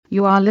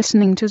You are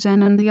listening to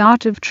Zen and the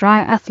Art of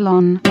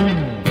Triathlon.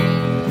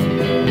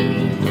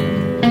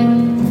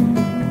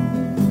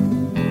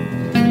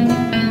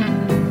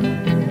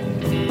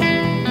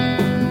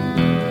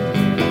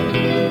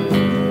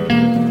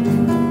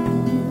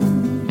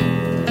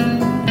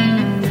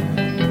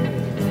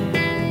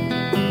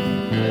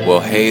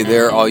 Well, hey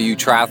there, all you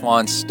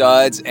triathlon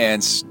studs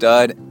and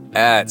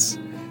studettes.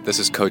 This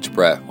is Coach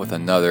Brett with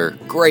another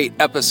great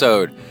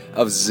episode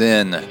of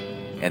Zen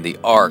and the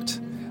Art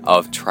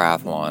of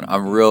Triathlon.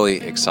 I'm really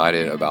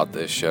excited about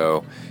this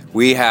show.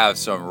 We have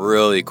some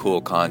really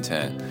cool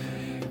content.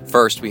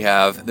 First, we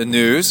have the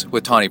news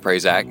with Tawnee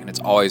Prazak, and it's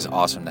always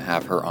awesome to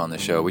have her on the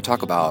show. We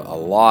talk about a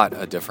lot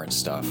of different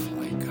stuff,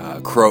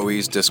 like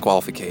Crowe's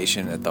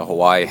disqualification at the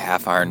Hawaii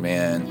Half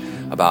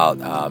Ironman, about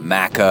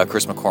Macca,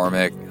 Chris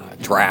McCormick,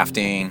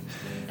 drafting,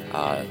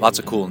 lots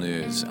of cool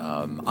news,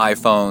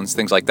 iPhones,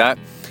 things like that.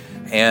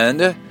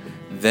 And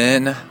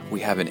then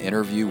we have an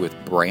interview with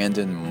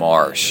Brandon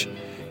Marsh.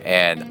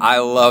 And I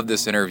love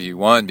this interview,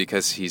 one,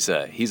 because he's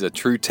a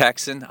true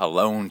Texan, a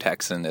lone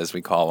Texan, as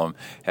we call him.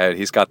 And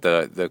he's got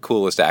the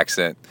coolest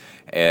accent.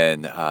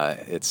 And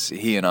it's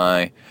he and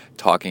I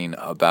talking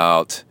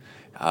about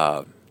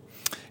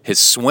his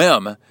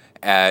swim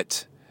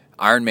at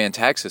Ironman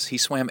Texas. He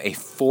swam a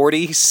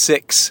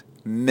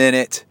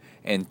 46-minute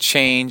and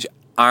change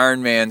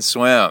Ironman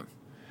swim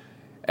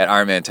at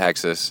Ironman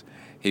Texas.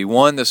 He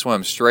won the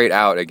swim straight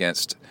out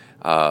against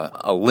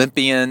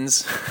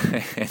Olympians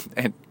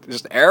and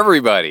just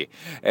everybody.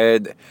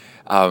 And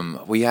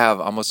we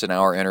have almost an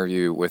hour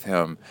interview with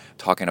him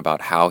talking about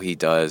how he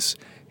does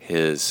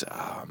his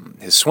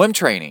swim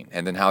training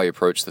and then how he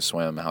approached the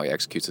swim, how he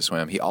executes the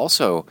swim. He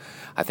also,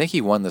 I think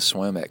he won the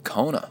swim at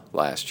Kona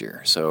last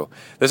year. So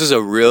this is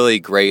a really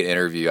great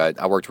interview.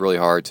 I worked really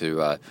hard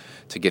to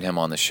get him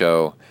on the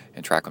show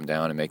and track him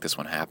down and make this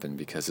one happen,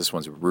 because this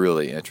one's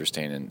really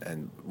interesting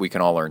and we can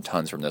all learn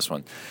tons from this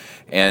one.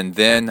 And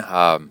then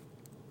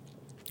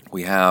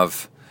we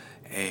have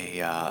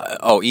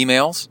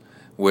emails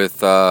with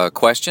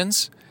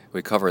questions.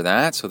 We cover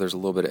that, so there's a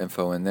little bit of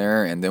info in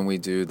there. And then we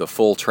do the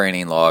full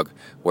training log,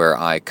 where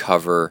I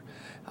cover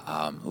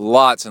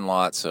lots and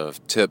lots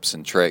of tips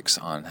and tricks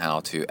on how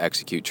to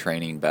execute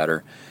training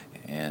better,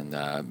 and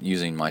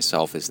using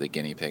myself as the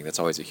guinea pig. That's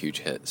always a huge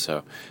hit,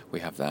 so we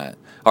have that.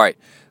 All right,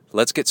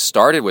 let's get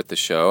started with the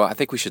show. I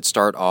think we should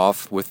start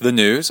off with the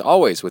news,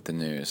 always with the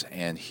news.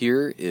 And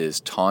here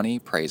is Tawnee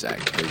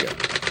Prazak. Here we go.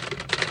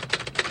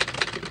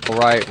 All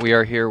right, we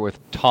are here with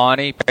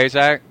Tawnee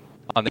Prazak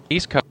on the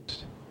East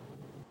Coast.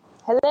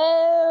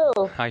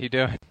 Hello. How you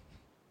doing?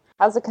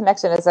 How's the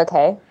connection? Is it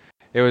okay?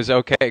 It was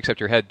okay, except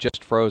your head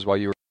just froze while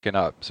you were looking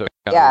up, so it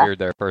got kind of weird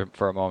there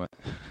for a moment.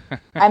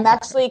 I'm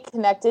actually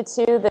connected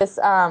to this.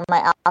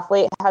 My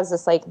athlete has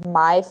this like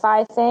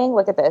MiFi thing.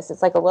 Look at this.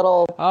 It's like a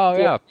little. Oh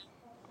yeah,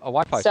 a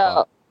Wi-Fi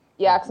spot.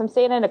 Yeah, because I'm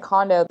staying in a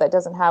condo that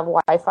doesn't have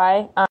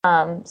Wi-Fi.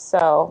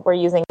 So we're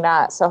using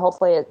that. So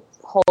hopefully it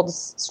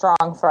holds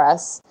strong for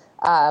us.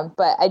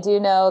 But I do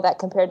know that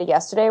compared to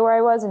yesterday where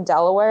I was in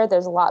Delaware,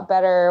 there's a lot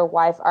better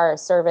Wi-Fi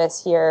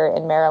service here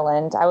in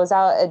Maryland. I was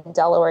out at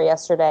Delaware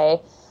yesterday,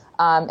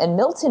 in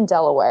Milton,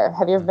 Delaware.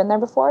 Have you ever been there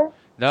before?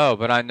 No,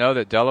 but I know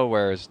that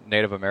Delaware is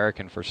Native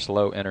American for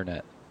slow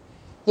internet.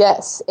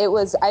 Yes, it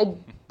was. I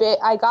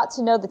got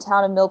to know the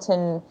town of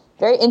Milton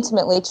very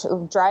intimately,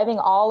 driving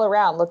all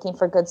around looking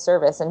for good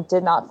service, and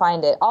did not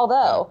find it.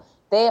 Although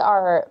they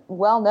are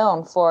well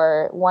known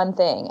for one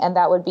thing, and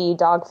that would be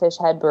Dogfish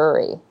Head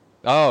Brewery.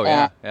 Oh,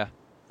 yeah. The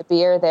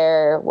beer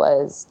there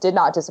did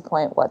not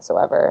disappoint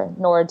whatsoever,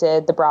 nor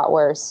did the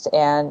bratwurst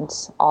and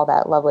all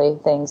that lovely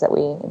things that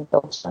we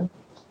indulged in.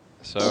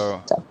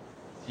 So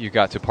you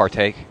got to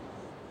partake?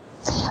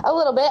 A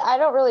little bit. I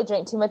don't really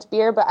drink too much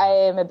beer, but I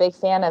am a big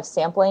fan of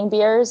sampling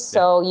beers.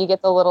 So you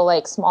get the little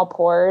like small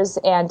pours,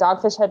 and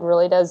Dogfish Head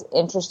really does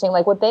interesting.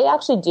 Like what they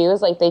actually do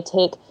is like they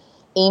take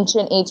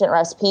ancient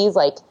recipes,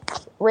 like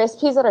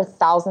recipes that are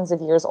thousands of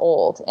years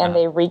old, and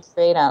they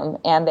recreate them,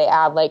 and they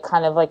add like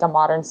kind of like a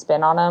modern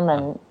spin on them,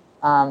 and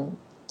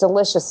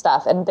delicious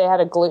stuff. And they had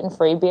a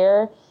gluten-free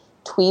beer,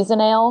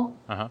 Tweezenale.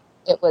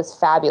 It was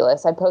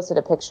fabulous. I posted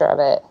a picture of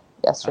it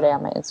yesterday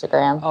on my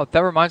Instagram. Oh,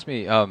 that reminds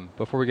me,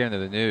 before we get into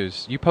the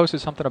news, you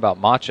posted something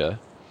about matcha,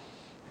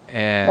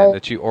 and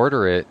that you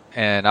order it,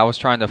 and I was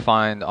trying to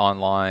find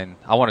online.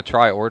 I want to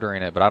try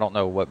ordering it, but I don't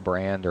know what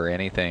brand or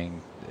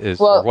anything is,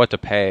 or what to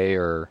pay,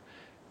 or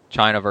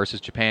China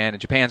versus Japan.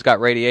 And Japan's got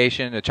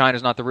radiation, and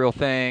China's not the real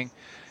thing.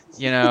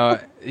 You know,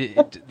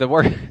 the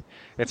word.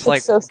 It's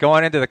like so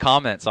going into the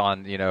comments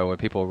on, when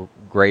people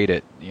grade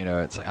it.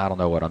 It's like, I don't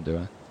know what I'm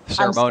doing.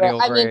 Ceremonial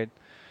grade.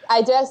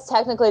 I guess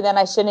technically then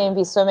I shouldn't even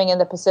be swimming in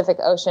the Pacific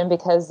Ocean,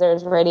 because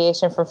there's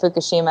radiation from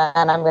Fukushima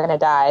and I'm going to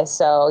die.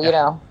 So,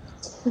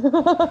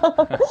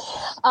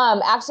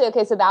 Actually,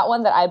 okay, so that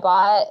one that I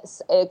bought,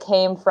 it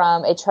came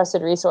from a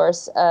trusted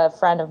resource, a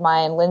friend of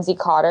mine, Lindsay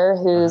Cotter,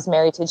 who's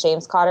married to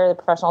James Cotter, the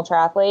professional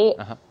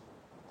triathlete.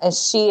 And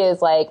she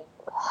is like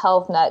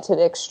health nut to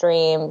the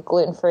extreme,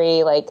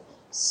 gluten-free, like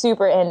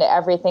super into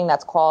everything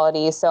that's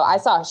quality. So I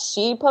saw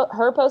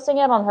her posting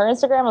it on her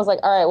Instagram. I was like,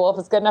 all right, well, if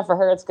it's good enough for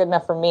her, it's good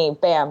enough for me.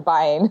 Bam,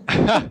 buying.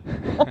 I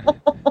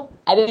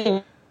didn't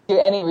even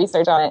do any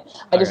research on it.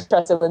 I just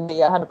trusted Lindsay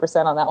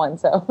 100% on that one.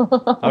 So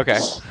Okay.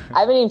 I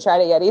haven't even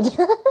tried it yet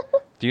either.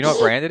 Do you know what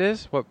brand it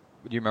is? What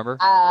do you remember?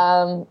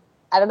 I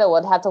don't know.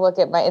 We'll have to look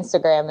at my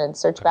Instagram and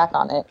search back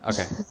on it.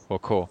 Okay. Well,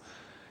 cool.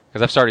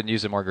 Because I've started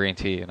using more green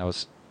tea, and I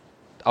was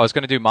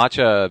going to do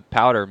matcha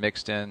powder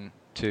mixed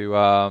into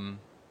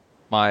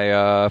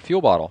my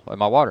fuel bottle and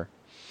my water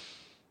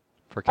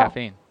for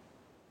caffeine.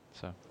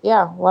 So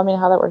yeah. Well, I mean,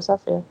 how that works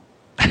out for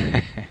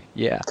you.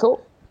 yeah.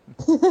 Cool.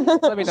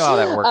 Let me know how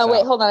that works out.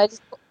 Wait, hold on.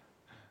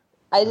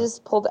 I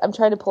just pulled. I'm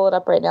trying to pull it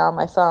up right now on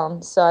my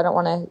phone, so I don't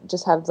want to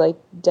just have like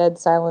dead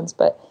silence.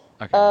 But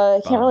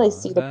I can't really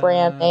see the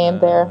brand name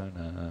there.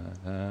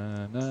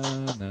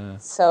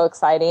 So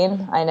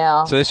exciting! I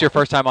know. So this is your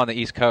first time on the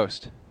East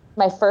Coast.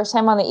 My first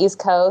time on the East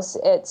Coast.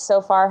 It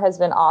so far has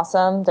been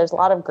awesome. There's a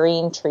lot of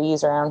green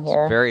trees around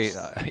here. Very,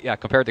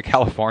 compared to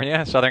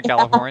California, Southern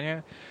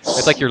California,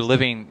 it's like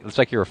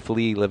you're a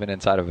flea living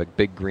inside of a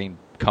big green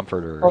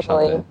comforter or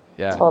something.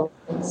 Yeah.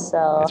 Totally.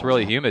 So it's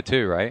really humid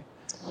too, right?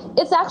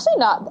 It's actually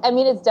not. I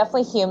mean, it's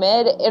definitely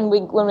humid. And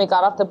when we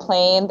got off the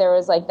plane, there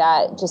was like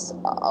that just,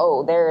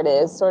 oh, there it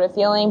is sort of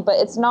feeling. But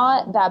it's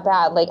not that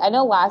bad. Like, I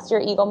know last year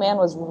Eagle Man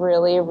was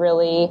really,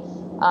 really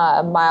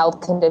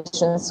mild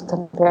conditions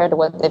compared to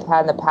what they've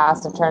had in the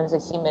past in terms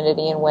of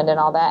humidity and wind and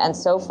all that. And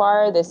so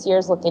far, this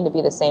year's looking to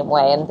be the same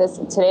way. And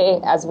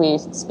today, as we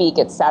speak,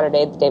 it's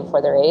Saturday, the day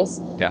before the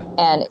race. Yeah.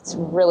 And it's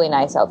really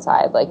nice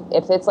outside. Like,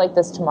 if it's like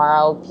this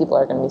tomorrow, people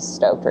are going to be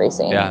stoked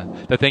racing. Yeah.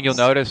 The thing you'll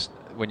notice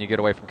when you get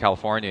away from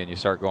California and you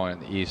start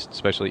going east,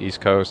 especially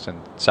East Coast and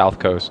South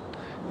Coast,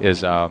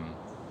 is the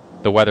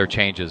weather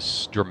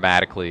changes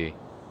dramatically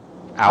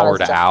hour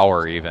to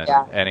hour even.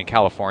 Yeah. And in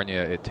California,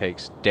 it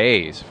takes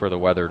days for the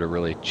weather to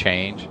really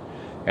change.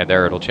 And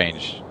there it'll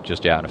change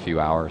just, in a few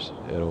hours.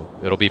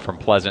 It'll be from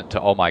pleasant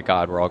to, oh my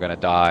God, we're all going to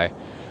die,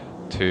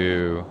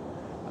 to,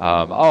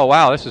 oh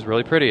wow, this is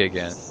really pretty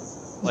again,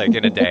 like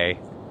in a day.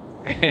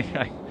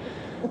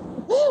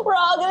 We're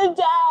all going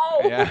to die.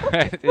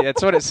 Yeah,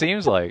 that's what it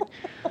seems like.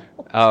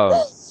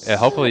 Yeah,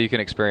 hopefully you can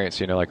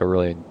experience, like a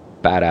really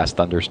badass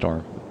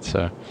thunderstorm.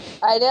 So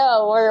I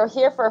know we're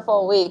here for a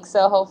full week,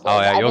 so hopefully. Oh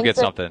yeah, you'll get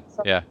something.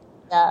 Yeah.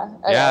 Yeah.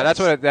 Okay. Yeah, that's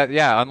what.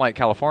 Unlike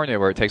California,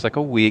 where it takes like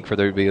a week for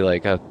there to be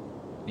like a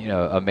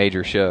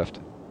major shift.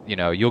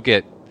 You'll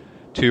get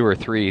 2 or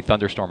 3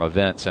 thunderstorm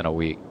events in a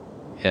week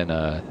in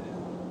the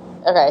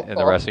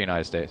rest of the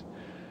United States.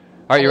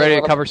 All right, you ready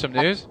to cover some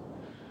news?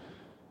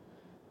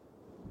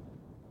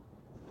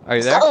 Are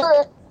you there?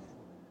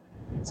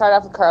 Start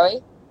off with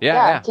Crowley.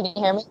 Yeah. Can you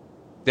hear me?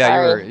 Yeah,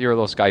 Sorry. you were a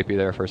little Skypey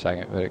there for a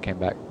second, but it came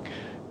back.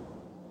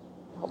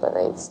 Hope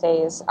it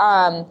stays.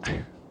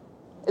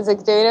 Is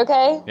it doing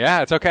okay?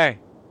 Yeah, it's okay.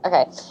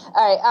 Okay.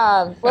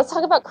 All right. Let's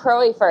talk about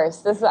Crowley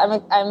first.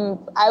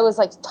 I was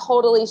like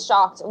totally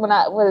shocked when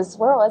where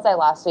was I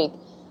last week?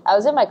 I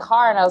was in my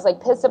car and I was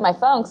like pissed at my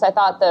phone because I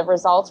thought the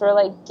results were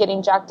like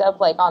getting jacked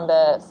up like on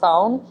the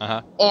phone.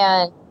 Uh-huh.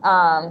 And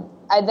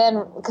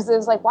because it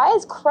was like, why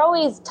is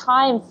Crowley's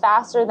time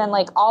faster than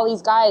like all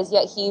these guys,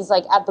 yet he's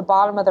like at the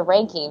bottom of the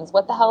rankings?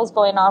 What the hell is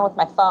going on with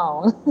my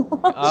phone?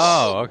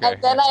 Oh, okay.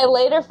 And then I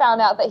later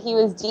found out that he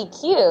was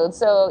DQ'd.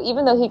 So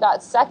even though he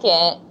got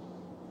second,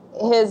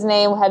 his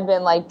name had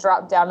been like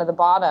dropped down to the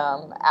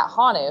bottom at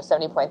Honu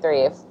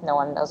 70.3, if no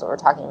one knows what we're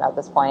talking about at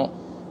this point.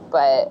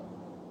 But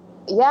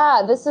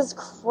yeah, this is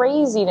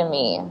crazy to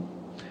me.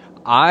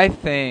 I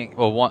think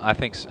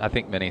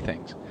many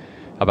things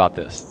about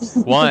this.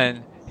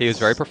 One, he was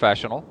very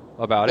professional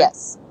about it,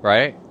 yes,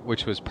 right?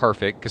 Which was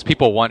perfect because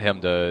people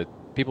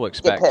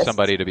expect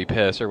somebody to be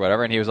pissed or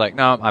whatever, and he was like,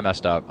 "No, I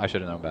messed up. I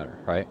should have known better,"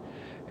 right?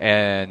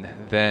 And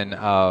then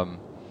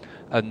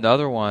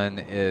another one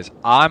is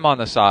I'm on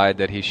the side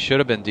that he should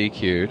have been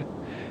DQ'd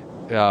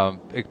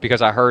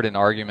because I heard an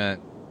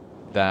argument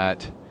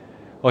that,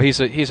 well, he's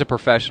a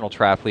professional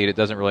triathlete. It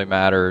doesn't really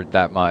matter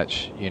that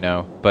much,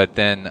 But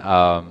then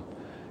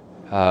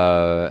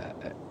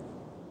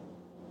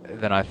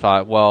then I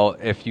thought, well,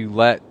 if you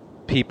let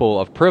people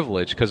of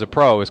privilege, because a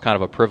pro is kind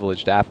of a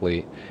privileged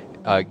athlete,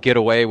 get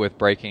away with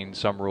breaking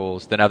some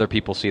rules, then other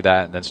people see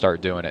that and then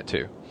start doing it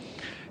too.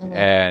 Mm-hmm.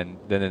 And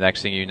then the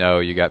next thing you know,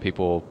 you got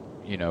people,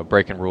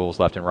 breaking rules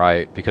left and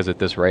right because at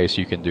this race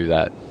you can do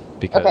that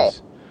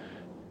because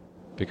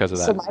of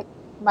that. So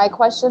my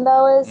question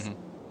though is,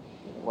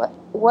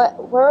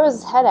 where was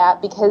his head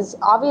at? Because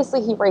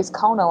obviously he raced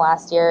Kona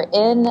last year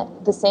in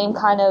the same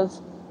kind of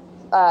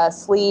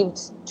sleeved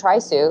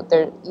tri-suit.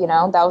 That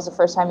was the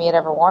first time he had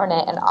ever worn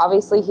it, and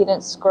obviously he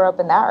didn't screw up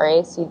in that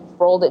race. He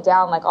rolled it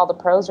down like all the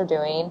pros are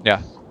doing.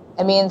 Yeah.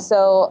 I mean,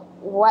 so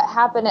what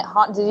happened at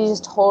Hont? Did he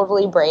just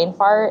totally brain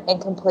fart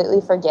and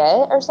completely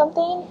forget or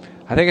something?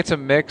 I think it's a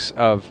mix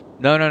of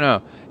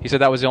no. He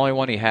said that was the only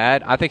one he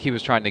had. I think he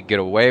was trying to get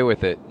away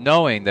with it,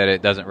 knowing that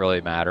it doesn't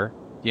really matter.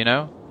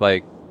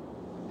 Like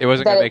it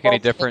wasn't going to make any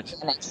difference.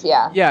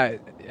 Yeah. Yeah.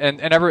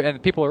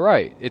 and people are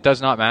right. It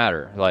does not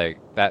matter, like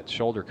that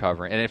shoulder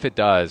covering. And if it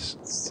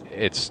does,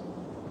 it's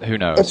who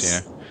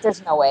knows,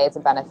 There's no way it's a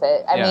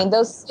benefit. I mean,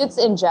 those suits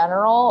in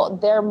general,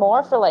 they're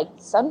more for like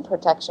sun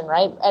protection,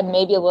 right? And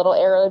maybe a little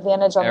aero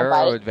advantage on the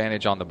bike. Aero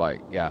advantage on the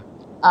bike, yeah.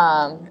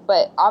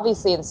 But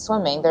obviously in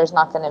swimming, there's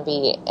not going to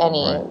be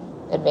any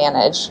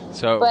advantage.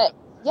 But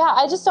yeah,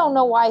 I just don't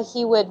know why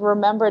he would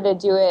remember to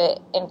do it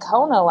in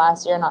Kona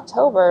last year in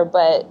October,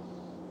 but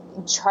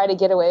try to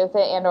get away with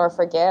it and or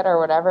forget or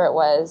whatever it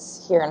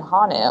was here in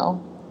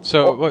Honu.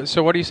 So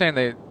what are you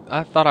saying?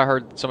 I thought I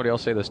heard somebody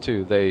else say this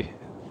too.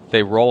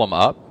 They roll them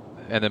up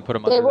and then put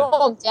them. They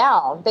roll them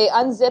down. They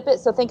unzip it.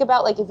 So think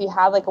about like if you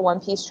have like a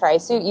one-piece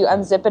tri-suit, you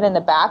unzip it in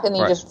the back and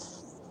then you just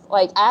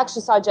like. I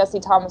actually saw Jesse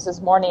Thomas this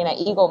morning at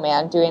Eagle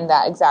Man doing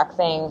that exact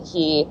thing.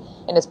 He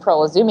in his Pro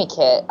Azumi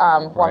kit,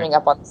 warming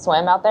up on the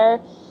swim out there.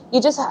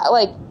 You just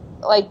like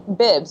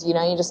bibs, you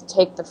just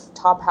take the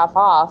top half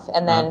off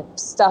and then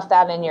stuff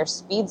that in your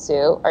speed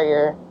suit or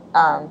your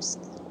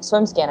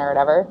swim scanner or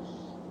whatever.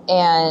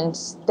 And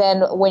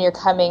then when you're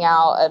coming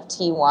out of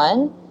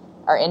T1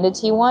 or into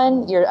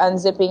T1, you're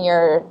unzipping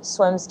your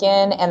swim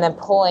skin and then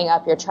pulling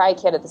up your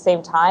tri-kit at the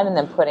same time and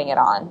then putting it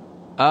on.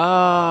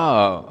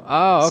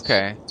 Oh,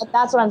 okay. And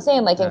that's what I'm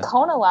saying. Like in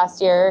Kona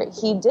last year,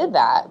 he did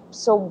that.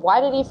 So why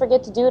did he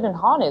forget to do it in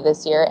Honu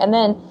this year? And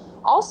then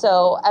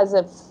also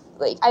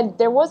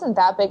there wasn't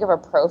that big of a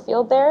pro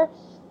field there,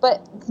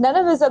 but none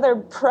of his other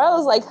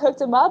pros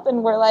hooked him up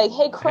and were like,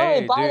 "Hey,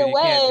 Croy, by the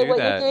way, what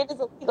you're doing is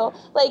illegal."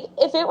 Like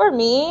if it were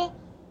me,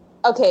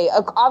 okay,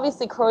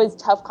 obviously Croy's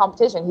tough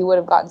competition, he would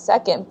have gotten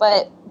second,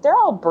 but they're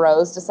all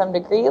bros to some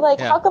degree. Like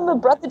how come a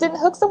brother didn't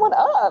hook someone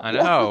up? I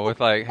know, with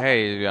like,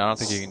 hey, I don't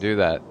think you can do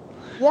that.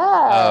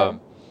 Yeah,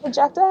 they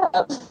jacked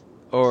up.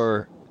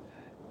 Or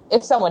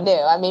if someone knew.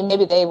 I mean,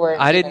 maybe they were.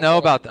 I didn't know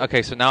about.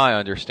 Okay, so now I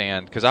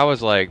understand because I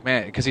was like,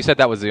 man, because he said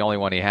that was the only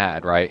one he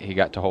had, right? He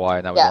got to Hawaii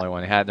and that was the only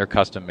one he had. And they're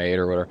custom made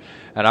or whatever.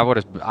 And I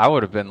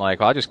would have been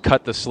like, well, I just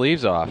cut the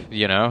sleeves off,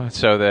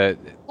 so that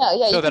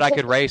I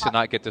could race and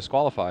not get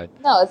disqualified.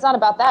 No, it's not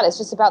about that. It's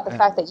just about the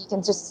fact that you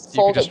can just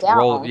fold it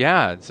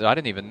down. So I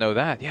didn't even know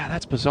that. Yeah,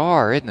 that's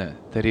bizarre, isn't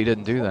it? That he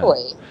didn't do that.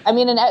 I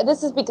mean, and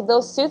this is because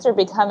those suits are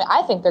becoming.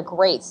 I think they're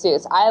great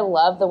suits. I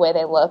love the way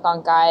they look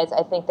on guys.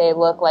 I think they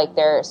look like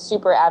they're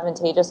super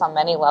advantageous on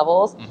many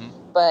levels. Mm-hmm.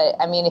 But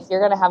I mean, if you're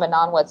going to have a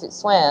non-wetsuit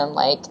swim,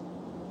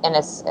 and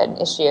it's an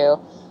issue.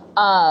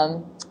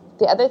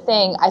 The other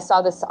thing, I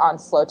saw this on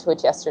Slow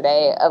Twitch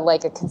yesterday, a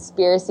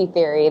conspiracy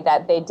theory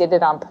that they did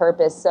it on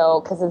purpose.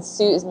 So, because the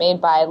suit is made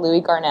by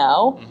Louis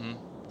Garneau,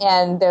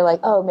 and they're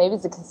like, oh, maybe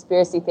it's a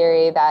conspiracy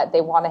theory that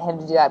they wanted him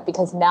to do that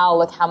because now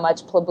look how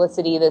much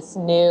publicity this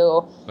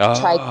new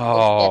tri-suit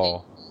is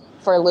getting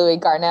for Louis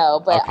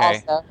Garneau. But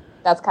also,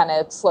 that's kind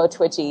of slow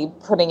twitchy,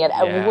 putting it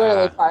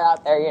really far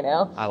out there,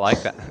 I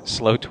like that.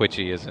 Slow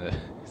twitchy is an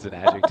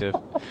adjective.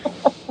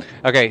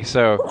 Okay,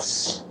 so,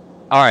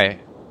 all right.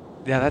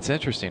 Yeah, that's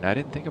interesting. I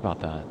didn't think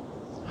about that.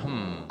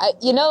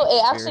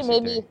 It actually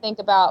made me think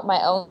about my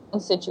own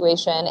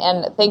situation,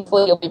 and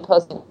thankfully you'll be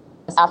posting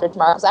this after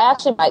tomorrow, because I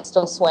actually might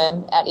still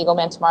swim at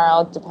Eagleman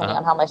tomorrow, depending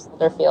on how my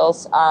shoulder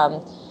feels.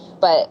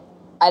 But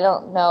I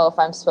don't know if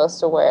I'm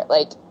supposed to wear,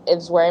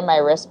 is wearing my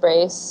wrist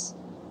brace,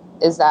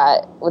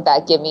 would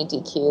that get me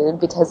DQ'd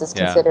because it's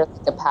considered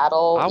like a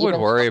paddle? I would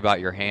worry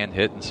about your hand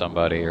hitting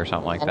somebody or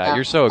something like that.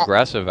 You're so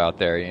aggressive out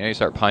there. You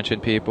start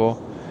punching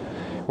people.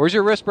 Where's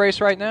your wrist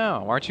brace right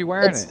now? Why aren't you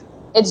wearing it?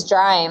 It's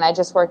drying. I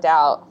just worked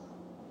out.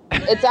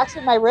 It's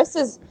actually, my wrist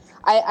is,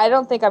 I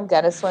don't think I'm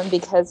going to swim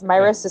because my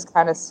wrist is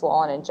kind of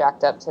swollen and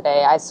jacked up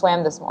today. I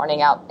swam this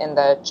morning out in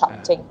the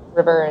Choptank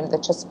River in the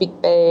Chesapeake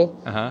Bay.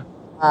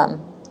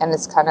 And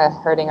it's kind of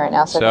hurting right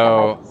now.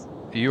 So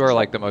you are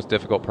like the most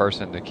difficult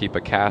person to keep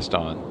a cast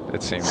on,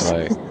 it seems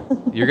like.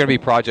 You're going to be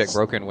Project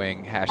Broken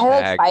Wing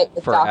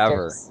 #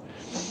 forever.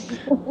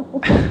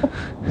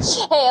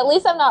 Hey, at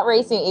least I'm not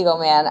racing Eagle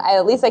Man.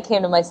 At least I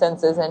came to my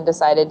senses and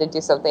decided to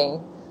do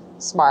something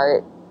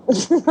smart.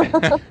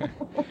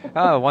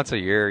 Once a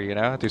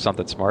year, do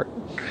something smart.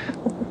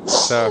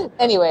 So,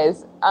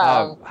 anyways,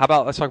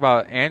 let's talk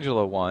about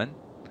Angela won.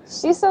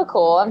 She's so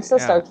cool. I'm so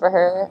stoked for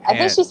her. I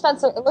think she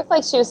spent it looked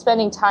like she was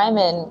spending time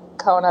in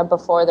Kona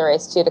before the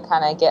race too, to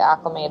kind of get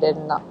acclimated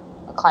and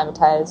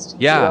acclimatized.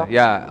 Yeah.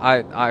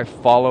 I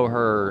follow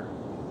her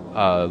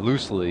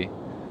loosely.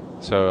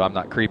 So I'm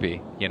not creepy,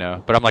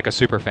 but I'm like a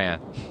super fan.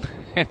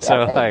 And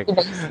so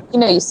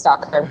you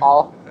stalk her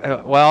ball.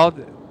 Well,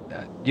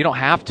 you don't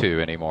have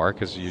to anymore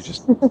because you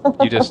just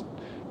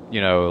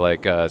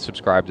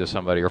subscribe to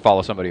somebody or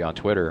follow somebody on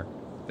Twitter.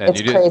 And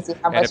it's crazy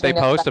how much. And if they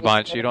post a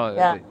bunch, you don't.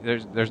 Yeah.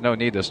 There's no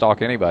need to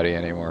stalk anybody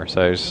anymore.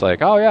 So it's just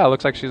like, oh yeah, it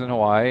looks like she's in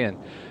Hawaii, and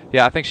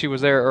I think she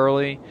was there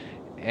early,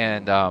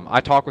 and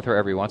I talk with her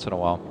every once in a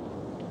while,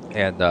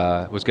 and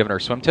was giving her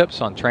swim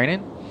tips on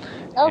training.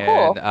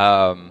 Oh,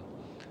 cool.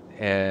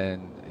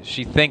 And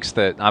she thinks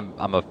that I'm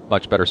a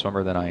much better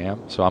swimmer than I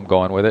am, so I'm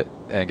going with it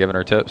and giving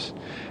her tips.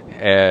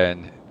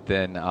 And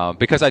then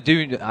because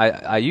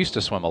I used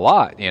to swim a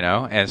lot,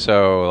 and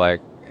so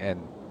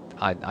and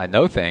I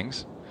know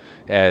things,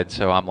 And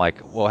so I'm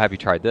like, well, have you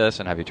tried this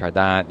and have you tried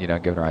that?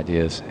 Giving her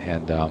ideas.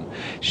 And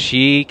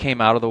she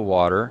came out of the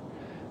water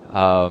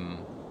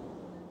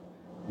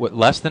with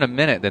less than a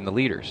minute than the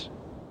leaders.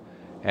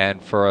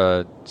 And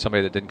for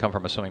somebody that didn't come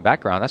from a swimming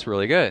background, that's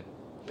really good.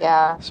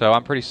 Yeah. So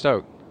I'm pretty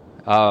stoked.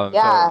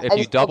 Yeah. So if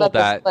you double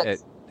that,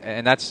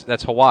 and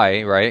that's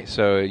Hawaii, right?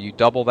 So you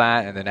double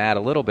that and then add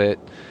a little bit.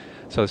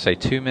 So say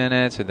 2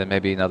 minutes and then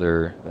maybe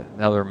another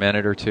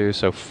minute or two.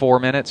 So 4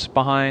 minutes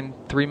behind,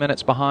 3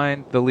 minutes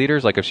behind the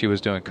leaders. Like if she was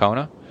doing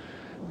Kona,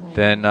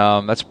 then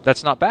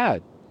that's not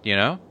bad,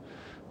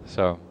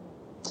 So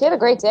she had a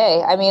great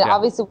day. I mean,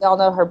 obviously we all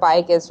know her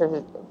bike is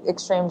her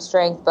extreme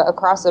strength, but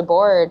across the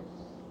board,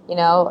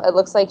 it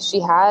looks like she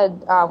had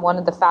one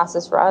of the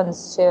fastest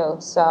runs too.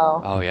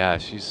 So oh yeah,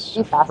 she's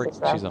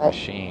a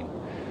machine.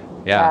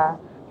 Yeah.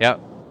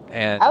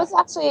 And I was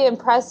actually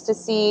impressed to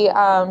see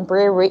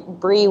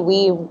Bree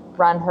Wee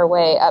run her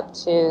way up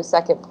to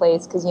second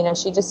place because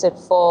she just did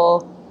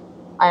full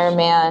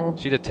Ironman.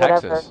 She did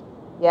whatever. Texas.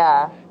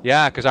 Yeah.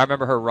 Yeah, because I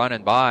remember her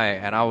running by,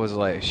 and I was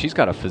like, she's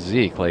got a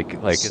physique, like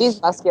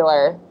she's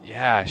muscular.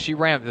 Yeah,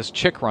 this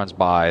chick runs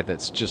by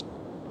that's just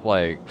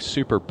like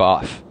super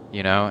buff,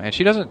 and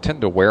she doesn't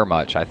tend to wear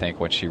much, I think,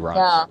 when she runs.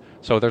 Yeah.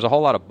 So there's a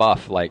whole lot of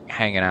buff like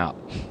hanging out.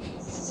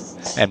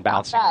 And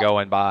bouncing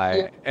going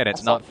by, and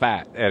it's not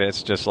fat, and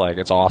it's just like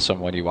it's awesome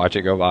when you watch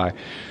it go by.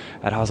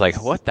 And I was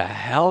like, what the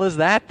hell is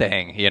that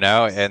thing,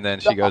 and then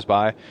she goes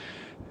by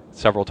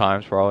several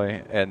times probably,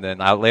 and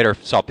then I later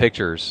saw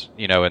pictures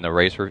in the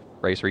race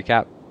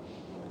recap,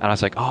 and I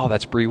was like, oh,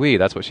 that's Bree Wee,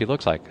 that's what she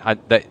looks like.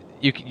 That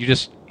you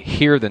just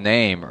hear the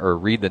name or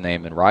read the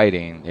name in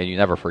writing and you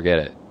never forget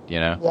it,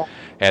 Yeah.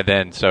 And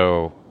then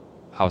so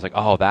I was like,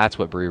 oh, that's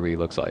what Bree Wee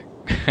looks like.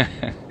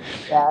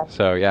 Yeah.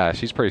 So yeah,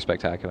 she's pretty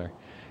spectacular.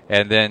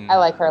 And then I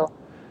like her.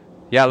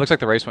 Yeah, it looks like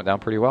the race went down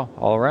pretty well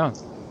all around.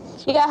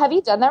 So. Yeah, have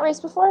you done that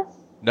race before?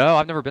 No,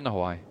 I've never been to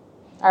Hawaii.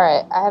 All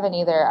right, I haven't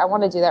either. I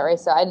want to do that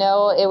race. So I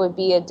know it would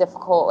be a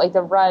difficult, like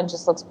the run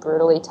just looks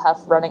brutally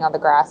tough running on the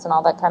grass and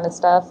all that kind of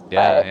stuff.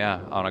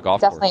 Yeah, on a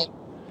golf definitely course.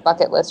 Definitely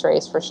bucket list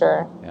race for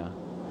sure. Yeah.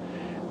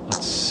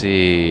 Let's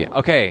see.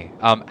 Okay,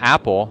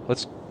 Apple.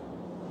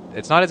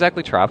 It's not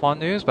exactly triathlon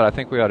news, but I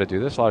think we ought to do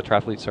this. A lot of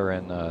triathletes are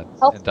into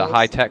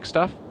high-tech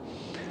stuff.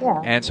 Yeah.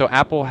 And so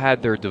Apple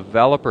had their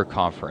developer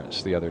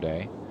conference the other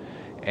day,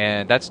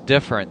 and that's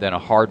different than a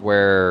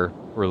hardware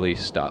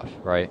release stuff,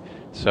 right?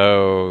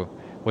 So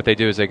what they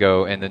do is they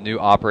go, in the new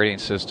operating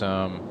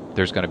system,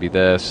 there's going to be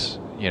this,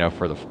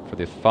 for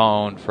the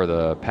phone, for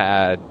the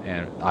pad,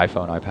 and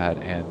iPhone,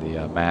 iPad, and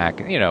the Mac,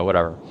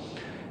 whatever.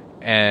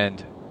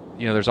 And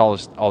there's all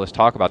this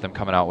talk about them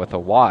coming out with a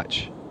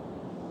watch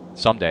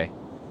someday,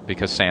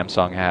 because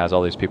Samsung has,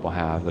 all these people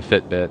have the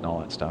Fitbit and all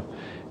that stuff,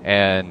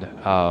 and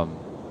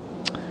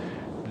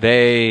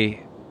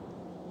they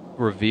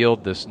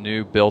revealed this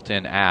new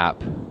built-in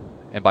app,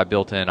 and by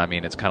built-in I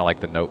mean it's kind of like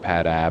the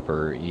Notepad app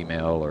or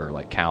email or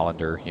like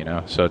calendar,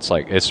 so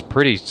it's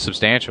pretty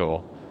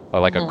substantial,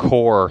 like a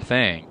core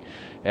thing,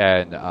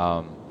 and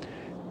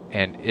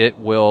it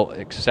will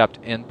accept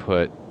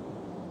input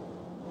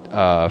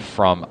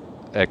from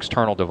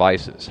external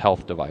devices,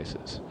 health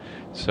devices.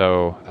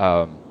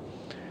 So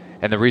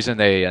and the reason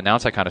they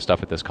announce that kind of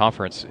stuff at this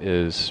conference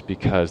is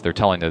because they're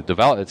telling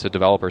it's a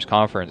developers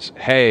conference,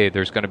 hey,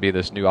 there's going to be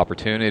this new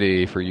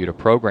opportunity for you to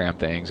program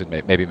things and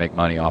maybe make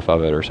money off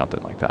of it or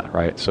something like that,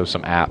 right? So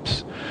some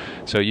apps.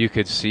 So you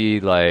could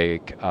see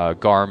like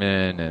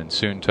Garmin and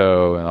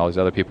Suunto and all these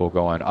other people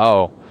going,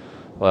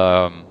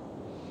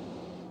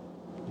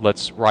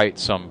 let's write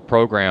some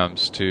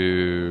programs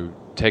to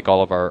take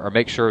all of or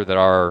make sure that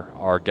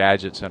our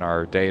gadgets and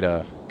our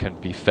data can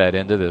be fed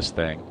into this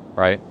thing,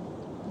 right?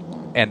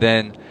 And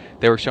then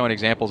they were showing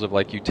examples of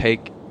like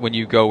when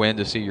you go in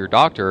to see your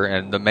doctor,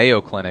 and the Mayo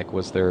Clinic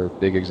was their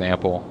big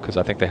example because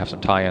I think they have some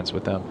tie-ins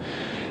with them.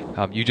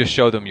 You just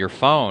show them your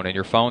phone, and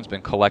your phone's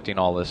been collecting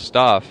all this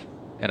stuff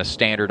in a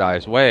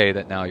standardized way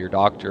that now your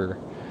doctor,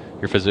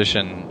 your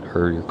physician,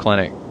 or your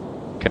clinic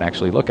can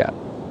actually look at.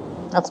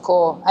 That's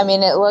cool. I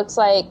mean, it looks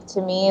like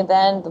to me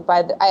then,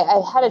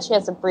 I had a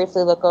chance to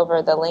briefly look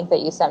over the link that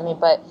you sent me,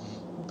 but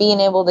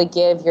being able to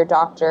give your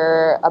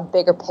doctor a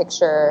bigger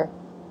picture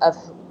of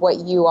what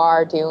you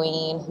are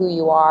doing, who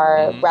you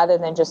are, rather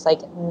than just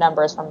like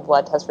numbers from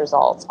blood test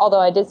results. Although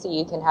I did see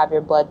you can have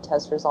your blood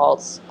test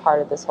results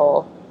part of this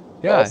whole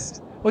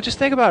list. Well, just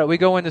think about it. We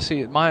go in to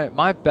see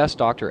my best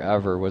doctor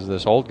ever was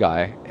this old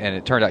guy, and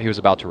it turned out he was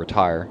about to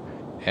retire,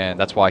 and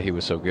that's why he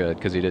was so good,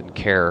 because he didn't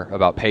care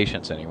about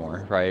patients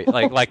anymore, right?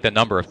 like the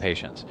number of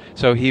patients.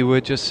 So he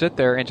would just sit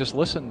there and just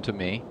listen to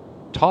me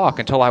talk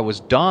until I was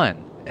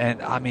done.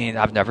 And I mean,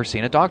 I've never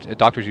seen a doctor.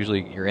 Doctors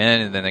usually you're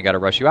in and then they got to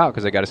rush you out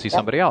because they got to see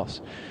somebody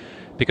else,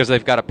 because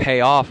they've got to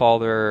pay off all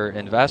their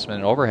investment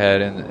and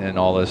overhead and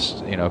all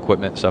this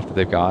equipment stuff that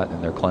they've got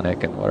in their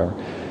clinic and whatever.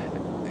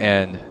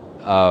 And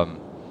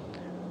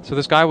so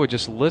this guy would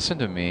just listen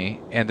to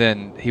me, and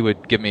then he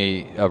would give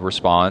me a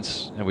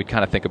response, and we'd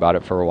kind of think about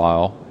it for a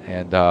while.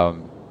 And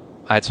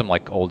I had some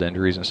like old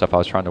injuries and stuff I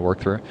was trying to work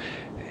through,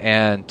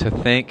 and to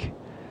think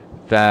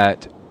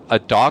that a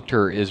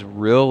doctor is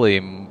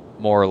really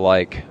more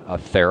like a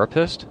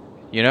therapist,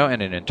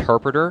 and an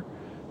interpreter,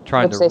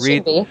 trying to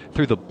read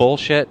through the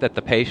bullshit that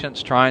the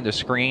patient's trying to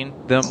screen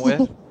them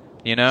with.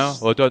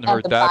 Well, it doesn't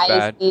hurt that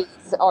bad.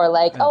 Or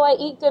like, I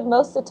eat good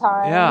most of the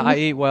time. Yeah, I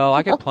eat well.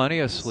 I get plenty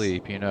of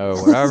sleep,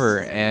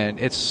 whatever. And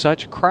it's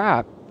such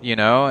crap,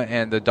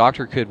 and the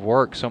doctor could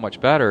work so much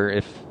better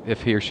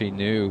if he or she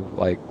knew,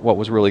 like, what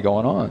was really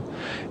going on.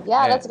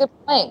 Yeah, that's a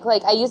good point.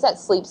 Like, I use that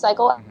Sleep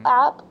Cycle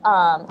app.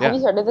 Have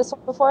you heard of this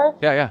one before?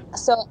 Yeah.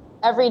 So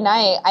every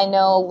night I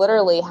know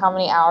literally how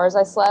many hours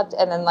I slept,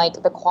 and then,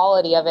 like, the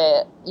quality of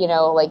it,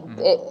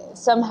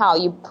 somehow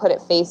you put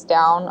it face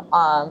down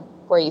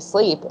where you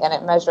sleep, and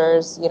it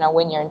measures,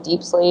 when you're in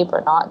deep sleep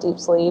or not deep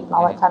sleep and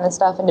all that kind of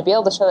stuff. And to be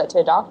able to show that to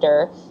a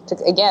doctor, to,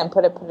 again,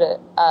 put it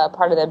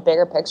part of the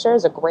bigger picture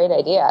is a great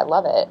idea. I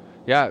love it.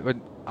 Yeah, but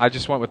I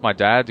just went with my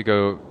dad to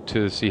go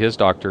to see his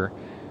doctor,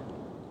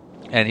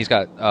 and he's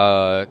got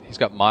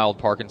mild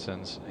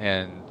Parkinson's,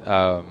 and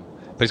but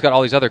he's got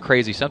all these other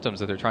crazy symptoms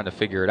that they're trying to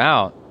figure it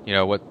out,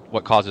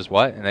 what causes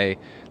what, and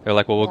they're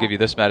like, well, we'll give you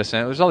this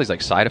medicine. There's all these,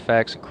 like, side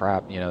effects and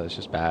crap, it's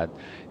just bad.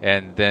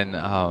 And then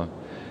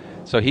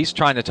so he's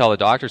trying to tell the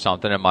doctor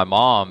something, and my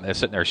mom is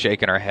sitting there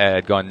shaking her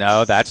head, going,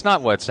 "No, that's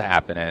not what's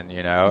happening,"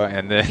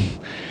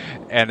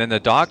 And then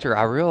the doctor,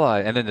 I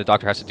realize, and then the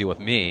doctor has to deal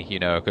with me,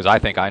 because I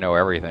think I know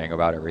everything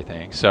about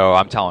everything. So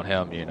I'm telling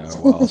him,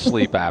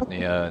 sleep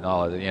apnea and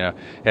all of it,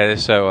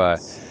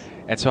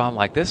 And so I'm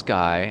like, this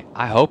guy,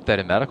 I hope that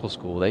in medical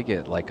school they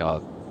get like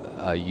a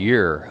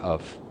year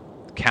of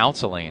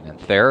counseling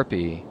and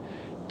therapy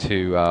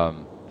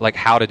to. Like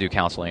how to do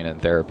counseling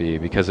and therapy,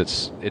 because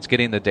it's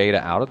getting the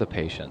data out of the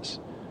patients,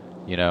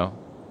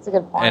 That's a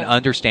good point. And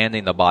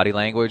understanding the body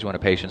language when a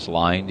patient's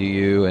lying to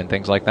you and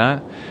things like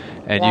that,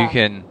 and you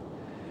can,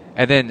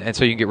 and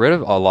so you can get rid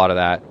of a lot of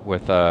that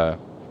with a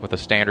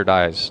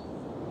standardized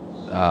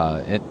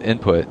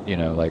input,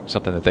 like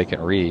something that they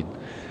can read,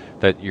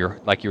 that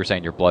like you were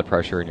saying, your blood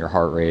pressure and your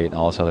heart rate and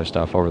all this other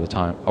stuff over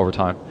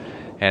time,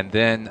 and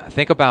then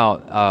think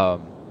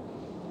about.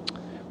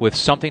 With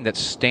something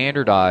that's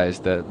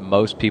standardized that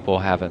most people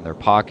have in their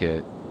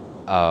pocket,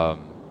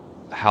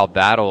 how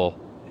that'll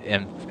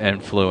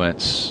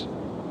influence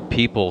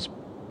people's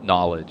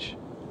knowledge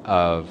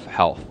of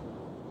health,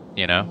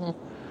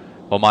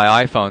 Mm-hmm. Well,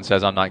 my iPhone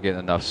says I'm not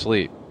getting enough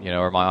sleep,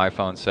 or my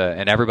iPhone says,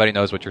 and everybody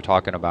knows what you're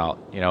talking about,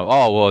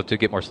 oh, well, to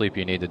get more sleep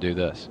you need to do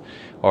this,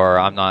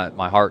 or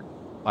my heart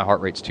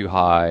rate's too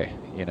high,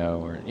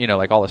 or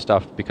like all this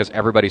stuff, because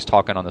everybody's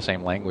talking on the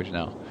same language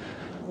now.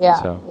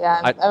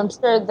 Yeah, I'm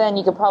sure then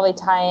you could probably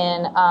tie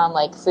in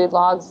like food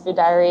logs, food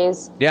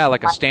diaries. Yeah,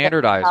 like a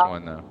standardized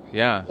one though.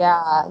 Yeah.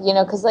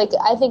 Yeah, because like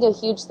I think a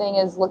huge thing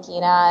is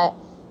looking at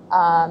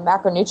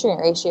macronutrient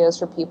ratios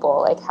for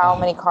people. Like how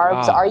many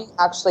carbs are you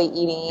actually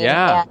eating?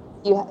 Yeah. And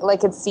you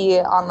like could see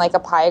it on like a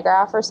pie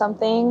graph or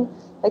something,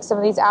 like some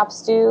of these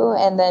apps do,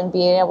 and then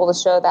being able to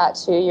show that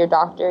to your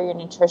doctor, your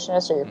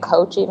nutritionist, or your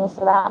coach, even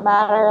for that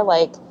matter,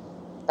 like.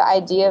 The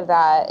idea of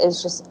that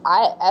is just,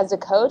 as a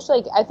coach,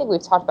 like, I think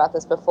we've talked about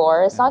this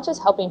before. It's not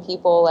just helping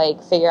people,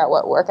 like, figure out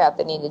what workout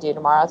they need to do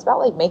tomorrow. It's about,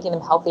 like, making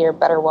them healthier,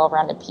 better,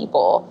 well-rounded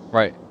people.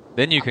 Right.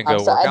 Then you can go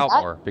work out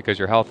more because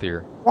you're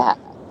healthier. Yeah,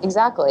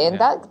 exactly. And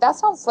that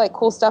sounds like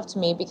cool stuff to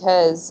me,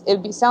 because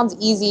it sounds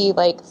easy,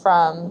 like,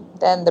 from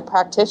then the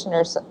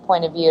practitioner's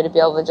point of view to be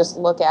able to just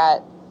look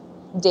at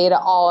data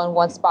all in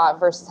one spot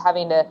versus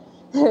having to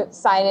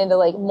sign into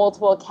like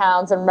multiple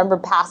accounts and remember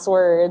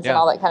passwords and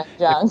all that kind of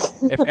junk.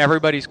 If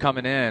everybody's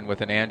coming in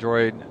with an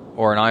Android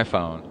or an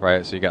iPhone,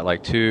 right? So you got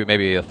like two,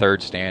 maybe a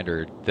third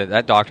standard.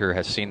 That doctor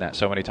has seen that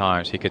so many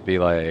times. He could be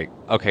like,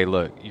 okay,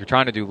 look, you're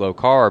trying to do low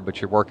carb, but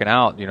you're working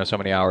out, so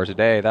many hours a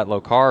day. That low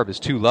carb is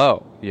too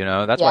low.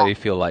 That's why you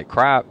feel like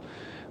crap.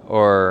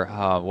 Or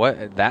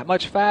what? That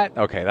much fat?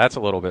 Okay, that's a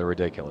little bit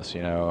ridiculous,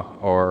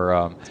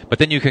 Or but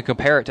then you can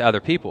compare it to other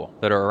people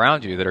that are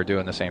around you that are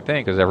doing the same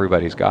thing, because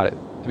everybody's got it.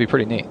 It'd be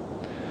pretty neat.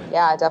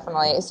 Yeah,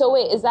 definitely. So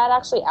wait, is that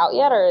actually out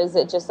yet, or is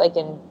it just like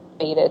in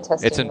beta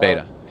testing? It's in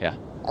beta. Yeah.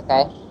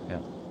 Okay. Yeah.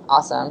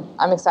 Awesome.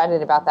 I'm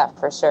excited about that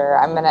for sure.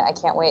 I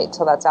can't wait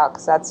till that's out,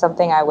 because that's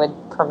something I would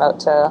promote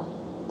to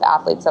the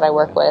athletes that I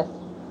work with.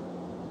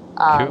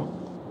 Cool.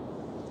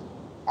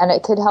 And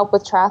it could help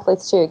with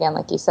triathletes too, again,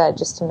 like you said,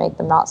 just to make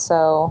them not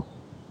so,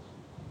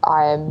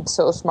 I'm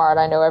so smart,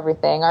 I know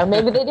everything. Or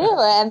maybe they do,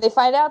 and they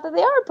find out that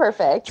they are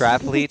perfect.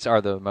 Triathletes are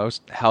the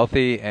most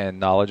healthy and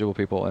knowledgeable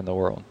people in the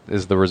world,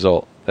 is the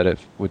result that it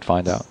would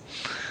find out.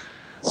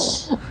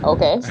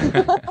 Okay.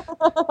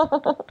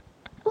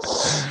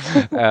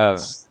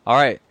 All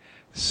right.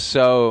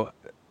 So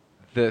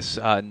this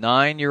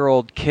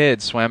 9-year-old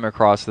kid swam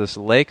across this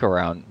lake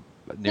around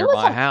near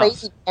my house.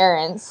 Crazy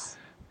parents.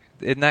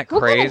 Isn't that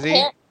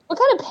crazy? What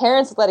kind of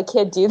parents let a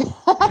kid do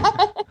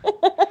that?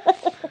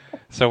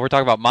 So we're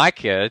talking about my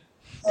kid.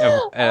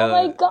 Oh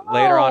my God.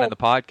 Later on in the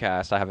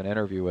podcast, I have an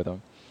interview with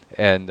him.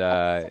 And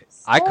I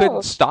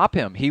couldn't stop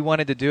him. He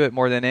wanted to do it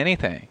more than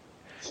anything.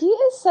 He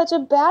is such a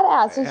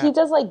badass. So he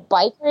does like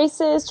bike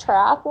races,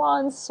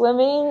 triathlons,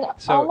 swimming.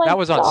 So that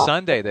was God. on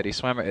Sunday that he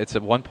swam. It's a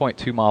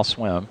 1.2 mile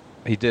swim.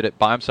 He did it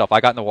by himself. I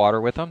got in the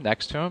water with him,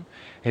 next to him,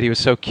 and he was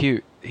so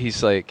cute.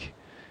 He's like,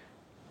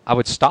 I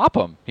would stop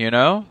him,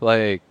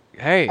 like,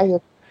 hey,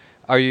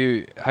 how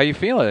you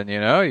feeling?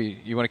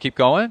 You want to keep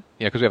going?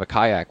 Because we have a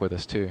kayak with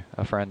us too,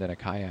 a friend in a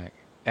kayak.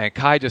 And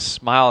Kai just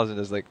smiles and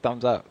is like,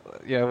 thumbs up,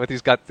 with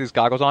these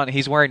goggles on.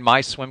 He's wearing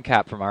my swim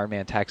cap from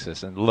Ironman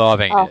Texas and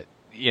loving it.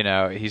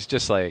 He's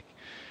just like,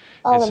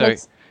 and so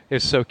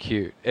it's so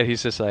cute. And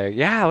he's just like,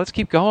 yeah, let's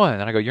keep going.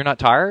 And I go, you're not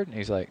tired? And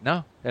he's like,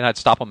 no. And I'd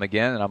stop him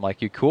again, and I'm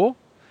like, you cool?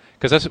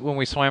 Because that's when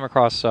we swam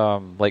across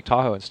Lake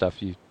Tahoe and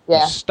stuff. You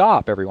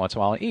stop every once in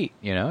a while and eat.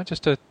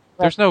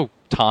 There's no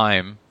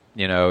time.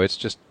 It's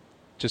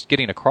just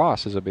getting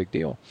across is a big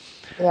deal.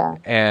 Yeah.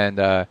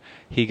 And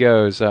he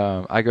goes,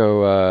 I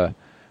go, are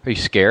you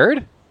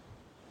scared?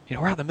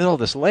 We're out in the middle of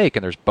this lake,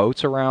 and there's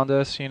boats around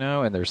us,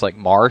 and there's like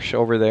marsh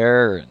over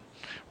there and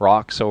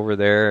rocks over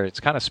there. It's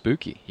kind of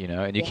spooky,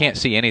 and you can't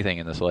see anything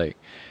in this lake.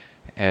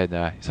 And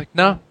he's like,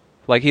 no.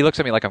 Like, he looks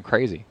at me like I'm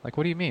crazy. Like,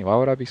 what do you mean? Why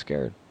would I be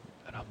scared?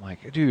 And I'm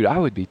like, dude, I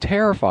would be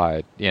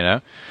terrified,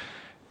 And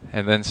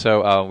then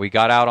so we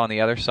got out on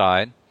the other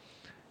side,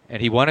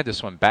 and he wanted to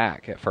swim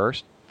back at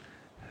first.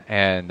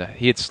 And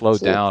he had slowed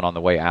down on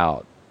the way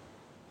out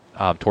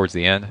towards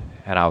the end.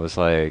 And I was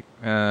like,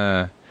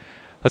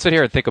 let's sit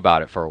here and think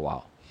about it for a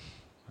while.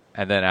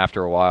 And then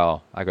after a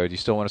while, I go, do you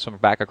still want to swim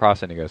back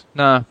across? And he goes,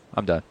 nah,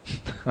 I'm done.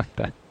 Like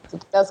that.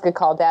 That's a good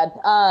call, Dad.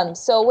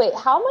 So wait,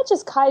 how much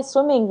is Kai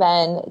swimming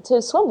then?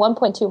 To swim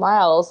 1.2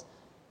 miles,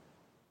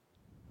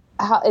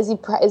 how is he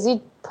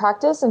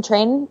practice and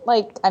train?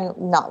 Like, and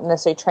not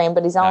necessarily train,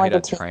 but he's on like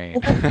a team. Train.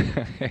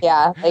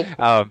 Yeah. Like,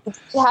 how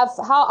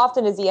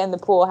often is he in the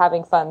pool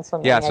having fun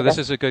swimming? Yeah. So this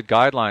is a good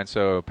guideline.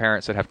 So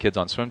parents that have kids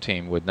on swim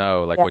team would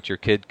know, like, what your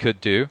kid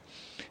could do,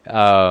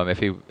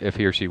 if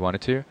he or she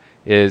wanted to,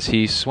 is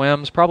he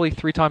swims probably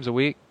 3 times a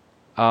week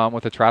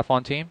with a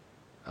triathlon team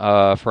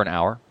for an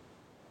hour.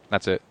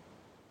 That's it.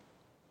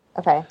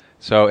 Okay.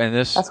 So in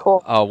this, that's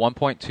cool.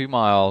 1.2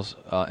 miles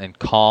in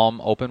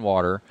calm open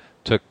water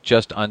took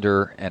just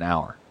under an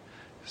hour.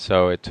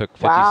 So it took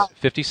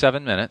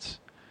 57 minutes.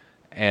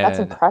 And that's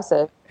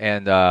impressive.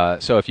 And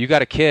so if you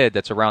got a kid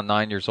that's around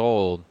 9 years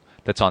old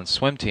that's on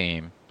swim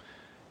team,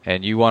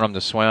 and you want them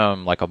to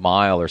swim like a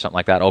mile or something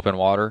like that, open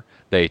water,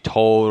 they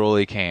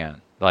totally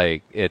can.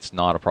 Like, it's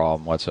not a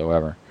problem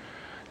whatsoever.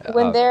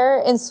 When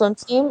they're in swim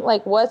team,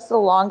 like, what's the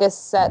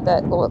longest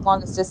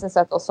distance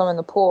that they'll swim in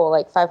the pool?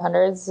 Like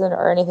 500s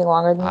or anything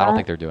longer than that? I don't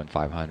think they're doing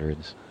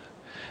 500s.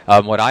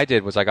 What I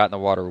did was I got in the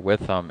water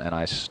with them, and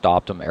I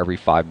stopped them every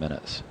 5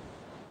 minutes.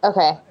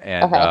 Okay.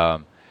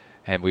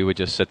 And we would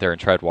just sit there and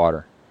tread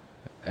water.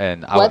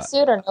 And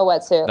wetsuit or no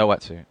wetsuit? No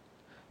wetsuit.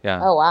 Yeah.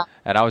 Oh, wow.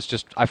 And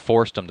I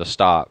forced them to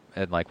stop,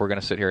 and like, we're going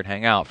to sit here and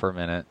hang out for a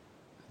minute.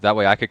 That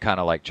way I could kind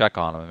of like check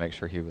on him and make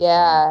sure he was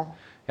fine.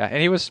 Yeah,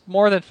 and he was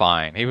more than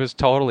fine. He was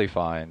totally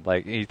fine.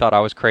 Like, he thought I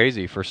was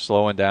crazy for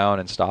slowing down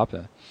and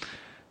stopping.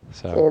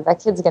 So, dude,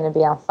 that kid's going to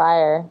be on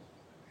fire.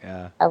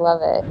 Yeah. I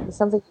love it. It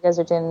sounds like you guys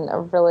are doing a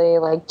really,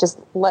 like, just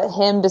let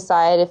him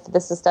decide if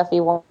this is stuff he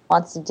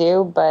wants to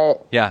do,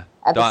 but... Yeah,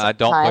 I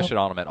don't push it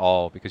on him at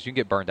all, because you can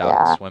get burned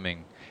out in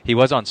swimming. He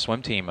was on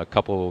swim team a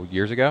couple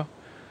years ago,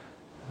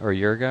 or a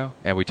year ago,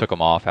 and we took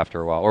him off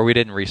after a while, or we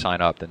didn't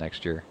re-sign up the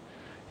next year.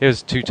 It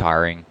was too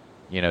tiring,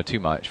 too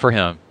much for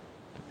him.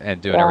 And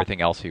doing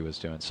everything else he was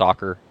doing,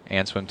 soccer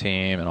and swim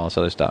team and all this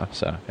other stuff.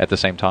 So at the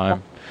same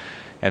time,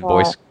 and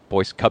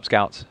boys Cub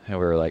Scouts, and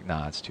we were like,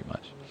 nah, it's too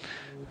much.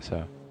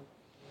 So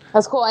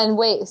that's cool. And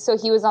wait, so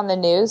he was on the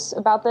news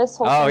about this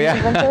whole thing? Oh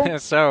yeah.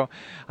 So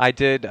I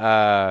did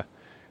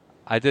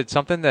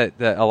something that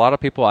a lot of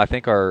people I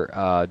think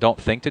are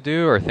don't think to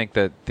do, or think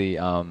that the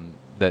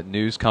that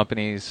news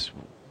companies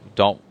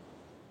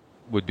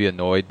would be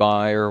annoyed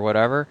by or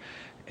whatever.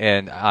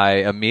 And I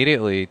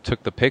immediately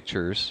took the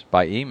pictures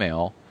by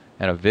email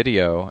and a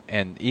video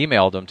and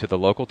emailed them to the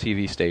local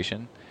TV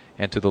station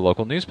and to the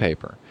local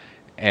newspaper.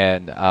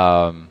 And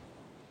I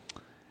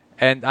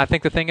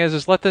think the thing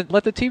is let the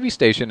TV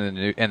station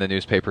and the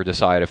newspaper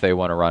decide if they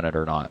want to run it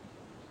or not.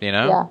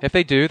 If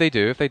they do, they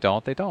do. If they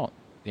don't, they don't.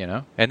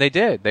 And they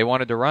did. They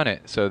wanted to run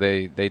it, so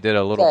they did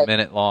a little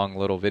minute-long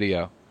little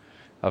video.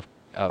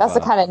 That's the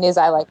kind of news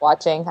I like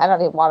watching. I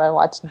don't even want to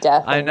watch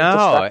death. I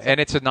know, and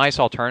it's a nice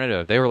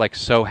alternative. They were like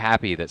so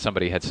happy that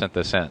somebody had sent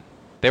this in.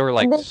 They were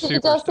like, super. Did you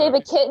go save a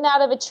kitten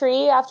out of a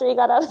tree after he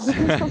got out of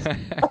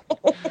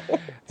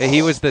the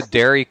He was the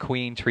Dairy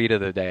Queen treat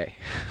of the day.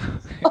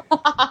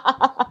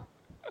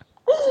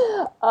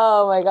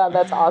 Oh my God,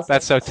 that's awesome.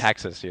 That's so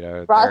Texas,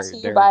 Brought to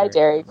you by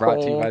Dairy Queen.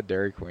 Brought to you by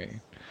Dairy Queen.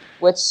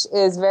 Which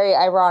is very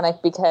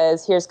ironic,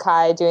 because here's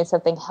Kai doing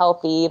something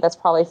healthy that's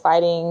probably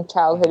fighting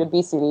childhood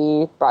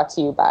obesity, brought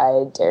to you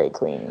by Dairy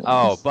Queen.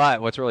 Oh,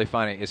 but what's really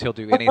funny is he'll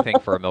do anything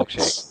for a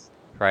milkshake,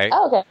 right?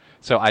 Oh, okay.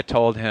 So I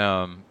told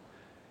him,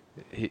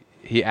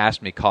 he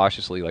asked me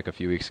cautiously like a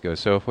few weeks ago,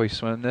 so if we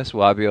swim this,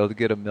 will I be able to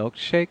get a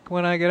milkshake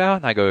when I get out?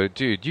 And I go,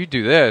 dude, you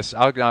do this,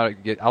 I'll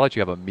let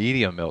you have a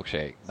medium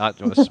milkshake, not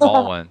a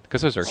small one,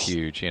 because those are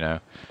huge, you know.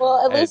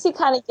 Well, at least he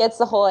kind of gets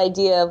the whole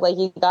idea of like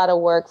you got to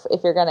work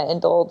if you're going to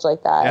indulge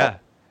like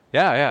that.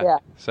 Yeah.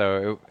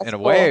 So in a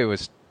way, it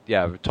was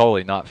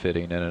totally not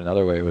fitting. In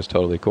another way, it was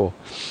totally cool.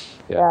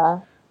 Yeah.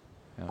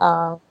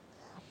 All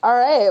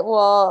right.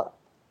 Well,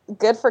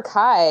 good for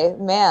Kai.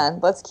 Man,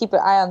 let's keep an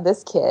eye on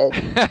this kid.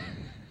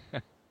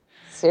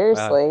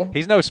 Seriously.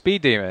 He's no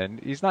speed demon.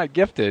 He's not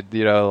gifted,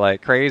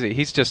 like crazy.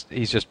 He's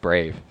just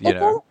brave,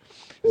 So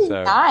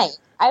 9.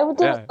 I would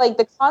like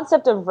the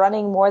concept of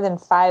running more than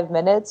 5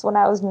 minutes when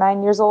I was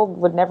 9 years old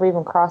would never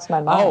even cross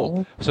my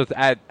mind. Oh, so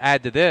to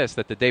add to this,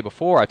 that the day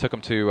before I took him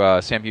to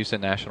Sam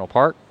Houston National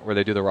Park where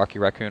they do the Rocky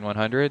Raccoon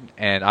 100,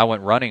 and I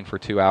went running for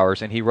 2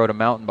 hours, and he rode a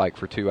mountain bike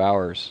for 2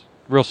 hours,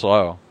 real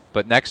slow,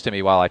 but next to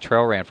me while I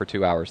trail ran for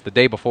 2 hours the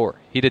day before.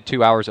 He did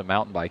 2 hours of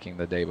mountain biking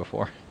the day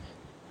before.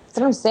 That's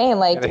what I'm saying.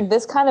 Like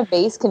this kind of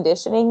base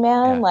conditioning,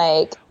 man.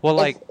 Yeah.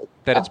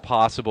 It's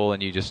possible,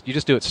 and you just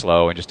do it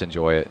slow and just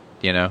enjoy it,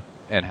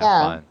 and have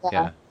fun.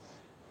 Yeah.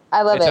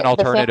 I love it. It's an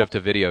alternative to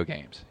video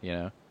games,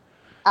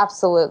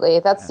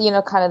 Absolutely. That's,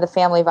 kind of the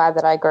family vibe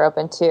that I grew up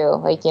in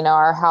too. Like,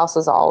 our house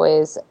was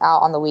always out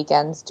on the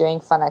weekends doing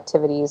fun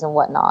activities and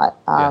whatnot.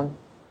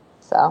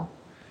 So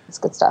it's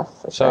good stuff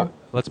for sure. So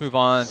let's move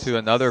on to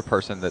another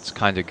person that's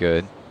kind of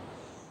good,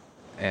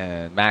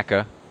 and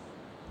Macca.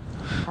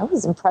 I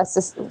was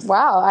impressed.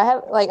 Wow.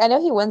 I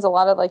know he wins a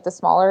lot of like the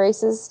smaller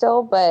races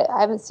still, but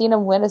I haven't seen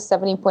him win a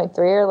 70.3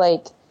 or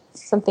like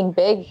something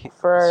big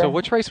for. So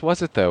which race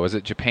was it though? Was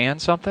it Japan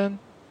something?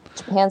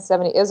 Japan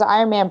 70. It was an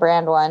Ironman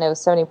brand one. It was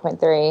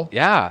 70.3.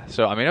 Yeah.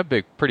 So I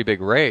mean, pretty big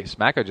race.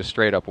 Macca just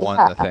straight up won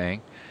the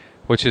thing,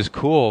 which is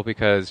cool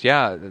because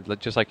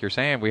just like you're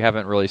saying, we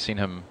haven't really seen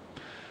him,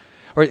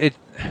 or it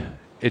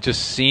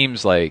just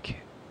seems like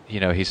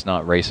he's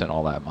not racing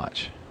all that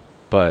much,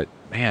 but.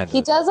 Man.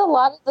 He does a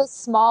lot of the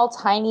small,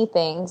 tiny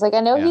things. Like, I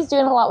know he's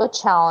doing a lot with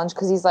Challenge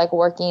because he's, like,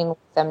 working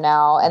with them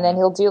now. And then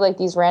he'll do, like,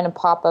 these random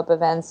pop-up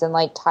events in,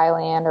 like,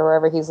 Thailand or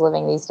wherever he's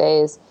living these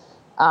days.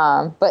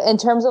 But in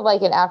terms of,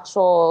 like, an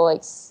actual,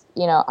 like,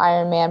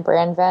 Ironman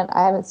brand event,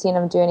 I haven't seen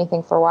him do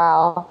anything for a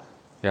while.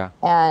 Yeah.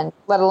 And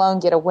let alone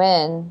get a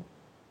win.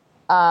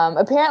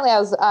 Apparently,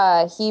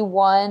 he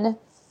won...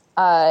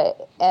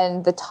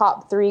 and the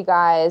top 3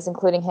 guys,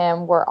 including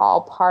him, were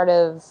all part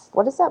of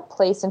what is that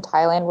place in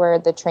Thailand where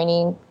the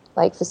training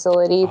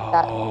facility?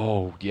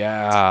 Oh,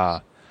 yeah.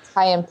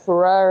 Thaimpura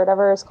or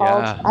whatever it's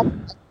called. Yeah. I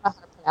don't know how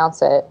to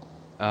pronounce it.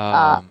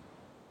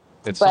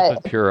 It's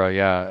something Pura,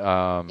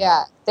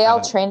 yeah. They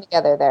all trained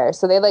together there,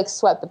 so they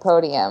swept the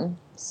podium.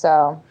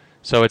 So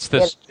it's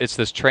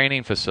this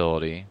training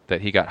facility that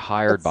he got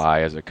hired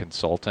by as a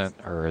consultant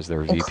or as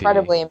their VP.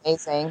 Incredibly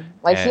amazing.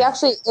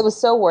 It was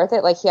so worth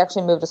it. Like he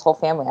actually moved his whole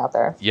family out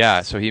there.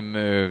 Yeah, so he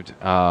moved.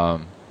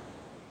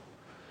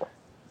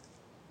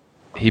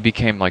 He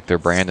became like their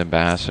brand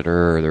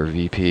ambassador or their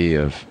VP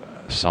of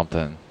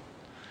something,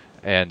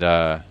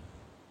 and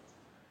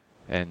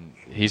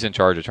he's in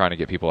charge of trying to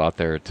get people out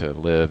there to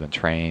live and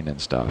train and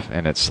stuff.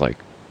 And it's like,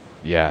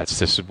 it's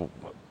just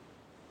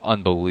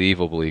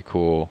unbelievably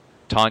cool.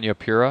 Tawnee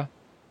Prazak?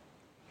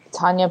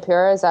 Tawnee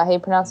Prazak, is that how you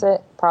pronounce it?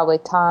 Probably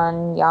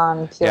Tawnee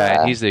Prazak. Yeah,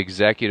 and he's the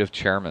executive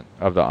chairman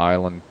of the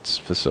island's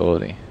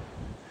facility.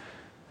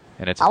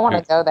 And I want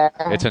to go there.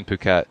 It's in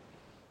Phuket.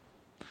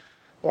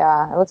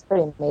 Yeah, it looks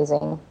pretty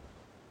amazing.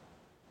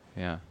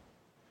 Yeah.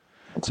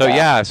 So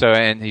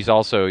and he's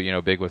also,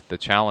 big with the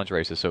challenge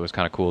races, so it was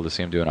kind of cool to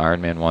see him do an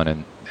Ironman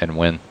one and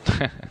win.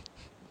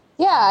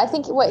 Yeah, I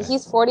think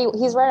he's 40.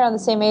 He's right around the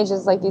same age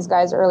as like these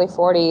guys, early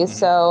 40s.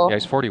 So yeah,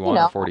 he's 41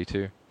 or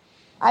 42.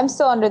 I'm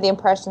still under the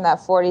impression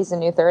that 40 is the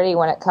new 30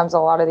 when it comes to a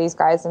lot of these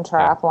guys in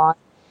triathlon.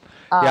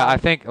 Yeah, I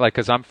think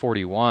because I'm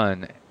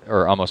 41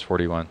 or almost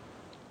 41,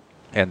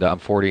 and I'm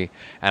 40,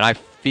 and I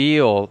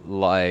feel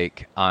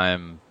like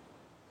I'm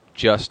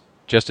just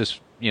as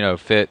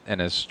fit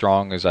and as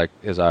strong as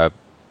at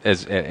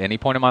any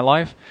point in my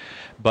life,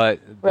 but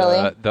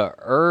really? the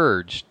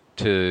urge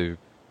to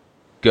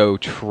go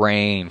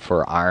train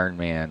for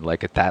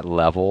Ironman at that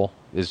level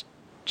is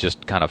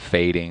just kind of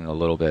fading a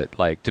little bit.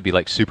 Like to be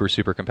super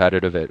super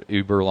competitive at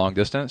uber long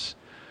distance,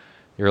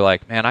 you're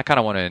like, man, I kind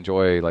of want to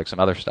enjoy some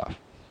other stuff,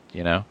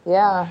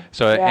 Yeah.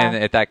 So and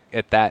at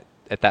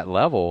that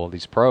level,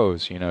 these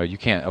pros, you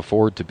can't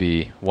afford to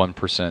be 1%,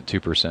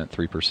 2%,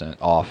 3%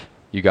 off.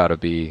 You got to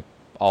be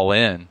all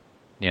in,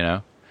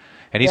 and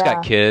he's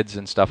got kids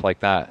and stuff like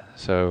that.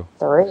 So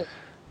 3.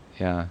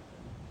 Yeah.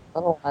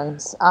 Little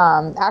ones.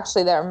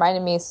 Actually, that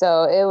reminded me.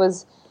 So it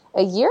was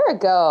a year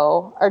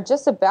ago, or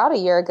just about a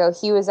year ago,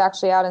 he was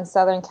actually out in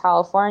Southern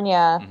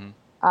California.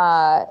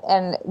 Mm-hmm.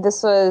 And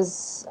this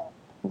was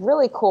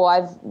really cool.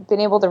 I've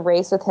been able to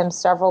race with him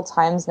several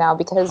times now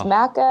because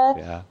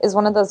Macca is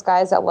one of those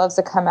guys that loves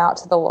to come out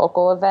to the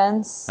local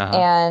events. Uh-huh.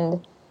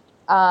 And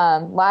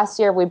Last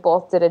year we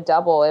both did a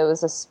double. It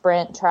was a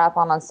sprint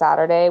triathlon on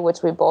Saturday,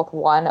 which we both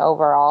won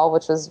overall,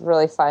 which was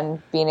really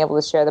fun being able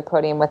to share the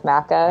podium with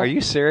Macca. Are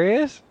you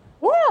serious?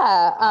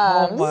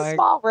 Yeah. It's a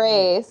small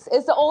race.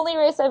 It's the only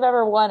race I've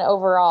ever won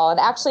overall. And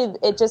actually,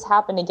 it just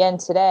happened again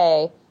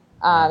today.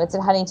 It's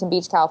in Huntington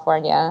Beach,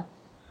 California.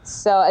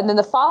 So, and then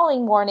the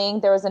following morning,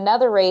 there was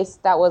another race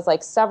that was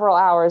like several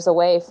hours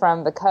away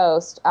from the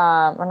coast,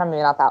 or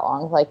maybe not that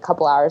long, like a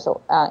couple hours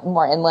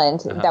more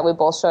inland, that we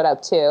both showed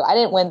up to. I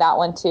didn't win that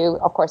one too.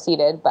 Of course he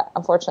did, but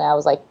unfortunately I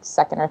was like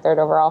second or third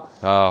overall.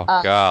 Oh,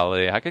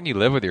 golly. How can you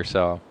live with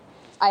yourself?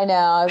 I know.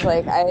 I was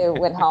like, I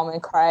went home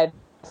and cried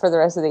for the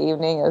rest of the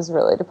evening. It was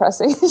really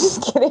depressing.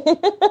 Just kidding.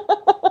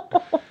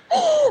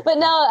 But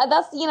no,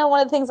 that's, one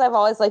of the things I've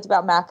always liked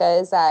about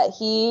Macca is that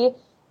he...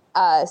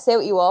 say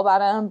what you will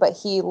about him, but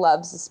he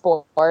loves the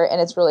sport,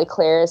 and it's really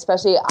clear.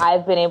 Especially,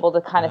 I've been able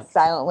to kind of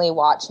silently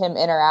watch him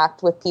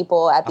interact with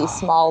people at these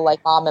small,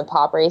 like, mom and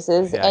pop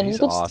races, and you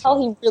can just tell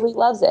he really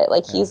loves it.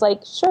 Like, he's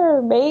like,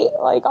 "Sure, mate.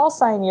 Like, I'll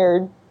sign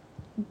your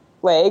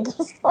leg,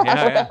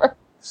 whatever."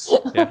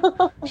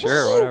 Yeah,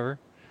 sure, whatever.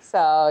 So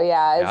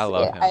I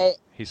love him.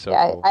 He's so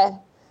cool. I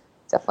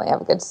definitely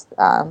have a good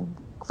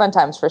fun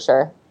times for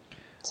sure.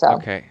 So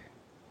okay,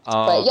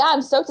 but yeah,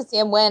 I'm stoked to see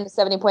him win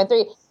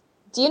 70.3.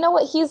 Do you know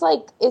what he's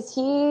like? Is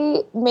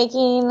he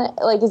making,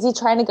 like, is he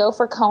trying to go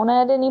for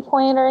Kona at any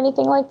point or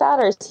anything like that?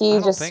 Or is he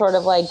just sort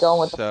of like going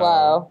with the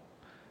flow?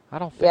 I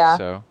don't think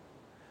so.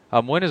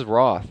 When is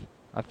Roth?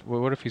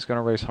 What if he's going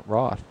to race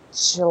Roth?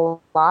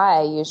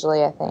 July,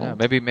 usually, I think. Yeah,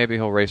 maybe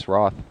he'll race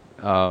Roth.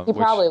 He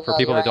probably will. For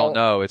people that don't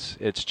know,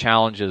 it's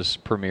Challenge's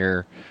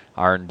premier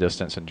iron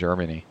distance in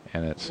Germany,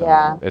 and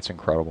it's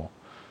incredible.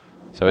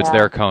 So it's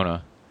their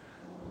Kona.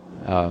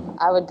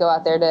 I would go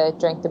out there to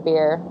drink the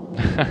beer.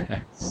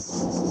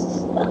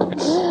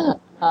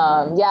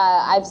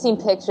 I've seen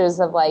pictures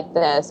of like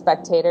the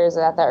spectators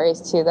at that race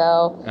too,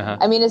 though.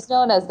 I mean, it's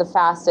known as the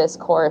fastest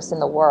course in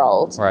the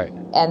world, right?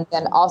 And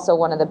then also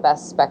one of the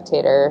best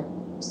spectator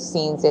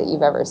scenes that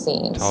you've ever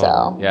seen. Totally.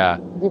 So yeah,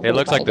 it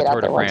looks like the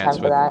Tour de France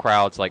with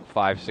crowds like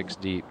 5, 6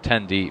 deep,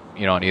 10 deep,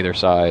 on either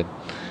side,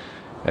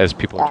 as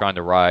people are trying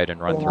to ride and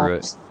run through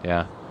it.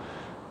 Yeah,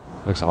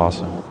 looks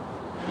awesome.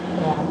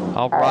 Yeah.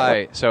 All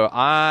right. So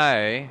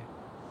I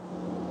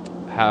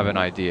have an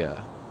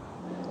idea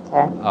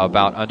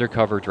about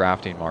undercover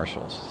drafting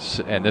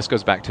marshals. And this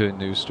goes back to a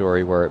news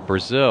story where at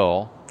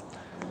Brazil,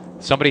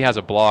 somebody has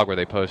a blog where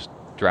they post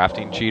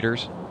drafting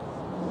cheaters.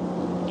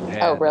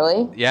 Oh,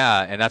 really?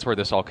 Yeah, and that's where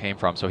this all came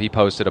from. So he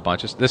posted a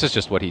bunch of... This is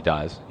just what he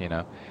does, And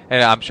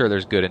I'm sure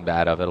there's good and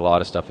bad of it. A lot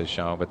of stuff is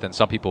shown. But then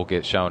some people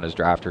get shown as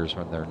drafters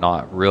when they're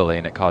not really,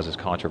 and it causes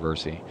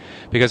controversy.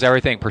 Because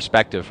everything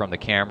perspective from the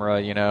camera,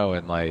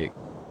 and like...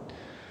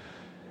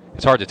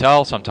 It's hard to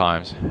tell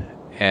sometimes.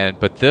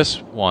 But this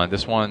one,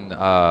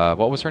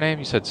 what was her name?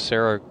 You said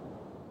Sarah...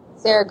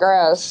 Sarah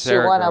Gross. She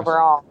won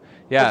overall.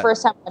 Yeah. Her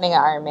first time winning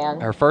an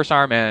Ironman. Her first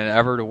Ironman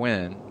ever to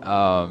win.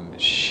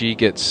 She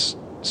gets...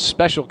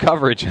 special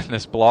coverage in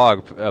this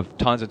blog of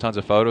tons and tons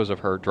of photos of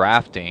her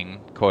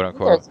drafting, quote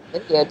unquote.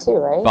 There's video too,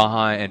 right?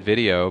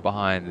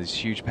 Behind these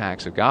huge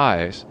packs of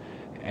guys,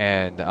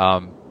 and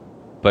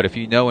but if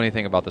you know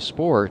anything about the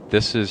sport,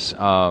 this is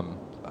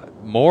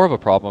more of a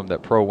problem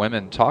that pro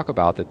women talk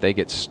about, that they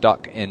get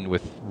stuck in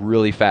with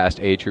really fast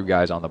age group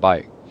guys on the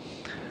bike.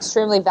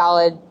 Extremely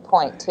valid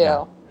point too.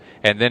 Yeah.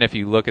 And then if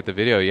you look at the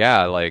video,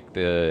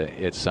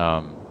 it's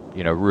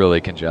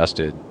really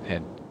congested,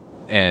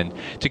 and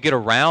to get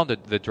around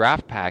the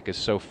draft pack is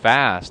so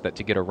fast that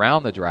to get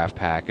around the draft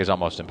pack is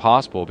almost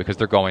impossible because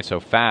they're going so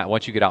fast.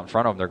 Once you get out in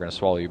front of them, they're going to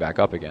swallow you back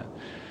up again.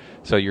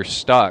 So you're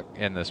stuck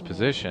in this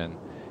position,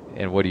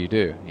 and what do you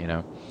do?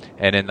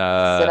 And in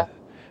the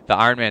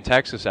Ironman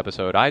Texas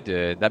episode I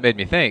did, that made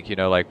me think,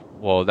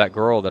 that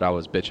girl that I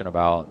was bitching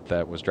about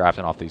that was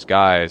drafting off these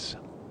guys,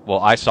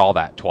 well, I saw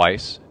that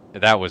twice.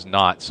 That was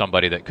not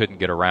somebody that couldn't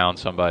get around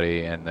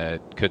somebody and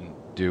that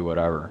couldn't do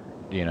whatever,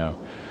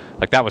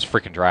 Like, that was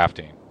freaking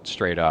drafting,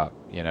 straight up.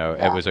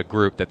 It was a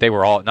group that they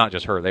were all, not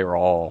just her, they were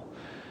all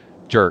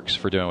jerks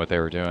for doing what they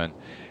were doing.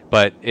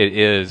 But it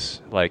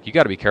is, like, you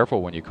got to be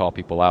careful when you call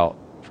people out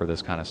for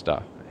this kind of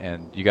stuff.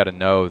 And you got to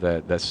know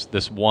that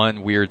this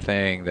one weird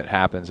thing that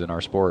happens in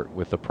our sport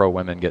with the pro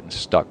women getting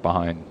stuck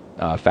behind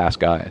fast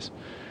guys.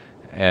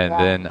 And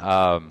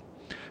then,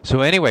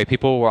 so anyway,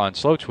 people were on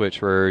Slow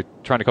Twitch were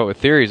trying to come up with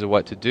theories of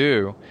what to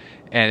do.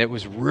 And it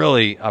was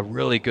really a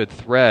really good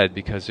thread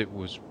because it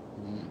was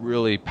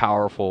really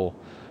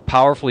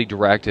powerfully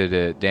directed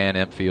at Dan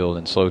Empfield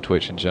and Slow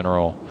Twitch in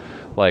general.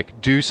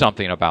 Like, do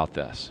something about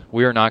this.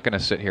 We are not going to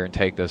sit here and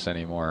take this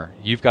anymore.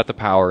 You've got the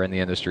power in the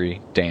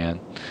industry, Dan,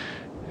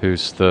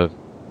 who's the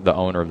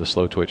owner of the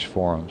Slow Twitch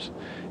forums,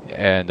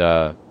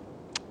 and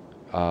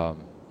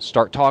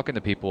start talking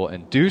to people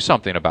and do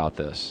something about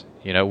this.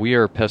 We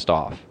are pissed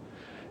off.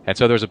 And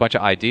so there's a bunch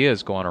of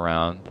ideas going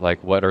around,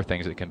 like what are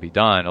things that can be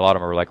done. A lot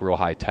of them are like real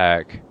high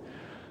tech,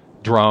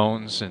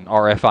 drones and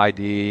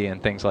RFID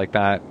and things like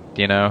that,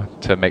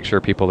 to make sure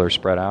people are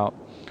spread out.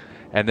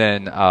 And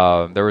then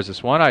there was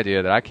this one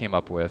idea that I came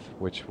up with,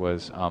 which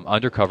was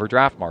undercover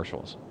draft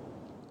marshals.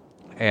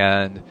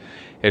 And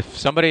if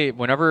somebody,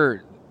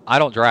 whenever I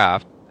don't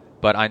draft,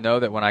 but I know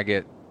that when I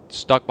get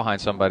stuck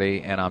behind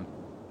somebody and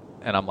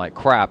I'm like,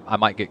 crap, I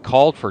might get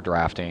called for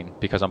drafting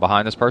because I'm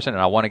behind this person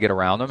and I want to get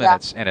around them,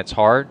 and it's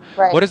hard.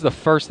 Right. What is the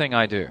first thing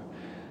I do?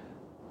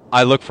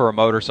 I look for a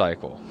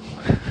motorcycle,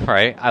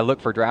 right? I look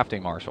for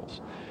drafting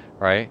marshals,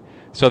 right?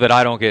 So that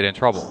I don't get in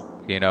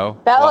trouble, you know?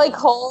 That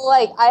whole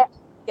right?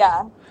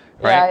 Yeah,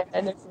 I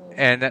understand.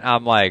 And then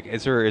I'm like,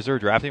 is there a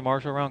drafting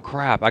marshal around?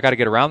 Crap, I got to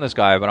get around this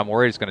guy, but I'm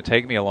worried it's going to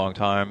take me a long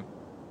time.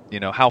 You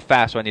know, how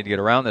fast do I need to get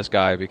around this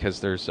guy?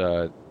 Because is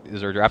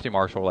there a drafting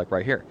marshal like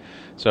right here?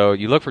 So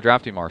you look for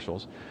drafting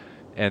marshals,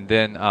 and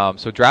then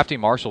so drafting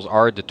marshals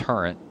are a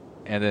deterrent.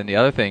 And then the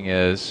other thing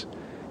is,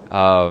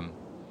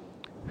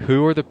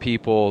 who are the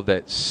people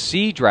that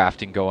see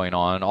drafting going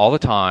on all the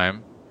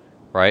time,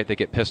 right? They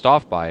get pissed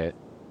off by it.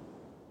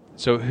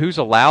 So who's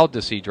allowed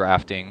to see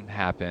drafting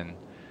happen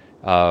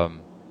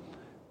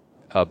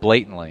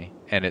blatantly?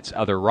 And it's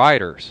other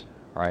riders,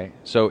 right?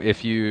 So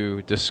if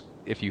you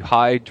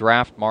hide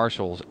draft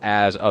marshals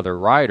as other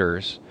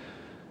riders,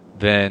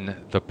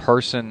 then the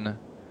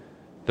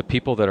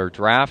people that are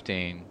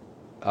drafting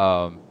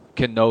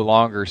can no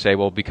longer say,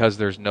 well, because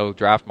there's no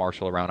draft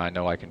marshal around, I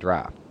know I can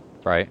draft,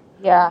 right?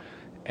 Yeah.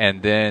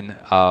 And then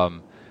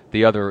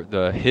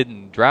the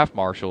hidden draft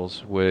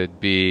marshals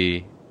would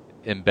be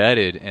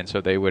embedded, and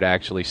so they would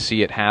actually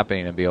see it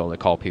happening and be able to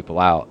call people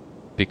out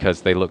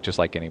because they look just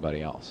like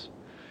anybody else.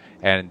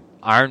 And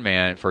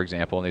Ironman, for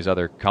example, and these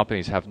other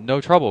companies have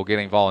no trouble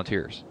getting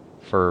volunteers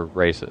for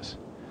races.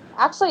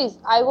 Actually,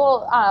 I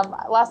will.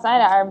 Last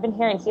night, I've been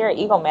hearing here at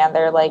Eagle Man,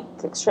 they're like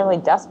extremely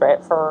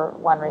desperate for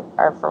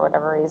for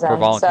whatever reason. For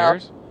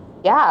volunteers? So,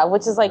 yeah,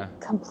 which is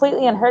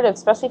completely unheard of,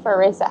 especially for a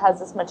race that has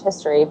this much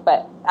history.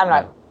 But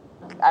I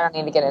don't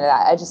need to get into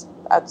that.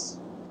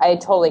 I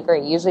totally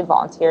agree. Usually,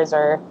 volunteers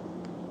are,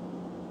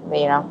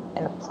 in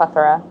a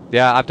plethora.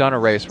 Yeah, I've done a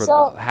race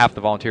where half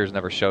the volunteers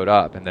never showed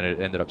up, and then it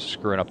ended up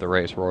screwing up the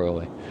race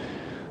royally.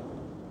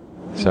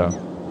 So.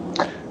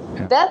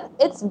 Yeah.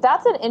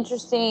 That's an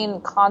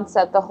interesting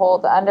concept. The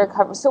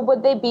undercover. So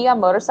would they be on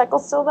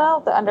motorcycles still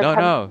though? The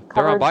undercover. No,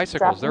 they're on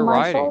bicycles. They're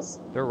marshals?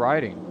 riding. They're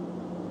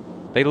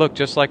riding. They look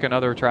just like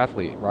another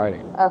triathlete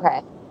riding.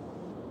 Okay.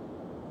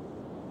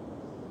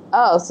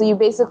 Oh, so you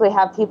basically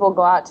have people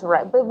go out to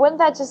ride, but wouldn't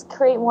that just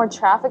create more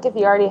traffic if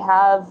you already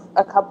have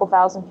a couple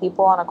thousand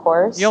people on a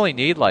course? You only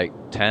need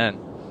 10.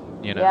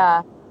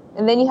 Yeah.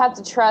 And then you have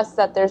to trust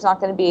that there's not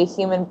going to be a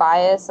human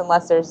bias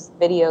unless there's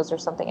videos or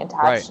something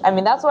attached. Right. I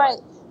mean, that's why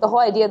the whole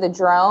idea of the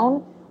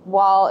drone,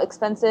 while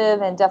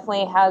expensive and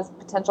definitely has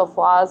potential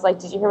flaws,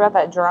 did you hear about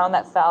that drone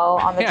that fell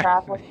on the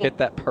track? Hit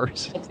that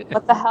person.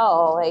 What the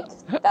hell?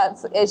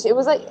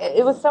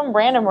 It was some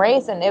random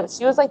race, and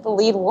she was the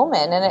lead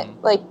woman, and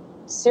it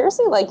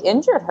seriously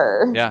injured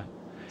her. Yeah.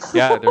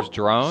 Yeah, there's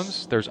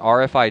drones. There's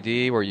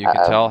RFID where you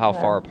can tell how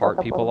far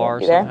apart people are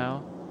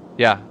somehow.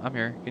 Yeah, I'm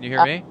here. Can you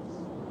hear me?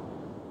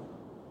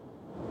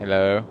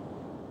 Hello?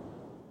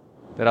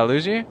 Did I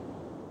lose you?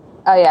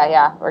 Oh,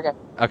 yeah, we're good.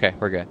 Okay,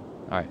 we're good.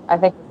 All right. I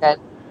think we're good.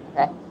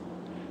 Okay.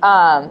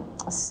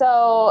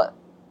 So,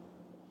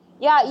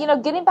 yeah,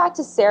 getting back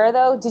to Sarah,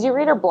 though, did you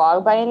read her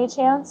blog by any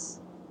chance?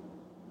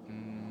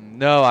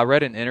 No, I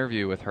read an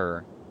interview with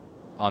her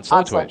on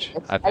Slow Twitch.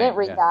 I didn't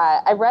read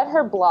that. I read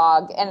her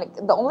blog, and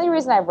the only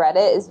reason I read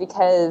it is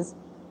because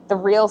the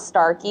real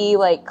Starkey,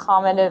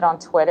 commented on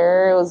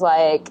Twitter. It was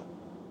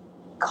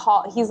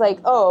he's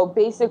oh,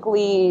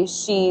 basically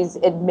she's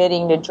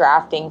admitting to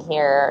drafting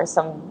here,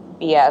 some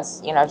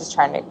BS, just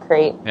trying to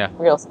create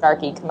real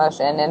Starkey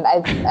commotion. And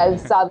I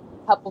saw a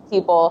couple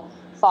people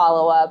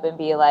follow up and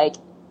be like,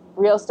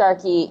 real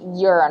Starkey,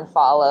 you're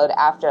unfollowed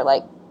after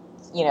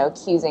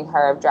accusing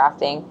her of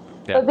drafting.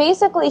 Yeah. But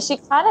basically she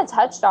kind of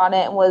touched on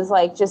it and was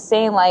just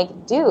saying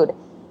dude,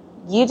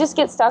 you just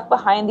get stuck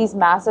behind these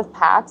massive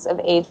packs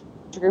of age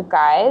group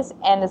guys,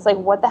 and it's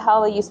what the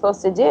hell are you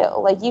supposed to do?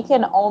 You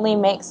can only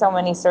make so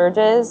many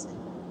surges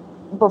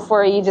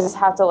before you just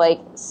have to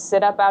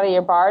sit up out of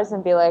your bars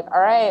and be all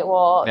right,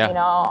 well,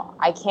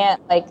 I can't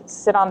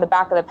sit on the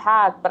back of the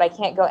pack, but I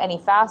can't go any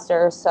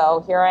faster,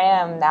 so here I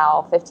am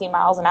now 15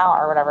 miles an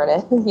hour or whatever it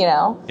is.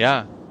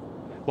 Yeah.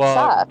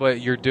 Well,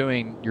 but you're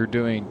doing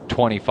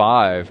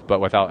 25 but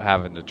without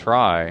having to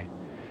try.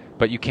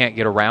 But you can't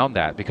get around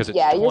that because it's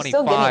 25. You're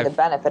still getting the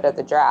benefit of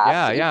the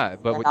draft.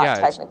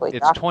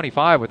 It's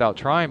 25 without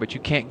trying, but you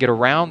can't get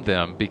around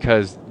them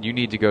because you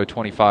need to go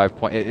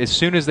 25 as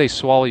soon as they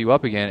swallow you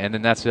up again. And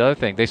then that's the other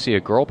thing. They see a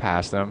girl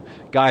pass them.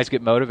 Guys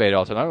get motivated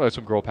all the time. I let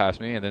some girl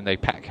pass me, and then they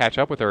catch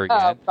up with her again.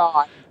 Oh,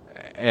 God.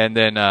 And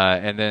then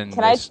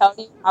Can I tell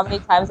you how many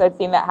times I've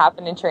seen that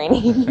happen in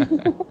training?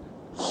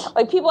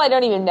 People I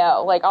don't even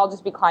know. I'll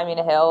just be climbing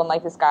a hill, and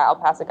I'll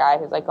pass a guy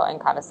who's going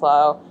kind of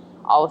slow.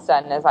 All of a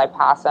sudden, as I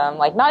pass him,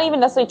 not even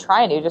necessarily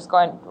trying to, just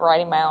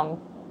riding my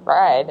own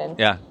ride, and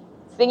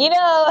thinking,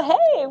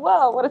 hey,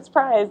 whoa, what a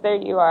surprise! There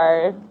you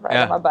are, right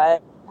on my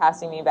butt,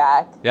 passing me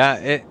back.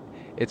 Yeah,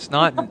 it's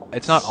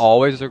not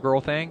always a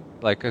girl thing.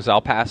 Like, because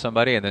I'll pass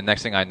somebody, and the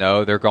next thing I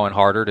know, they're going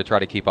harder to try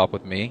to keep up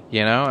with me,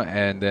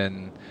 and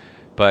then,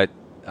 but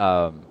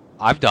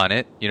I've done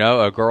it,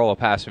 a girl will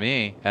pass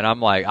me, and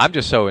I'm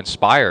just so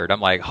inspired.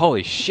 I'm like,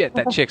 holy shit,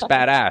 that chick's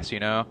badass,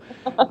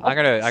 I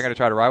gotta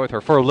try to ride with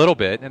her for a little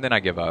bit, and then I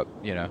give up,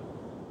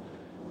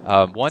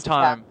 One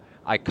time,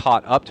 I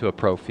caught up to a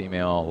pro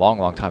female a long,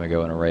 long time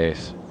ago in a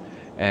race,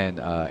 and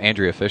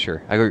Andrea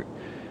Fisher. I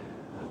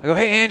go,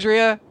 hey,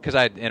 Andrea, because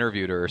I had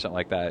interviewed her or something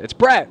like that. It's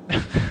Brett.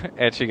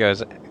 And she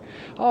goes,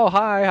 oh,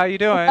 hi, how you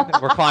doing? And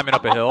we're climbing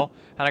up a hill.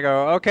 And I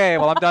go, okay,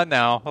 well, I'm done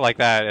now, like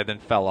that, and then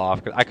fell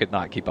off because I could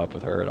not keep up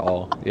with her at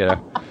all.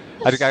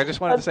 I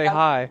just wanted to say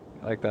hi,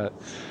 like that.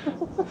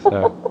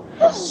 So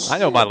I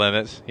know my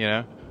limits,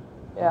 Yeah.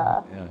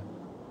 Yeah.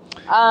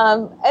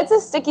 It's a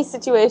sticky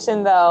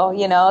situation, though.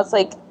 It's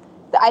like,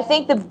 I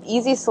think the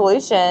easy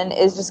solution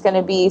is just going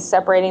to be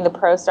separating the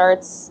pro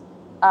starts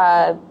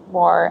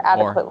more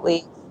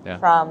adequately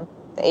from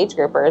the age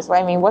groupers.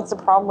 I mean, what's the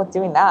problem with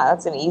doing that?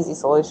 That's an easy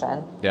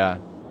solution. Yeah,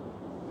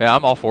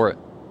 I'm all for it.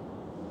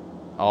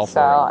 And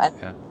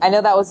I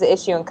know that was the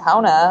issue in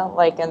Kona,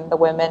 and the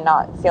women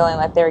not feeling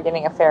like they were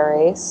getting a fair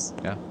race.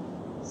 Yeah.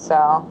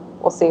 So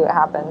we'll see what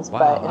happens. Wow.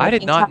 But I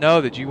did not know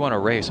that you won a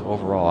race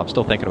overall. I'm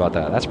still thinking about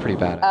that. That's pretty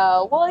bad.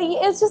 Oh, well,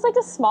 it's just like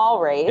a small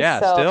race. Yeah,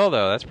 so. Still,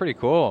 though, that's pretty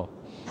cool.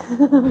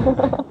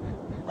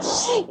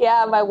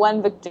 Yeah, my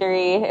one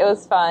victory. It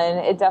was fun.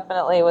 It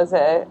definitely was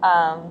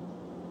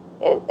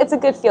it's a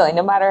good feeling,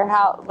 no matter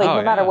how,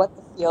 no matter what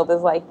the field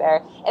is like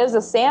there. It was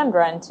a sand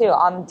run, too,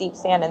 on deep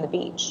sand in the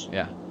beach.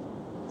 Yeah.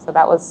 So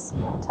that was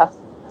tough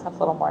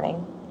little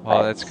morning.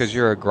 Well, that's because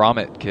you're a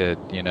grommet kid,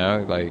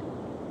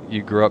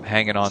 you grew up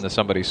hanging on to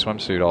somebody's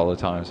swimsuit all the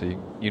time, so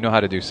you know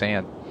how to do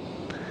sand.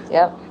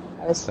 Yep,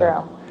 that is true.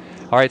 All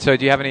right, so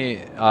do you have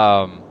any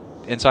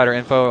insider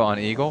info on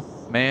Eagle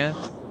Man?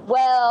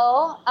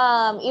 Well,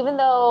 even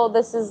though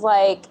this is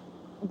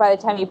by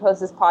the time you post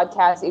this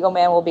podcast, Eagle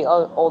Man will be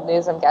old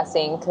news, I'm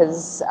guessing,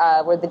 because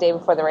we're the day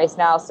before the race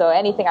now, so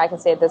anything I can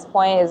say at this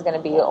point is going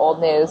to be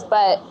old news.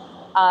 But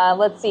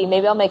let's see,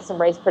 maybe I'll make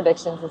some race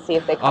predictions and see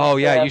if they come Oh,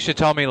 yeah, through. you should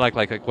tell me like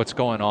what's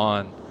going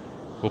on.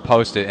 We'll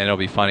post it, and it'll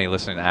be funny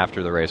listening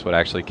after the race what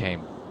actually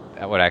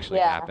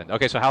happened.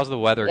 Okay, so how's the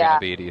weather going to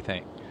be, do you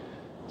think?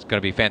 It's going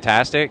to be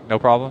fantastic? No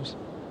problems?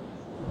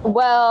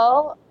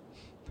 Well,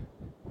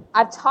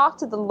 I've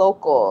talked to the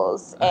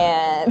locals,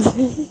 and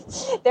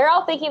they're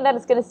all thinking that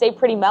it's going to stay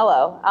pretty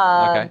mellow.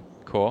 Okay,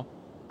 cool.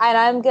 And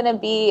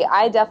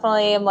I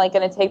definitely am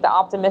going to take the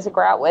optimistic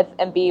route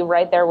and be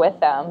right there with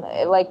them.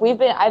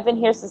 I've been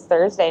here since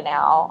Thursday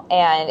now,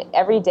 and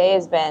every day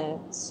has been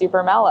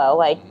super mellow.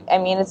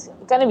 It's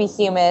going to be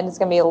humid, it's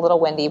going to be a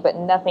little windy, but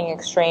nothing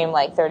extreme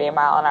like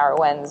 30-mile-an-hour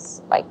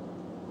winds,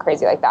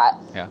 crazy like that.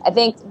 Yeah. I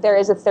think there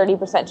is a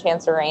 30%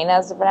 chance of rain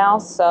as of now,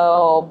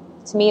 so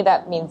to me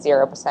that means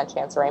 0%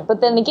 chance of rain.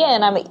 But then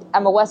again,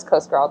 I'm a West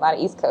Coast girl, not an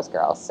East Coast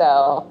girl,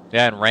 so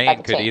yeah, and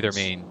rain could either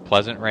mean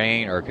pleasant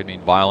rain or it could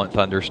mean violent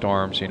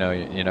thunderstorms. You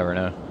never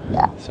know.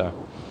 Yeah. So.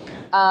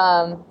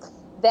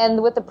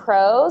 Then with the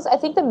pros, I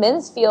think the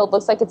men's field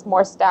looks like it's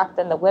more stacked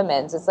than the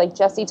women's. It's like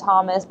Jesse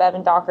Thomas,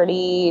 Bevan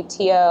Doherty,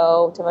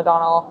 T.O., Tim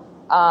O'Donnell,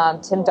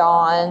 Tim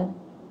Don,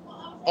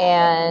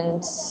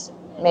 and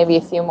maybe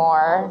a few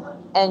more.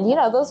 And,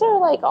 those are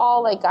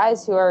all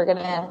guys who are going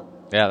to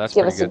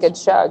give us a good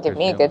show. Give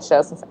me a good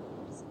show. Since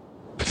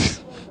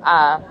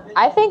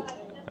I think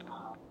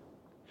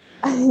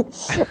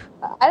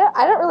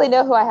I don't really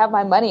know who I have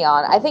my money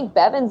on. I think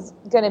Bevan's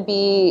going to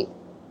be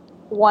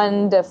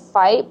one to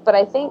fight, but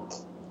I think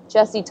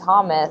Jesse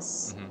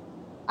Thomas. Mm-hmm.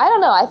 I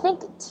don't know. I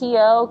think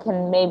T.O.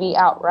 can maybe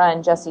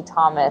outrun Jesse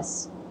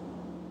Thomas.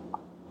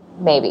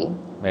 Maybe.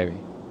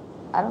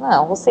 I don't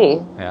know. We'll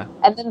see. Yeah.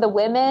 And then the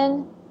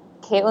women,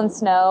 Caitlin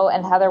Snow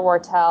and Heather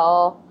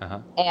Wortell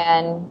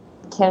and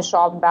Kim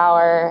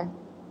Schwabenbauer,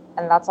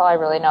 and that's all I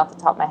really know off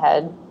the top of my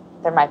head.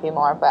 There might be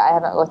more, but I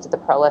haven't looked at the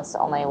pro list,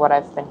 only what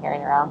I've been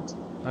hearing around.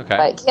 Okay.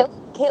 But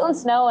Caitlin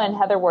Snow and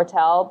Heather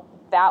Wortell,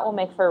 that will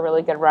make for a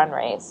really good run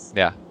race.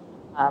 Yeah.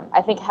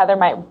 I think Heather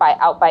might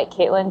outbite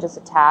Caitlin just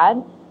a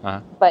tad,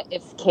 but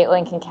if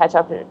Caitlin can catch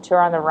up to her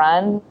on the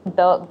run,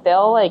 they'll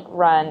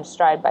run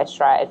stride by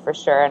stride for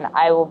sure, and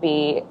I will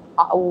be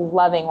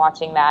loving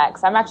watching that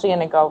because I'm actually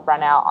going to go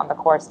run out on the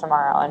course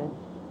tomorrow and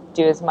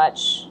do as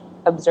much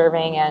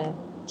observing and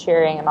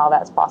cheering and all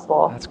that as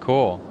possible. That's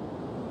cool.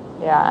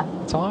 Yeah.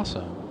 That's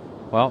awesome.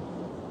 Well,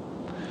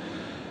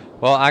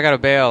 I got to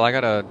bail. I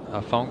got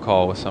a phone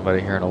call with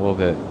somebody here in a little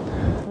bit.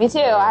 Me too.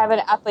 I have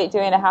an athlete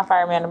doing a half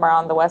Ironman tomorrow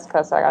on the West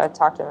Coast, so I got to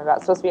talk to him about it.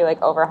 It's supposed to be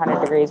over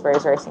 100 degrees where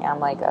he's racing. I'm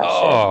like,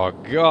 oh,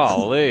 shit.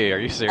 Golly. Are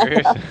you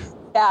serious?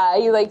 Yeah.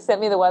 He sent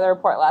me the weather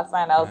report last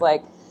night, and I was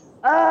like,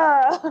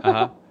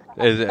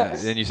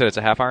 And you said it's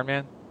a half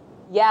Ironman?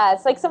 Yeah,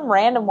 it's some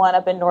random one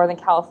up in Northern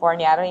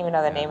California. I don't even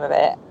know the name of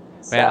it.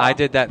 Man, I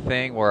did that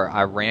thing where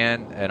I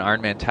ran an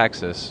Ironman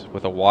Texas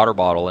with a water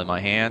bottle in my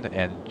hand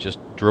and just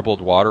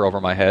dribbled water over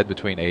my head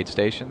between aid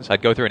stations.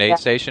 I'd go through an aid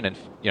station and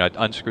I'd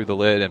unscrew the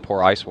lid and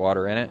pour ice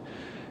water in it.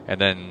 and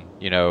then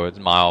it's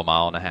a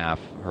mile and a half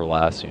or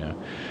less,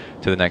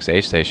 to the next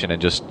aid station.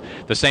 And just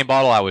the same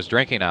bottle I was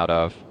drinking out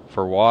of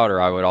for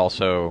water, I would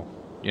also,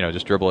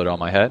 just dribble it on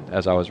my head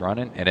as I was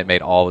running, and it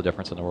made all the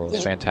difference in the world.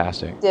 It's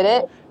fantastic. Did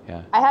it?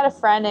 Yeah. I had a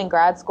friend in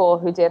grad school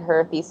who did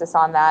her thesis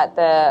on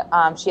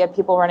that. She had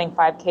people running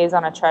 5Ks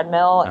on a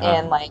treadmill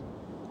and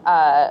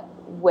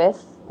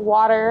with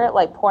water,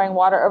 like pouring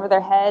water over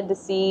their head to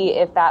see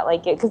if that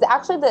because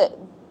actually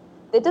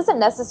it doesn't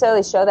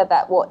necessarily show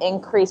that will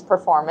increase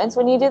performance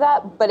when you do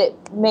that, but it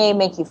may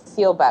make you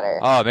feel better.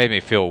 Oh, it made me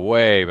feel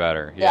way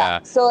better.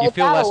 Yeah. So you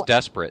feel less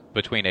desperate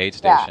between aid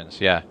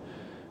stations. Yeah.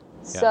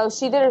 So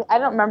she did. I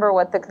don't remember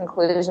what the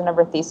conclusion of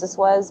her thesis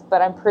was,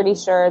 but I'm pretty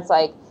sure it's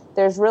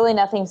there's really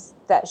nothing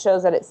that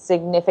shows that it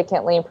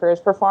significantly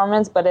improves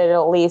performance, but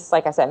it'll at least,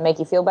 like I said, make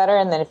you feel better.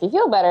 And then if you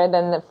feel better,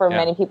 then for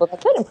many people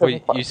that could improve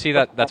performance. You see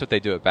that's what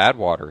they do at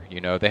Badwater.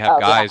 They have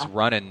guys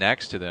running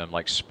next to them,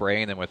 like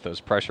spraying them with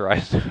those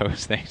pressurized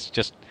those things.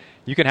 Just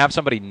you can have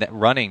somebody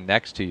running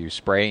next to you,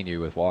 spraying you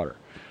with water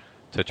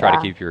to try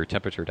to keep your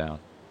temperature down.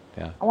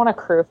 Yeah. I want to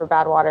crew for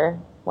Badwater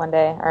one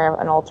day, or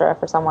an ultra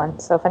for someone.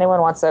 So if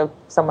anyone wants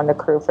someone to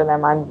crew for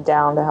them, I'm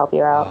down to help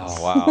you out.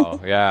 Oh, wow.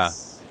 Yeah.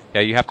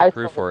 Yeah, you have to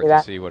crew for it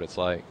to see what it's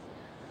like.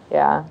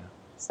 Yeah.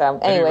 So,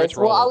 anyways,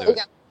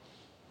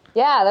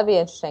 yeah, that'd be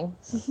interesting.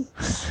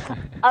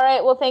 All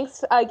right. Well,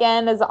 thanks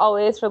again, as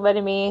always, for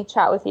letting me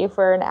chat with you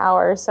for an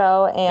hour or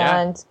so.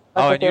 And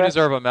and you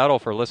deserve a medal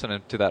for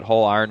listening to that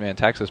whole Ironman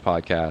Texas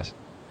podcast.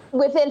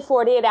 Within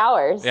 48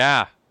 hours.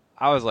 Yeah.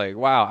 I was like,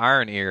 wow,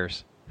 iron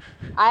ears.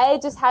 I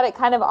just had it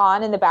kind of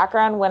on in the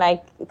background when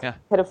I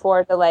could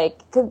afford to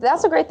because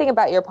that's the great thing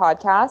about your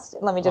podcast.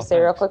 Let me just say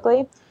real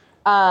quickly.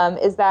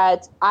 Is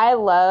that I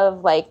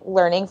love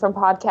learning from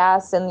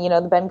podcasts and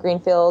the Ben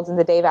Greenfields and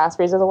the Dave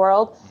Aspreys of the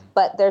world,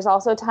 but there's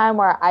also a time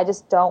where I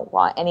just don't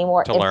want any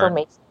more information.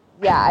 Learn.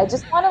 Yeah, I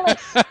just want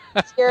to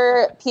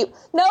hear people.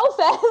 No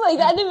offense, I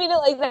didn't mean it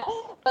like that,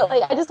 but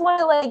I just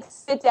want to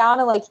sit down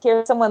and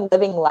hear someone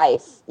living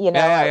life,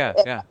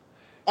 Yeah.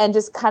 And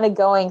just kind of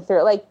going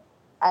through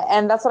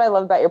and that's what I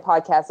love about your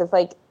podcast. If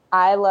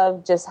I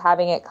love just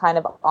having it kind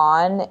of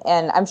on,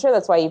 and I'm sure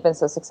that's why you've been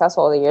so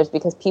successful over the years,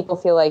 because people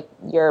feel like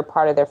you're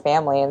part of their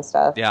family and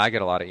stuff. Yeah, I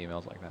get a lot of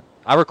emails like that.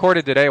 I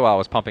recorded today while I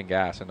was pumping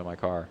gas into my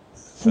car,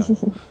 so,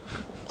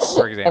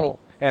 for example,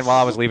 and while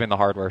I was leaving the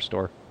hardware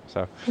store.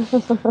 So,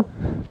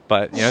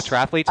 but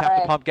triathletes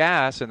have to pump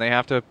gas, and they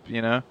have to, they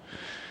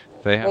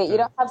have. Wait, you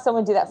don't have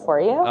someone do that for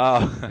you?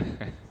 Oh,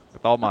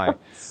 with all my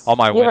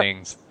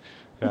winnings.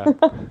 Yeah.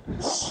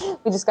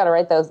 We just got to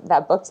write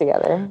that book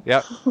together.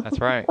 Yep, that's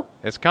right.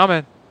 It's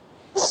coming.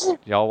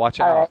 Y'all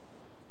watch out.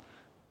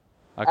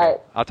 Right. Okay,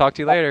 I'll talk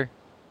to you later.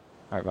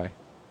 All right, bye.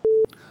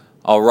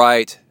 All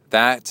right,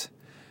 that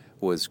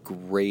was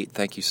great.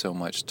 Thank you so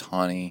much,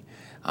 Tawnee.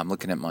 I'm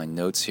looking at my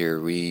notes here.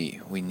 We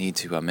need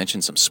to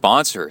mention some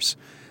sponsors.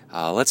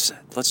 Let's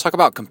talk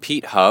about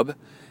Compete Hub.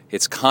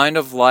 It's kind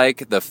of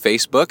like the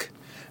Facebook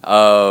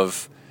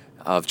of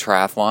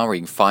triathlon, where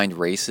you can find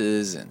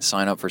races and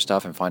sign up for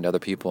stuff and find other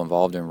people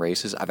involved in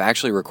races. I've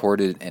actually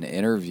recorded an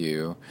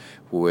interview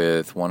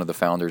with one of the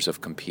founders of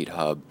Compete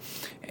Hub,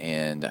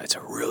 and it's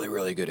a really,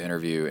 really good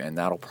interview, and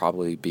that'll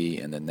probably be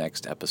in the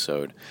next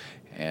episode.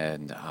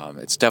 And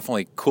it's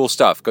definitely cool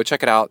stuff. Go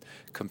check it out,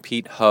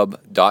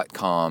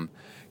 CompeteHub.com.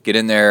 Get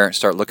in there,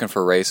 start looking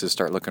for races,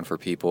 start looking for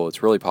people.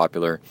 It's really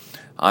popular.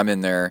 I'm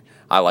in there.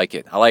 I like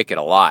it. I like it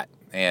a lot.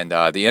 And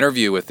the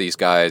interview with these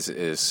guys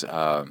is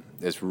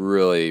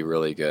really,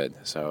 really good.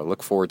 So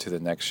look forward to the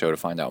next show to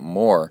find out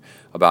more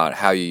about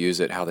how you use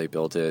it, how they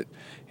built it,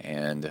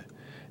 and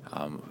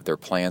their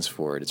plans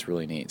for it. It's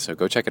really neat. So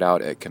go check it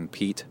out at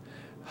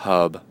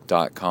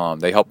CompeteHub.com.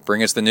 They help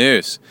bring us the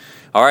news.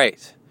 All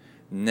right.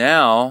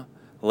 Now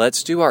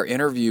let's do our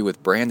interview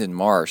with Brandon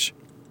Marsh.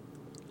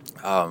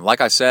 Like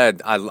I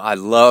said, I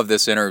love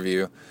this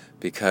interview,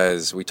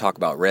 because we talk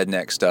about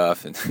redneck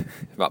stuff and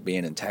about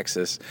being in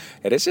Texas,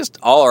 and it's just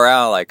all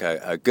around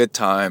a good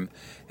time.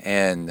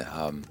 And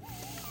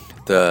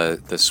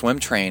the swim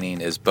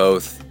training is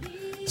both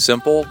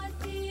simple,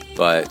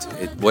 but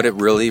what it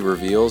really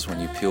reveals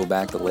when you peel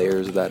back the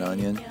layers of that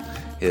onion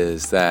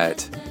is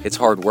that it's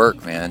hard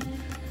work, man.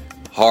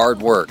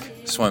 Hard work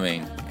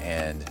swimming,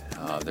 and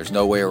there's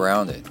no way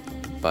around it.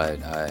 But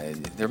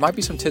there might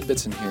be some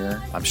tidbits in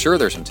here. I'm sure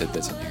there's some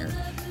tidbits in here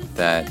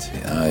that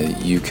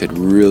you could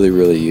really,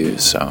 really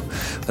use. So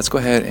let's go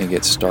ahead and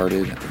get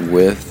started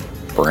with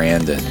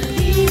Brandon.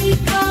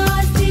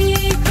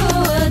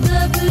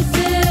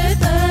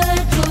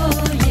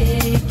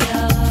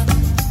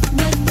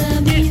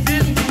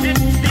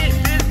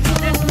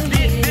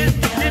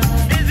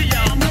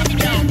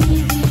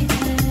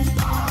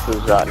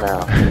 Who's that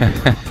now?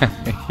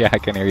 Yeah, I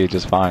can hear you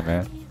just fine,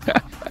 man.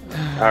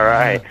 All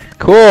right.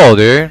 Cool,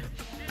 dude.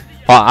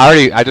 Well,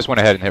 I just went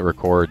ahead and hit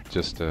record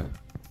just to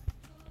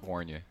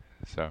warn you.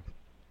 So.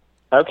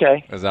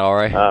 Okay. Is that all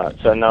right?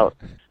 So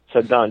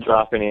don't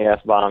drop any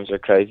F-bombs or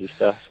crazy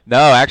stuff. No,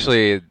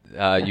 actually,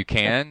 you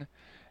can,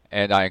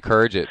 and I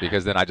encourage it,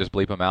 because then I just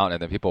bleep them out,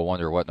 and then people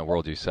wonder what in the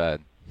world you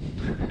said.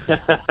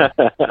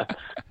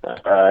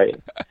 Right.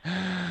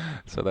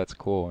 So that's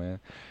cool, man.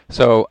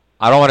 So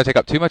I don't want to take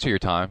up too much of your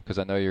time because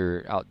I know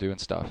you're out doing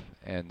stuff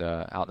and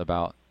out and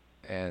about.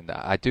 And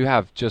I do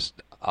have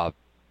just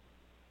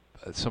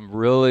some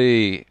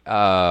really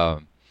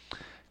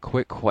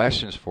quick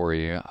questions for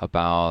you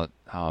about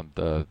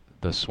the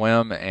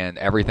swim and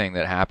everything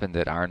that happened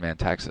at Ironman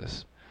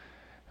Texas.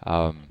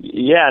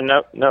 Yeah,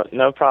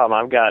 no problem.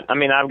 I've got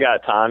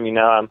time.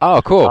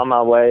 I'm cool. on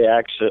my way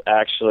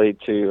actually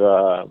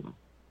to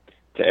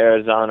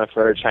Arizona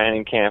for a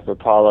training camp with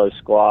Paulo's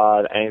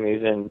squad.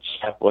 Amy's in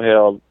Chapel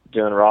Hill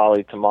doing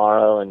Raleigh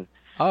tomorrow, and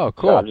cool.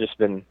 So I've just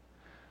been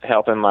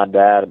helping my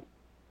dad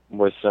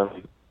with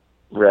some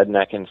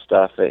rednecking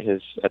stuff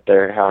at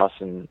their house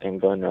in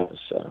Glen Rose.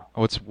 So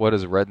what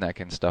does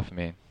rednecking stuff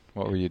mean?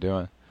 What were you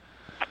doing?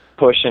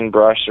 Pushing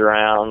brush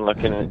around,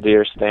 looking at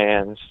deer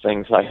stands,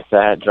 things like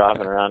that,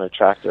 driving around a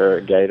tractor or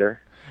a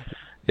gator.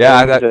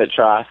 Yeah, things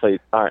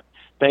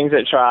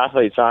that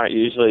triathletes aren't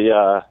usually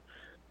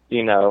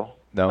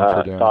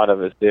thought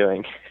of as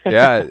doing.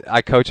 Yeah,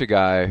 I coach a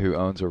guy who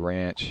owns a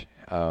ranch,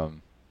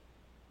 and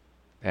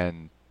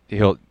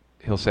he'll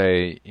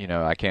say,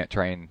 I can't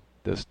train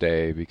this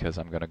day because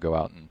I'm going to go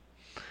out and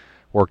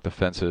work the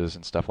fences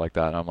and stuff like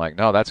that. And I'm like,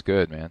 no, that's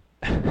good, man.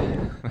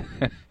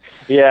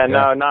 Yeah,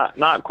 no,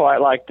 not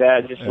quite like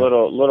that. Just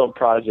little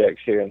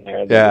projects here and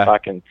there. If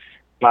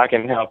I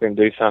can help him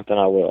do something,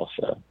 I will.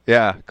 So.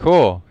 Yeah,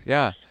 cool.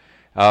 Yeah,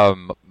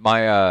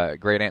 my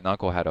great aunt and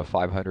uncle had a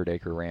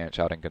 500-acre ranch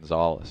out in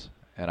Gonzales,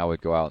 and I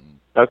would go out and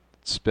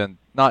spend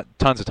not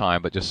tons of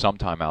time, but just some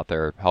time out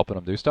there helping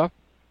them do stuff.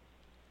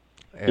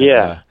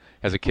 And,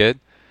 as a kid,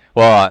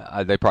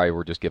 well, they probably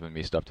were just giving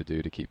me stuff to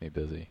do to keep me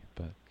busy,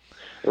 but.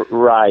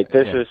 Right.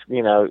 This is,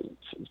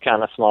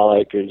 kind of small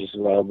acreage as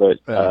well, but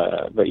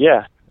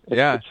yeah,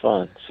 it's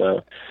fun.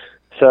 So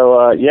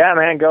yeah,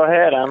 man, go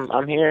ahead.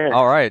 I'm here.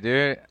 All right,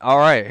 dude. All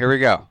right, here we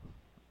go.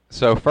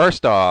 So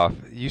first off,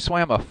 you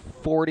swam a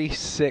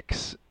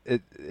 46.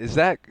 Is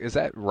that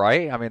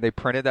right? I mean, they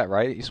printed that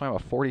right. You swam a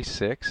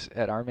 46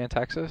 at Ironman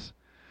Texas.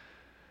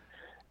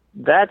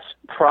 That's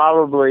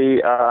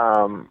probably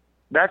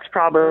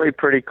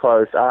pretty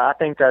close. I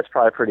think that's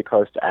probably pretty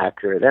close to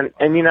accurate. And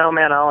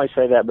man, I only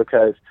say that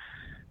because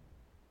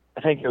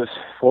I think it was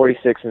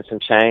 46 and some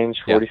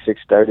change,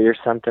 46.30 or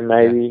something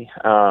maybe.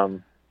 I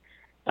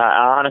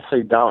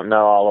honestly don't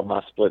know all of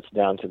my splits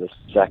down to the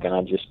second.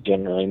 I just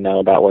generally know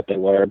about what they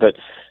were. But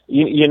the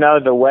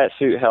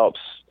wetsuit helps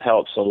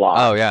a lot.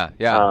 Oh yeah,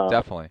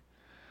 definitely.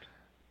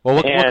 Well,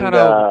 what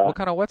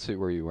kind of wetsuit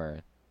were you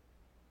wearing?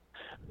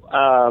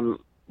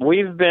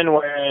 We've been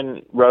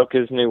wearing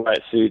Roka's new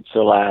wetsuits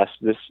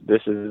This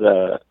is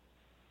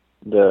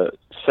the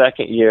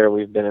second year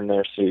we've been in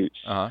their suits.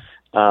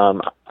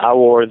 I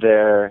wore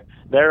they're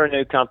a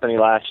new company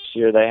last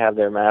year. They have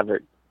their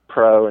Maverick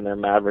Pro and their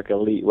Maverick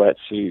Elite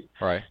wetsuit.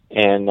 Right.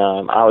 And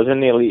I was in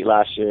the Elite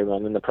last year, but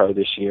I'm in the Pro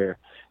this year.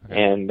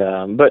 Okay. And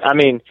but I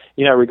mean,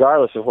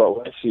 regardless of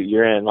what wetsuit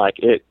you're in, like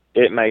it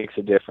makes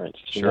a difference.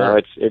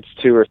 Sure. It's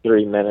 2 or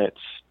 3 minutes.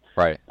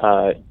 Right.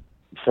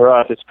 For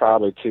us, it's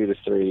probably 2 to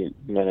 3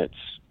 minutes,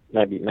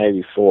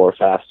 maybe 4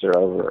 faster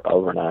over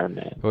an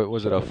Ironman.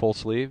 Was it a full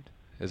sleeved?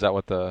 Is that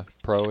what the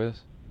Pro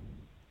is?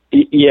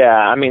 Yeah,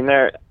 I mean,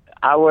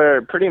 I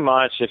wear pretty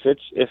much if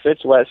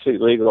it's wetsuit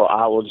legal,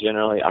 I will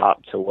generally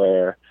opt to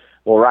wear.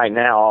 Well, right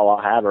now all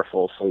I have are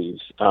full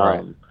sleeves.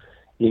 Right.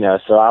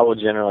 So I will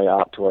generally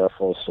opt to wear a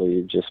full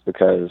sleeve just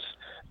because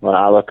when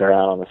I look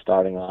around on the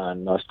starting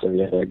line, most of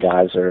the other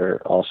guys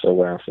are also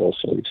wearing full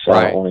sleeves, so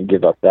I don't want to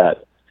give up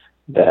that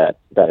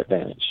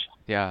advantage.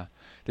 Yeah.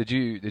 Did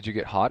you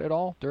get hot at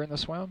all during the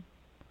swim?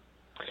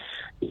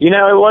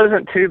 It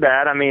wasn't too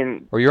bad. I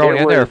mean, or you're only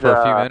in there for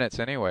a few minutes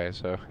anyway,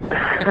 so.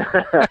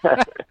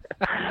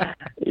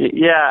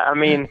 Yeah, I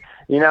mean,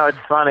 it's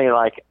funny.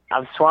 Like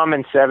I've swum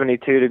in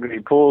 72-degree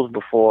pools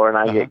before, and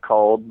I get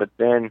cold. But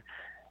then,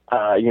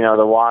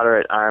 the water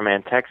at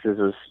Ironman Texas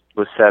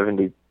was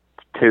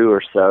 72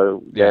 or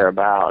so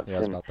thereabouts. Yeah,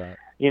 and, about that.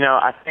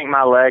 I think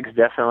my legs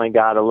definitely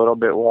got a little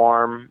bit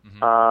warm.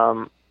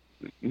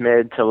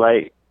 Mid to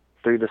late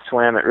through the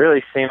swim. It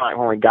really seemed like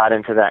when we got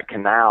into that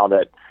canal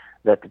that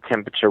the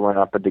temperature went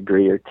up a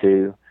degree or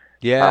two.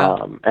 Yeah.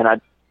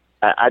 And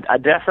I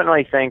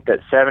definitely think that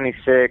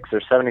 76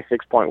 or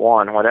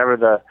 76.1,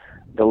 whatever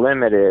the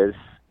limit is,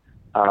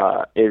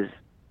 I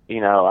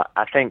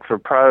think for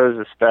pros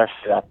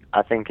especially,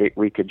 I think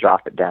we could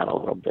drop it down a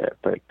little bit.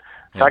 But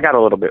so I got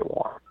a little bit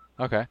warm.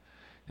 Okay.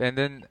 And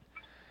then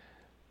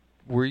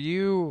were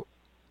you...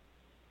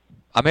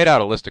 I made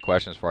out a list of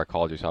questions before I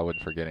called you, so I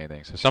wouldn't forget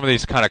anything. So some of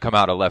these kind of come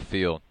out of left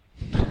field.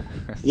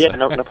 Yeah,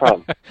 no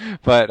problem.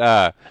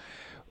 But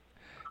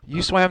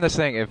you swam this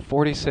thing in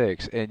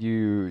 46, and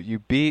you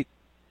beat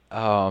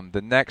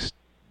the next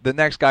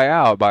guy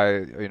out by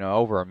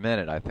over a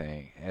minute, I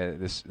think.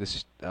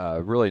 This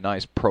really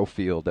nice pro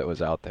field that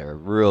was out there,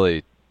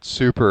 really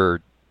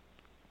super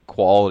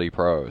quality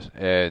pros,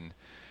 and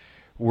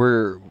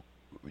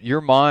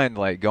your mind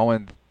like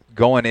going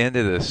going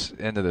into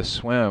this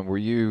swim, were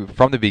you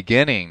from the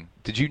beginning?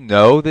 Did you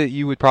know that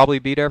you would probably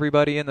beat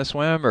everybody in the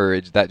swim, or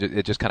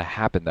it just kind of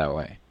happened that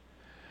way?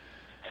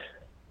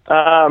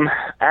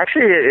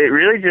 Actually, it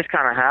really just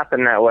kind of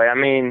happened that way. I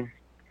mean,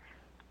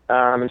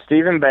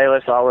 Stephen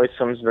Bayless always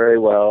swims very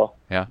well.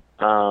 Yeah.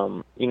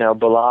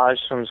 Balaj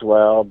swims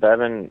well.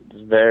 Bevan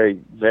is very,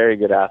 very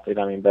good athlete.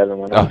 I mean, Bevan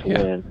went on to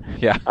win.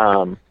 Yeah.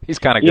 He's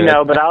kind of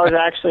good. But I was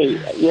actually,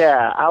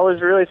 I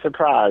was really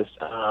surprised.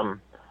 I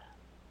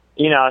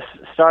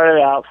started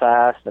out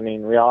fast. I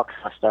mean, we all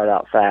kind of start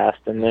out fast,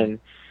 and then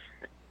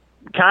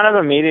kind of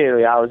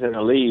immediately I was in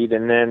the lead,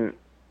 and then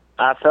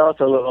I felt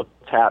a little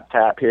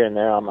tap here and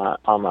there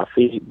on my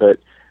feet, but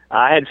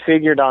I had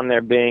figured on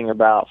there being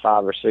about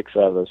 5 or 6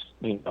 of us,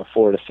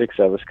 4 to 6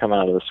 of us come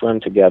out of the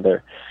swim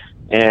together.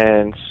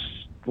 And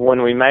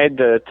when we made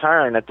the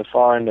turn at the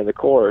far end of the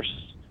course,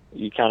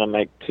 you kind of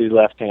make 2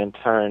 left-hand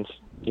turns,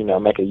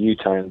 make a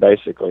U-turn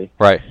basically.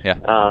 Right,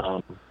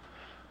 yeah.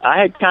 I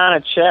had kind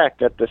of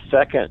checked at the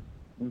second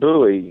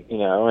buoy,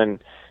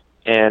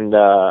 and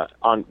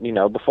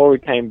before we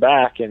came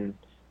back, and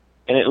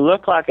it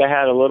looked like I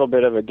had a little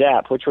bit of a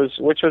gap, which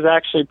was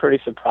actually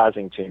pretty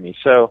surprising to me.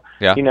 So,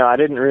 yeah. I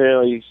didn't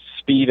really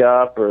speed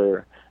up,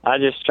 or I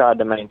just tried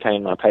to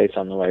maintain my pace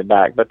on the way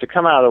back. But to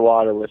come out of the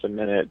water with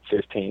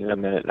 1:15, 1.5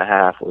 minutes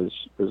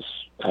was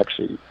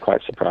actually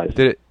quite surprising.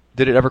 Did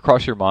it ever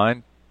cross your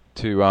mind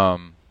to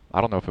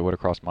I don't know if it would have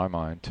crossed my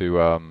mind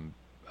to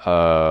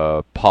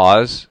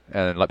pause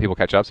and let people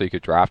catch up so you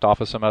could draft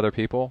off of some other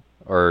people,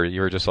 or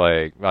you were just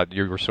like, well,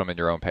 you were swimming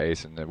your own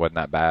pace and it wasn't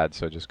that bad,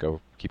 so just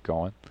keep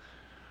going?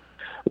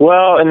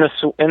 Well, in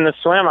the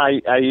swim,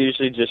 I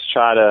usually just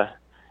try to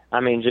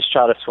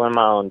swim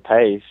my own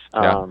pace.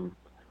 Yeah.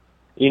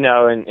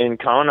 In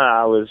Kona,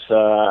 I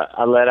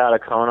let out a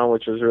Kona,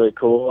 which was really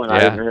cool, and I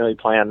didn't really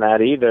plan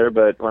that either.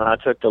 But when I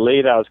took the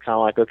lead, I was kind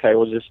of like, okay,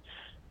 we'll just,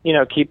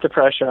 keep the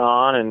pressure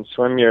on and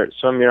swim your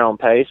own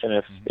pace.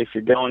 And if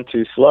you're going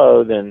too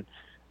slow, then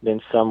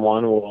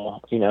someone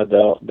will,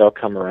 they'll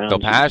come around. They'll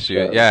pass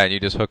you, and you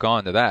just hook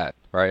on to that,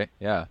 right?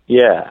 Yeah.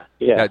 Yeah.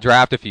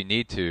 Draft if you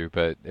need to,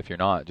 but if you're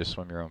not, just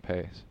swim your own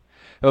pace.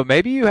 Well,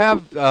 maybe you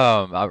have,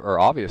 or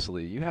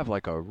obviously you have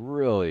like a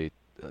really,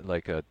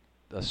 like a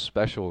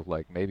special,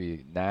 like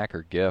maybe knack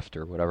or gift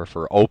or whatever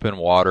for open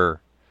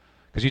water,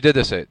 because you did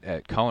this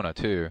at Kona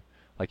too,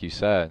 like you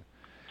said.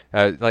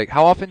 Like,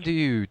 how often do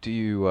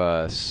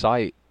you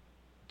sight?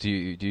 Do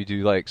you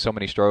do like so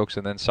many strokes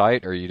and then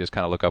sight, or you just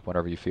kind of look up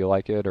whenever you feel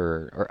like it,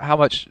 or how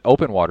much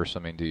open water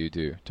swimming do you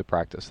do to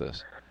practice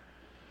this?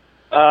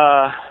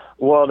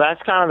 Well,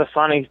 that's kind of the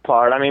funny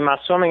part. I mean, my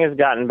swimming has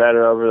gotten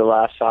better over the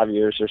last 5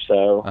 years or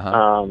so.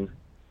 Uh-huh.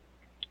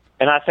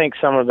 And I think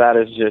some of that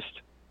is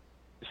just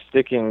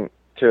sticking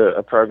to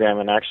a program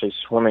and actually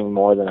swimming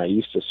more than I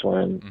used to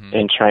swim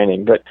in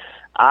training. But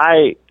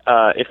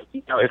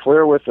if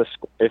we're with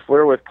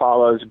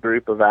Paulo's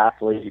group of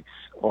athletes,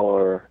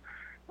 or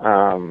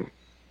we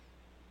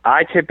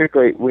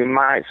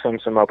might swim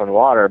some open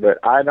water, but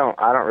I don't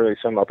really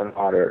swim open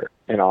water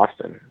in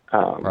Austin.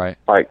 Right.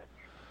 Like,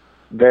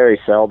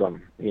 very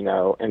seldom,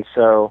 and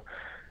so,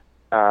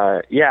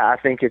 I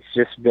think it's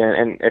just been,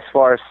 and as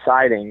far as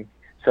sighting,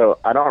 so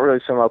I don't really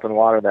swim open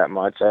water that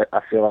much. I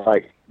feel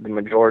like the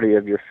majority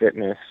of your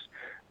fitness,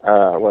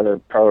 whether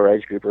pro or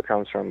age grouper,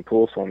 comes from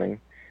pool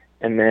swimming,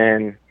 and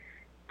then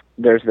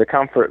there's the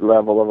comfort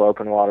level of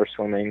open water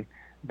swimming,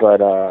 but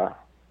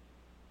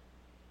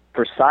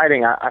for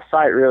sighting, I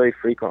sight really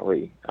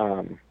frequently.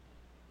 I'll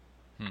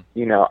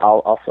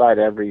sight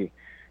every,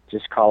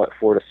 just call it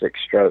 4 to 6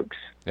 strokes.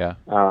 Yeah.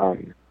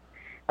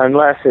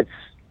 Unless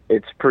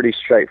it's pretty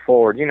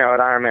straightforward. At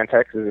Ironman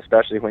Texas,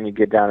 especially when you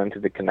get down into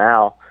the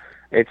canal,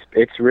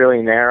 it's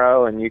really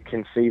narrow and you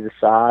can see the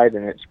side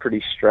and it's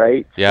pretty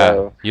straight. Yeah.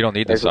 So you don't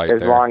need the sight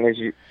as long as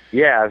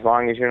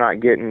you're not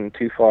getting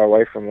too far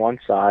away from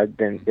one side,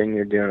 then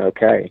you're doing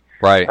okay.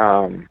 Right.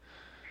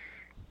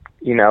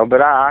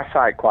 But I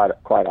sight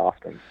quite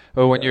often.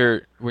 Well, when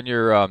you're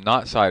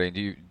not sighting,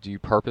 do you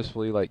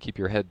purposefully like keep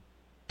your head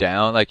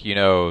down, like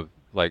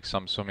like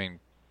some swimming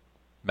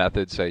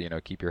methods say,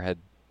 keep your head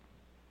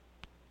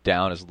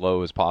down as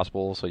low as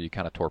possible so you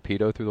kind of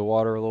torpedo through the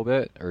water a little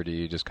bit, or do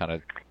you just kind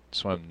of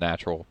swim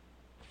natural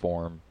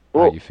form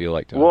how you feel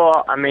like doing?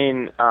 Well, I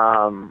mean,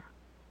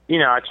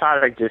 I try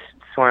to just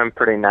swim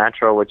pretty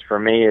natural, which for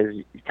me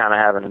is kind of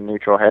having a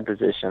neutral head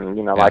position,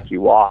 like you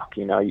walk,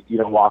 you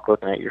don't walk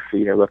looking at your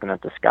feet or looking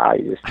at the sky.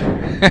 You just,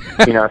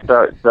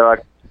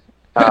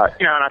 and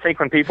I think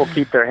when people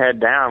keep their head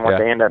down, what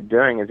they end up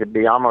doing is it'd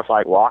be almost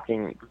like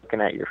walking,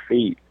 looking at your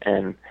feet.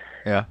 And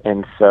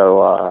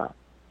so,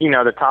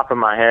 the top of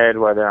my head,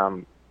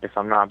 if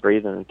I'm not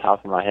breathing, the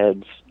top of my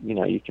head's,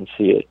 you can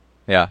see it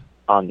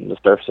on the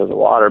surface of the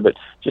water, but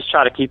just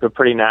try to keep a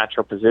pretty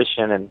natural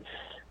position and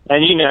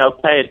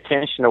pay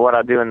attention to what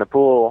I do in the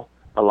pool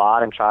a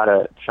lot and try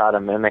to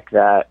mimic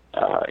that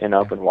in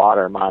open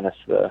water, minus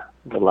the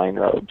lane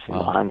robes and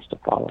lines to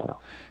follow.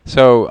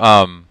 So,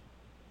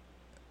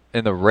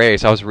 in the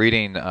race, I was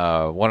reading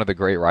one of the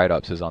great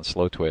write-ups is on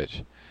Slow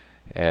Twitch,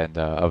 and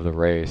of the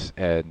race,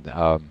 and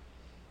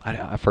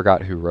I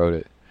forgot who wrote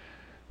it,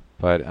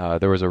 but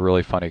there was a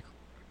really funny.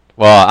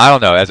 Well, I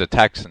don't know. As a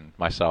Texan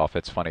myself,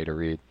 it's funny to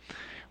read.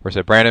 Where it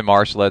said Brandon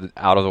Marsh led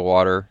out of the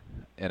water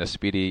in a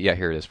speedy. Yeah,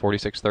 here it is,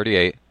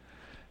 46:38.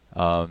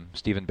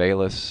 Stephen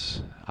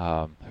Bayless,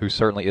 who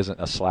certainly isn't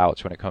a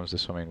slouch when it comes to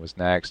swimming, was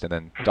next, and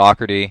then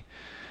Doherty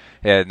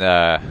and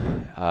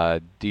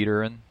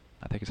Dieterin,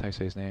 I think is how you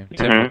say his name.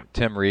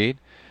 Tim Reed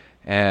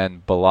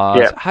and Balaz.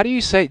 Yeah. How do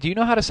you say? Do you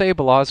know how to say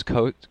Balaz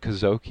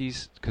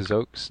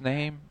Kazok's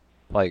name?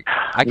 Like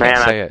I can't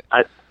say it.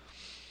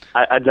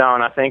 I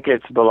don't. I think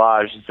it's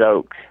Balaj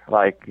Zoke,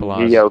 like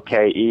Zoke,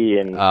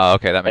 and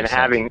okay, that makes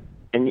sense.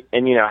 And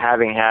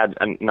having had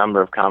a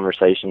number of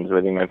conversations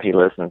with him, if he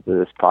listens to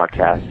this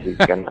podcast, he's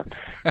gonna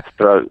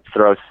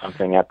throw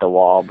something at the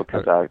wall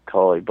because I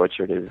totally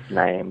butchered his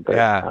name. But,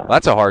 yeah,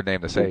 that's a hard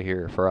name to say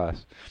here for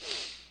us.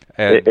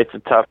 And it's a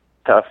tough.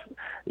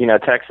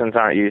 Texans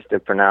aren't used to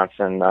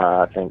pronouncing,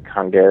 I think,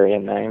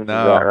 Hungarian names.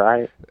 No. Is that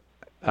right?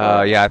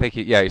 Yeah, I think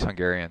he's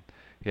Hungarian.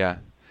 Yeah.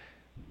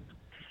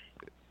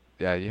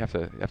 Yeah, you have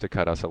to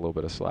cut us a little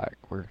bit of slack.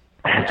 We're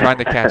trying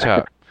to catch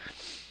up.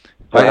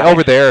 But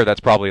over there, that's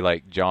probably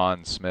like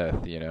John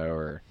Smith,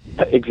 or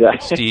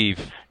exactly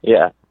Steve.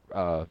 Yeah.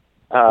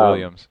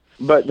 Williams.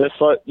 But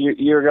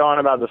you're going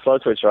about the slow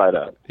twitch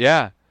write-up.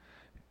 Yeah,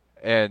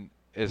 and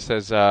it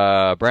says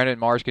Brandon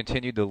Marsh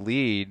continued to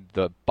lead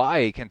the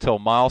bike until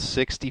mile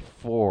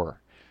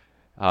 64,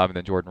 and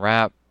then Jordan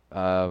Rapp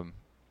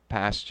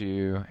passed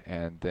you,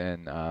 and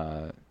then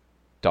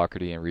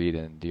Doherty and Reed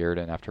and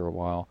Dearden after a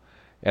while.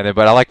 And then,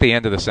 but I like the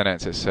end of the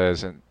sentence. It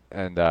says,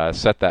 and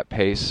set the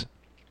pace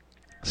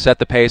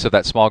of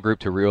that small group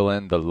to reel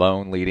in the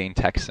lone leading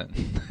Texan.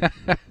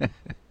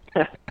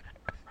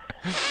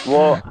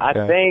 Well, I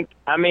mean,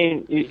 I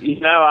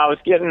was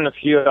getting a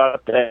few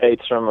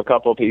updates from a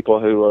couple of people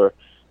who were,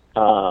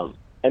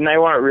 and they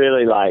weren't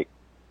really like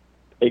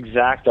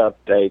exact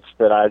updates,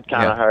 but I'd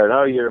kind of heard,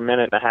 oh, you're a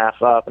minute and a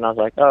half up, and I was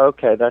like, oh,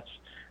 okay,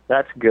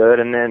 that's good.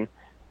 And then,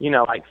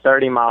 like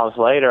 30 miles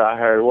later, I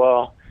heard,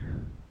 well,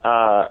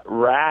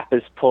 Rapp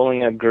is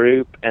pulling a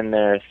group and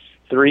they're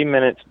 3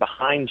 minutes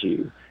behind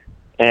you.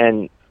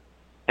 And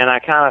I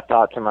kind of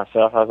thought to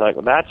myself, I was like,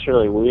 well, that's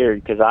really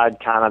weird because I'd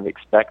kind of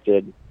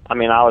expected, I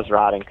was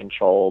riding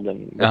controlled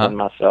and within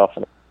myself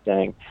and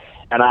everything.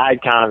 And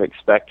I'd kind of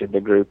expected the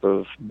group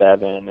of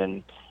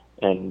Bevan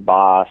and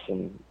Boss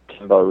and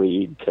Timbo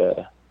Reed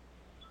to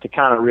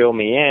kind of reel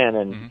me in.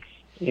 And,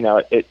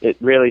 it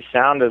really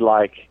sounded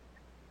like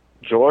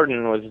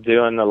Jordan was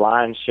doing the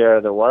lion's share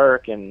of the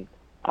work, and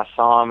I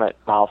saw him at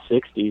mile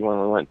 60 when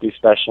we went through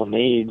special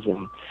needs,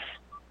 and,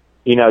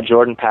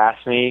 Jordan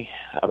passed me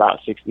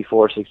about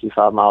 64,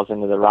 65 miles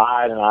into the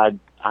ride, and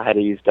I had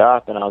eased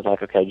up, and I was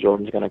like, okay,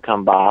 Jordan's going to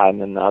come by, and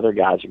then the other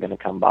guys are going to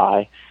come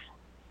by.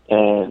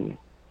 And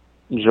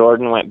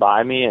Jordan went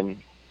by me,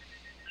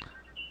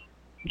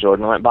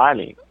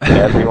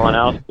 Everyone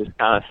else just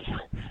kind of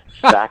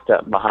stacked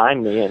up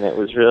behind me, and it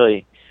was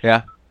really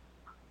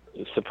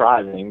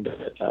surprising.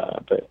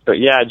 But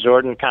yeah,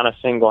 Jordan kind of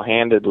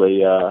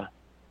single-handedly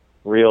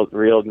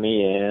reeled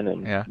me in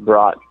and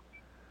brought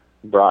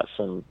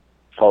some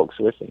folks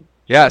with him.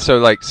 Yeah, so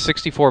like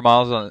 64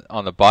 miles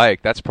on the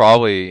bike, that's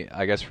probably,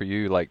 I guess for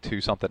you, like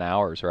 2-something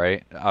hours,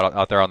 right?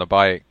 Out there on the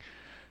bike.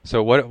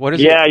 So what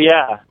is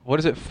it? What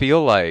does it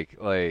feel like?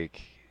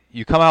 Like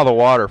you come out of the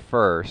water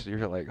first,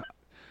 you're like,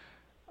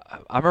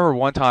 I remember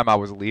one time I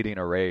was leading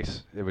a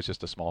race. It was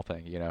just a small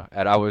thing,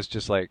 and I was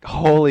just like,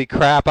 holy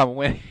crap, I'm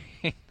winning.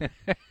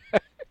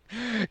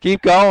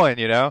 Keep going,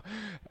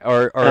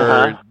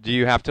 Or do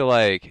you have to,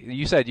 like,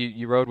 you said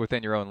you rode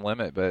within your own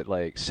limit, but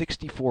like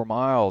 64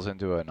 miles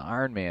into an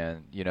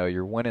Ironman,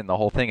 you're winning the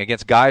whole thing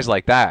against guys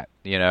like that,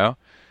 Are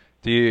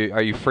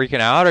you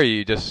freaking out, or are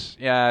you just,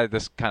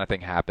 this kind of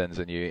thing happens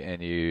and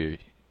you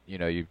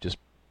just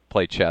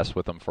play chess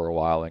with them for a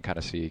while and kind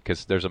of see,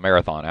 because there's a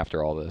marathon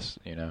after all this,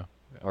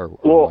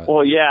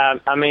 Well, yeah,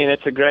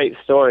 it's a great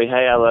story.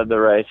 Hey, I led the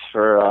race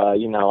for,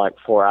 like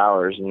 4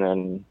 hours, and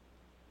then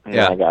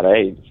I got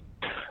AIDS.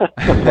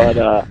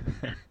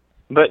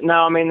 But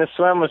no, the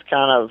swim was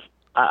kind of,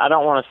 I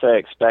don't want to say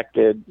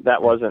expected.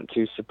 That wasn't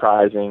too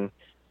surprising.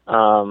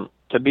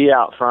 To be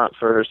out front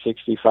for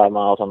 65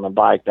 miles on the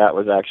bike, that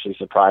was actually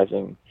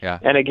surprising. Yeah.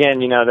 And again,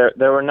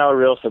 there were no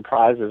real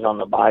surprises on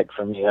the bike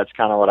for me. That's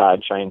kind of what I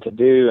had trained to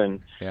do.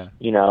 And,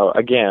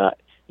 again,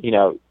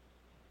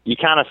 you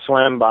kind of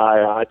swim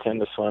by, I tend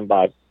to swim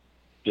by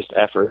just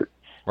effort.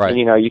 Right.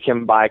 And, you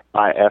can bike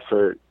by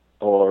effort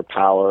or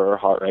power or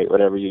heart rate,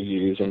 whatever you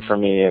use. And for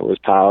me, it was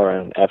power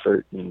and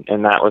effort,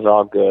 and that was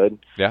all good.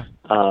 Yeah.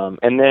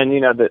 And then,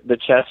 the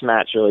chess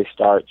match really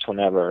starts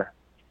whenever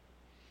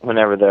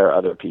there are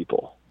other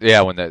people.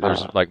 Yeah, when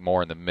there's like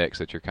more in the mix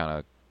that you're kind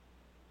of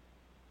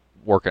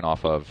working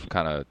off of,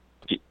 kind of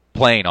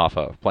playing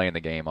the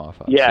game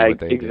off of. Yeah,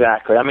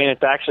 exactly.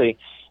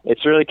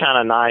 It's really kind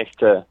of nice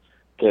to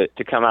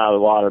come out of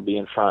the water, be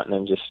in front, and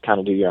then just kind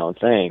of do your own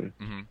thing.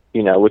 Mm-hmm.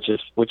 Which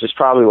is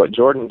probably what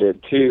Jordan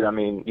did too.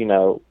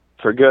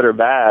 For good or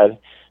bad,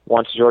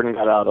 once Jordan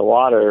got out of the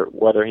water,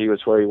 whether he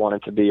was where he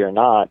wanted to be or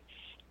not,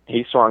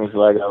 he swung his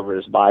leg over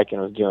his bike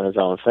and was doing his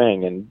own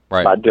thing. And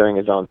by doing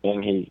his own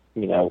thing, he,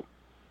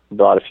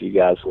 brought a few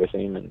guys with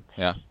him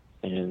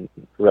and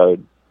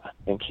rode. I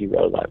think he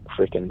rode like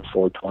freaking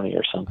 420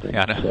 or something.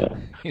 Yeah, I know. So,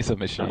 he's a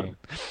machine.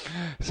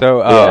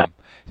 So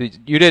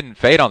you didn't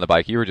fade on the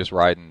bike. You were just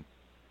riding.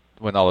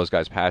 When all those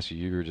guys passed you,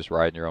 you were just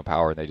riding your own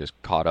power, and they just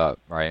caught up,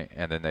 right?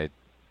 And then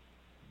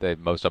they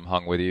most of them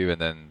hung with you,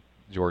 and then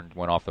Jordan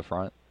went off the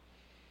front.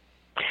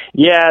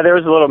 Yeah, there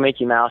was a little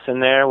Mickey Mouse in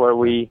there where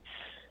we,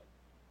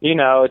 you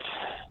kind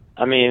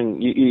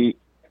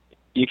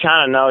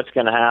of know it's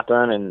going to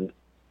happen,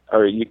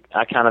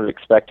 I kind of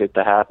expect it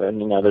to happen.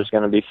 There's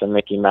going to be some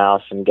Mickey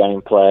Mouse and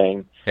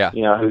gameplay,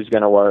 and who's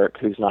going to work,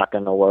 who's not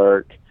going to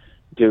work.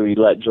 Do we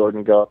let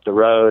Jordan go up the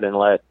road and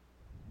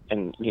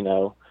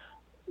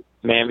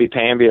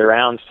mamby-pamby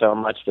around so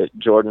much that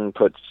Jordan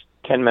puts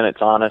 10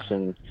 minutes on us,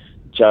 and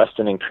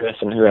Justin and Chris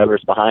and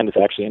whoever's behind us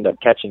actually end up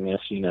catching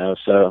us,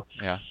 So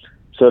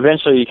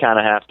eventually you kind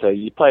of have to,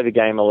 you play the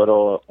game a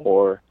little,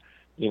 or,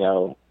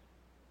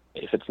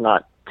 if it's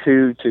not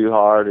too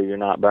hard, or you're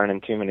not burning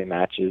too many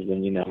matches,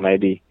 then,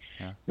 maybe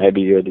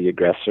you're the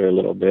aggressor a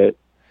little bit.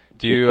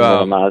 Do you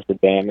minimize the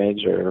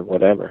damage or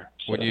whatever?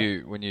 So.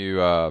 When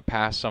you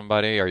pass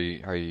somebody,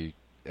 do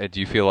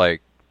you feel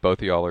like both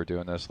of y'all are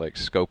doing this, like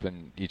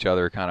scoping each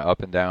other kind of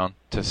up and down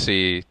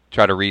to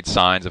try to read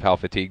signs of how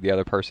fatigued the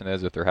other person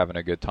is, if they're having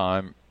a good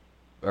time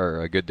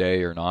or a good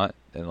day or not,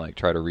 and like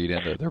try to read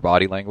into their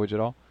body language at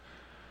all?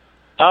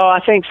 Oh,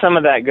 I think some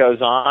of that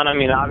goes on. I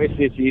mean,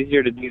 obviously it's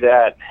easier to do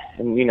that,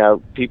 and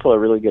people are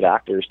really good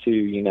actors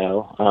too.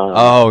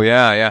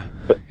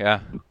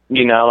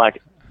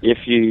 Like if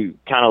you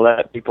kind of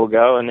let people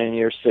go, and then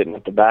you're sitting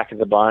at the back of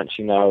the bunch,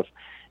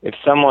 if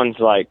someone's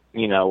like,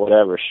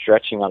 whatever,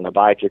 stretching on the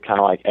bike, you're kind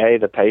of like, A,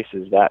 the pace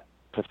is that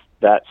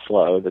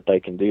slow that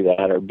they can do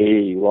that, or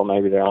B, well,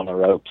 maybe they're on the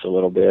ropes a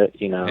little bit,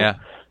 Yeah.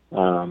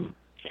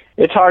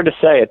 It's hard to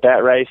say at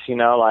that race,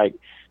 like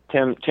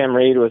Tim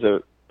Reed was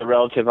a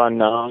relative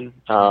unknown.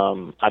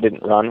 I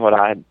didn't run what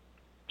I had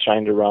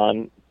trained to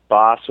run.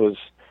 Boss has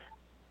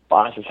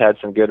had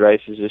some good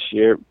races this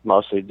year,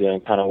 mostly doing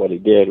kind of what he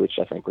did, which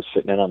I think was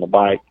sitting in on the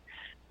bike.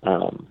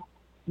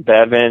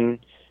 Bevan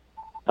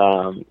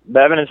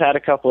has had a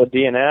couple of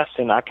DNFs,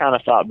 and I kind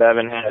of thought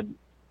Bevan had,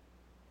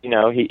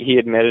 he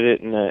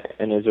admitted it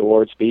in his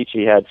award speech.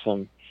 He had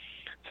some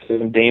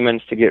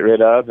demons to get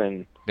rid of,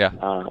 and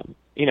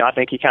I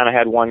think he kind of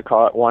had one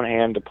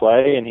hand to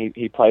play, and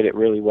he played it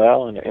really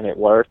well, and it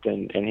worked,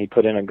 and he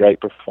put in a great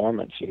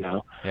performance. And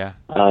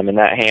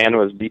that hand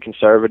was be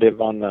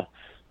conservative on the,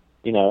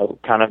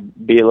 kind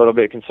of be a little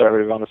bit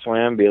conservative on the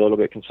swim, be a little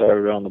bit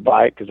conservative on the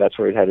bike, because that's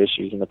where he'd had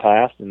issues in the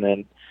past, and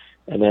then.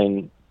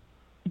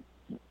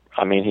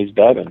 I mean, he's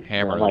Bevan.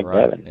 Hammer, like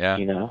right. Bevan,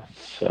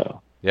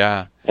 So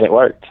and it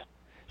worked.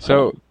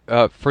 So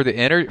for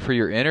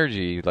your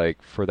energy,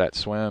 like for that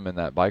swim and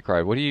that bike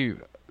ride, what do you?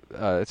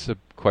 It's a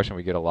question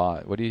we get a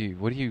lot. What do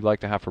you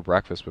like to have for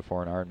breakfast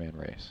before an Ironman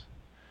race?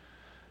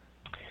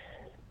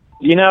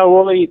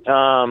 We'll eat.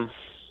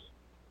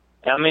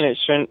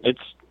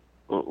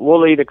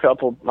 We'll eat a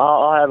couple.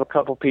 I'll have a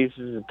couple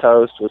pieces of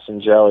toast with some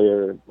jelly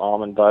or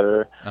almond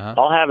butter.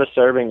 I'll have a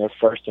serving of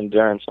First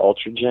Endurance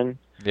Ultragen.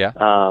 Yeah.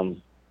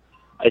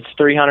 It's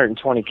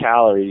 320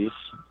 calories,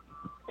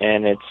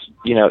 and it's,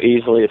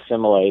 easily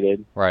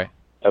assimilated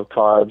of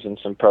carbs and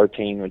some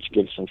protein, which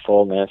gives some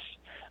fullness.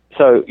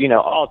 So,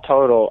 all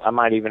total, I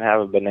might even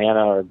have a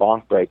banana or a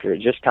bonk breaker.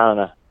 It just kind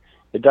of,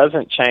 it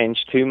doesn't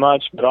change too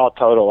much, but all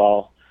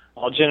total,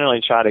 I'll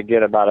generally try to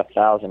get about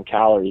 1,000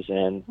 calories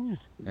in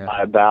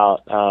by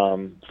about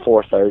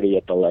 4:30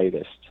 at the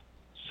latest.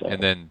 So.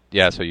 And then,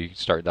 so you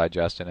start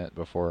digesting it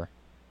before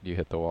you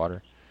hit the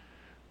water.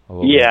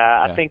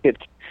 I think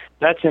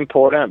that's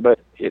important, but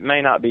it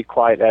may not be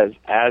quite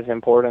as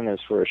important as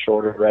for a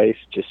shorter race,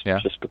 just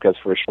because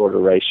for a shorter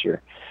race,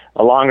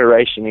 a longer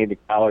race you need the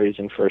calories,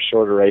 and for a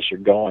shorter race you're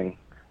going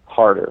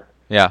harder.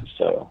 Yeah.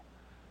 So,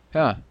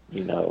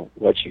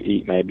 what you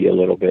eat may be a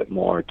little bit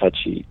more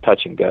touch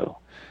and go.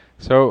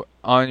 So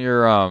on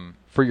your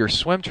for your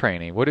swim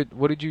training, what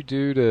did you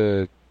do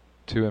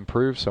to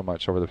improve so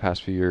much over the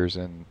past few years,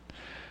 and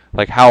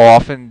like how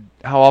often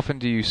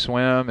do you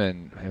swim,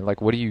 and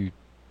like what do you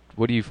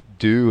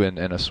do in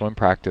a swim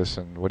practice,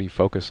 and what do you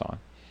focus on?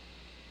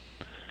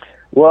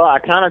 Well, I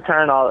kind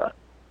of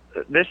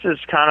this is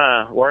kind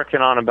of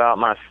working on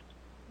about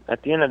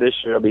at the end of this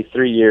year, it'll be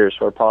 3 years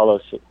where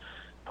Paulos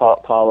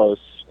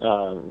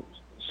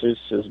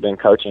Seuss has been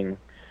coaching.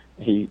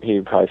 He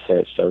would probably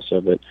say it's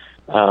so, but,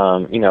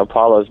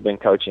 Paulo's been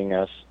coaching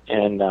us.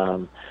 And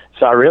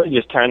so I really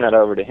just turn that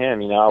over to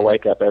him. I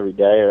wake up every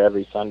day or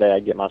every Sunday, I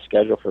get my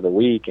schedule for the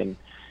week. And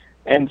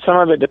some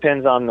of it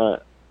depends on the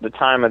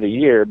time of the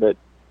year, but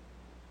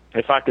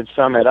if I could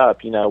sum it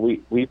up,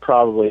 we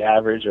probably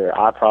average, or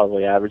I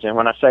probably average, and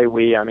when I say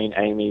we, I mean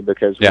Amy,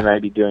 because we may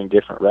be doing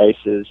different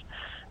races.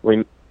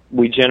 We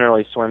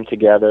generally swim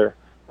together,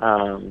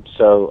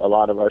 so a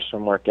lot of our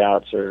swim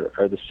workouts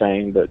are the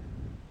same, but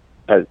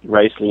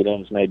race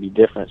lead-ins may be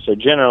different. So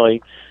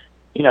generally,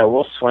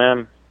 we'll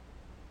swim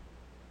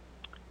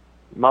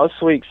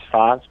most weeks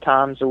 5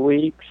 times a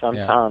week,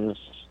 sometimes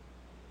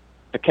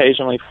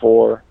occasionally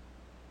 4,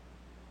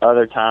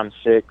 other times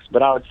 6,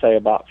 but I would say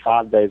about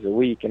 5 days a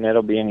week, and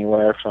it'll be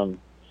anywhere from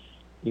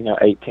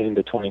 18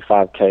 to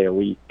 25K a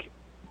week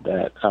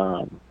that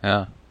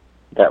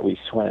we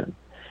swim.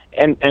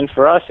 And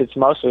for us, it's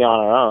mostly on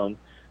our own.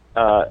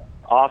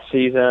 Off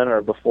season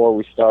or before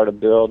we start a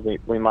build,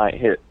 we might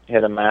hit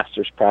a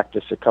master's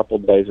practice a couple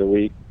days a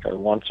week or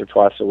once or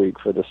twice a week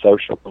for the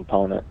social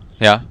component.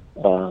 Yeah.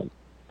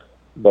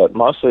 But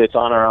mostly it's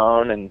on our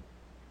own, and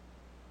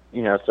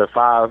so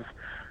 5.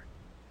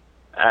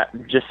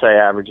 Just say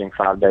averaging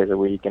 5 days a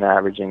week and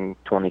averaging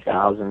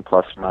 20,000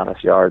 plus or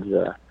minus yards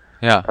a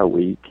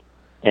week.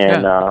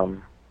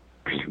 And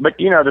but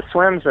the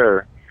swims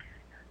are.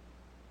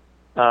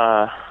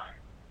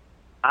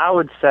 I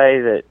would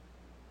say that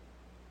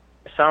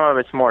some of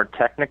it's more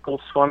technical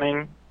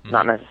swimming,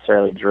 not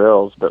necessarily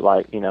drills, but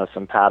like,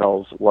 some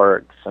paddles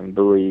work, some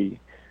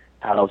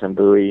paddles and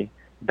buoy,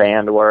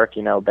 band work,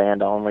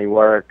 band only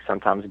work,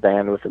 sometimes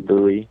band with a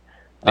buoy.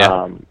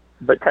 Yeah.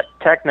 But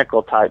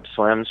technical type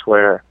swims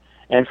where,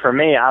 and for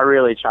me, I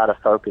really try to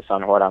focus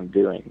on what I'm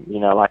doing.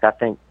 Like I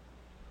think,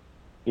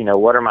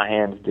 what are my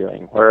hands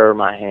doing? Where are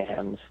my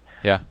hands?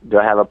 Yeah. Do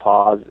I have a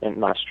pause in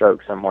my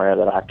stroke somewhere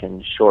that I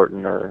can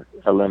shorten or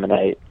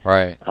eliminate?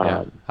 Right.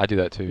 I do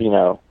that too.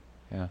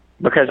 Yeah.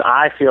 Because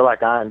I feel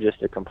like I'm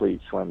just a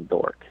complete swim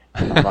dork.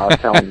 I was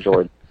telling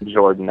Jordan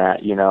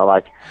that,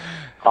 like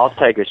I'll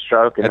take a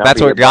stroke and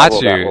that's what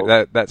got you.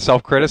 That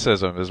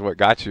self-criticism is what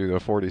got you to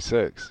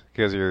 46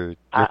 because you're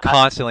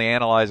constantly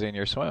analyzing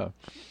your swim.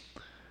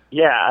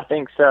 Yeah, I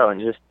think so.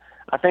 And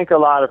I think a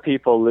lot of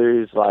people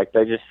lose, like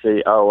they just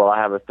see, oh, well, I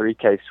have a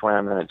 3K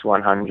swim and it's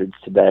 100s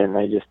today, and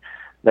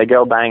they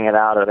go bang it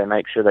out, or they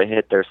make sure they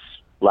hit their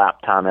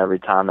lap time every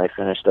time they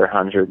finish their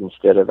 100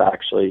 instead of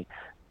actually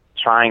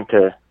trying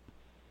to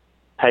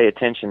pay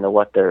attention to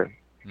what they're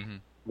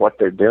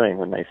doing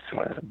when they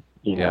swim.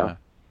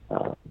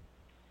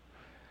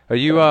 Are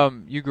you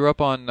grew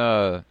up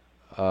on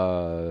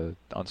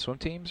swim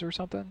teams or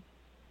something?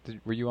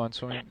 Were you on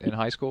swimming in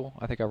high school?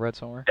 I think I read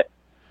somewhere.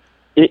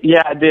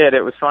 Yeah, I did.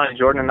 It was funny.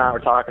 Jordan and I were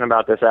talking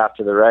about this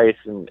after the race,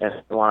 and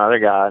one other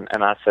guy,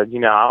 and I said,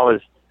 I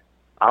was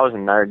a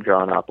nerd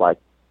growing up, like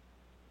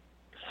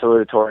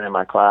salutatorian in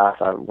my class.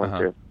 I went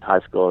to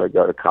high school to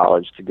go to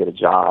college to get a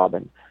job,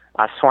 and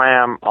I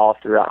swam all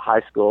throughout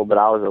high school, but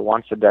I was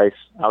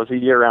a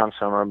year-round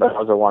swimmer, but I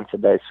was a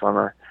once-a-day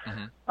swimmer.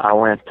 Mm-hmm. I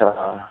went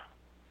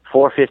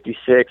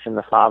 456 in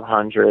the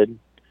 500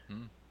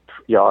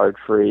 yard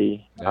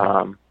free,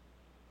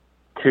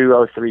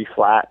 203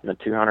 flat in the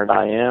 200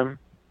 IM.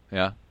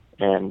 Yeah.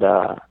 And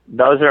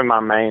those are my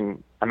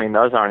main,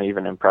 those aren't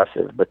even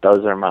impressive, but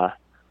those are my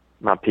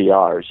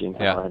PRs,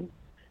 Yeah.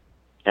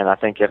 And I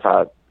think if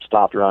I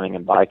stopped running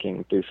and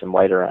biking, threw some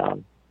weight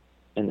around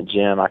in the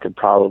gym, I could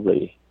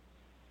probably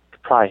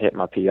hit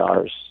my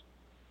PRs,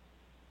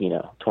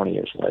 20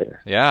 years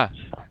later. Yeah.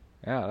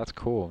 Yeah, that's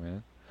cool,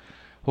 man.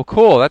 Well,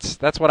 cool.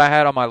 That's what I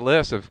had on my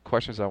list of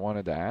questions I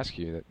wanted to ask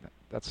you.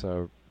 That's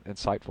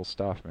insightful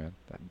stuff, man.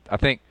 I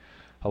think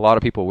a lot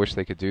of people wish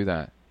they could do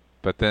that,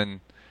 but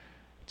then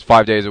it's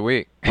 5 days a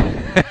week.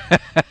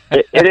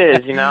 It is,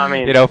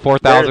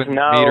 4,000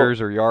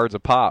 meters or yards a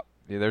pop.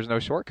 There's no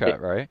shortcut,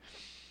 right?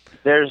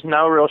 There's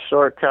no real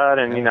shortcut,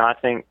 and I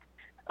think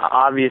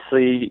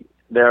obviously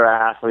there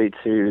are athletes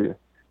who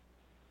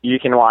you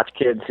can watch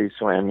kids who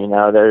swim.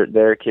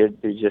 There are kids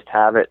who just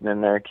have it, and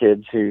then there are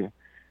kids who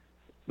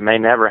may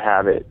never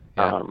have it.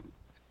 Yeah.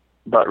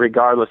 But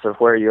regardless of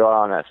where you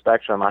are on that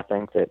spectrum, I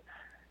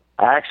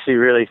actually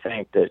really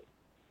think that,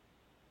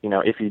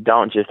 if you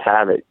don't just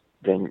have it,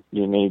 then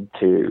you need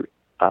to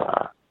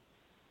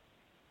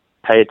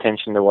pay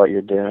attention to what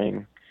you're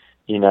doing,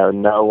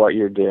 know what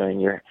you're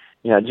doing.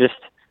 Just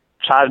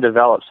try to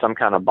develop some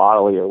kind of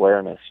bodily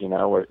awareness,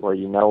 where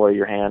you know where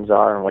your hands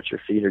are and what your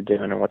feet are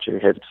doing and what your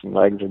hips and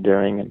legs are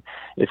doing. And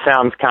it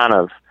sounds kind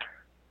of,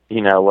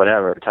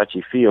 whatever,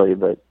 touchy-feely,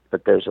 but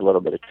there's a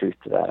little bit of truth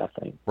to that, I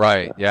think.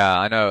 Right. So. Yeah,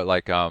 I know.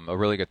 Like a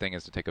really good thing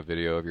is to take a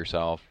video of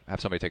yourself, have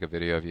somebody take a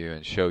video of you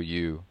and show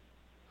you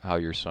how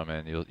you're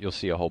swimming. You'll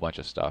see a whole bunch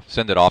of stuff.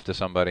 Send it off to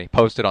somebody.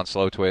 Post it on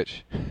Slow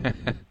Twitch.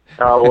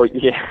 Oh, well,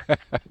 yeah.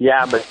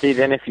 Yeah, but see,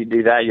 then if you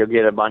do that, you'll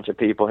get a bunch of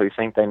people who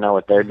think they know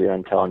what they're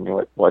doing telling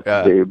you what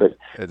to do. But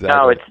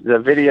exactly. No, the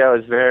video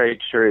is very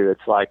true.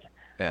 It's like,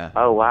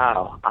 oh,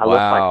 wow, I look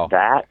like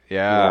that?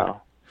 Yeah.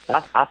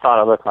 I thought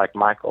I looked like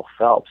Michael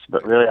Phelps,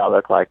 but really I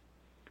look like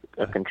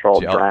a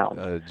controlled drown.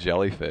 A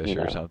jellyfish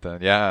or something.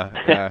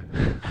 Yeah.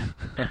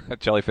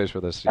 Jellyfish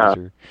with a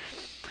seizure.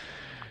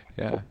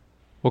 Yeah.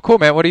 Well, cool,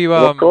 man. What do you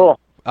cool.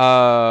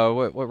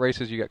 What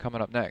races you got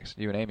coming up next?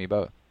 You and Amy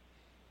both.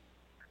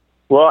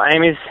 Well,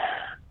 Amy's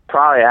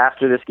probably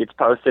after this gets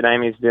posted.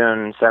 Amy's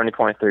doing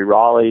 70.3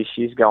 Raleigh.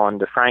 She's going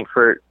to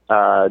Frankfurt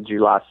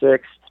July 6th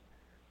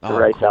to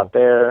race out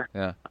there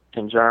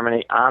in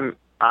Germany. I'm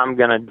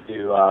gonna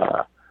do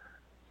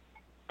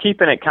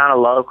keeping it kind of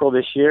local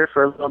this year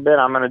for a little bit.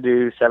 I'm going to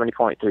do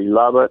 70.3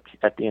 Lubbock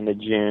at the end of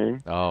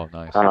June. Oh,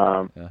 nice.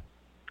 Yeah.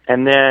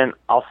 And then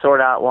I'll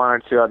sort out one or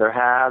two other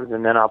halves,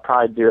 and then I'll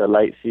probably do a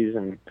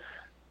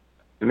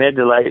mid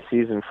to late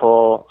season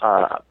full.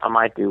 I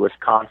might do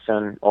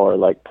Wisconsin or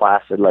Lake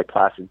Placid. Lake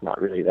Placid's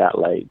not really that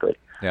late, but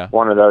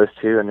one of those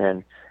two. And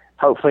then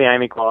hopefully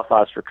Amy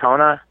qualifies for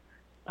Kona.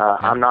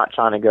 I'm not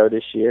trying to go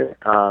this year.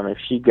 If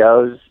she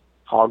goes,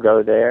 I'll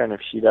go there. And if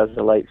she does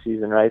the late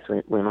season race,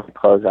 we might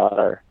close out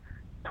our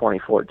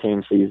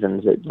 2014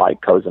 seasons at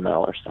like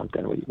Cozumel or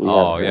something. We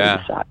haven't really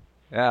decided.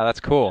 Yeah, that's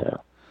cool.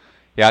 So.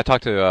 Yeah, I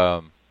talked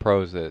to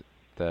pros that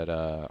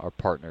are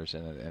partners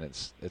in it, and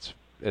it's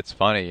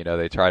funny, you know,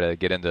 they try to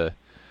get into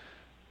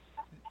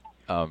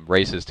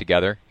races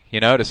together, you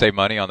know, to save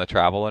money on the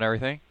travel and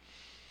everything.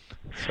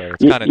 So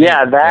it's kind of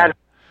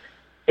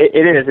it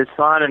is. It's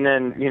fun, and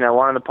then, you know,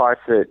 one of the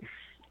parts that,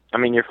 I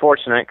mean, you're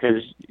fortunate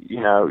because, you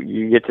know,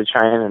 you get to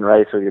train and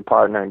race with your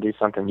partner and do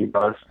something you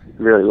both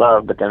really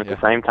love, but then at the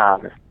same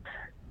time,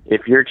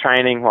 if you're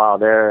training while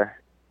they're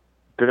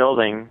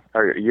building,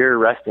 or you're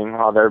resting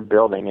while they're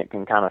building, it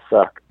can kind of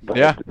suck. But,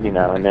 you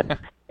know, and then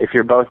if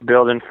you're both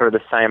building for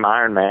the same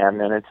Ironman,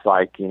 then it's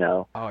like, you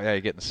know. Oh, yeah,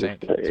 you get in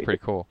sync. It's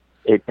pretty cool.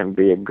 It can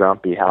be a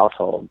grumpy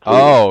household, too.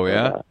 Oh,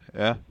 yeah.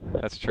 Yeah,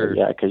 that's true.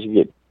 Yeah, because you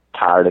get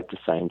tired at the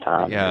same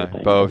time. Yeah,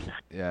 both.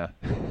 Yeah,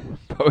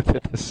 both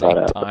at the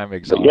same time,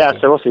 exhausted. Yeah,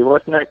 so we'll see.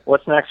 What's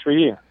next for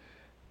you?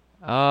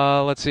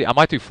 Let's see. I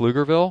might do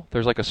Pflugerville.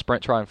 There's like a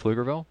sprint try in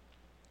Pflugerville.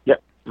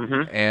 Yep.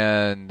 Mm-hmm.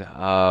 And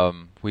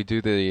we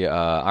do the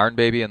Iron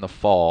Baby in the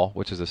fall,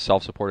 which is a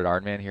self-supported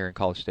Ironman here in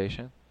College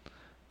Station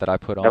that I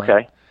put on.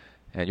 Okay.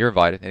 And you're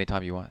invited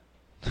anytime you want.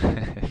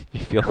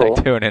 You feel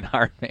like doing an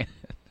Ironman.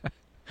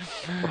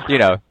 You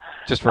know,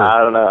 just for I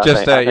don't know.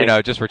 You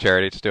know, just for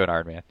charity, just do an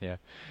Ironman. Yeah.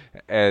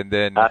 And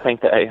then I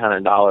think the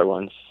 $800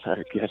 ones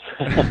are good.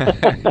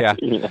 Yeah.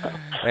 You know.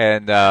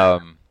 And I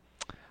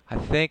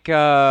think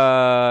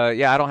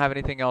I don't have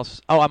anything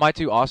else. Oh, I might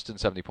do Austin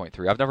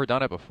 70.3. I've never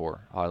done it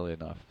before, oddly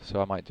enough,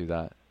 so I might do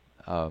that.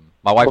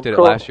 My wife did it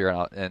last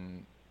year,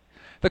 and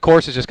the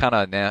course is just kind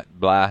of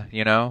blah,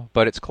 you know,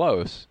 but it's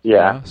close.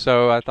 Yeah. You know?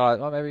 So I thought,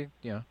 well, maybe,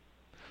 you know,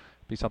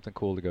 be something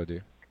cool to go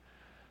do.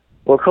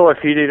 Well, cool. If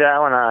you do that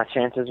one,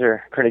 chances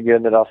are pretty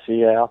good that I'll see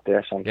you out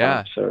there sometime.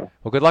 Yeah. So.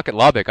 Well, good luck at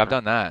Lubbock. I've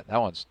done that.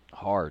 That one's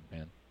hard,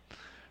 man.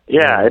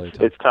 Yeah, really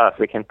it's tough.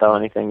 We can throw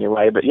anything your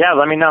way. But, yeah,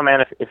 let me know,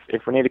 man.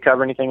 If we need to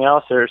cover anything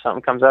else or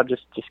something comes up,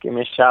 just give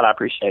me a shout. I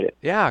appreciate it.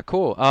 Yeah,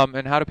 cool.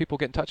 And how do people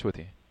get in touch with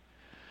you?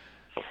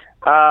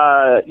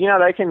 You know,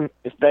 they can,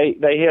 if they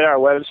hit our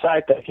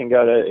website, they can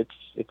go to,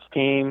 it's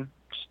team,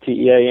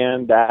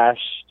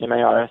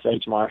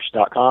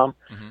 TEAM-MARSH.com.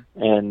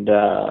 Mm-hmm. And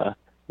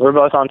we're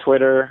both on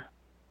Twitter.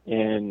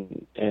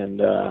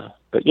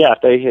 But yeah,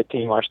 if they hit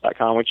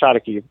teammarsh.com, we try to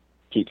keep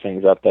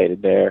things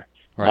updated there.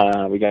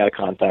 Right. We got a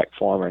contact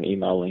form or an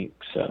email link.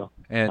 So.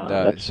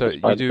 And so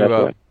you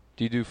do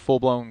you do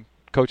full-blown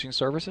coaching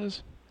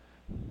services?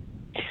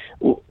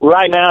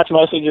 Right now, it's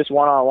mostly just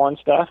one-on-one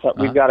stuff.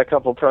 We've got a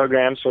couple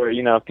programs where,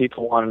 you know,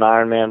 people want an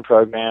Ironman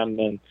program,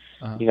 then,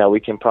 you know, we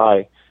can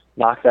probably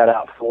knock that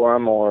out for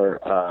them.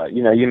 Or,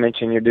 you know, you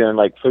mentioned you're doing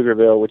like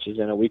Pflugerville, which is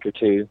in a week or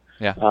two.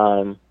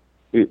 Yeah.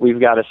 We've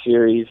got a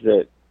series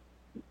that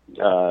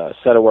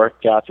set of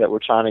workouts that we're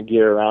trying to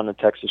gear around the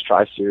Texas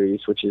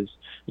Tri-Series, which is,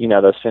 you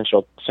know, those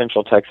Central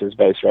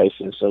Texas-based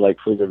races. So like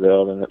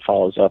Pflugerville, and it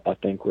follows up, I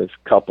think, with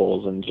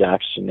Couples and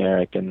Jack's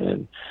Generic, and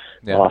then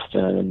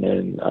Austin, and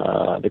then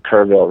the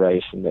Kerrville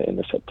race in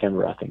the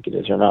September, I think it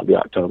is, or not be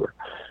October.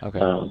 Okay.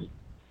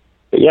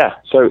 But yeah,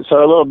 so a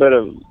little bit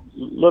of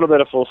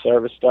full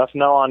service stuff,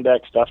 no on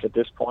deck stuff at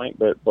this point,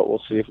 but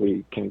we'll see if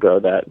we can grow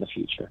that in the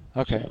future.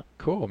 Okay,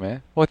 cool,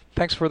 man. Well,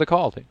 thanks for the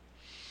call, dude.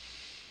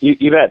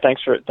 You bet.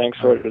 Thanks for it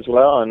as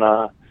well, and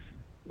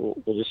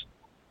we'll just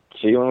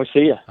see you when we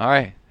see you. All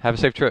right. Have a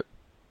safe trip.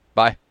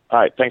 Bye. All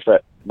right. Thanks for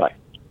that. Bye.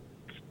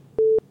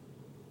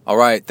 All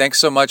right. Thanks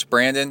so much,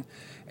 Brandon.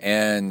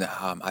 And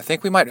I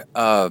think we might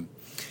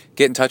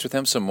get in touch with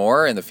him some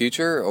more in the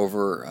future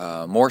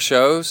over more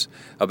shows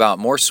about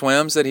more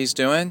swims that he's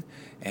doing,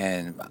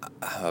 and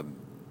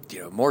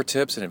you know, more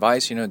tips and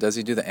advice. You know, does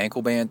he do the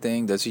ankle band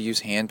thing? Does he use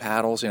hand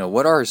paddles? You know,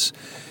 what are his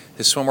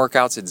swim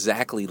workouts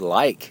exactly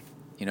like?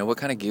 You know, what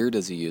kind of gear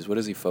does he use? What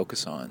does he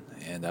focus on?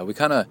 And we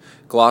kind of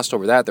glossed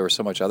over that. There was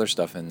so much other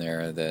stuff in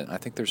there that I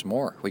think there's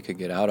more we could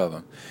get out of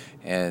him.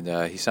 And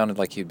he sounded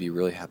like he'd be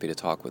really happy to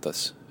talk with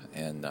us.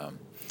 And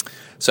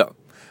so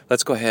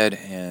let's go ahead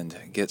and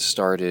get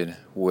started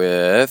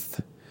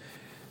with,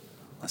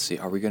 let's see,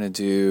 are we going to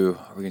do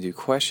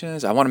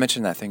questions? I want to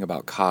mention that thing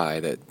about Kai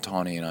that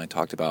Tawnee and I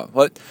talked about.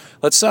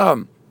 Let's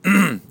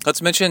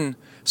mention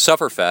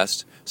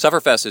Sufferfest.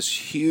 Sufferfest is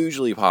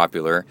hugely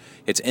popular.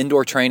 It's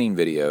indoor training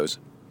videos.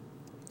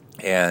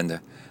 And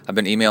I've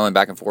been emailing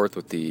back and forth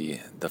with the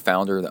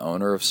founder, the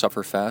owner of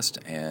Sufferfest,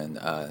 and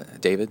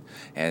David,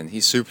 and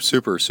he's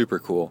super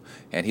cool.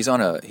 And he's on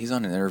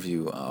an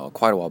interview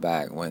quite a while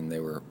back when they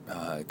were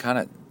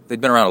they'd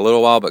been around a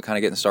little while, but kind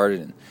of getting started.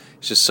 And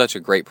it's just such a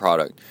great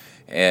product,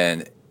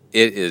 and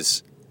it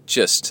is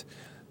just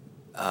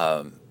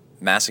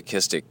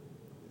masochistic,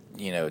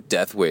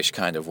 death wish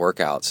kind of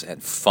workouts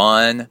and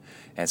fun.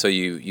 And so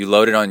you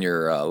load it on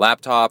your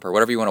laptop or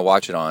whatever you want to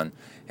watch it on,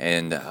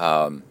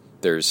 and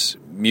there's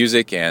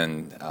music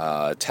and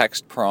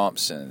text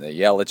prompts, and they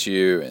yell at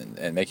you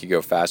and make you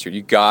go faster.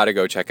 You got to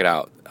go check it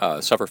out,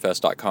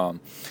 Sufferfest.com.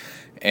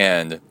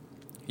 And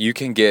you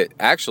can get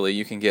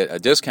a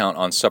discount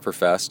on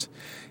Sufferfest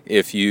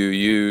if you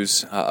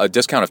use a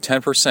discount of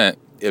 10%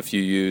 if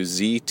you use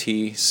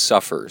ZT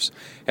Suffers.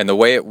 And the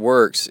way it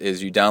works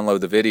is you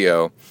download the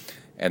video,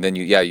 and then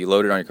you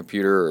load it on your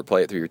computer or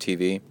play it through your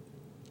TV.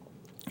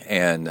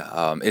 And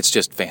it's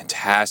just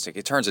fantastic.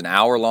 It turns an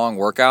hour-long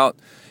workout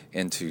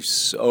into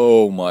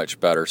so much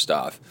better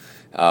stuff.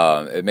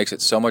 It makes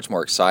it so much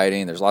more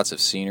exciting. There's lots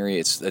of scenery.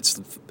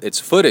 It's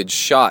footage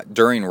shot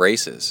during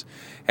races.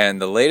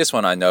 And the latest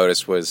one I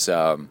noticed was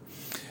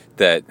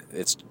that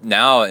it's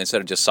now,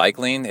 instead of just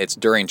cycling, it's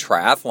during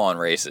triathlon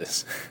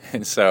races.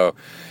 And so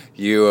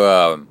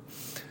they're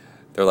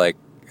like,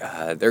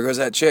 there goes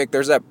that chick.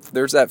 There's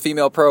that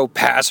female pro.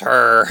 Pass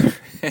her.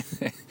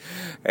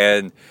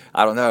 And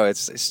I don't know.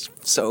 It's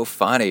so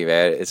funny,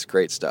 man. It's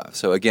great stuff.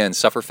 So again,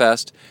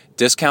 Sufferfest,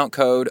 discount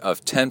code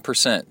of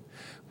 10%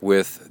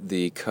 with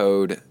the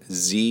code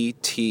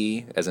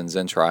ZT, as in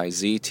ZenTri,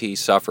 ZT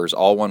Suffers,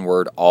 all one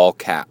word, all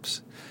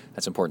caps.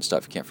 That's important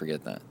stuff. You can't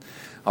forget that.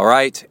 All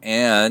right,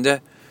 and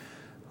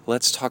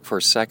let's talk for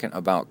a second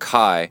about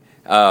Kai.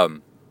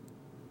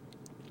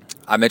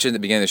 I mentioned at the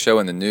beginning of the show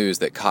in the news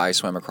that Kai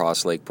swam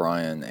across Lake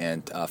Bryan,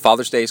 and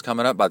Father's Day is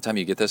coming up. By the time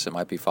you get this, it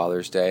might be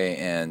Father's Day,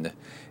 and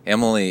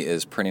Emily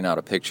is printing out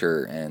a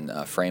picture and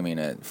framing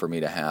it for me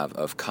to have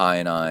of Kai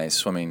and I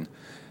swimming,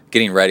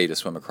 getting ready to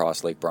swim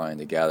across Lake Bryan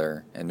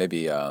together, and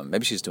maybe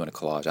she's doing a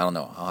collage. I don't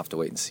know. I'll have to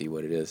wait and see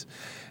what it is.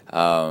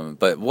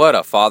 But what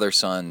a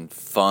father-son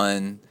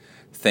fun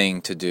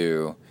thing to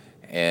do,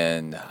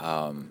 and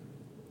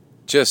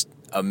just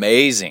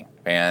amazing,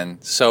 man.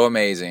 So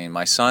amazing.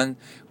 My son,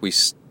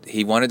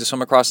 he wanted to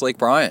swim across Lake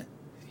Bryan,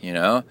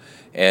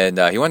 and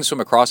he wanted to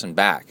swim across and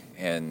back,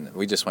 and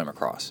we just swam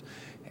across.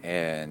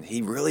 And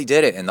he really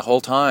did it, and the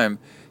whole time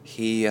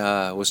he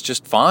was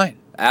just fine,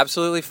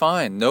 absolutely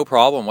fine, no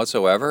problem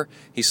whatsoever.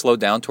 He slowed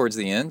down towards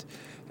the end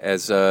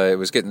as it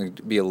was getting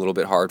to be a little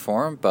bit hard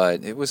for him,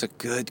 but it was a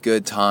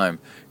good time.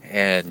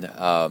 And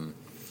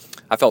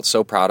I felt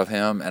so proud of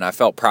him, and I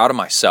felt proud of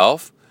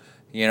myself,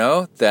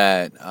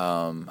 that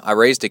I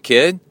raised a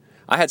kid.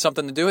 I had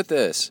something to do with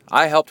this.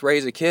 I helped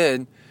raise a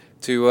kid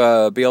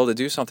to be able to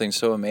do something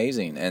so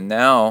amazing. And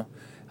now,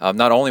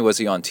 not only was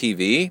he on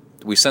TV,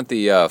 we sent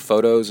the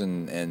photos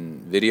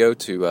and video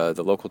to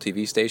the local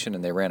TV station,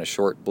 and they ran a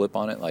short blip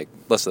on it, like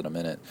less than a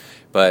minute.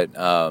 But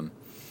now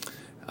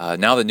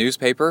the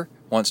newspaper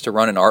wants to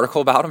run an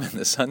article about him in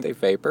the Sunday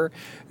paper,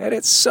 and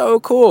it's so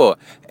cool.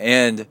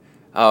 And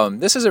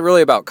this isn't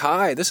really about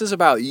Kai. This is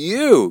about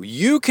you.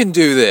 You can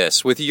do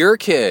this with your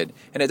kid,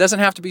 and it doesn't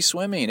have to be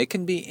swimming. It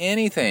can be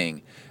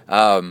anything.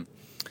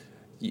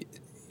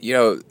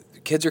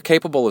 Kids are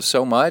capable of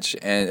so much,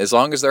 and as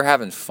long as they're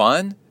having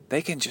fun,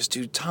 they can just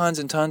do tons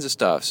and tons of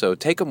stuff. So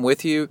take them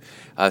with you,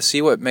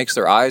 see what makes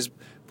their eyes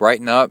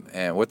brighten up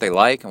and what they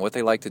like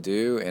to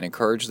do, and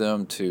encourage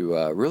them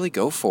to really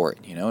go for it,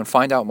 and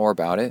find out more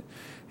about it.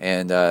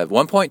 And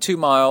 1.2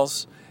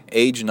 miles,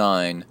 age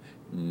 9,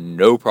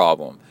 no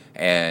problem.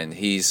 And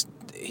he's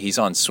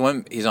on a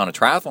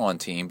triathlon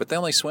team, but they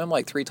only swim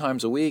like 3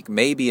 times a week,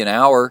 maybe an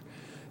hour,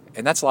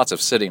 and that's lots of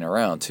sitting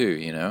around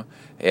too,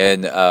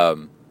 And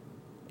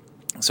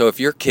so if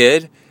you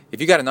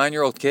got a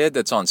 9-year-old kid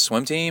that's on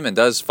swim team and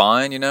does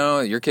fine,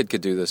 your kid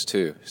could do this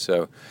too.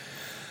 So,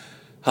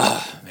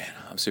 man,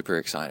 I'm super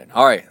excited.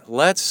 All right,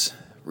 let's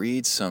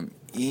read some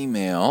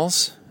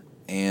emails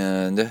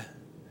and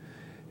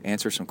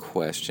answer some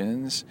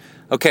questions.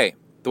 Okay,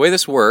 the way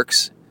this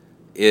works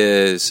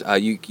is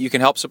you can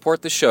help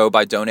support the show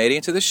by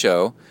donating to the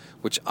show,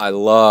 which I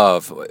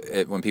love.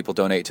 When people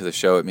donate to the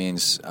show, it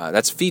means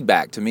that's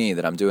feedback to me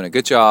that I'm doing a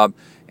good job.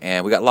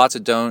 And we got lots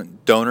of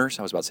donors.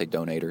 I was about to say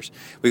donators.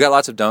 We got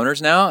lots of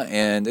donors now,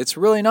 and it's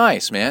really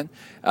nice, man.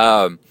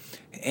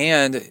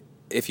 And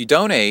if you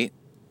donate,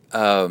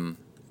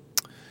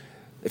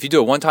 if you do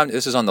a one-time,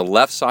 this is on the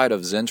left side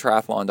of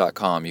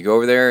ZenTriathlon.com. You go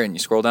over there and you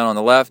scroll down on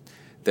the left.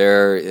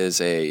 There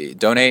is a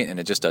donate, and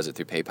it just does it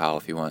through PayPal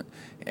if you want.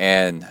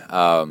 And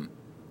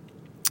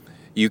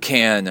you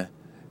can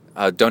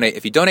donate.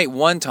 If you donate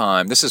one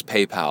time, this is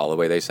PayPal, the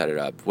way they set it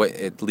up.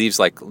 It leave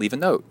a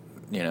note,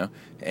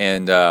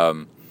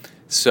 And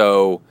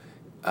so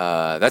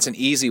that's an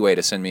easy way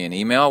to send me an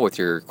email with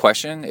your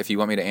question if you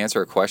want me to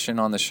answer a question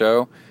on the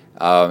show.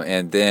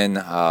 And then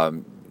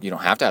you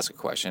don't have to ask a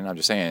question. I'm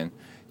just saying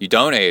you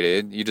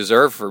donated. You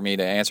deserve for me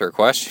to answer a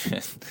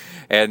question.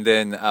 And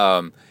then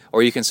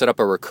or you can set up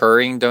a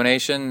recurring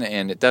donation,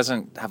 and it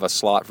doesn't have a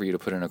slot for you to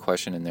put in a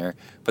question in there.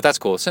 But that's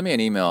cool. Send me an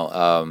email.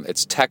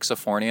 It's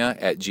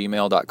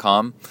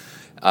texafornia@gmail.com.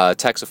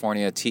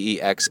 Texafornia,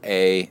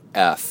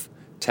 TEXAF.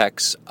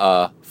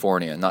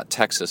 Texafornia, not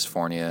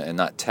Texasfornia, and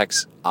not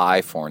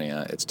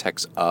Texifornia. It's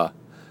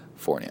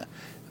Texafornia.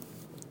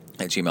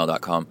 at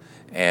gmail.com.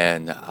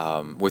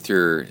 And with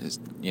your, that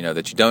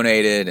you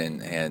donated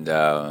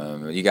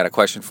and you got a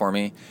question for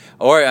me.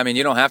 Or,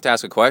 you don't have to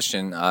ask a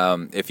question.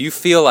 If you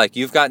feel like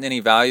you've gotten any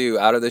value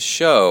out of this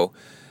show,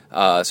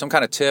 some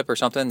kind of tip or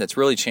something that's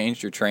really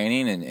changed your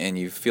training and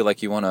you feel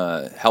like you want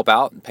to help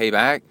out and pay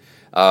back,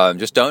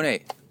 just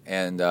donate.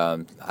 And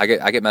I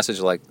get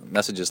messages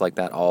like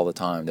that all the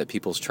time, that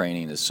people's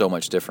training is so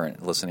much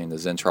different listening to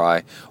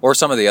ZenTri or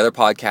some of the other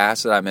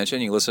podcasts that I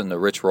mentioned. You listen to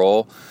Rich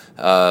Roll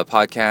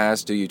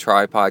podcast, Do You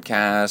Try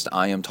podcast,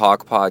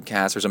 IMTX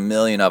podcast. There's a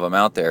million of them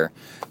out there.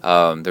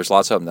 There's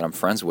lots of them that I'm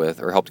friends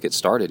with or helped get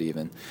started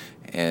even.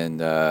 And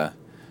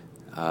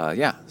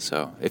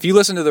so if you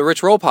listen to the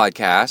Rich Roll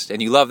podcast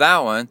and you love that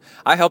one,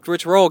 I helped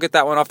Rich Roll get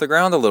that one off the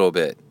ground a little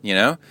bit,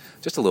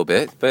 just a little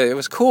bit, but it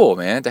was cool,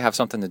 man, to have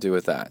something to do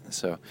with that.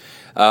 So,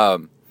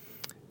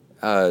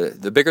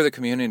 the bigger the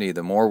community,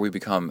 the more we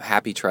become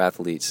happy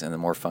triathletes and the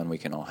more fun we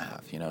can all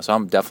have, so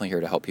I'm definitely here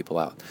to help people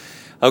out.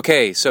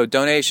 Okay. So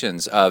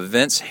donations,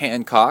 Vince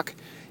Hancock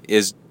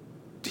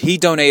he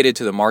donated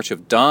to the March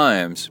of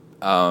Dimes.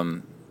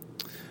 And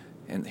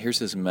here's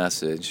his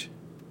message.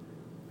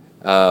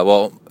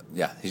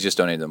 Yeah, he's just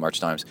donated to the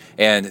March Times,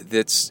 and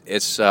it's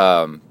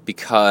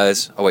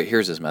because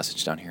here's his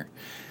message down here.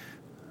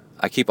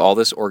 I keep all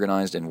this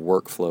organized and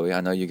workflowy.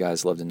 I know you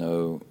guys love to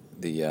know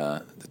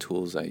the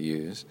tools I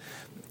use,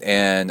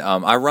 and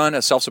I run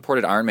a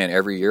self-supported Ironman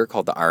every year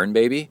called the Iron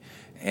Baby,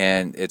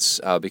 and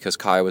it's because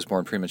Kai was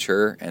born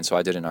premature, and so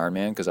I did an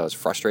Ironman because I was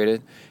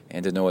frustrated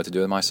and didn't know what to do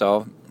with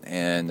myself,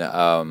 and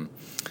there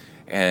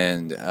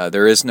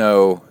is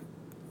no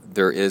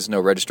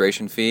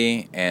registration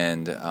fee,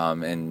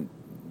 and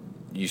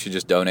you should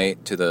just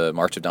donate to the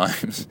March of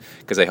Dimes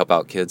because they help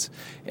out kids.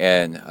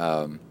 And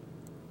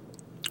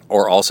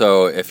or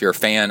also, if you're a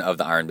fan of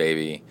the Iron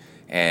Baby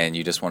and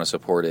you just want to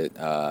support it,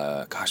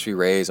 we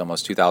raise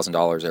almost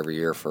 $2,000 every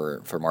year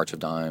for March of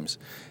Dimes.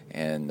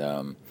 And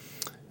so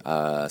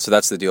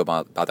that's the deal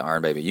about the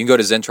Iron Baby. You can go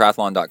to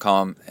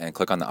zentriathlon.com and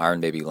click on the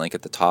Iron Baby link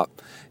at the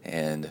top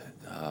and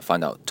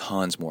find out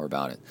tons more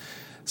about it.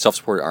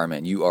 Self-supported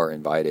Ironman, you are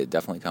invited.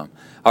 Definitely come.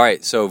 All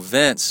right, so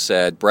Vince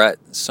said, Brett,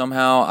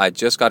 somehow I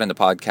just got into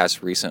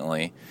podcasts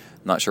recently.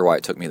 I'm not sure why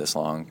it took me this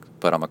long,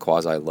 but I'm a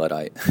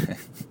quasi-Luddite, I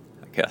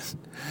guess.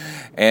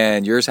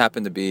 And yours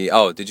happened to be,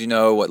 did you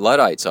know what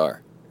Luddites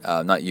are?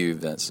 Not you,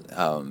 Vince,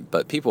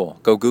 but people,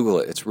 go Google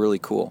it. It's really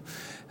cool.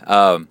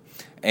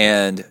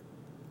 And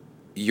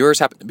yours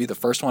happened to be the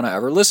first one I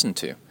ever listened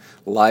to.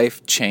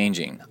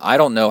 Life-changing. I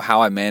don't know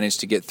how I managed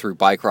to get through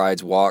bike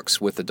rides,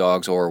 walks with the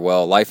dogs, or,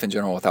 life in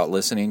general without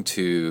listening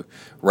to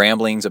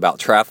ramblings about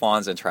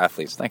triathlons and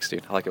triathletes. Thanks,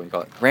 dude. I like it when you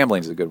call it.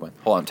 Ramblings is a good one.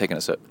 Hold on, I'm taking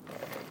a sip.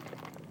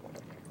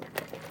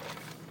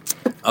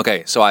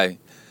 Okay, so I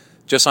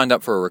just signed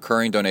up for a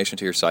recurring donation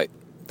to your site.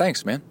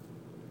 Thanks, man.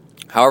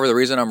 However, the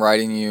reason I'm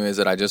writing you is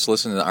that I just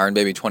listened to the Iron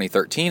Baby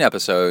 2013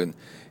 episode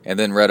and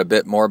then read a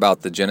bit more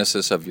about the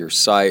genesis of your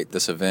site,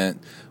 this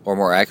event, or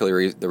more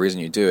accurately, the reason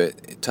you do it.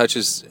 It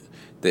touches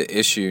the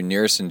issue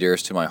nearest and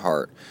dearest to my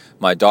heart.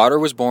 My daughter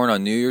was born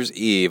on New Year's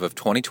Eve of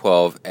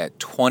 2012 at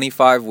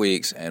 25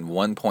 weeks and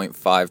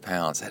 1.5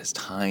 pounds. That is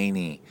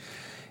tiny.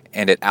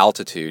 And at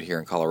altitude here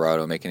in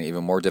Colorado, making it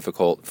even more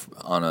difficult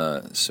on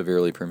a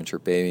severely premature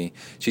baby.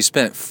 She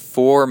spent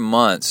 4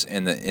 months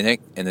in the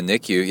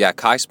NICU. Yeah,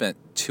 Kai spent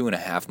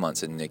 2.5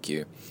 months in the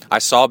NICU. I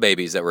saw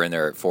babies that were in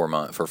there for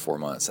 4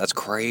 months. That's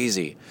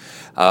crazy.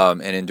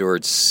 And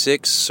endured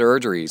 6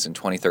 surgeries in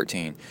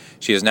 2013.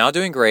 She is now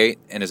doing great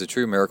and is a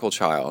true miracle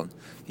child.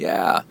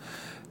 Yeah.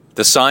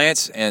 The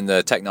science and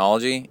the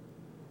technology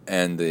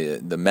and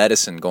the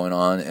medicine going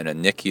on in a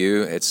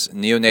NICU, it's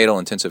Neonatal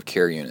Intensive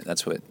Care Unit.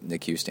 That's what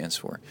NICU stands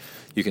for.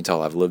 You can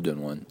tell I've lived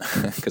in one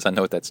because I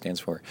know what that stands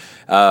for.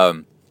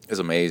 It's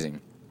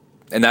amazing.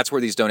 And that's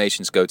where these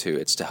donations go to.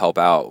 It's to help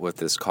out with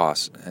this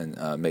cost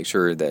and make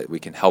sure that we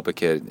can help a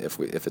kid if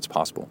it's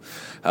possible.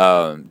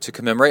 To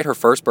commemorate her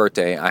first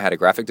birthday, I had a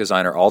graphic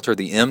designer alter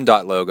the M.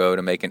 Dot logo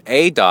to make an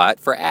A. Dot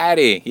for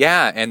Addie.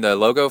 Yeah, and the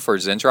logo for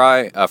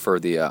ZenTri, for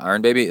the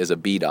Iron Baby, is a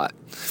B. Dot.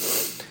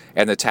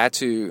 And the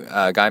tattoo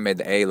guy made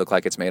the A look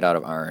like it's made out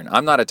of iron.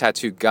 I'm not a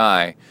tattoo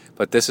guy,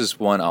 but this is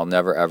one I'll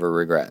never, ever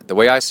regret. The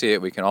way I see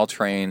it, we can all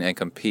train and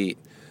complete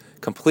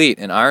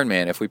an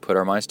Ironman if we put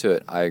our minds to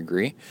it. I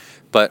agree.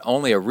 But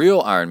only a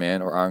real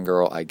Ironman or Iron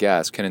Girl, I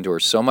guess, can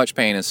endure so much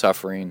pain and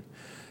suffering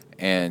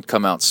and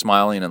come out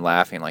smiling and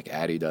laughing like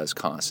Addie does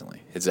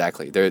constantly.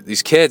 Exactly.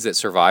 These kids that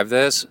survive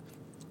this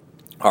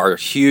are a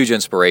huge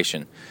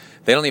inspiration.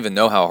 They don't even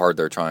know how hard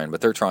they're trying, but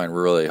they're trying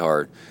really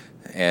hard.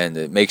 And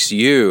it makes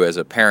you, as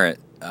a parent,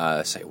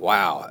 say,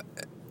 wow,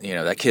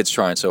 that kid's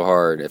trying so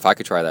hard. If I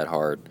could try that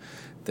hard,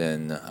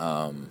 then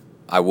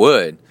I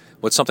would.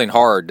 What's something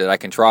hard that I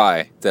can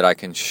try that I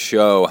can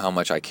show how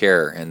much I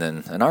care? And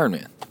then an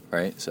Ironman,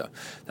 right? So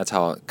that's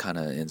how it kind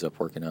of ends up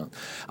working out.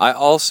 I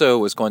also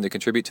was going to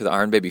contribute to the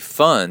Iron Baby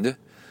Fund,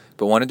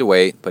 but wanted to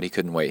wait, but he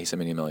couldn't wait. He sent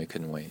me an email, he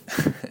couldn't wait.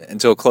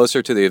 Until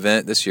closer to the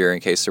event this year in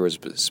case there was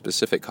a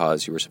specific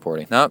cause you were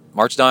supporting. No,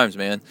 March Dimes,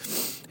 man.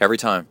 Every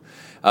time.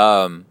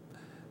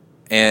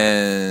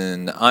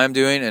 And I'm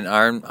doing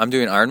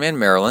Ironman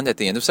Maryland at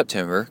the end of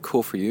September.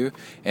 Cool for you.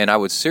 And I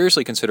would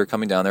seriously consider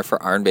coming down there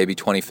for Iron Baby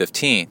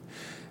 2015.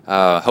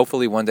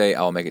 Hopefully one day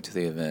I'll make it to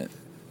the event.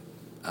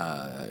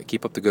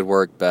 Keep up the good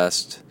work.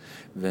 Best,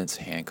 Vince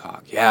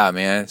Hancock. Yeah,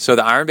 man. So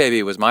the Iron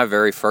Baby was my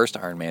very first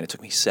Ironman. It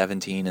took me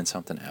 17 and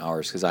something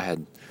hours because I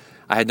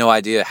had no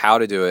idea how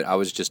to do it. I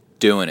was just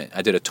doing it.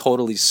 I did a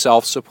totally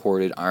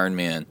self-supported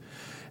Ironman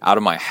out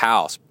of my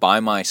house by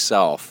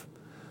myself.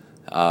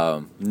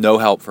 No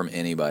help from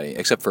anybody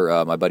except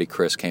for my buddy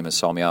Chris came and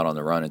saw me out on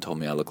the run and told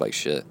me I looked like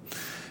shit.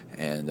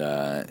 And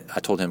I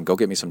told him, go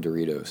get me some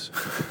Doritos.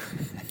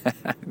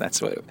 That's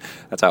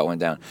how it went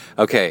down.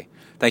 Okay.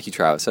 Thank you,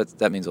 Travis.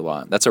 That means a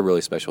lot. That's a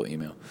really special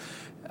email.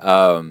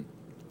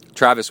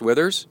 Travis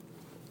Withers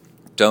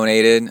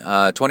donated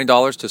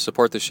 $20 to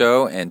support the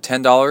show and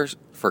 $10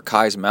 for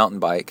Kai's mountain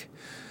bike.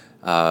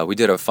 We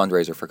did a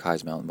fundraiser for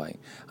Kai's mountain bike.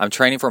 I'm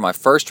training for my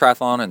first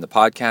triathlon, and the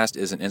podcast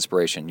is an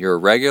inspiration. You're a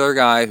regular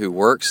guy who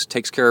works,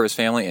 takes care of his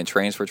family, and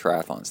trains for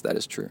triathlons. That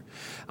is true.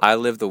 I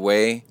love the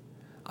way,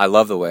 I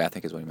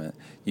think is what he meant.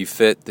 You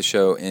fit the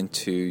show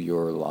into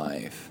your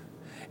life.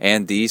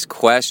 And these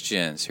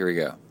questions, here we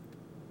go.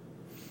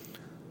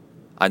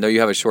 I know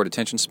you have a short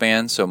attention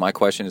span, so my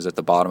question is at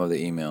the bottom of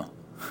the email.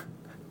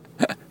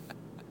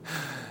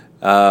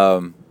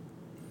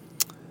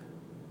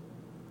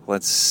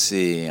 Let's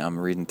see. I'm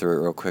reading through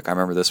it real quick. I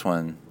remember this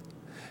one.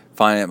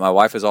 My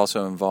wife is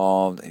also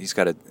involved. He's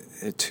got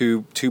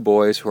two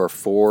boys who are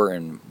 4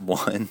 and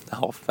 1.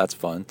 Oh, that's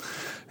fun.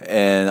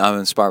 And I'm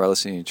inspired by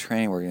listening to you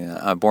train.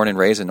 I'm born and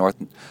raised in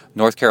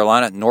North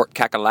Carolina, North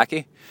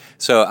Kakalaki.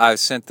 So I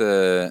sent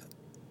the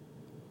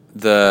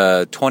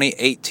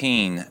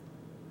 2018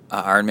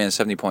 Ironman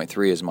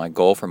 70.3 is my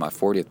goal for my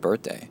 40th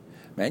birthday.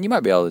 Man, you might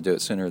be able to do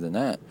it sooner than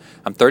that.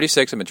 I'm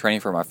 36. I've been training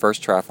for my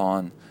first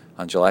triathlon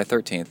on July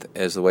 13th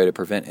as the way to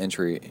prevent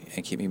injury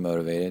and keep me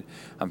motivated.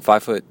 I'm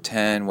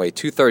 5'10", weigh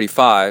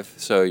 235,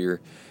 so you're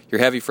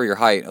heavy for your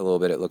height a little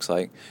bit, it looks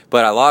like.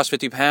 But I lost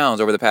 50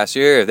 pounds over the past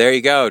year. There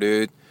you go,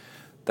 dude.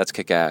 That's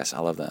kick-ass.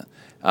 I love that.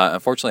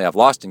 Unfortunately, I've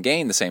lost and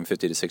gained the same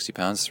 50 to 60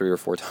 pounds 3 or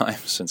 4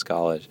 times since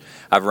college.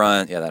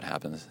 That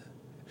happens.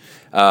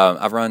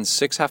 I've run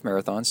 6 half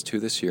marathons, 2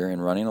 this year,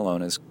 and running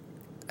alone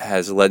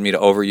has led me to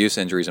overuse,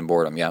 injuries, and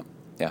boredom. Yeah.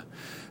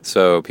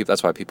 So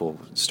that's why people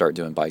start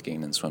doing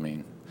biking and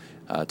swimming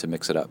to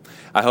mix it up.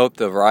 I hope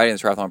the variety the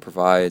triathlon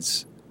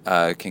provides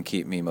can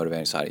keep me motivated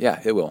and excited. Yeah,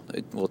 it will.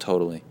 It will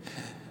totally.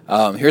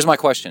 Here's my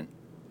question.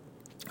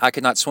 I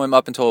could not swim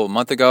up until a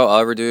month ago. All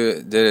I ever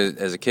did it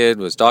as a kid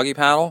was doggy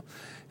paddle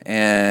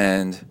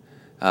and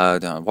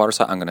water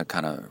slide. I'm going to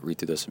kind of read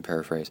through this and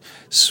paraphrase.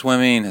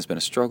 Swimming has been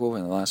a struggle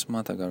in the last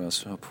month. I've got to go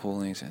to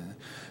pooling.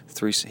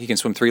 He can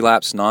swim 3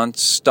 laps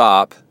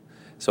nonstop,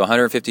 so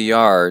 150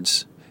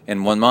 yards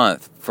in 1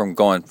 month from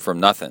going from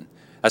nothing.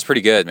 That's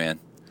pretty good, man.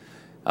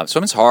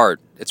 Swimming's hard.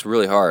 It's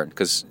really hard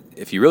because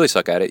if you really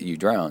suck at it, you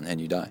drown and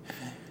you die.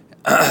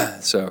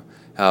 So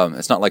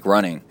it's not like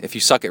running. If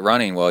you suck at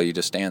running, well, you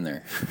just stand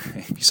there.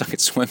 If you suck at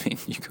swimming,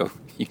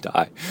 you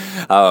die.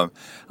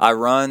 I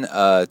run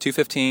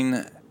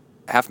 2:15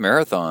 half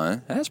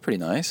marathon. That's pretty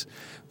nice.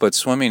 But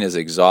swimming is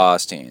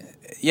exhausting.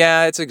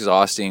 Yeah, it's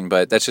exhausting,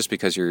 but that's just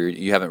because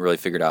you haven't really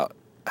figured out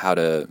how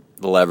to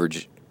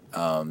leverage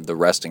the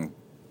resting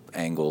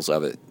angles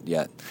of it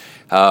yet.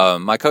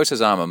 My coach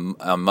says I'm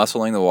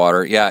muscling the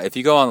water. Yeah, if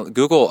you go on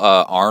Google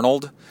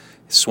Arnold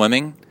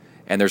swimming,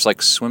 and there's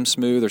like Swim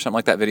Smooth or something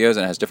like that videos, and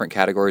it has different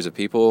categories of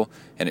people,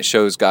 and it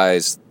shows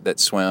guys that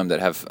swim that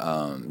have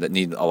that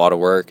need a lot of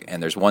work,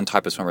 and there's one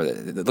type of swimmer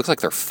that it looks like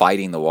they're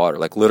fighting the water,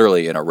 like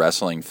literally in a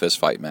wrestling fist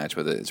fight match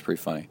with it. It's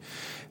pretty funny.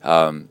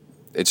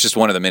 It's just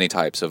one of the many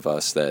types of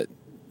us that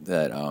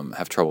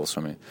have trouble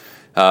swimming.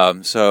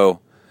 So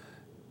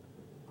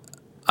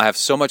I have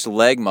so much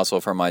leg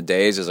muscle from my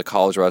days as a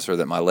college wrestler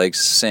that my legs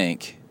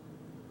sink.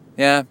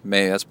 Yeah,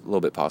 maybe that's a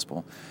little bit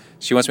possible.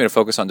 She wants me to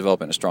focus on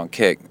developing a strong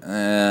kick.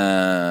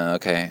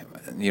 Okay,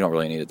 you don't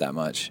really need it that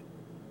much.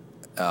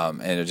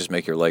 And it'll just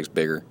make your legs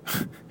bigger.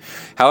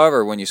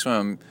 However, when you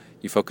swim,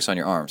 you focus on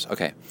your arms.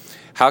 Okay,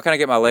 how can I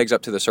get my legs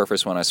up to the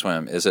surface when I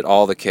swim? Is it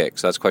all the kick?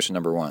 So that's question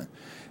number 1.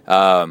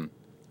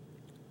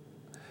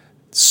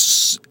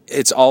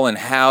 It's all in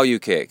how you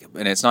kick,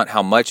 and it's not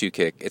how much you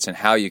kick, it's in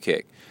how you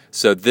kick.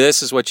 So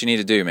this is what you need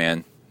to do,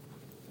 man.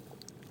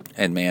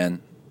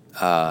 And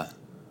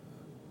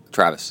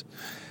Travis.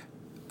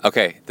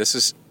 Okay, this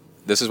is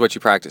what you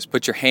practice.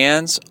 Put your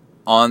hands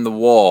on the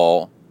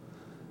wall,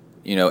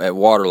 at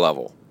water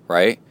level,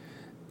 right?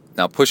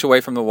 Now push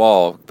away from the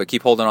wall, but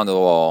keep holding onto the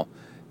wall.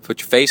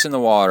 Put your face in the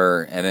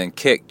water and then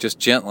kick just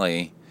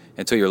gently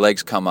until your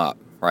legs come up,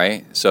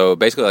 right? So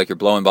basically like you're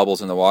blowing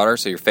bubbles in the water.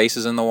 So your face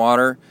is in the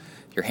water,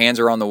 your hands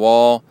are on the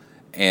wall,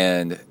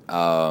 and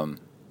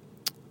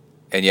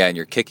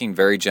you're kicking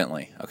very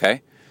gently,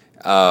 okay?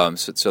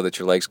 So that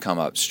your legs come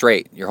up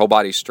straight. Your whole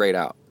body's straight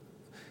out.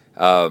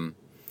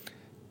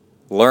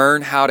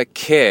 Learn how to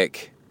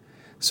kick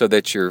so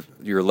that your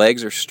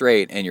legs are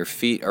straight and your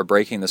feet are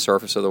breaking the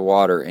surface of the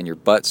water and your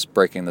butt's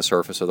breaking the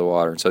surface of the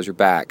water, and so is your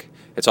back.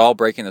 It's all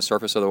breaking the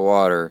surface of the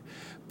water,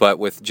 but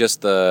with just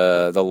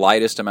the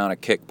lightest amount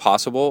of kick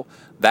possible.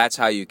 That's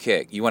how you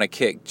kick. You want to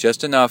kick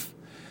just enough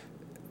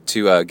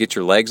to get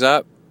your legs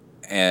up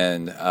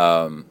and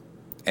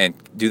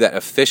do that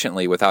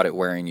efficiently without it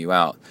wearing you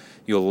out.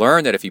 You'll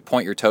learn that if you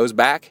point your toes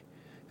back,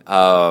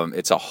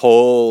 it's a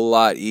whole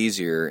lot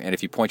easier, and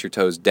if you point your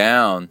toes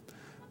down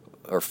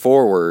or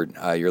forward,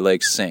 your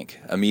legs sink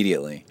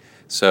immediately.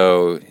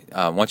 So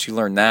once you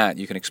learn that,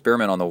 you can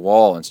experiment on the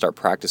wall and start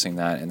practicing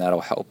that, and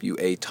that'll help you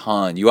a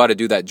ton. You ought to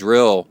do that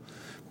drill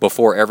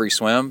before every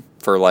swim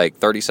for like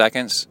 30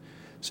 seconds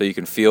so you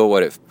can feel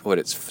what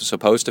it's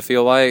supposed to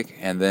feel like,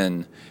 and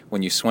then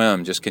when you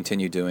swim, just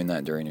continue doing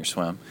that during your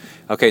swim.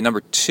 Okay,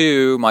 number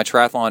 2, my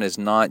triathlon is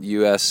not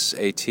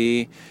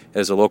USAT. It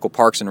is a local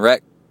Parks and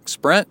Rec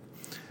sprint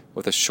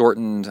with a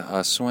shortened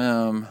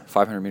swim,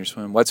 500-meter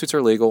swim. Wetsuits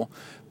are legal,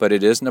 but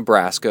it is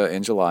Nebraska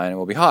in July, and it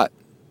will be hot.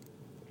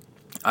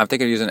 I'm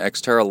thinking of using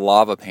Xterra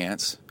Lava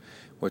pants,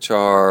 which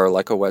are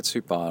like a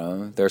wetsuit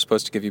bottom. They're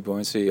supposed to give you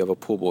buoyancy of a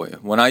pool boy.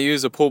 When I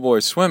use a pool boy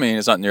swimming,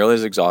 it's not nearly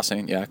as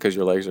exhausting, because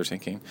your legs are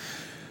sinking.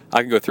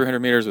 I can go 300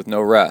 meters with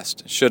no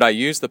rest. Should I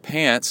use the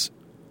pants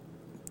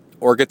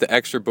or get the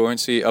extra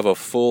buoyancy of a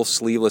full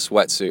sleeveless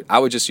wetsuit? I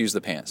would just use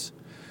the pants.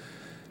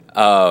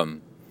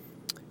 You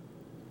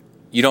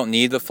don't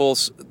need the full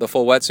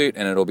wetsuit,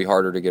 and it'll be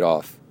harder to get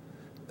off.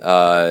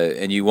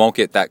 And you won't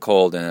get that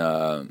cold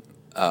in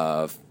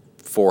a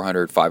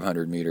 400,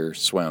 500 meter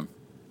swim,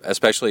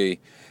 especially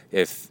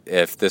if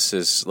this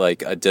is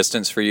like a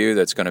distance for you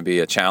that's going to be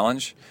a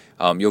challenge.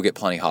 You'll get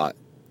plenty hot.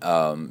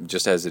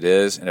 Just as it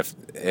is, and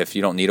if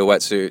you don't need a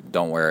wetsuit,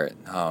 don't wear it.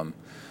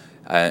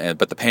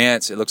 But the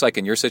pants, it looks like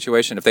in your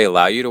situation, if they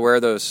allow you to wear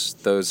those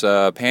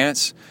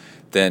pants,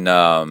 then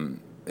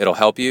it'll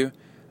help you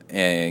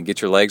and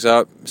get your legs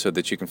up so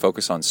that you can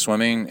focus on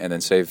swimming and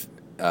then save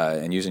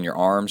and using your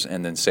arms,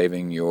 and then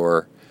saving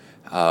your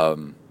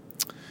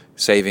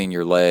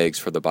legs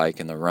for the bike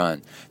and the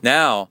run.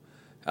 Now,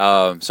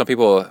 some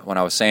people, when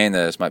I was saying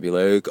this, might be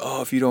like,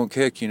 "Oh, if you don't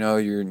kick,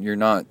 you're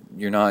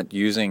not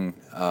using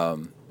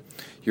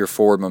your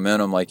forward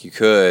momentum like you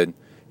could.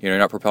 You're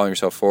not propelling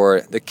yourself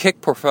forward." The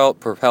kick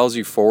propels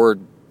you forward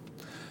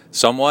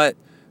somewhat,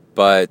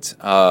 but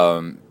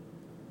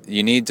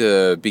you need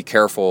to be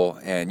careful,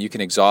 and you can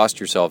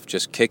exhaust yourself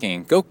just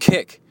kicking. Go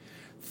kick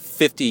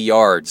 50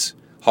 yards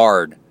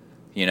hard,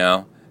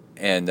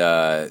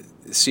 and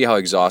see how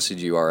exhausted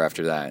you are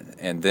after that,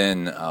 and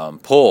then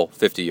pull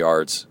 50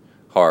 yards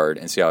hard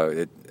and see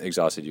how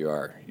exhausted you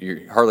are.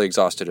 You're hardly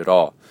exhausted at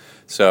all.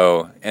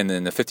 So, and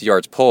then the 50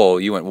 yards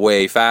pull, you went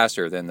way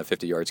faster than the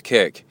 50 yards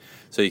kick.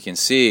 So you can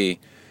see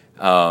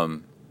the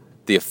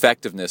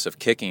effectiveness of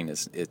kicking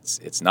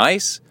it's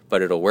nice,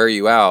 but it'll wear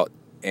you out,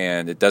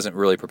 and it doesn't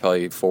really propel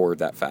you forward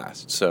that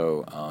fast.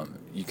 So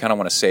you kind of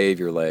want to save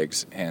your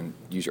legs and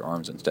use your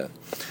arms instead.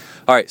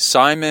 All right,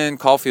 Simon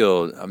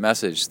Caulfield, a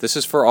message. This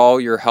is for all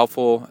your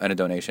helpful, and a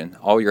donation,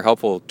 all your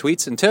helpful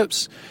tweets and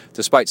tips,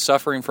 despite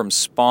suffering from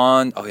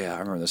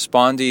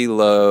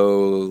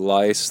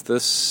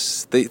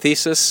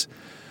spondylolisthesis,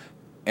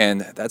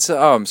 and that's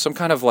some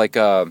kind of like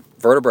a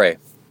vertebrae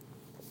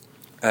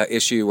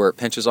issue where it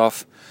pinches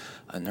off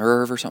a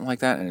nerve or something like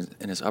that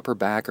in his upper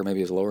back or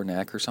maybe his lower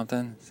neck or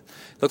something.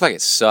 It looked like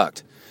it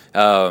sucked,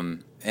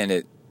 and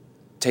it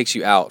takes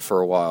you out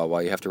for a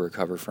while you have to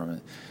recover from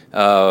it.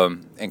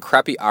 And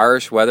crappy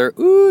Irish weather.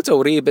 Ooh, it's a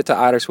wee bit of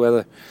Irish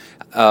weather.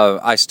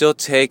 I still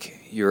take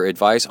your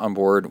advice on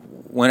board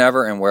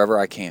whenever and wherever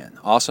I can.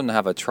 Awesome to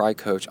have a tri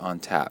coach on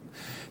tap.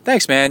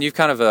 Thanks, man. You've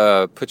kind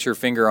of put your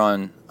finger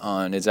on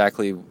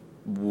exactly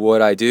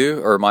what I do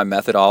or my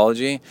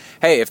methodology.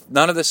 Hey, if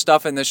none of this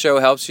stuff in this show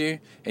helps you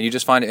and you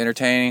just find it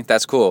entertaining,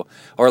 that's cool.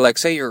 Or like,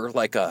 say you're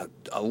like a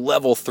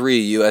level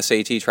 3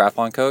 USAT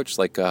triathlon coach,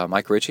 like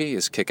Mike Ritchie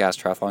is kick-ass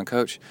triathlon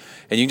coach,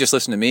 and you can just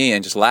listen to me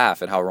and just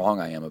laugh at how wrong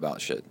I am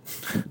about shit.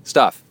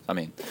 Stuff. I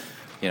mean,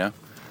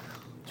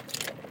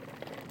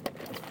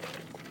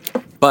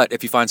 But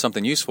if you find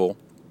something useful,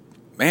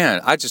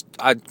 man,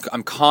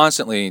 I'm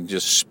constantly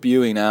just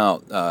spewing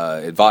out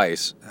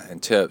advice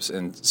and tips,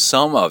 and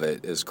some of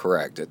it is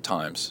correct at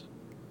times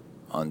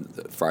on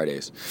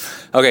Fridays.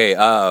 Okay,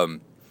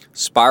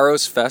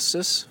 Spiros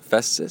Festus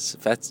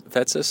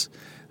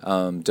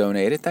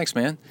donated. Thanks,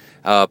 man.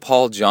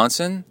 Paul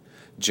Johnson,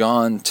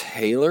 John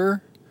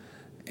Taylor,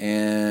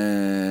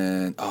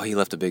 and he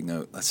left a big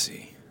note. Let's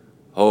see.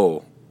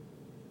 Oh,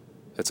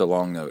 it's a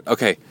long note.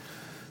 Okay.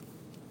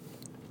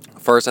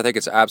 First, I think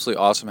it's absolutely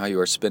awesome how you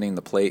are spinning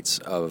the plates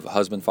of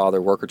husband,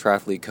 father, worker,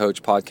 triathlete,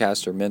 coach,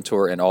 podcaster,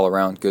 mentor, and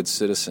all-around good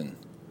citizen.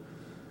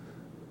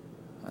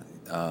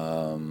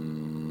 I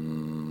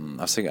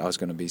was thinking I was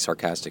going to be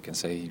sarcastic and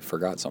say he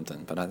forgot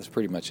something, but that's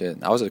pretty much it.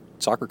 I was a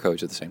soccer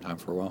coach at the same time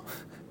for a while.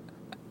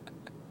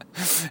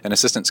 An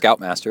assistant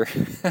scoutmaster.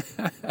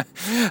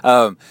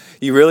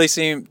 You really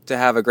seem to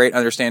have a great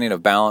understanding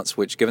of balance,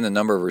 which, given the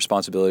number of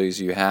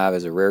responsibilities you have,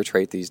 is a rare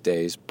trait these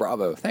days.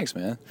 Bravo. Thanks,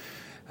 man.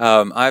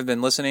 I've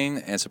been listening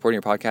and supporting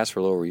your podcast for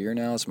a little over a year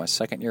now. It's my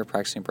second year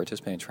practicing and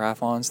participating in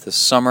triathlons. This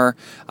summer,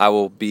 I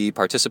will be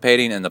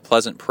participating in the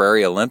Pleasant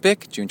Prairie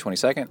Olympic, June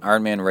 22nd,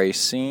 Ironman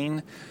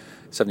Racine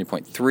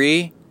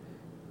 70.3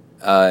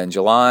 in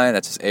July.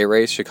 That's his A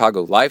race.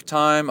 Chicago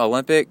Lifetime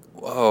Olympic.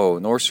 Whoa,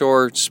 North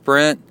Shore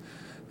Sprint,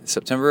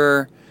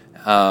 September.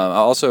 I'll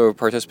also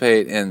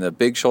participate in the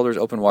Big Shoulders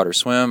Open Water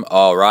Swim.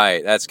 All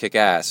right, that's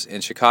kick-ass. In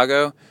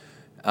Chicago,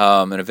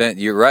 an event,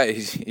 you're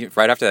right,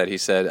 right after that he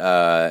said,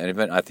 an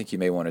event I think you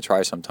may want to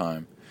try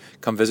sometime.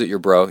 Come visit your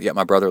bro. Yeah,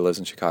 my brother lives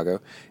in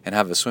Chicago, and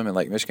have a swim in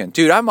Lake Michigan.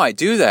 Dude, I might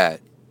do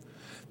that.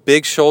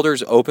 Big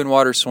Shoulders Open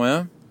Water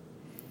Swim.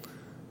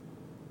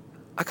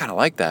 I kind of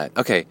like that.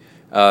 Okay,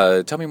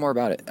 tell me more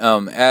about it.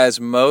 As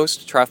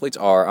most triathletes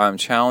are, I'm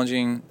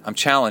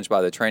challenged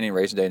by the training,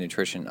 race day,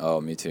 nutrition. Oh,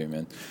 me too,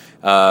 man.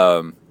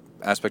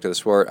 Aspect of the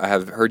sport. I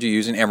have heard you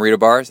using Amarita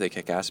bars. They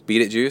kick ass.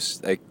 Beat It Juice.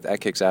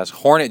 That kicks ass.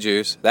 Hornet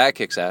Juice. That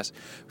kicks ass.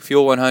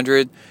 Fuel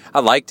 100.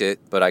 I liked it,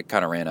 but I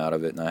kind of ran out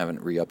of it, and I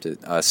haven't re-upped it.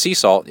 Sea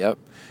salt. Yep.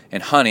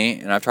 And honey.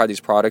 And I've tried these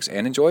products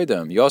and enjoyed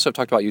them. You also have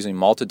talked about using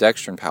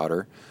maltodextrin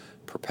powder.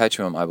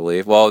 Perpetuum, I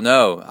believe. Well,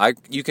 no.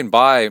 You can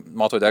buy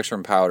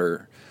maltodextrin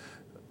powder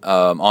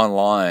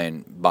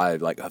online by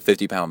like a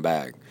 50-pound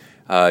bag.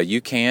 You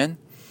can,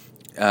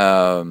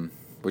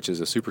 which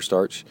is a super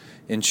starch.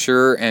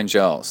 Ensure and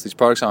gels. These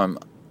products I'm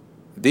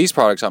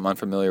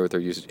unfamiliar with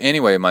their usage.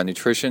 Anyway, my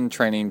nutrition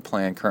training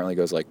plan currently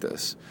goes like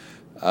this.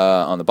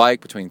 On the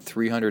bike, between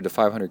 300 to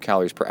 500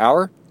 calories per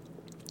hour,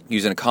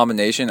 using a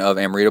combination of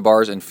Amarita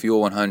bars and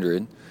Fuel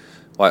 100,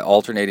 while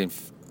alternating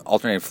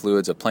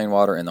fluids of plain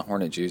water and the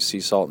Hornet Juice,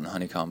 sea salt, and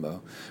honey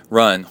combo.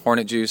 Run,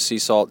 Hornet Juice, sea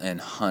salt, and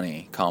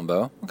honey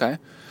combo. Okay.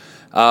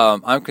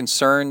 I'm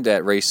concerned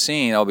that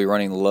Racine, I'll be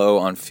running low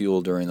on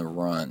fuel during the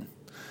run.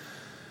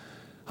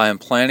 I am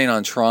planning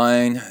on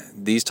trying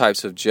these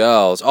types of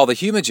gels. Oh, the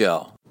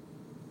Humagel.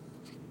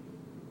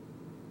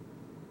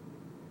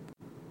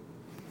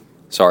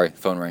 Sorry,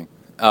 phone ring.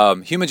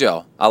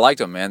 Humagel. I liked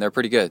them, man. They're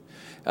pretty good.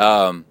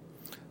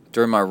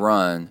 During my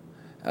run,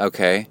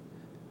 okay.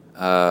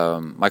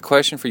 My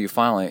question for you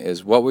finally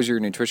is, what was your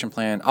nutrition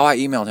plan? Oh, I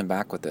emailed him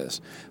back with this.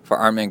 For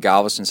Ironman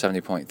Galveston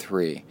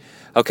 70.3.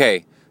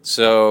 Okay,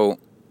 so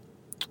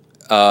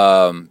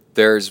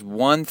there's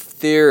one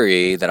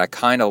theory that I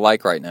kind of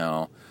like right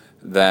now,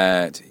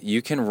 that you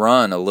can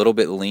run a little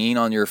bit lean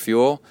on your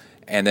fuel,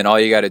 and then all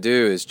you got to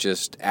do is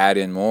just add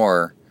in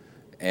more,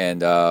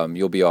 and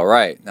you'll be all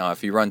right. Now,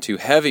 if you run too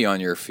heavy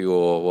on your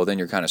fuel, well, then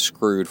you're kind of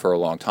screwed for a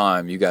long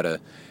time. You got to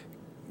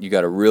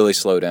really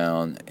slow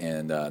down,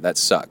 and that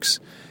sucks,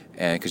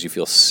 and because you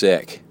feel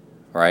sick,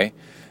 right?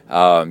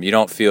 You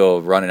don't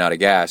feel running out of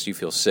gas. You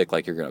feel sick,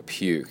 like you're going to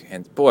puke.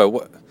 And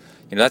boy,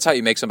 that's how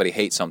you make somebody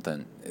hate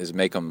something, is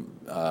make them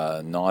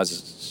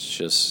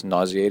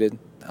nauseated,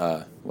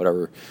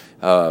 whatever,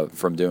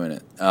 from doing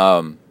it.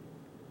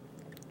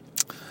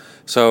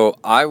 So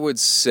I would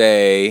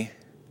say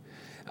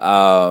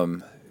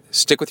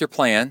stick with your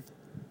plan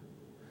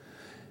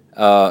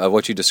of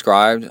what you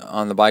described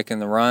on the bike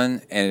and the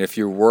run. And if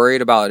you're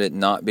worried about it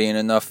not being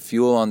enough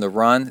fuel on the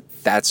run,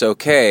 that's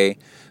okay,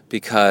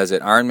 because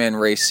at Ironman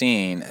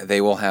Racine,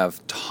 they will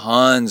have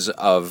tons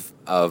of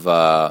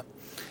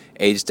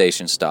aid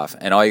station stuff.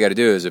 And all you got to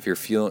do is, if you're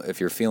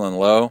feeling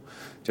low,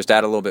 just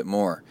add a little bit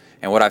more.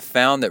 And what I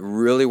found that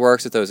really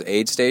works at those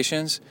aid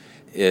stations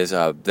is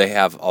they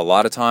have, a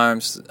lot of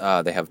times,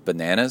 they have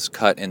bananas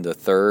cut into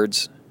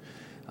thirds.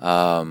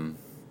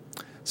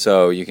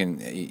 So you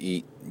can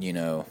eat,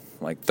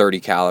 like 30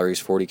 calories,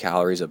 40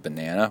 calories of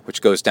banana,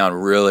 which goes down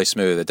really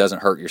smooth. It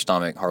doesn't hurt your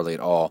stomach hardly at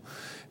all,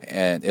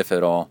 and if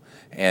at all.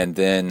 And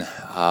then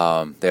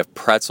they have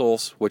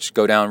pretzels, which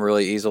go down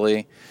really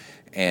easily.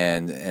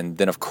 And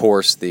then, of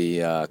course,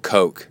 the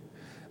Coke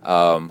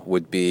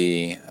would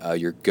be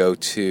your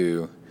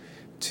go-to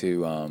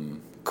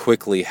to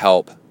quickly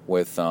help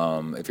with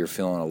if you're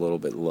feeling a little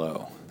bit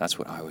low. That's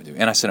what I would do.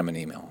 And I sent him an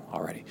email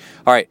already.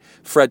 All right,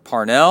 Fred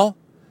Parnell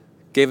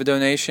gave a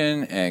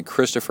donation, and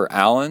Christopher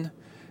Allen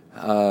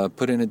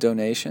put in a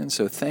donation.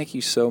 So thank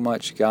you so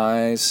much,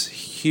 guys.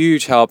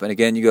 Huge help. And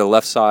again, you go to the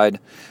left side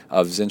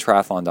of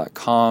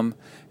ZenTriathlon.com,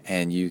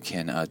 and you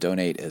can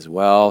donate as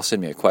well.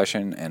 Send me a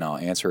question, and I'll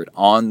answer it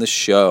on the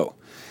show.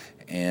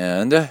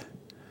 And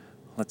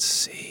let's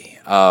see.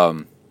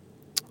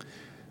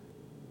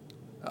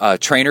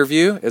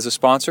 TrainerView is a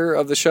sponsor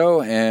of the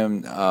show,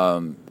 and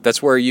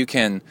that's where you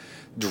can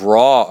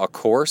draw a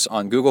course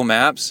on Google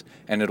Maps,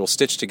 and it'll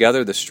stitch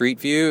together the street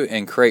view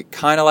and create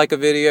kind of like a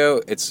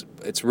video. It's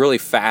really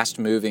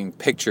fast-moving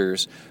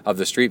pictures of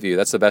the street view.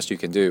 That's the best you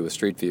can do with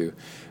street view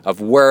of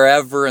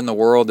wherever in the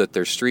world that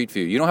there's street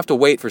view. You don't have to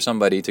wait for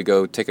somebody to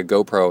go take a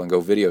GoPro and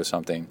go video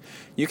something.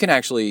 You can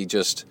actually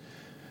just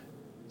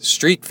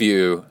street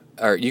view,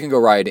 or you can go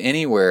ride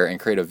anywhere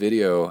and create a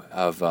video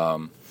of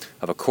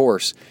a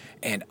course.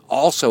 And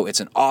also, it's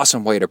an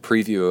awesome way to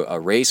preview a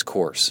race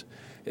course.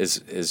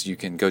 is you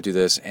can go do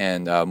this.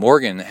 And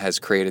Morgan has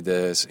created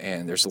this,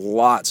 and there's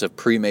lots of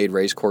pre-made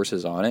race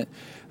courses on it.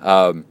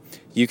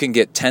 You can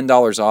get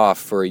 $10 off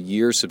for a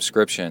year's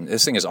subscription.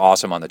 This thing is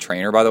awesome on the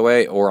trainer, by the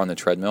way, or on the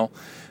treadmill.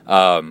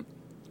 And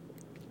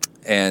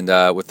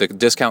with the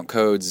discount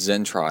code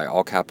ZenTri,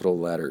 all capital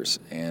letters.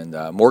 And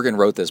Morgan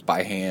wrote this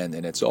by hand,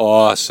 and it's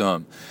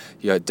awesome.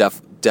 You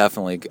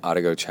definitely got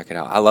to go check it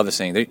out. I love this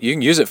thing. You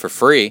can use it for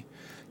free,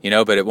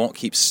 but it won't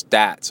keep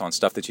stats on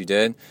stuff that you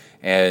did.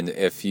 And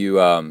if you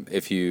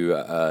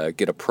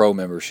get a pro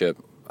membership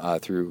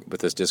with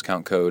this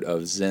discount code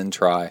of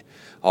ZenTri,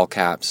 all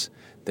caps,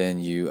 then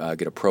you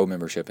get a pro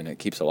membership, and it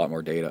keeps a lot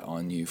more data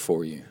on you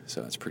for you.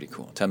 So that's pretty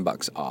cool.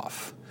 $10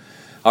 off.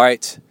 All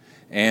right,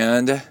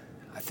 and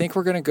I think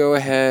we're going to go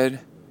ahead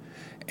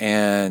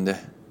and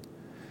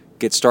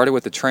get started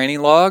with the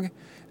training log.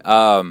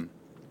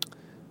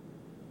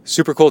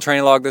 Super cool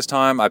training log this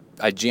time.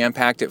 I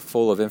jam-packed it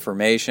full of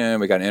information.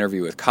 We got an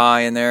interview with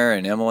Kai in there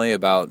and Emily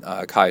about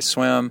Kai's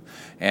swim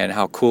and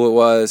how cool it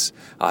was.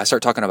 I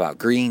started talking about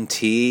green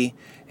tea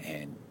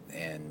and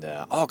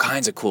all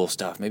kinds of cool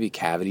stuff. Maybe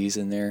cavities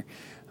in there.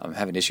 I'm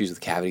having issues with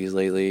cavities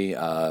lately,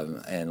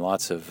 and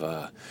lots of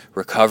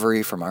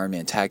recovery from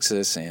Ironman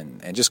Texas,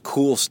 and just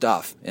cool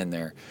stuff in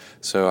there.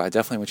 So I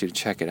definitely want you to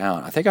check it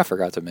out. I think I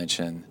forgot to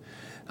mention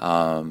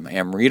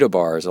Amrita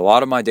bars. A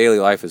lot of my daily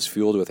life is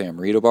fueled with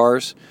Amrita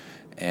bars,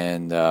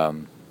 and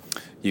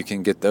you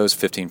can get those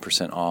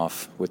 15%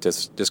 off with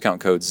this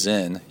discount code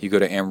ZEN. You go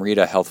to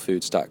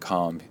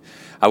amritahealthfoods.com.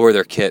 I wear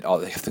their kit.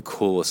 They have the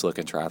coolest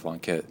looking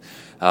triathlon kit.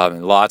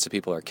 And lots of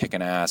people are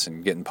kicking ass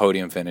and getting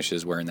podium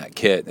finishes wearing that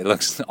kit. It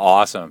looks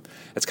awesome.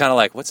 It's kind of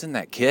like, what's in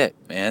that kit,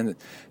 man?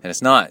 And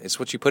it's not. It's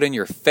what you put in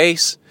your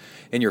face,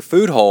 in your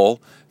food hole,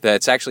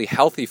 that's actually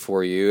healthy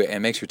for you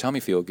and makes your tummy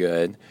feel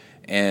good.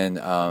 And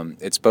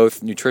it's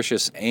both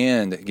nutritious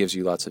and gives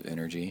you lots of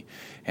energy.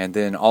 And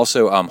then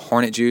also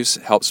Hornet Juice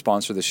helps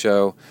sponsor the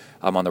show.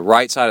 On the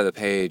right side of the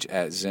page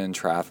at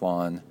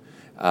ZenTriathlon.com.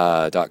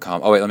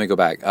 Oh, wait, let me go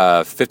back.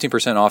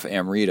 15% off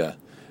Amrita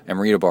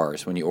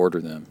bars when you order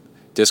them.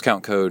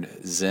 Discount code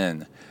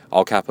ZEN,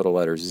 all capital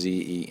letters,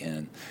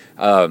 Z-E-N.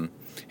 And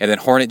then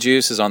Hornet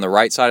Juice is on the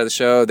right side of the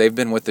show. They've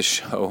been with the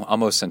show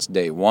almost since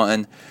day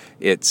one.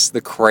 It's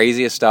the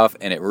craziest stuff,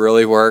 and it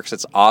really works.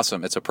 It's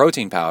awesome. It's a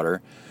protein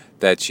powder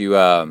that you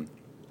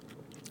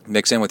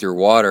mix in with your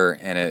water,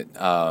 and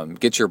it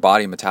gets your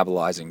body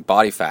metabolizing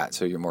body fat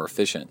so you're more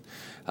efficient.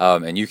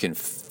 And you can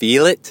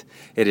feel it.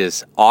 It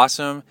is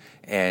awesome,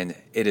 and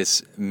it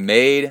is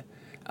made,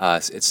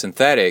 it's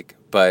synthetic,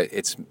 but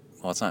it's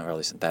not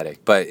really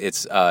synthetic, but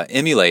it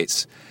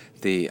emulates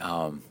the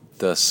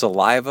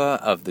saliva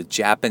of the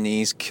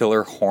Japanese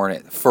killer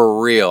hornet.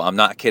 For real, I'm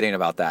not kidding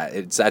about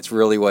that. That's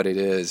really what it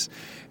is,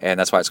 and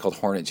that's why it's called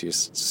Hornet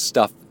Juice.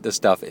 This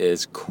stuff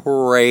is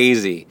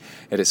crazy.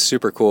 It is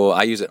super cool.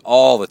 I use it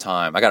all the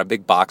time. I got a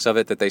big box of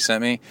it that they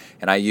sent me,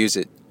 and I use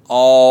it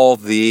all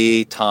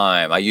the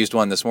time. I used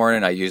one this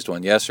morning. I used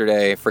one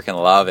yesterday.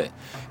 Freaking love it.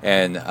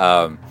 And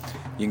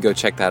you can go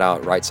check that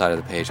out, right side of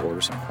the page,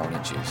 order some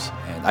Hornet Juice.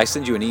 And I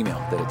send you an email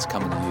that it's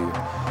coming to you,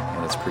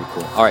 and it's pretty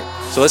cool. All right,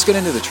 so let's get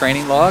into the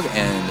training log,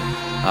 and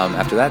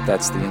after that,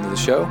 that's the end of the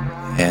show.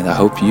 And I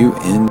hope you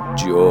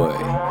enjoy.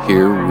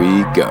 Here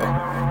we go.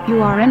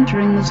 You are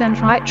entering the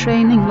ZenTri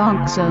training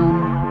log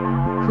zone.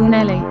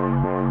 Huneli.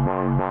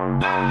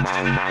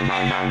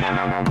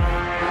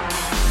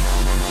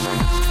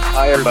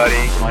 Hi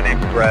everybody, my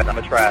name's Brett. I'm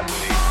a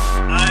triathlete.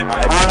 Hi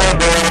Brett.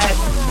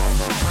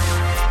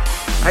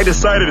 I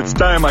decided it's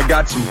time I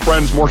got some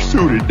friends more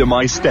suited to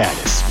my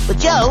status. But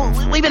Joe,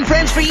 we've been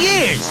friends for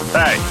years.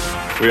 Hey,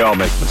 we all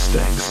make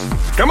mistakes.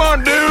 Come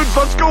on, dudes,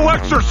 let's go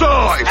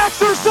exercise!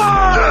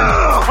 Exercise!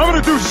 Yeah! I'm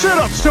gonna do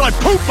sit-ups till I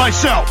poop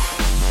myself!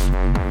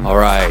 All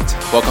right,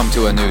 welcome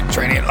to a new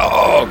training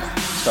log.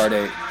 Start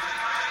date.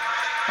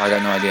 I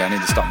got no idea. I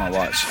need to stop my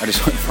watch. I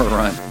just went for a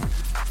run.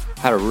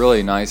 Had a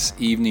really nice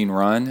evening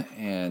run,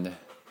 and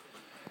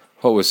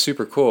what was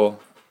super cool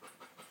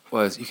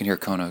was you can hear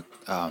Kona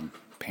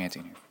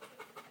panting here.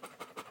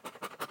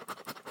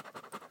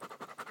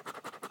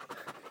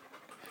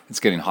 It's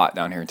getting hot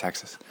down here in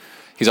Texas.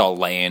 He's all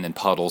laying in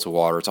puddles of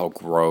water. It's all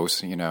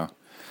gross,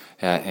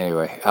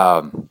 Anyway,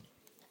 on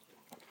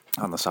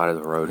the side of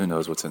the road, who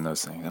knows what's in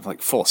those things? They're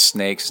like full of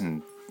snakes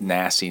and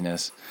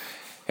nastiness.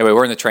 Anyway,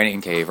 we're in the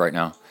training cave right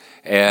now,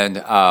 and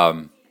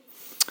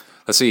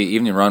let's see,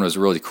 evening run was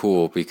really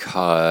cool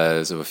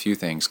because of a few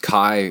things.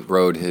 Kai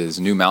rode his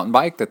new mountain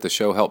bike that the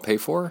show helped pay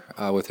for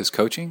with his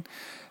coaching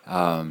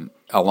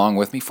along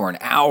with me for an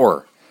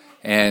hour.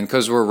 And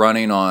because we're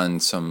running on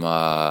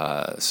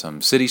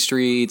some city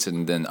streets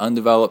and then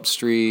undeveloped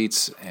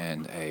streets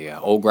and a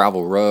old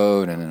gravel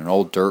road and an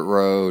old dirt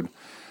road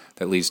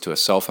that leads to a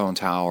cell phone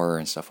tower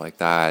and stuff like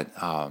that,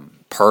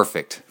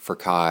 perfect for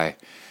Kai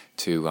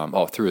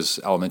to through his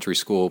elementary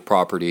school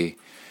property.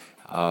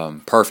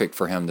 Perfect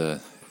for him to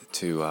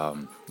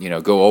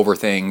go over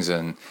things,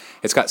 and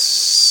it's got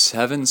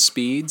 7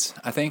 speeds,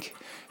 I think,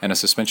 and a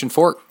suspension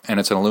fork, and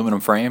it's an aluminum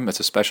frame. It's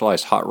a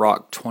specialized Hot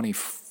Rock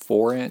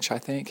 24-inch, I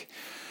think.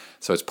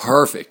 So it's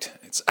perfect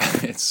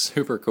It's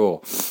super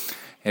cool.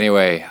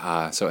 Anyway,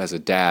 so as a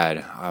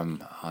dad,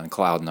 I'm on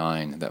cloud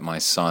 9 that my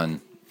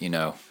son,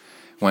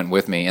 went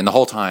with me. And the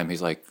whole time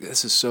he's like,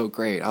 this is so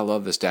great. I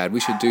love this, Dad. We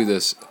should do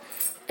this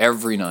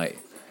every night,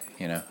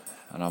 And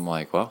I'm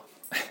like, well,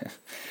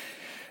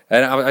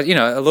 and a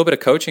little bit of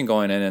coaching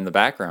going in the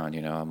background,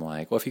 I'm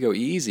like, well, if you go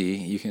easy,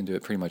 you can do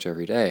it pretty much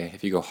every day.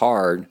 If you go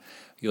hard,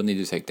 you'll need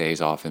to take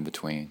days off in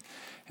between.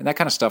 And that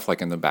kind of stuff,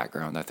 like in the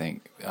background, I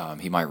think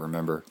he might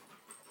remember,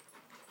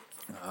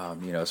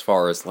 as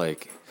far as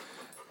like,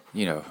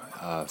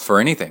 for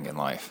anything in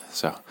life.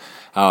 So,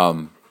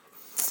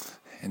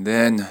 and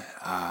then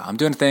I'm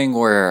doing a thing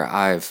where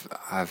I've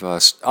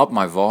upped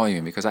my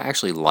volume because I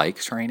actually like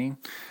training,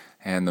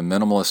 and the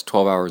minimalist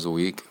 12 hours a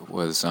week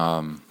was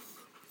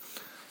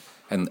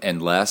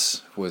and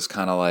less was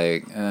kind of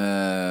like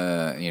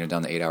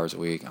down to 8 hours a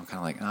week. I'm kind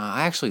of like,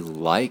 I actually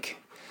like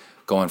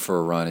going for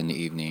a run in the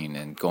evening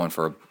and going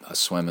for a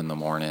swim in the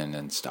morning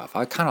and stuff.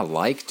 I kind of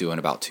like doing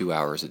about 2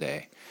 hours a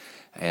day,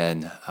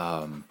 and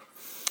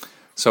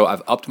so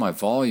I've upped my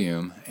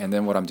volume, and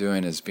then what I'm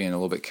doing is being a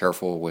little bit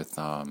careful with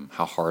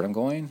how hard I'm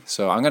going.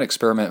 So I'm going to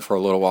experiment for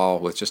a little while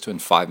with just doing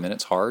 5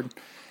 minutes hard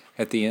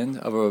at the end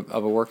of a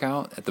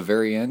workout, at the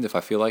very end if I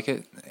feel like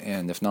it,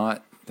 and if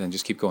not, then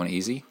just keep going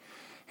easy,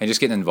 and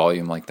just getting in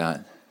volume like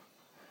that.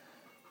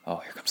 Oh,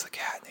 here comes the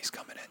cat, and he's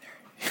coming in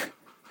there.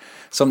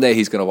 Someday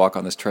he's going to walk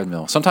on this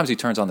treadmill. Sometimes he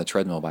turns on the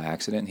treadmill by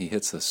accident. He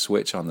hits the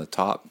switch on the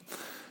top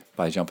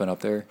by jumping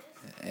up there,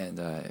 and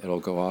it'll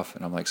go off.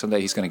 And I'm like,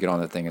 someday he's going to get on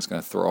that thing. It's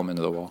going to throw him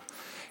into the wall.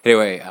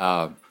 Anyway,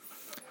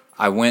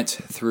 I went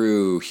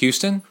through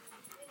Houston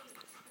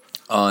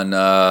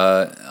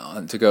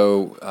to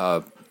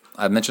go.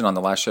 I mentioned on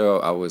the last show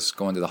I was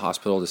going to the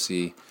hospital to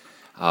see,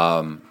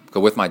 go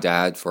with my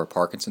dad for a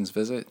Parkinson's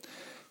visit,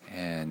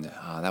 and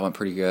that went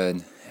pretty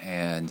good.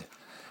 And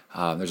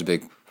there's a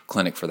big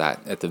clinic for that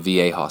at the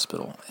VA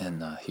hospital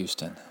in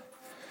Houston.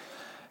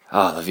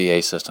 The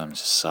VA system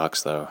just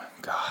sucks, though.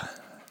 God.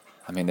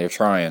 I mean, they're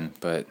trying,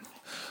 but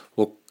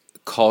we'll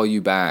call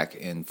you back,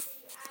 and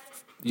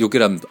you'll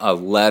get a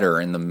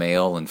letter in the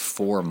mail in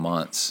 4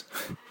 months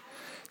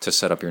to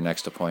set up your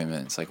next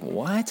appointment. It's like,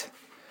 what?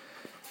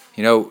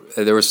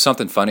 There was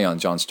something funny on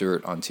Jon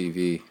Stewart on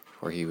TV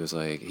where he was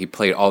like, he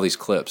played all these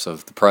clips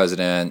of the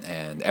president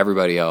and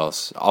everybody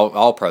else,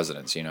 all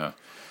presidents,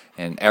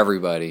 and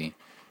everybody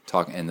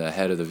talking, and the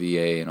head of the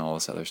VA and all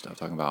this other stuff,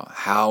 talking about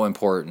how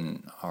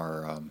important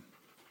our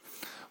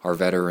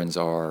veterans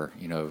are,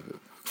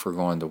 for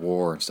going to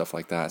war and stuff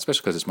like that, especially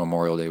because it's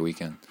Memorial Day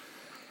weekend.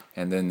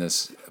 And then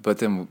but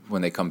then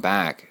when they come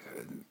back,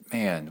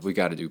 man, we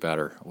got to do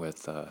better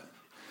with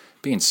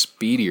being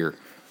speedier,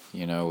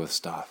 with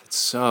stuff. It's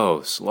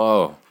so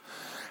slow.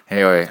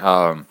 Anyway,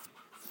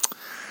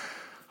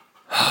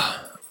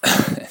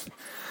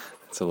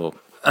 it's a little.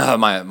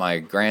 My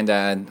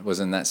granddad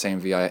was in that same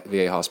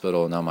VA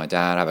hospital. Now my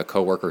dad. I have a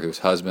coworker whose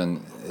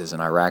husband is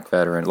an Iraq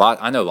veteran.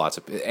 I know lots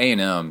of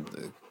A&M.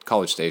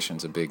 College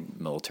Station's a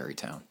big military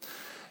town.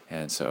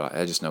 And so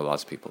I just know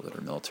lots of people that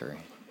are military.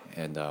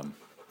 And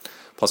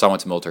plus I went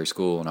to military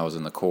school, and I was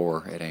in the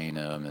Corps at A&M.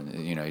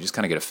 And, you just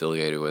kind of get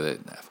affiliated with it.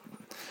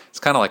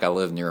 It's kind of like I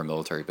live near a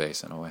military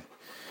base in a way.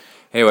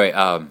 Anyway,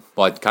 well,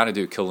 I kind of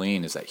do.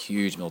 Killeen is that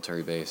huge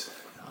military base.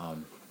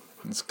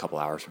 It's a couple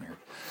hours from here.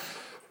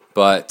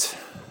 But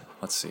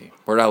let's see.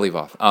 Where did I leave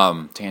off?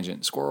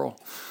 Tangent squirrel.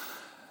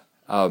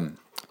 On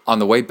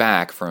the way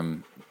back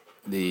from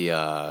the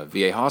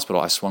VA hospital,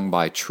 I swung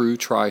by True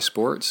Tri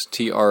Sports,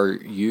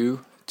 TRUTRI,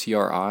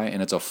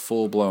 and it's a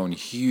full-blown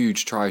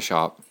huge tri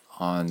shop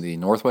on the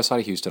northwest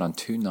side of Houston on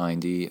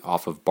 290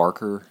 off of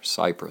Barker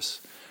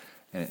Cypress.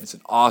 And it's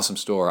an awesome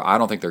store. I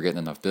don't think they're getting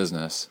enough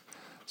business,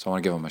 so I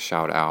want to give them a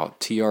shout out.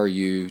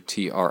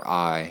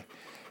 TRUTRI,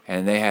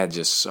 and they had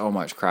just so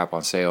much crap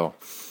on sale.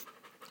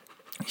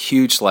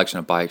 Huge selection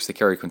of bikes. They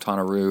carry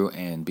Quintana Roo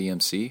and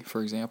BMC,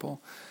 for example.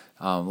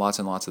 Lots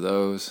and lots of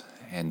those.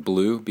 And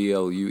Blue,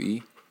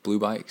 BLUE, Blue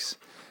bikes.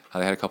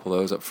 They had a couple of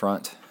those up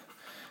front.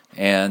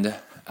 And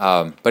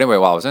but anyway,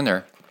 while I was in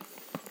there,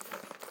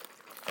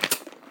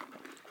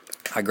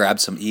 I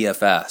grabbed some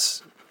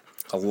EFS.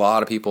 A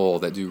lot of people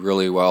that do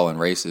really well in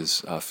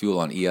races fuel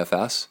on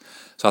EFS.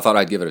 So I thought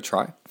I'd give it a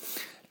try.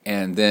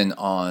 And then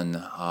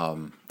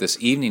on this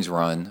evening's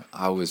run,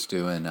 I was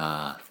doing,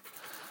 I've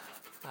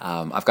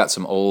got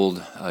some old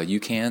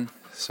UCAN,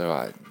 so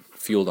I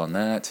fueled on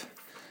that.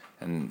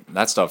 And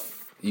that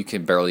stuff, you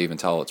can barely even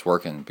tell it's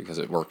working because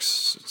it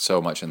works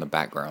so much in the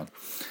background.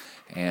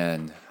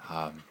 And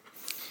I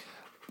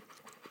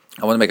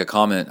want to make a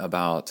comment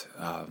about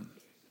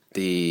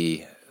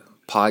the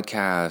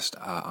podcast,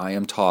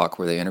 IMTX,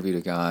 where they interviewed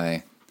a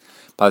guy.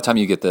 By the time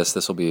you get this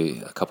will be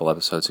a couple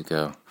episodes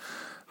ago.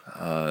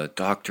 Let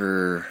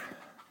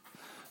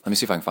me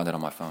see if I can find it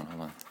on my phone.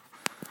 Hold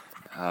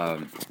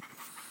on.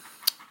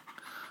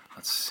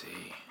 Let's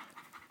see.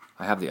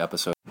 I have the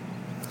episode.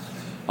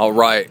 All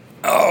right.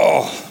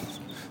 Oh,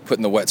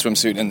 putting the wet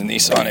swimsuit in the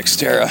Nissan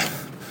Xterra.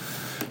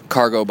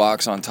 Cargo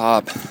box on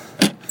top.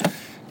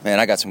 Man,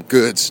 I got some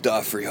good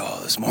stuff for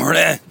y'all this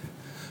morning.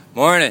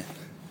 Morning.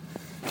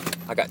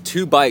 I got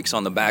 2 bikes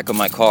on the back of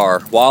my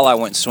car while I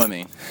went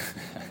swimming.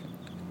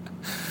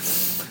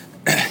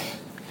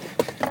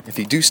 If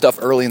you do stuff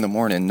early in the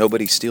morning,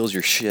 nobody steals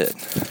your shit.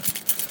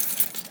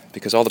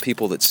 Because all the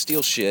people that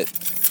steal shit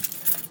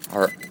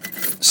are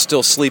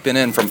still sleeping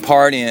in from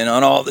partying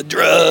on all the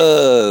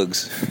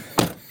drugs.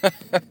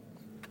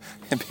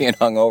 And being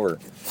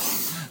hungover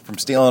from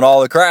stealing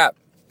all the crap.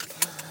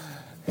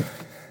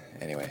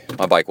 Anyway,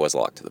 my bike was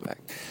locked to the back.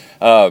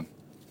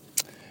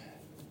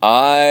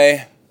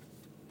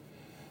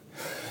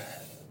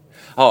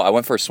 I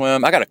went for a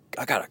swim. I got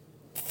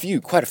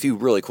quite a few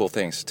really cool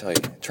things to tell you.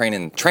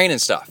 Training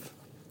stuff.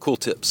 Cool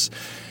tips.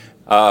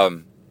 I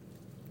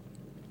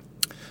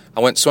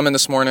went swimming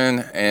this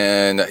morning,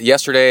 and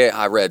yesterday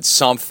I read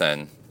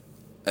something,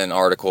 an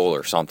article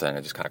or something.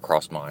 It just kind of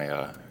crossed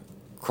my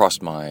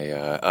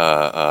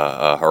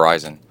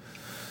horizon.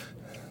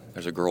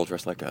 There's a girl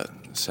dressed like a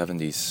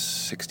 70s,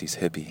 60s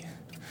hippie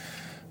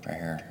right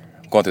here.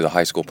 I'm going through the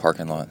high school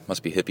parking lot.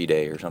 Must be hippie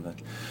day or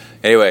something.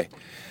 Anyway,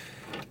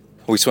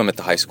 we swim at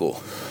the high school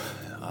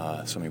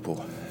swimming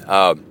pool.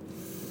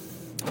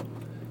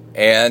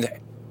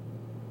 It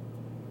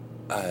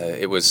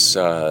was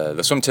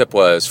the swim tip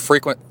was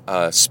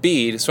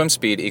swim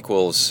speed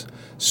equals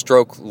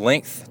stroke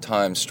length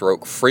times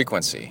stroke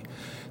frequency.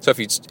 So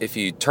if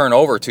you turn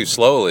over too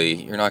slowly,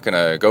 you're not going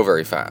to go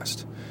very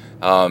fast.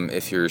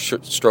 If your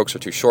strokes are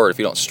too short, if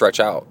you don't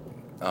stretch out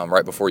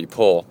right before you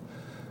pull,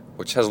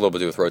 which has a little bit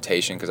to do with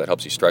rotation because that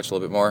helps you stretch a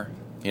little bit more.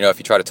 You know, if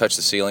you try to touch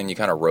the ceiling, you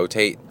kind of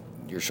rotate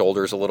your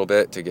shoulders a little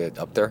bit to get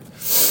up there.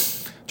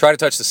 Try to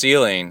touch the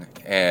ceiling,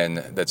 and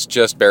that's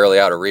just barely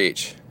out of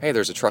reach. Hey,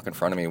 there's a truck in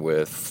front of me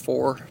with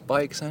 4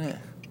 bikes in it.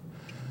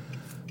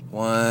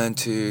 1,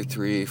 2,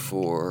 3,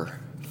 4,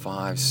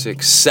 5,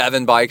 6,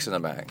 7 bikes in the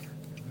back.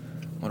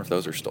 Wonder if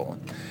those are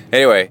stolen.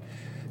 Anyway,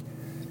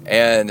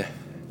 and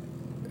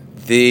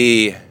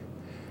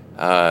try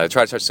to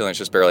touch the ceiling, it's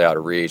just barely out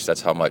of reach.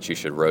 That's how much you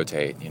should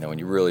rotate. You know, when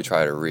you really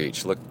try to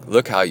reach,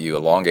 look how you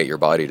elongate your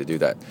body to do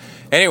that.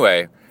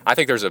 Anyway, I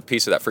think there's a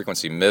piece of that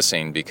frequency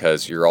missing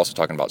because you're also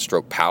talking about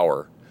stroke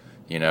power.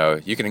 You know,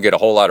 you can get a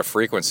whole lot of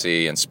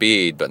frequency and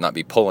speed, but not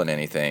be pulling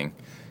anything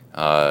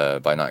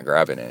by not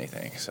grabbing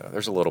anything. So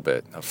there's a little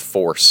bit of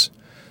force,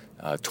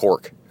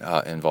 torque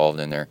involved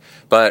in there.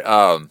 But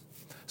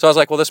so I was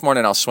like, well, this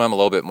morning I'll swim a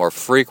little bit more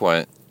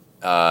frequent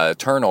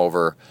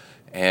turnover,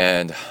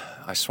 and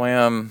I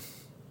swam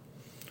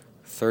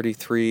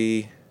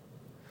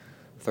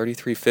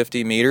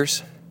 3,350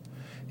 meters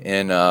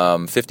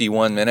in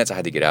 51 minutes. I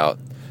had to get out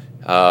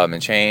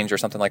and change or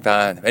something like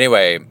that.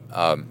 Anyway,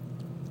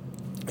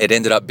 it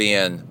ended up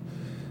being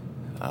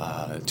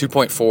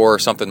 2.4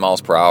 something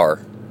miles per hour,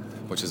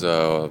 which is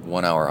a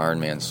 1 hour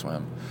Ironman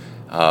swim.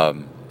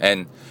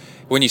 And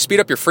when you speed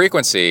up your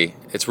frequency,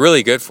 it's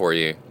really good for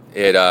you.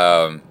 It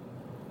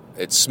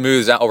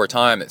smooths out over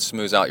time. It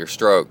smooths out your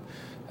stroke.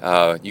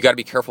 You got to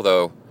be careful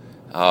though,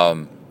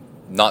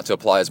 not to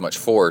apply as much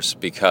force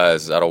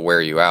because that'll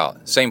wear you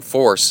out. Same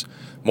force,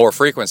 more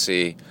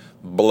frequency,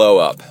 blow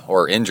up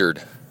or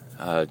injured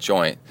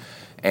joint.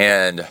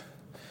 And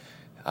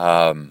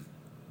the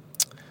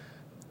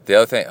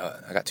other thing,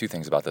 I got 2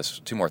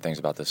 more things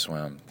about this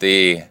swim.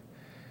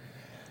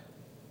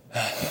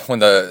 When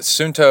the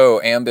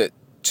Suunto Ambit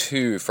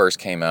 2 first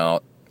came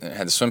out, it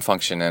had the swim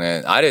function in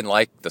it. I didn't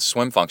like the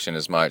swim function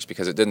as much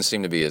because it didn't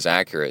seem to be as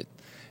accurate,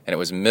 and it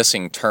was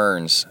missing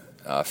turns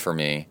for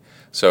me.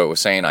 So it was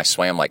saying I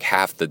swam like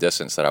half the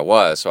distance that I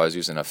was, so I was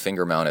using a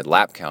finger-mounted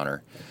lap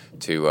counter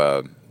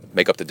to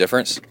make up the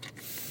difference.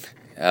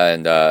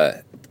 And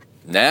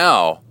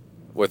now,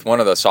 with one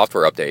of the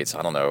software updates,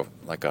 I don't know,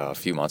 like a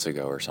few months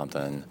ago or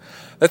something,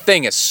 the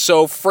thing is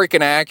so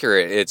freaking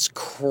accurate. It's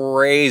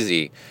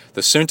crazy.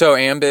 The Suunto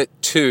Ambit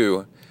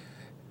 2,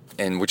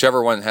 and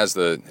whichever one has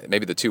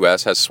maybe the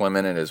 2S has swim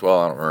in it as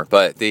well, I don't remember.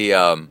 But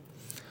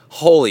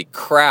holy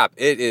crap,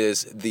 it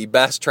is the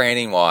best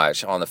training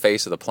watch on the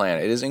face of the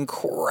planet. It is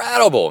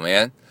incredible,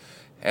 man.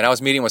 And I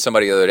was meeting with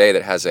somebody the other day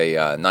that has a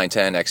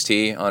 910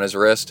 XT on his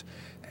wrist,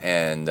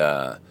 and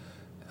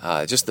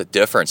just the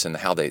difference in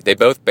how they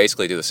both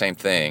basically do the same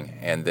thing.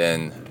 And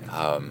then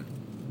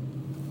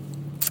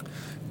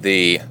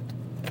the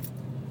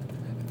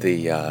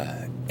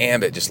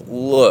Ambit just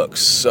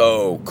looks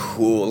so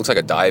cool. It looks like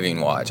a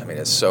diving watch. I mean,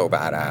 it's so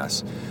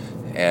badass.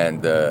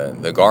 And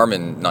the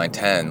Garmin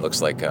 910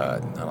 looks like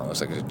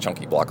looks like a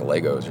chunky block of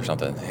Legos or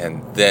something.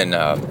 And then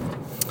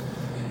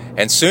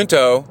and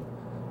Suunto,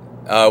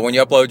 when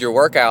you upload your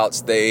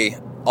workouts, they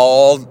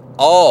all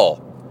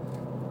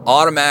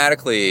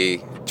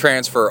automatically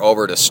transfer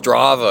over to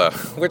Strava,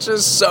 which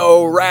is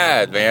so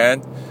rad,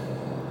 man.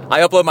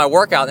 I upload my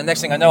workout, and the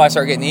next thing I know, I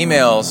start getting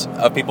emails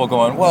of people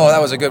going, "Whoa,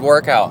 that was a good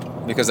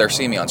workout," because they're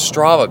seeing me on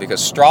Strava.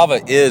 Because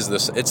Strava is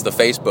it's the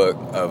Facebook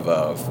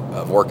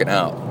of working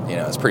out. You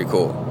know, it's pretty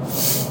cool.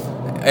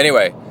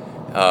 Anyway,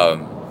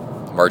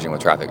 merging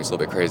with traffic is a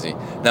little bit crazy.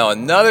 Now,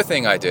 another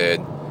thing I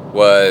did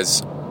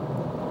was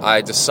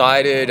I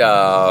decided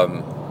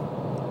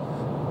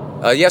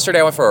Yesterday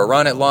I went for a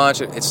run at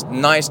lunch. It's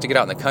nice to get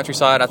out in the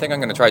countryside. I think I'm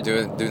going to try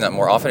doing that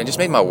more often. It just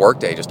made my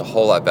work day just a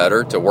whole lot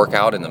better to work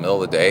out in the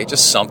middle of the day.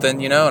 Just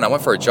something, and I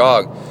went for a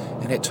jog,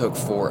 and it took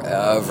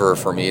forever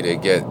for me to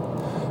get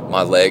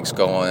my legs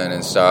going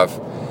and stuff.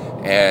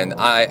 And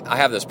I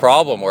have this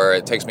problem where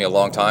it takes me a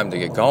long time to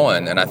get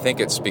going, and I think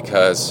it's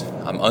because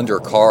I'm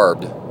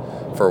under-carbed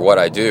for what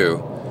I do.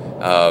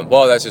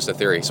 Well, that's just a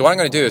theory. So what I'm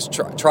going to do is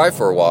try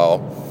for a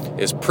while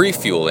is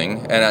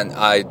pre-fueling, and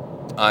I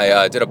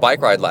did a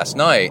bike ride last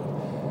night,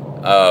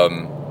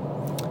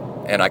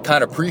 and I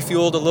kind of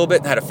pre-fueled a little bit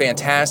and had a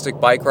fantastic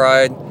bike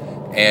ride.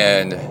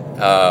 And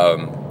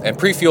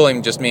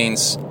pre-fueling just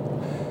means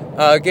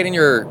getting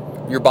your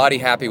body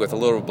happy with a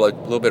little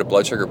bit of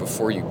blood sugar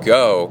before you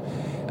go.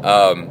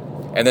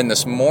 And then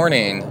this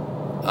morning,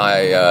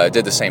 I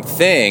did the same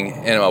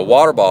thing in a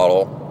water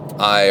bottle.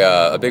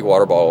 A big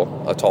water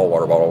bottle, a tall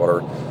water bottle,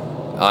 whatever.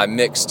 I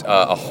mixed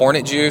a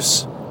Hornet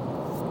juice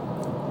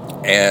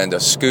and a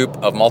scoop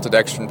of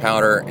maltodextrin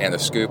powder and a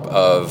scoop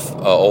of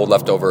old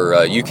leftover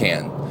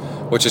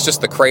UCAN, which is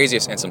just the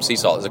craziest, and some sea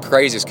salt. It's the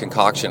craziest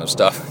concoction of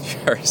stuff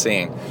you've ever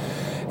seen.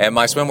 And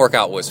my swim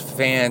workout was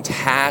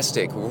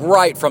fantastic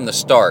right from the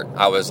start.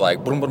 I was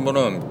like boom, boom, boom,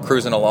 boom,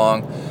 cruising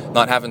along,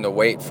 not having to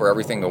wait for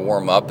everything to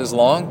warm up as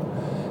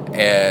long.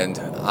 And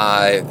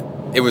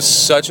it was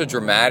such a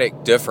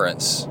dramatic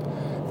difference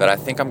that I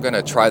think I'm going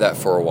to try that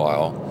for a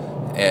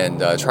while and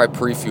try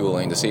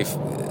pre-fueling to see if,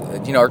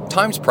 our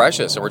time's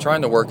precious and we're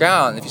trying to work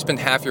out. And if you spend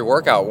half your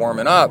workout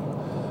warming up,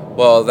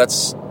 well,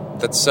 that's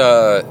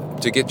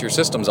to get your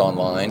systems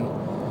online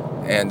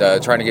and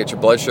trying to get your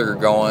blood sugar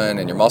going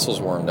and your muscles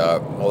warmed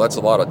up. Well, that's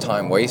a lot of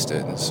time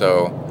wasted.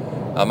 So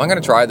I'm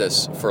going to try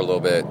this for a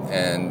little bit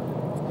and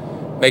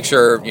make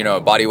sure,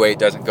 body weight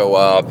doesn't go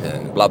up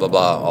and blah, blah,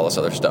 blah, all this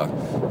other stuff.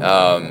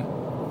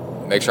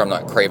 Make sure I'm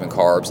not craving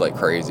carbs like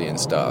crazy and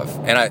stuff.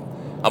 And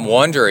I'm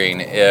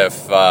wondering if,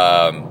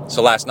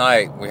 so last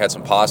night we had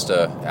some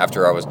pasta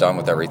after I was done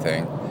with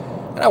everything.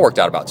 And I worked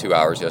out about 2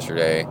 hours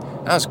yesterday.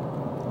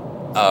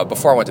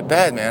 Before I went to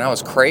bed, man, I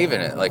was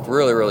craving it like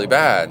really, really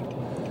bad.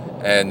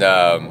 And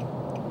I'm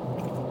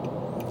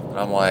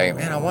like,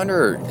 man, I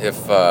wonder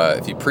if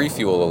you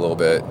pre-fuel a little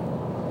bit,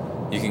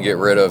 you can get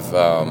rid of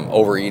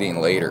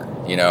overeating later,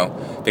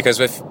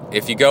 Because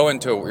if you go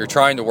you're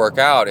trying to work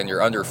out and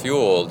you're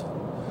under-fueled,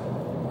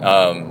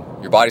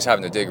 your body's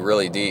having to dig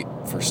really deep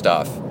for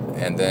stuff,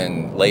 and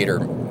then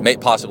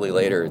possibly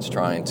later, it's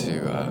trying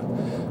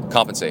to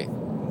compensate,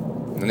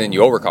 and then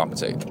you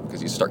overcompensate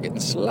because you start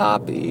getting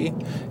sloppy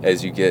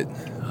as you get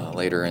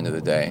later into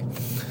the day.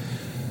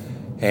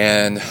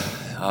 And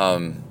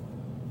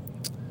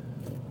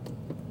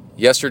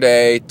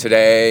yesterday,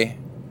 today,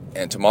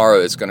 and tomorrow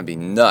it's going to be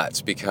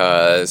nuts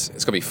because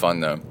it's going to be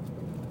fun though.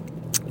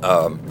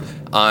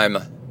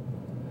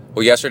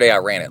 Yesterday I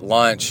ran at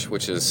lunch,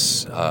 which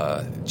is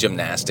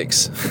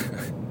gymnastics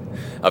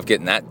of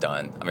getting that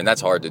done. I mean,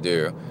 that's hard to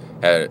do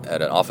at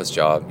an office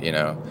job,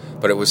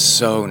 but it was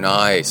so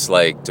nice,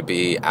 to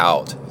be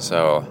out.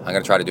 So I'm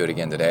going to try to do it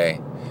again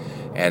today.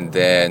 And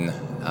then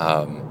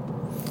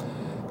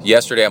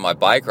yesterday on my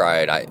bike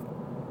ride, I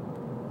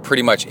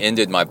pretty much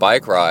ended my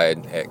bike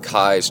ride at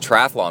Kai's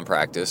triathlon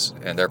practice,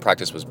 and their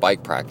practice was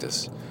bike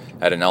practice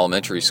at an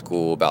elementary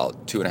school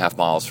about 2.5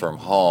 miles from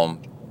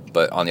home,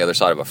 but on the other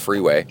side of a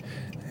freeway.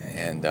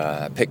 And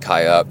I picked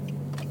Kai up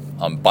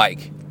on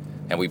bike,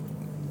 and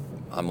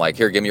I'm like,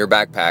 here, give me your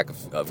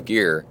backpack of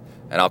gear,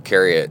 and I'll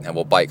carry it, and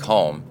we'll bike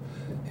home.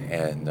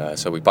 And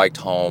so we biked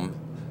home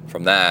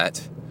from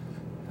that,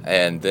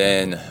 and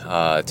then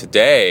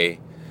today,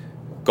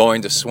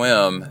 going to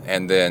swim,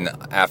 and then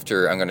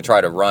after, I'm going to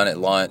try to run at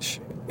lunch,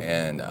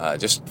 and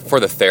just for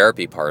the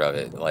therapy part of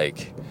it,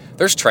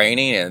 there's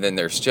training, and then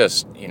there's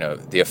just,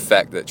 the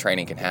effect that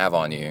training can have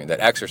on you, that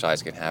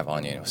exercise can have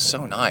on you. It was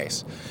so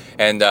nice.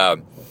 And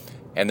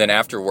then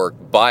after work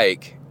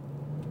bike,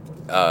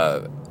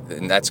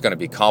 and that's going to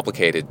be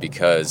complicated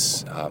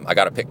because I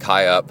got to pick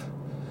Kai up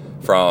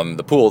from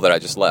the pool that I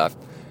just left,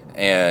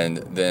 and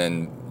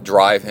then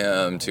drive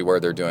him to where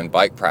they're doing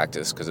bike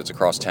practice because it's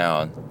across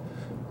town,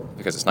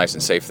 because it's nice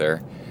and safe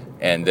there.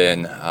 And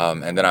then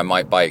I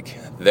might bike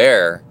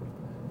there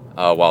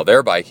while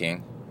they're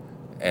biking.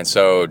 And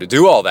so to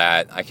do all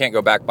that, I can't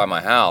go back by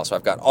my house. So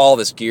I've got all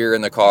this gear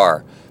in the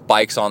car,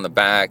 bikes on the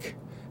back,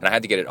 and I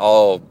had to get it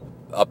all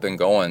up and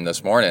going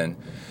this morning.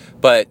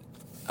 But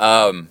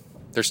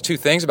there's two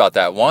things about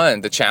that.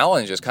 One, the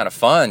challenge is kind of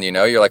fun.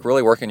 You're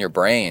really working your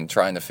brain,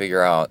 trying to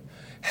figure out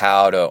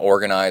how to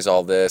organize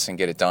all this and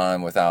get it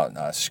done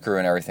without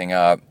screwing everything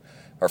up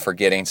or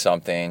forgetting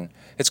something.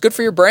 It's good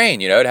for your brain,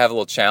 to have a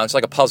little challenge,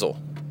 like a puzzle,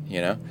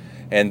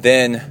 And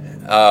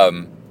then,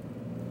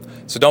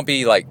 so don't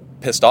be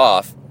pissed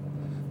off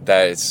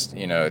that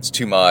it's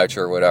too much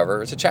or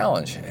whatever. It's a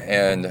challenge.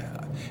 And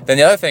then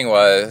the other thing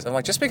was, I'm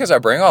like, just because I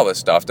bring all this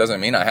stuff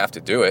doesn't mean I have to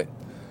do it.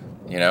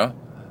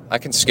 I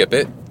can skip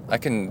it. I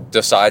can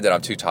decide that I'm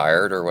too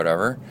tired or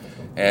whatever.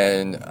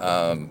 And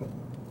I'm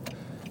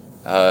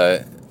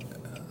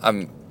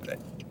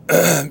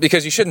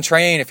because you shouldn't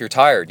train if you're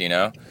tired.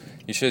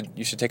 you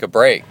should take a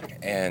break.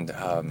 And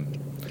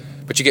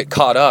but you get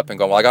caught up and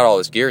go, well, I got all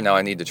this gear, now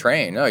I need to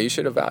train. No, you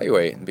should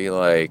evaluate and be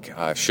like,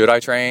 should I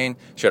train?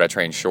 Should I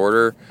train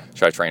shorter?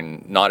 Should I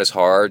train not as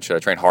hard? Should I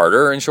train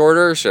harder and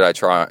shorter? Should I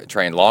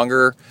train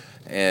longer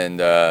and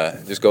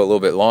just go a little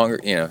bit longer?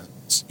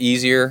 It's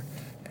easier,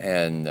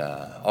 and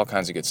all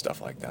kinds of good stuff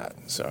like that.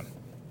 So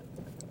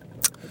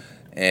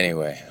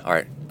anyway, all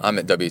right, I'm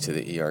at W to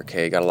the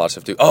ERK. Got a lot of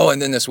stuff to do. Oh,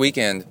 and then this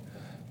weekend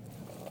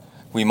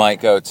we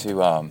might go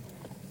to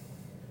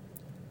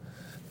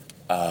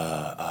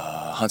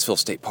Huntsville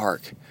State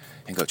Park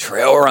and go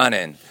trail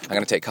running. I'm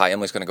going to take Kai.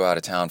 Emily's going to go out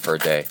of town for a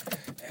day,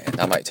 and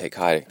I might take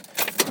Kai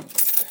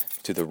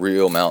to the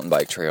real mountain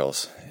bike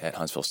trails at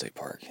Huntsville State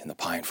Park in the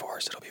pine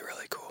forest. It'll be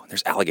really cool.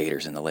 There's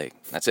alligators in the lake.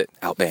 That's it.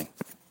 Out bang.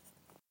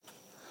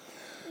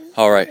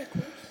 All right.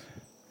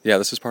 Yeah,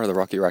 this is part of the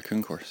Rocky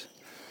Raccoon course.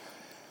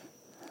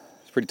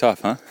 It's pretty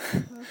tough, huh?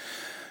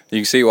 You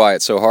can see why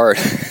it's so hard.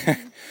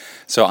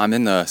 So I'm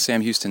in the Sam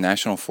Houston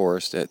National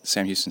Forest at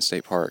Sam Houston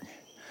State Park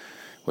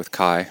with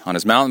Kai on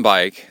his mountain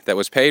bike that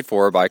was paid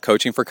for by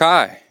Coaching for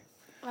Kai.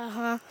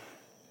 Uh-huh.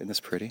 Isn't this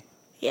pretty?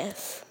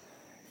 Yes.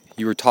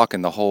 You were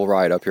talking the whole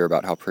ride up here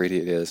about how pretty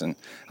it is, and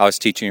I was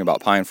teaching you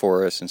about pine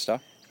forests and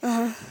stuff.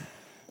 Uh-huh.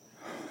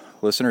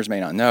 Listeners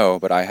may not know,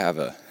 but I have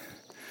a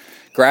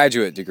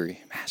graduate degree,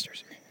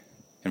 master's degree,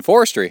 in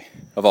forestry,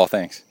 of all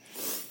things.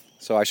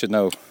 So I should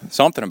know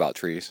something about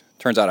trees.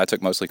 Turns out I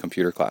took mostly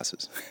computer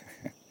classes.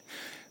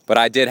 But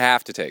I did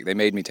have to they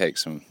made me take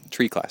some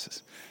tree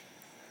classes.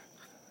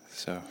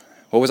 So,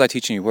 what was I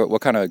teaching you?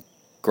 What kind of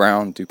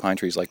ground do pine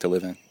trees like to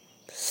live in?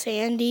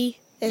 Sandy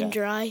and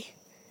dry.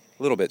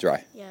 A little bit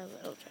dry. Yeah, a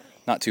little dry.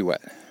 Not too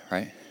wet,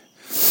 right?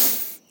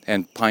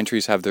 And pine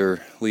trees have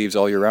their leaves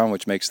all year round,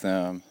 which makes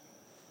them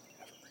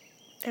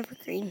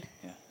evergreen.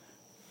 Yeah.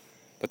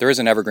 But there is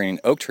an evergreen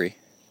oak tree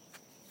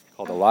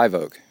called a live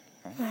oak.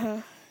 Right?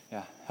 Uh-huh.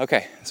 Yeah.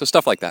 Okay. So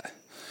stuff like that.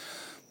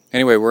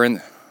 Anyway, we're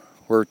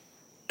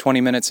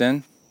 20 minutes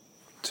in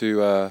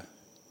to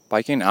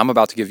biking. I'm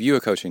about to give you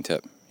a coaching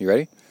tip. You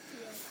ready?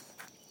 Yes.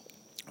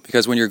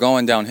 Because when you're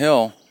going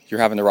downhill, you're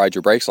having to ride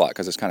your brakes a lot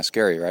because it's kind of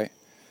scary, right?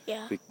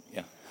 Yeah.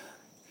 Yeah.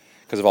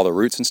 Because of all the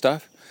roots and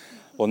stuff.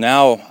 Well,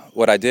 now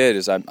what I did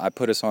is I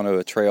put us onto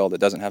a trail that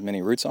doesn't have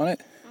many roots on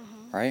it,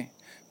 right?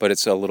 But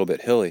it's a little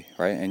bit hilly,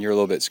 right? And you're a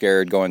little bit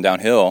scared going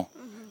downhill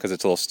because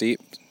it's a little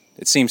steep.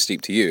 It seems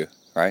steep to you,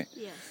 right?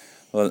 Yes.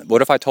 Well,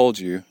 what if I told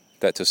you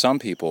that to some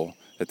people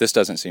that this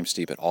doesn't seem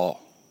steep at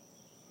all?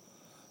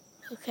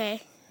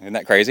 Okay. Isn't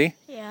that crazy?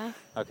 Yeah.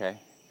 Okay.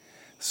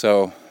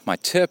 So my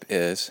tip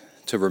is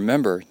to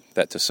remember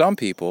that to some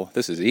people,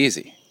 this is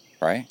easy,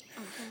 right?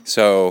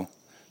 So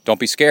don't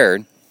be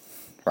scared,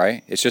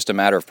 right? It's just a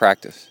matter of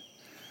practice.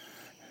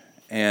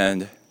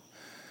 And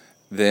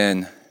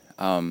then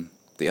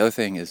the other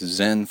thing is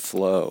Zen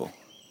flow.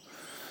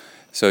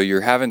 So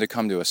you're having to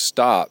come to a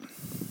stop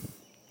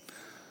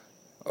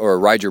or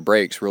ride your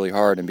brakes really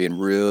hard and being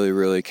really,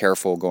 really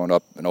careful going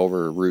up and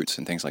over roots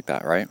and things like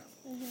that, right?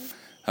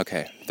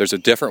 Okay, there's a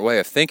different way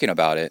of thinking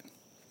about it,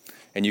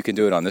 and you can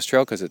do it on this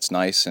trail because it's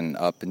nice and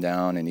up and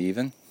down and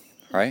even,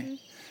 right?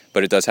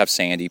 But it does have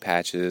sandy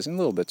patches and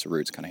little bits of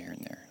roots kind of here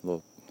and there, a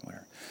little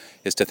whatever.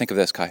 Is to think of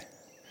this, Kai.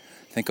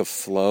 Think of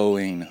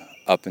flowing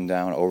up and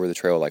down over the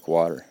trail like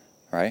water,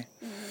 right?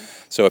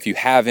 So if you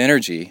have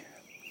energy,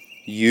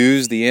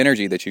 use the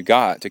energy that you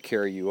got to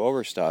carry you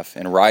over stuff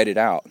and ride it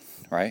out,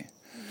 right?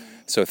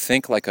 So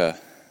think like a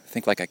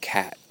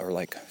cat or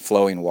like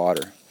flowing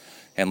water.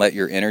 And let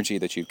your energy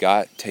that you've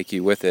got take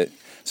you with it.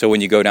 So when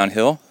you go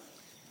downhill,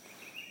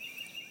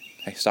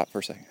 hey, stop for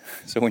a second.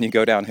 So when you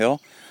go downhill,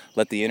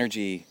 let the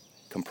energy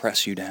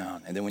compress you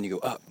down. And then when you go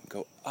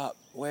up,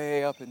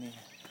 way up and then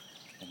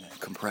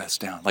compress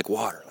down, like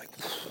water, like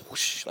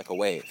whoosh, like a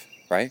wave,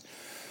 right?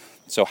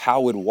 So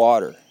how would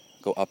water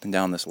go up and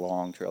down this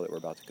long trail that we're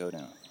about to go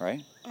down,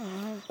 right?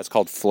 That's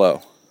called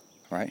flow,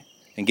 right?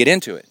 And get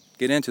into it.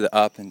 Get into the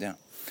up and down.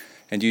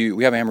 And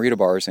we have Amarita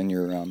bars in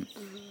your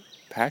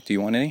pack. Do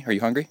you want any? Are you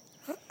hungry?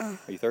 Are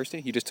you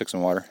thirsty? You just took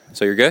some water.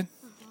 So you're good?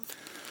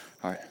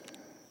 All right.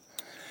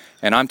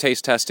 And I'm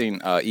taste testing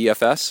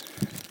EFS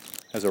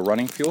as a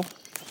running fuel.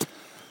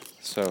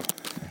 So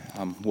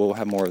we'll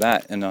have more of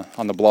that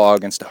on the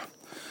blog and stuff.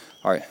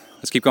 All right,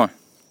 let's keep going.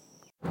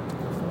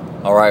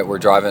 All right, we're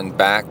driving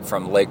back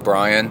from Lake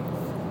Bryan.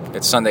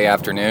 It's Sunday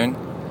afternoon.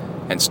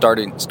 And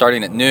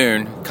starting at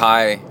noon,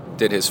 Kai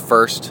did his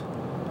first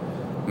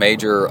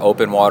major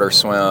open water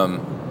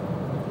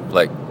swim,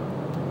 like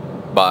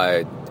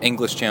by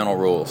English Channel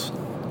rules.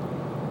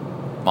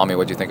 Mommy,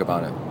 what'd you think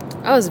about it?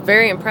 I was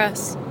very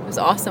impressed. It was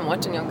awesome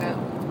watching y'all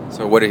go.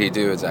 So what did he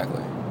do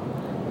exactly?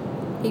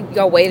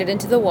 Y'all waded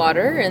into the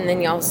water, and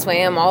then y'all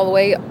swam all the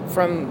way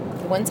from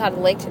one side of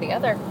the lake to the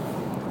other.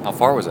 How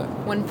far was it?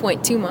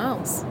 1.2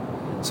 miles.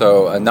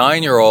 So a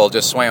 9-year-old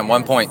just swam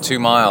 1.2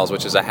 miles,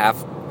 which is a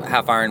half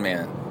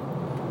Ironman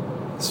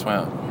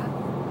swim.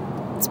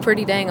 Yeah. It's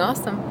pretty dang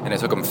awesome. And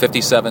it took him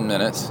 57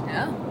 minutes.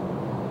 Yeah.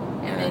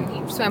 And then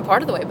he swam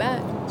part of the way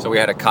back. So we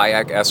had a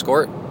kayak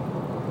escort,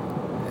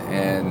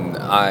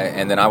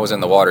 and then I was in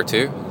the water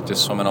too,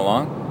 just swimming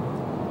along.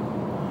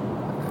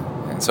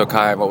 And so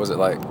Kai, what was it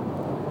like?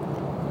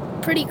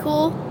 Pretty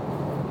cool.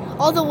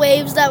 All the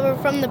waves that were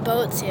from the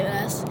boats hit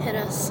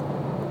us.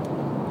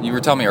 You were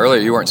telling me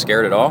earlier you weren't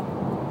scared at all?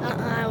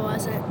 I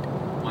wasn't.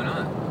 Why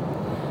not?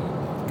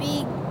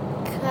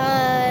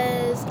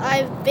 Because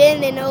I've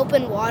been in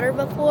open water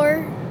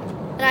before,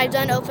 and I've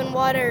done open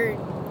water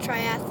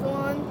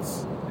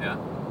triathlons. Yeah.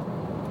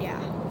 Yeah.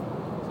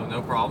 So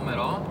no problem at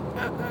all?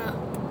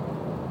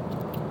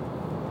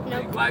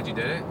 Are you glad you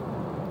did it?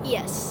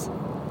 Yes.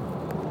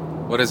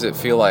 What does it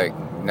feel like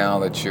now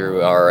that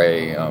you are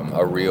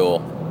a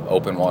real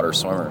open water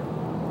swimmer?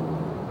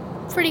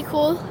 Pretty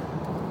cool.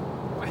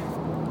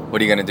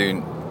 What are you gonna do?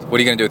 What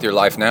are you gonna do with your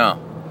life now,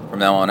 from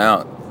now on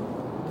out?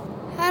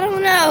 I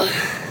don't know.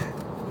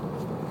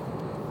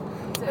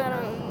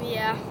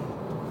 Yeah.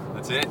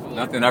 That's it?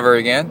 Nothing ever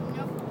again?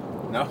 Nope.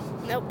 No?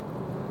 Nope.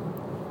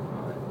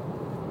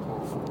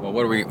 Well,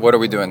 what are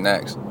we doing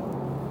next?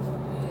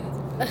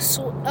 A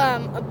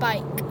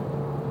bike.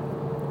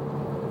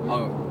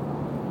 Oh,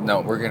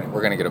 no, we're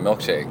gonna get a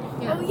milkshake.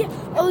 Yeah.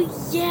 Oh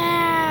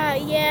yeah.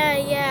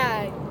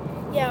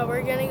 Yeah,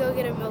 we're gonna go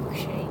get a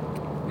milkshake.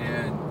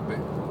 But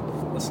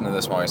listen to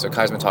this, Molly. So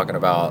Kai's been talking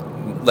about,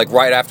 like,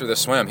 right after the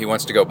swim, he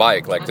wants to go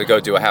bike, like to go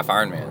do a half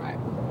Ironman. Right.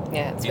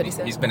 Yeah, that's what he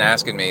said. He's been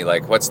asking me,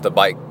 like, what's the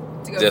bike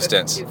to go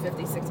distance? Do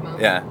 56 miles.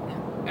 Yeah.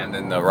 And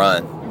then the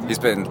run. Mm-hmm. He's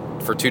been,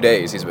 for 2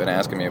 days, he's been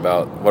asking me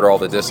about what are all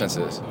the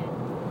distances.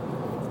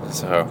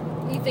 So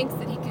he thinks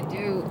that he could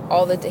do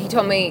he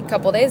told me a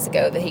couple days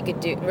ago that he could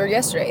do, or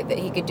yesterday, that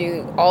he could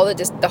do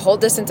the whole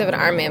distance of an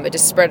Ironman, but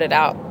just spread it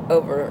out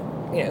over,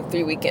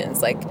 3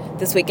 weekends. Like,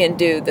 this weekend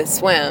do the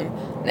swim,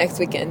 next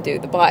weekend do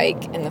the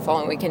bike, and the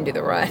following weekend do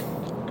the run.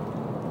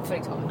 That's what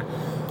he told me.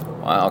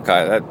 Wow,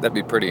 okay, that'd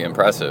be pretty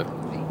impressive.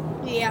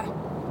 Yeah.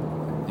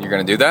 You're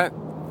gonna do that?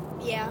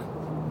 Yeah.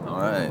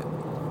 All right.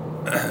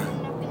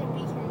 I'm not gonna be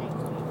here next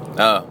week.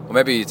 Oh, well,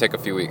 maybe you take a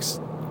few weeks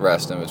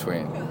rest in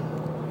between.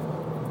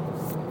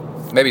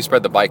 Maybe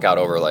spread the bike out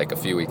over like a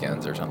few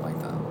weekends or something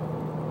like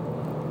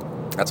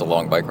that. That's a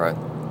long bike ride.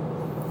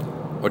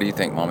 What do you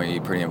think, Mommy? Are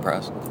you pretty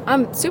impressed?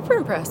 I'm super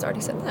impressed. I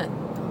already said that.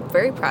 I'm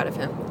very proud of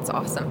him. It's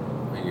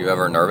awesome. Were you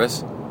ever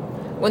nervous?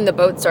 When the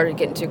boat started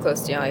getting too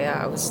close to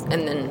I was,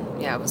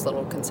 I was a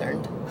little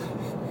concerned.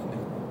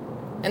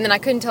 And then I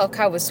couldn't tell if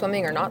Kai was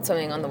swimming or not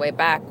swimming on the way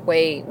back,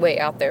 way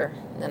out there.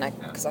 And then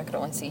because I could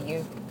only see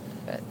you.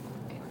 But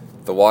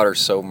the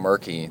water's so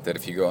murky that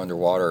if you go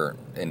underwater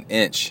an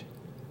inch,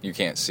 you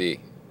can't see.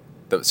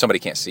 Somebody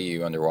can't see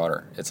you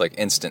underwater. It's like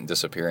instant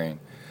disappearing.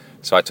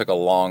 So I took a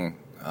long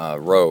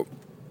rope,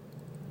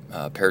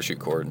 parachute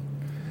cord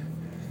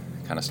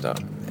kind of stuff,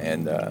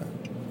 and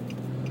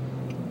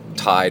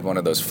tied one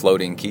of those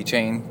floating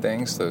keychain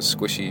things, those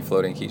squishy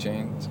floating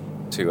keychains,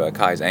 to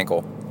Kai's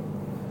ankle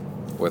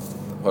with,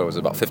 what was it,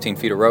 about 15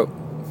 feet of rope.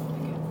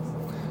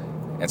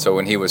 And so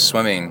when he was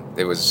swimming,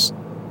 it was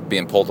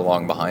being pulled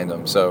along behind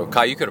him. So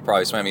Kai, you could have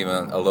probably swam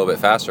even a little bit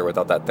faster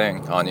without that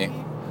thing on you.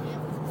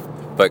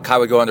 But Kai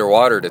would go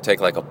underwater to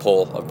take like a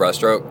pull of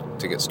breaststroke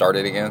to get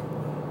started again.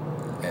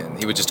 And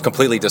he would just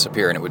completely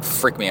disappear, and it would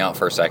freak me out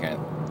for a second.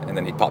 And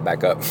then he'd pop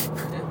back up.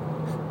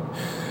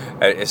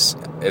 As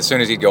soon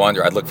as he'd go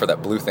under, I'd look for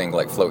that blue thing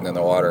like floating in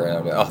the water, and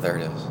I'd be like, oh, there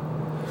it is.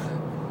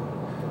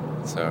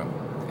 So,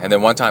 and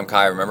then one time,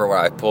 Kai, remember when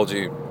I pulled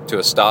you to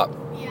a stop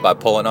by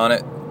pulling on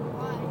it? I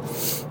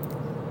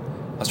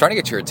was trying to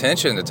get your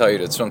attention to tell you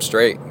to swim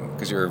straight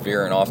because you were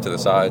veering off to the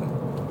side.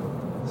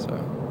 So,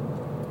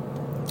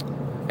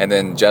 and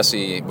then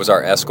Jesse was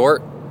our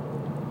escort,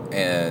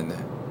 and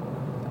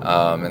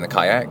in the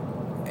kayak.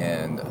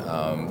 And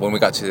when we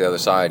got to the other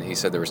side, he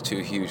said there was 2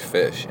 huge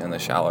fish in the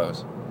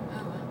shallows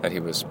that he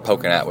was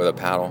poking at with a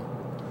paddle.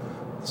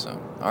 So,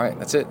 all right,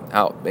 that's it.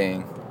 Out,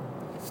 bang.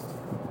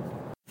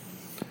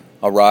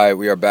 All right,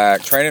 we are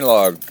back. Training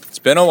log. It's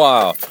been a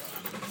while.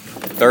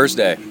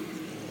 Thursday.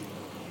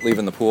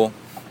 Leaving the pool.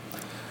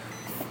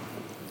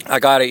 I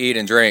gotta eat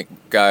and drink,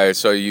 guys.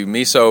 So you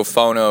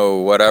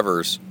misophono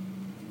whatevers,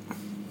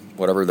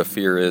 whatever the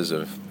fear is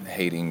of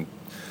hating,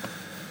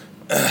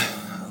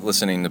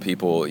 listening to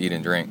people eat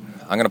and drink.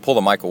 I'm gonna pull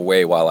the mic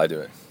away while I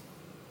do it.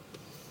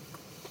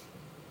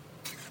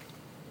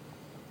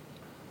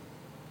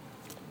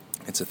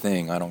 It's a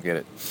thing. I don't get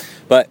it.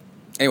 But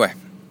anyway.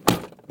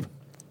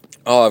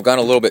 Oh, I've gone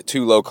a little bit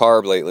too low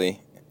carb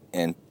lately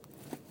and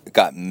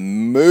got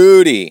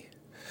moody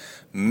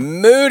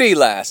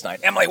last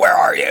night. Emily, where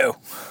are you?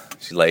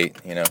 She's late,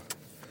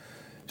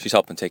 She's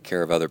helping take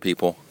care of other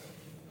people.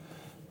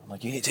 I'm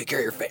like, you need to take care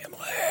of your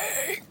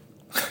family.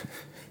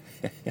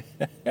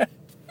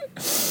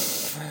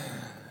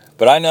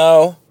 But I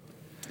know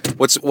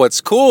what's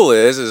cool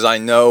is I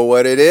know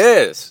what it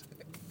is.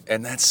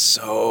 And that's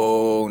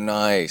so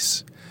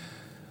nice.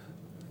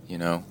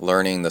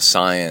 Learning the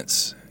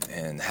science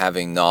and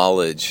having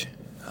knowledge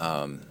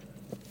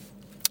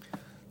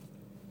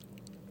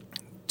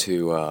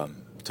to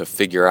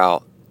figure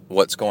out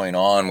what's going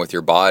on with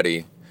your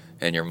body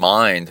and your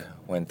mind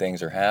when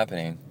things are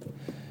happening.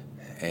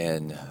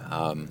 And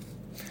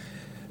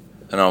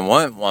And on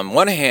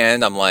one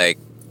hand, I'm like,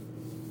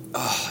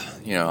 oh,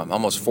 you know, I'm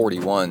almost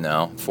 41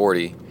 now,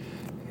 40,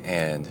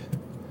 and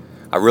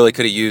I really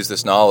could have used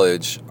this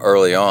knowledge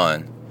early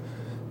on.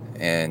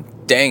 And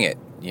dang it,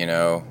 you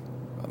know,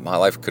 my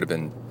life could have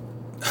been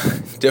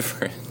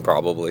different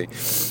probably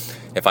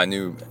if I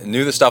knew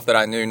the stuff that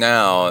I knew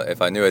now,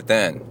 if I knew it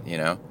then, you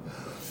know.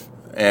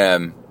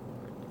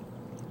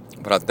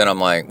 But then I'm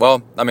like,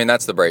 well, I mean,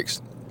 that's the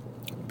breaks.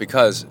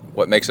 Because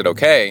what makes it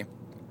okay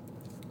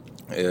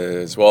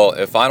is, well,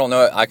 if I don't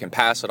know it, I can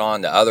pass it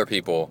on to other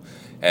people,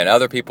 and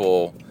other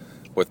people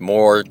with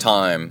more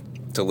time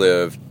to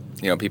live,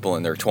 you know, people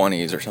in their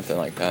 20s or something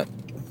like that.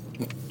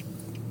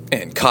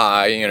 And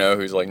Kai, you know,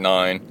 who's like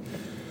 9,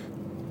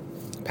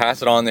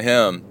 pass it on to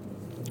him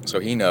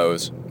so he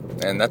knows.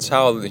 And that's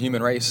how the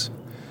human race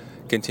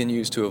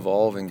continues to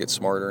evolve and get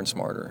smarter and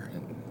smarter.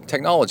 And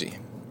technology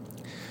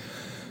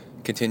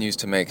continues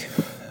to make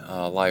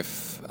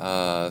life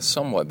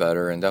somewhat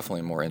better and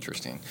definitely more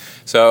interesting.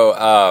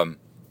 So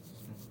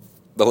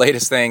the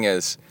latest thing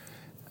is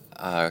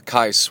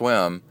Kai's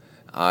swim.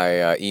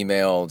 I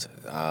emailed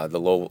the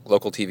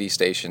local TV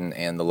station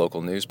and the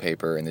local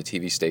newspaper, and the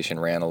TV station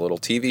ran a little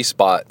TV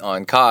spot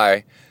on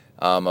Kai,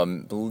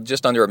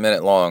 just under a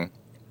minute long,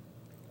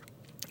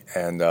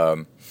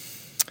 and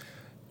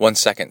 1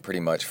 second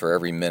pretty much for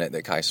every minute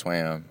that Kai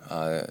swam,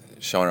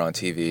 showing on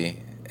TV,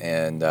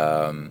 and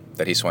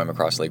that he swam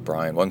across Lake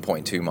Bryan,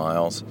 1.2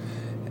 miles.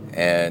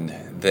 And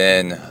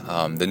then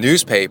the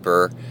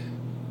newspaper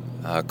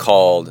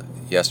called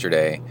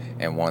yesterday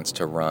and wants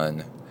to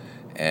run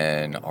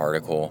an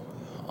article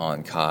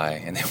on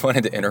Kai, and they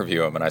wanted to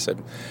interview him. And I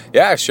said,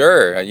 yeah,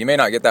 sure. You may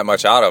not get that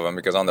much out of him,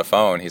 because on the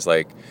phone he's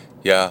like,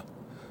 yeah,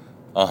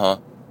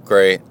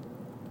 great,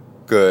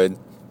 good,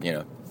 you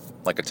know,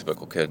 like a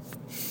typical kid.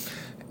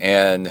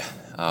 And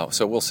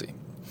so we'll see.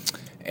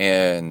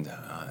 And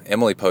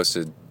Emily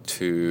posted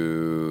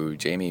to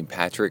Jamie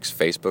Patrick's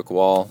Facebook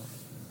wall,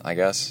 I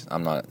guess.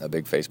 I'm not a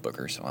big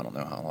Facebooker, so I don't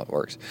know how it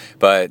works.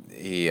 But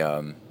he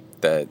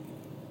that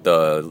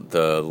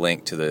the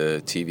link to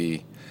the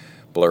TV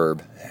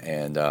blurb,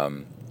 and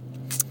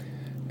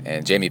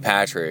Jamie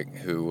Patrick,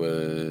 who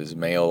was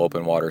male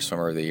open water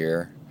swimmer of the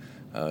year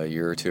a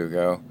year or two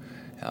ago,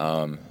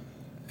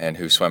 and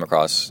who swam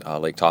across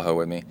Lake Tahoe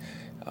with me,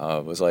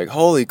 was like,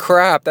 holy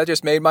crap, that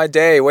just made my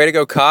day. Way to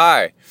go,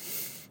 Kai.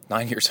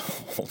 9 years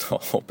old,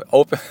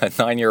 a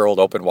 9-year-old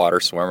open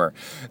water swimmer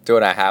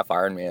doing a half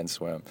Ironman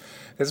swim.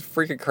 It's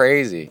freaking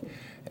crazy.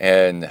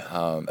 And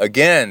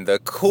again, the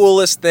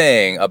coolest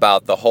thing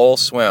about the whole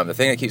swim, the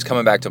thing that keeps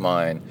coming back to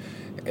mind,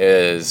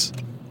 is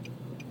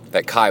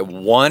that Kai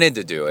wanted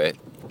to do it.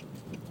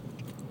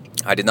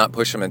 I did not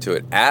push him into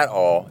it at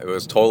all. It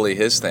was totally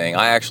his thing.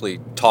 I actually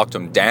talked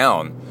him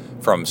down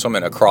from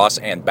swimming across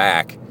and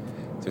back.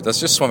 Dude, let's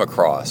just swim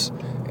across.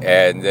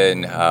 And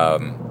then,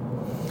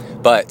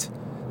 but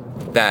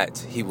that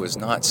he was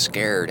not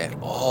scared at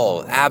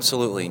all.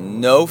 Absolutely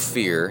no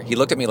fear. He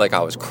looked at me like I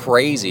was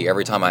crazy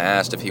every time I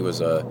asked if he was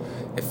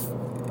if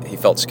he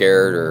felt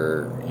scared,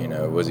 or, you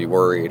know, was he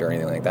worried or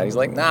anything like that. He's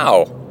like,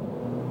 no.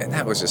 And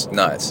that was just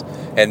nuts.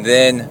 And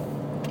then,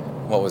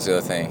 what was the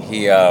other thing?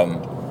 He,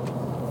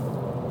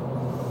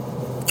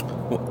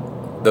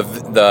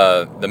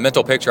 the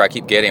mental picture I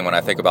keep getting when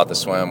I think about the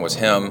swim was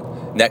him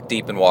neck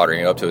deep in water,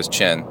 you know, up to his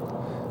chin,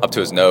 up to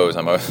his nose.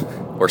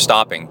 We're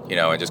stopping, you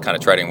know, and just kind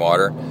of treading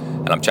water,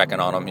 and I'm checking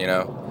on him, you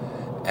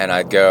know, and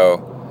I'd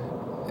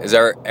go, is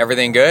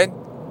everything good?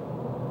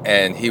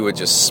 And he would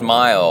just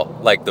smile,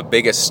 like the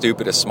biggest,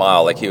 stupidest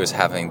smile, like he was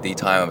having the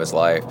time of his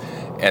life,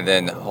 and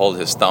then hold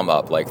his thumb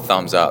up, like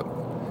thumbs up,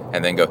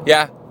 and then go,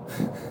 yeah,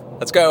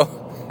 let's go.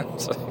 I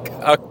was like,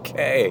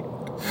 okay,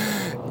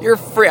 you're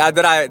free.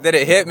 Then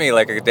it hit me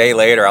like a day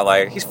later. I'm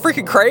like, he's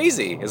freaking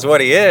crazy, is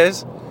what he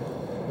is.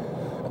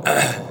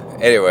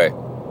 Anyway,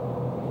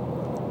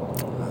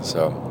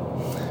 so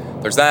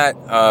there's that.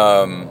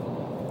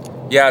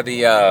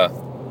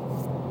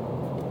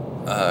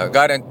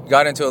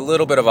 Got into a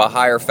little bit of a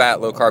higher fat,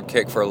 low carb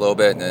kick for a little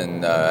bit, and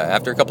then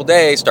after a couple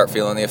days, start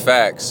feeling the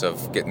effects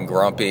of getting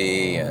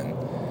grumpy and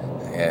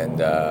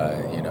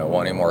you know,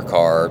 wanting more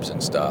carbs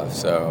and stuff.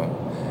 So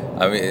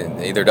I mean,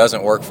 it either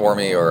doesn't work for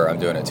me or I'm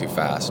doing it too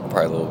fast.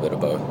 Probably a little bit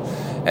of both.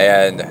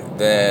 And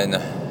then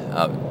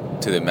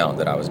to the amount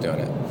that I was doing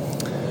it.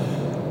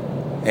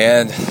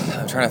 And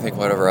I'm trying to think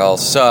whatever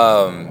else.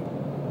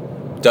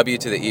 W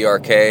to the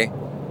ERK.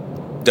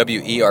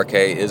 WERK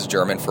is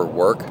German for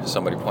work.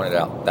 Somebody pointed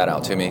that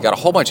out to me. Got a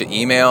whole bunch of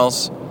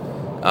emails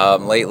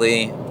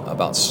lately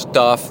about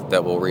stuff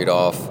that we'll read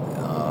off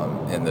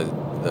in the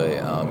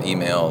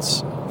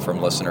emails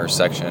from listeners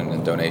section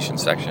and donation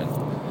section.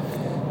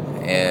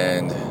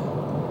 And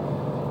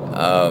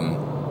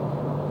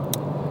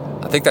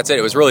I think that's it.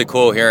 It was really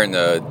cool hearing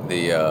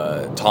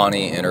the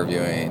Tawnee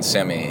interviewing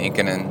Sami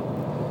Inkinen.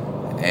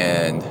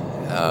 And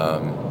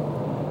I'm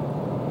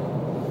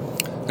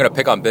going to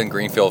pick on Ben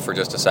Greenfield for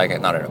just a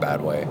second, not in a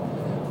bad way,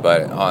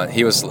 but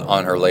he was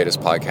on her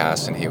latest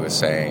podcast, and he was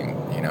saying,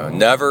 you know,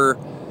 never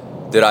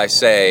did I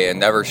say, and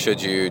never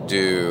should you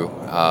do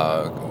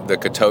the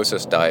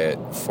ketosis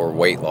diet for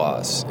weight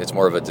loss. It's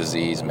more of a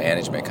disease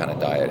management kind of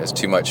diet. It has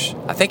too much,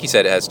 I think he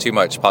said it has too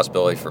much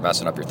possibility for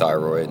messing up your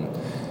thyroid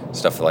and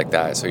stuff like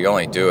that. So you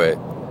only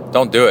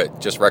don't do it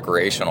just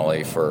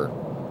recreationally for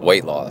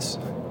weight loss.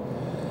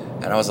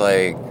 And I was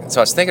like, so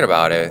I was thinking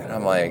about it, and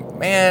I'm like,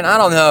 man, I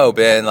don't know,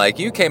 Ben, like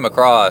you came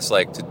across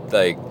like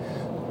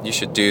you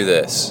should do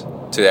this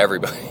to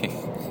everybody.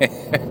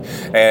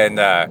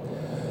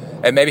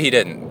 And maybe he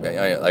didn't,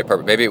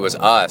 maybe it was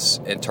us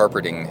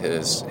interpreting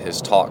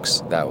his talks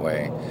that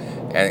way.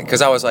 And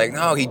because I was like,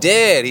 no, he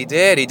did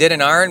an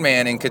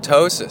Ironman in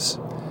ketosis,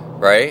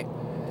 right?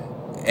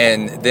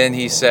 And then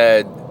he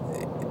said,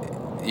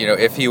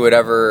 if he would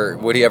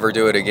he ever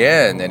do it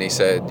again? And he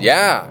said,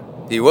 yeah,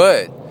 he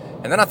would.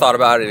 And then I thought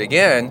about it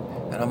again,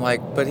 and I'm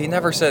like, but he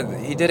never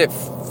said he did it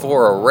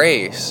for a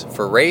race,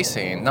 for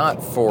racing,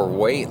 not for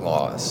weight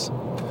loss.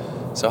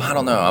 So I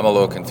don't know, I'm a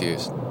little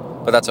confused,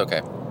 but that's okay.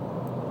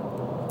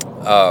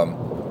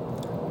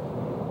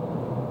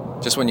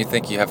 Just when you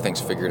think you have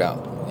things figured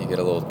out, you get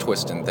a little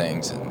twist in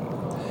things,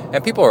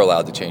 and people are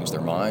allowed to change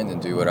their mind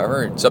and do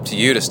whatever. It's up to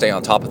you to stay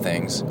on top of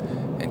things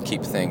and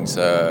keep things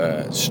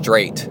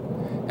straight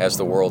as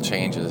the world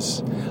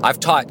changes. I've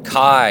taught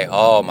Kai,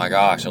 oh my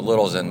gosh, a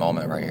little Zen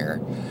moment right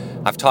here.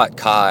 I've taught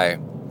Kai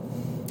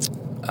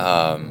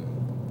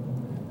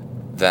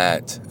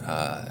that,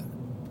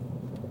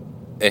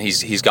 and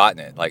he's gotten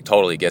it, like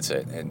totally gets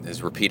it, and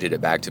has repeated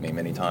it back to me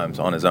many times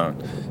on his own,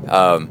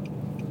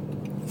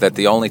 that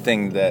the only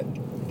thing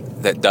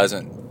that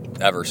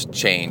doesn't ever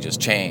change is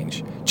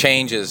change.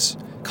 Change is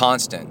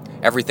constant.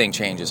 Everything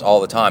changes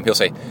all the time. He'll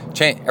say,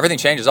 everything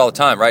changes all the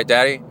time, right,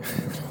 Daddy?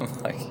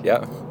 I'm like,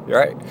 yeah, you're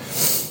right.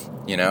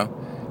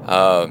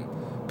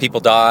 People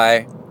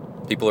die,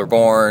 people are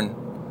born.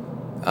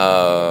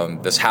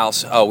 This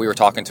house, we were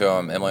talking to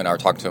him, Emily and I were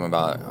talking to him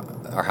about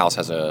our house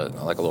has a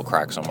little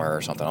crack somewhere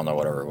or something, I don't know,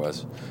 whatever it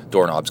was,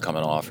 doorknobs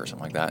coming off or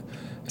something like that.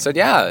 I said,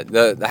 yeah,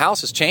 the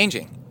house is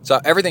changing. So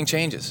everything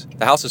changes.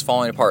 The house is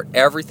falling apart.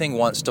 Everything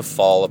wants to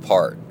fall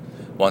apart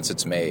once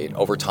it's made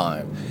over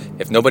time.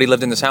 If nobody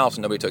lived in this house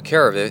and nobody took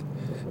care of it,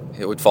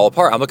 it would fall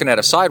apart. I'm looking at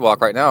a sidewalk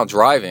right now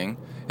driving,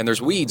 and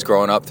there's weeds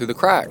growing up through the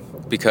crack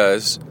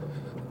because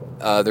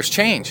there's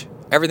change.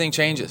 Everything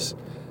changes.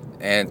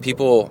 And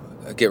people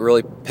get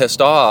really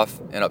pissed off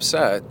and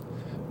upset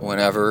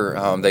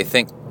whenever they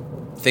think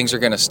things are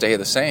going to stay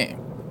the same,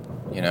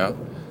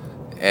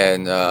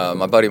 And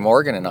my buddy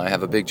Morgan and I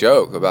have a big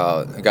joke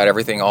about got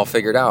everything all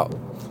figured out,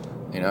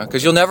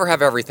 because you'll never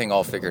have everything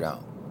all figured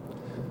out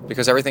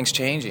because everything's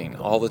changing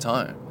all the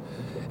time.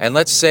 And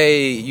let's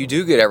say you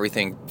do get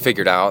everything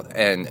figured out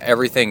and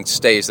everything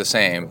stays the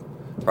same,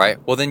 right?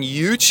 Well, then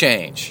you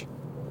change.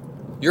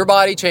 Your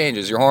body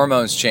changes, your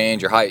hormones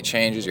change, your height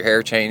changes, your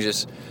hair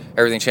changes,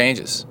 everything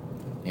changes,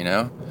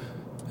 And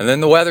then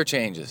the weather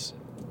changes.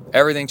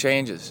 Everything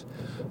changes.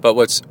 But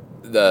what's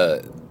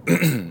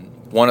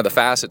one of the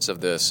facets of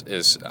this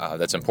is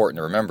that's important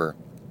to remember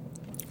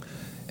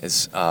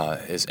is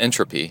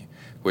entropy,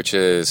 which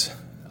is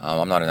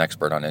I'm not an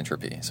expert on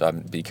entropy, so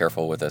I'd be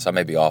careful with this. I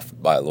may be off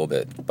by a little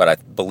bit, but I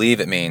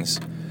believe it means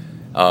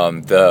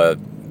the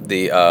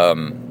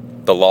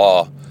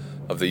law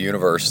of the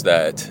universe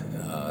that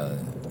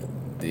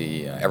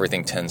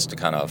everything tends to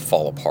kind of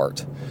fall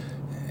apart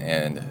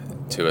and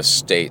to a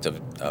state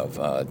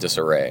of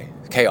disarray,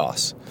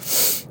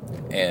 chaos,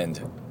 and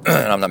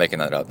I'm not making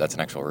that up. That's an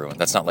actual rule.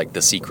 That's not like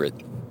The Secret,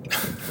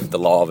 the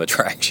law of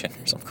attraction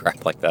or some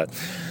crap like that.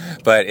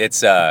 But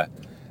it's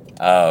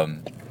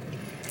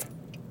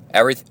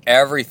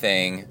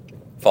everything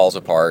falls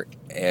apart,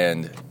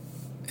 and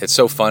it's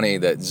so funny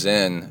that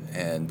Zen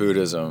and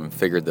Buddhism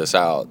figured this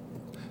out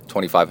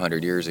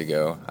 2,500 years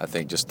ago, I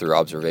think, just through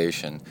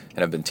observation, and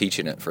have been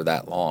teaching it for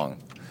that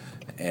long.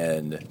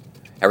 And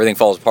everything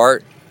falls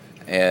apart,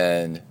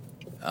 and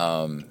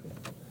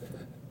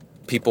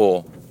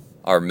people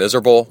are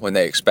miserable when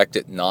they expect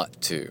it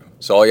not to.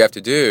 So all you have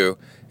to do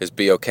is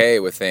be okay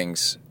with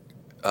things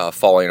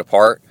falling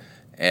apart,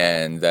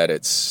 and that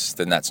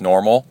that's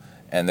normal,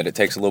 and that it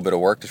takes a little bit of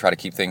work to try to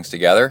keep things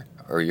together,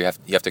 or you have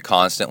to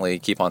constantly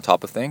keep on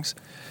top of things.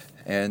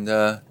 And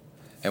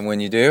when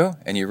you do,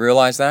 and you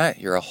realize that,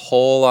 you're a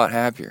whole lot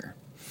happier.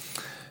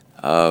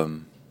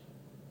 I'll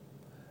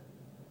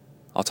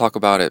talk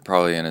about it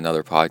probably in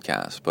another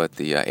podcast, but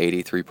the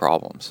 83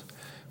 problems,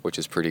 which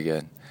is pretty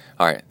good.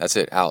 All right, that's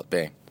it. Out.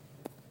 Bang.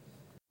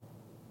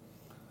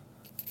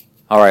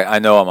 All right, I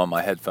know I'm on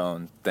my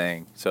headphone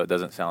thing, so it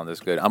doesn't sound as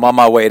good. I'm on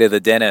my way to the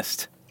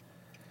dentist.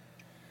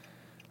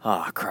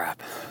 Oh,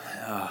 crap.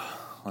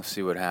 Let's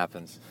see what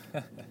happens.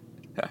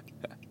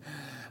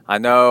 I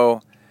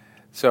know.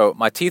 So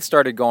my teeth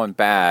started going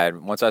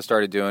bad once I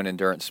started doing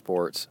endurance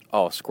sports.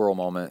 Oh, squirrel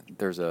moment.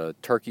 There's a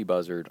turkey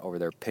buzzard over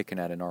there picking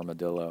at an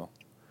armadillo.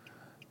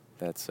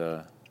 That's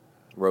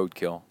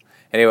roadkill.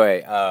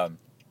 Anyway,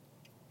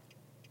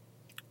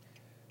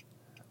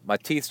 my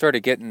teeth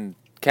started getting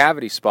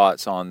cavity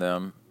spots on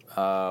them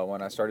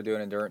when I started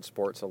doing endurance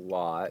sports a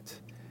lot.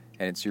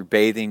 And you're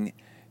bathing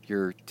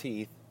your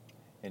teeth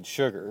in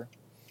sugar.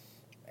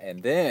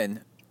 And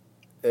then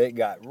it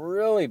got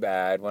really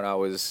bad when I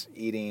was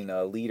eating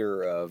a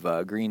liter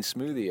of green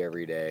smoothie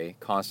every day,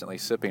 constantly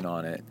sipping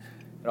on it.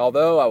 And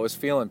although I was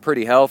feeling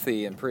pretty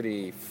healthy and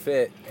pretty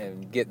fit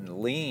and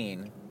getting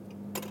lean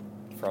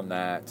from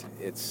that,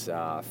 it's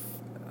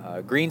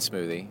green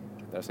smoothie.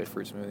 Did I say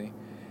fruit smoothie?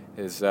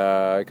 Is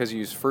because you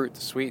use fruit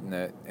to sweeten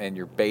it, and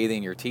you're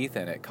bathing your teeth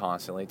in it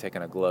constantly,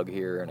 taking a glug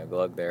here and a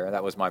glug there.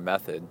 That was my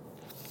method.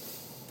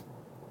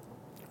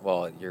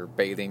 Well, you're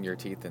bathing your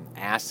teeth in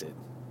acid,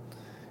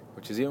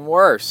 which is even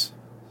worse.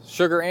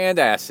 Sugar and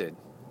acid.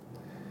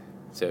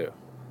 So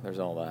there's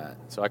all that.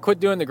 So I quit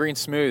doing the green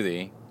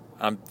smoothie.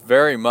 I'm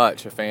very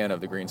much a fan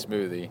of the green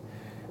smoothie,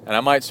 and I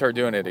might start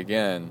doing it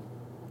again,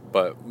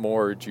 but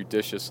more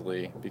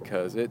judiciously,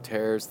 because it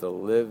tears the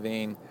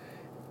living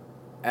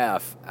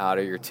F out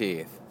of your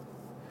teeth.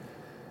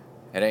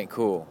 It ain't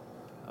cool.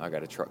 I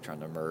got a truck trying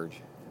to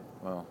merge.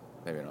 Well,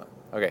 maybe not.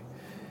 Okay.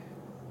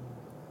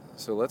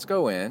 So let's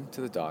go in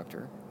to the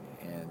doctor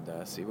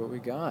and see what we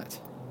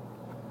got.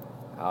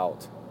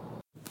 Out.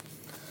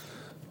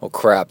 Oh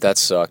crap, that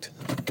sucked.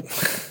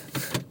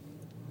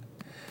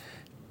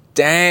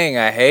 Dang,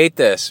 I hate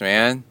this,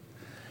 man.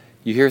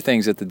 You hear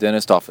things at the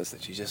dentist office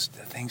that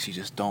things you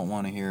just don't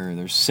want to hear.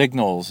 There's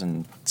signals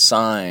and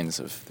signs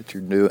of that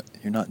you're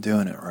not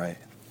doing it right.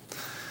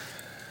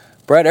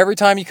 Brett, every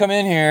time you come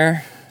in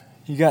here,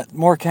 you got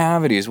more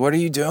cavities. What are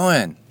you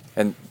doing?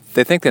 And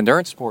they think the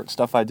endurance sport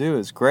stuff I do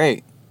is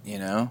great, you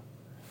know.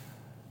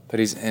 But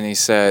he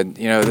said,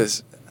 you know,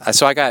 this.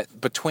 So I got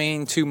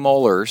between two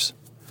molars,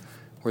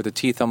 where the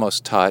teeth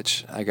almost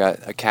touch. I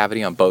got a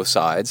cavity on both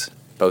sides,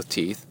 both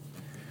teeth,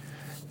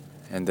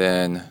 and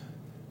then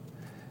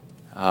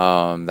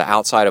the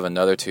outside of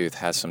another tooth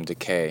has some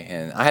decay.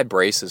 And I had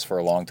braces for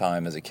a long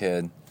time as a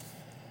kid,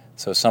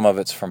 so some of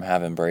it's from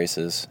having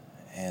braces.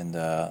 And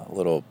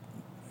little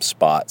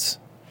spots.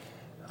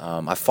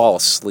 I fall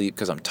asleep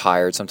because I'm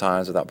tired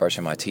sometimes without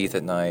brushing my teeth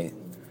at night.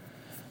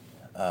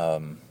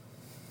 And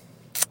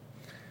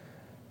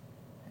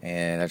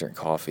I drink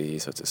coffee,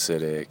 so it's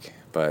acidic.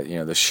 But, you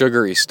know, the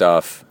sugary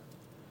stuff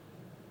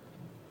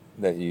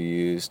that you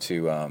use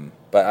to,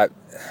 but I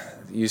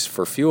use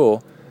for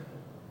fuel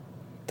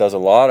does a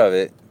lot of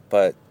it,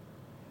 but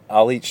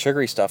I'll eat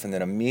sugary stuff and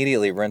then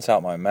immediately rinse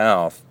out my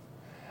mouth.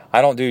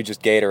 I don't do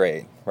just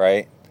Gatorade,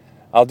 right?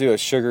 I'll do a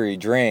sugary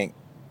drink,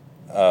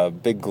 a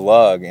big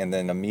glug, and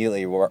then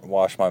immediately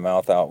wash my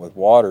mouth out with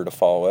water to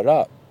follow it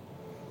up.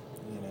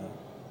 You know,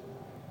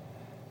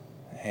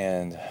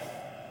 and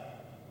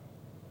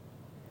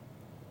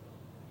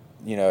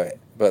you know,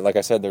 but like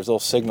I said, there's little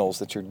signals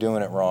that you're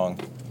doing it wrong.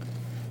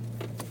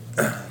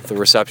 The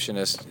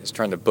receptionist is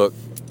trying to book.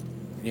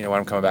 You know, when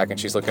I'm coming back and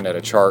she's looking at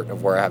a chart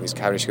of where I have these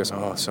cavities, she goes,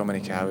 "Oh, so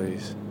many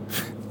cavities."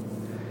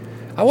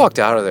 I walked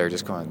out of there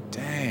just going,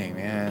 "Dang,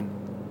 man.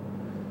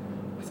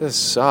 This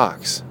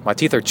sucks. My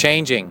teeth are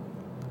changing.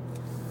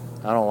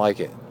 I don't like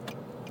it.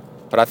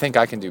 But I think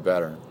I can do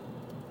better."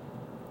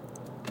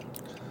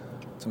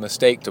 It's a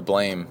mistake to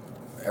blame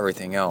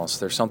everything else.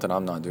 There's something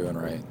I'm not doing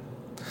right.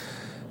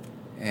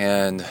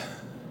 And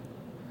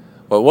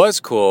what was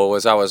cool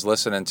was I was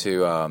listening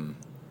to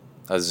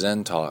a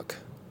Zen talk.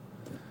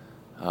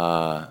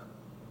 Out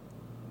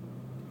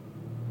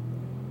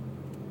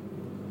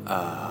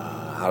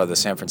of the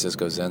San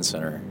Francisco Zen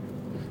Center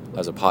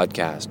as a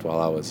podcast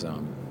while I was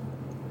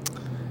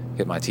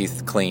get my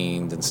teeth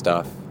cleaned and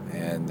stuff,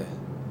 and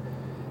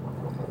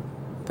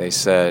they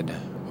said,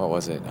 what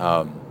was it?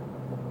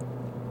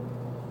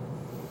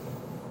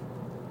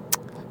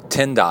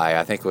 Tendai,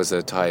 I think was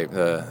the type.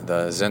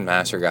 The Zen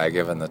master guy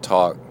giving the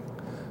talk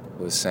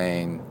was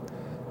saying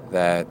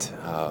that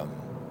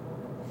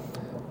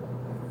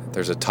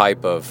there's a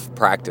type of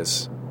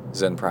practice,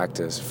 Zen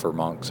practice for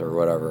monks or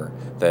whatever,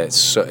 that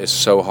is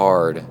so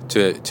hard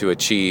to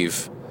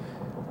achieve.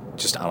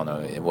 Just, I don't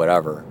know,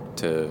 whatever,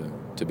 to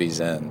be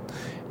Zen.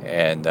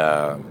 And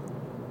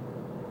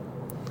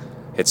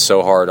it's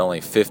so hard,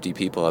 only 50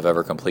 people have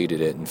ever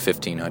completed it in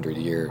 1,500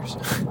 years.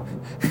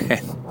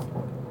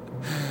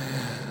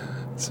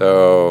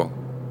 So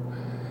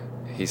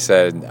he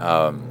said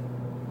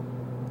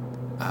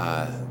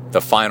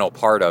the final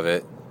part of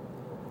it,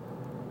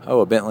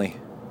 a Bentley.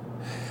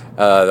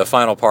 The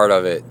final part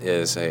of it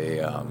is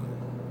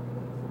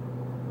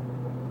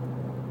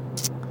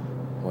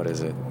what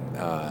is it?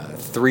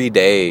 3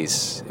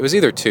 days. It was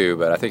either 2,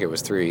 but I think it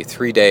was 3.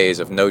 3 days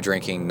of no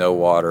drinking, no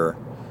water,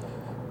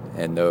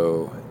 and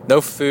no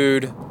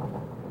food,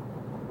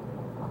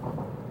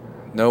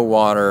 no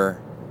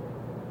water,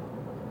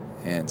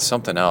 and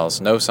something else.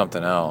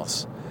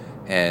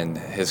 And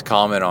his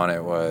comment on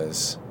it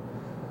was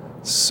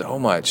so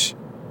much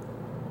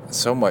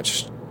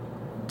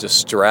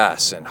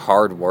distress and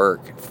hard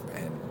work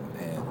and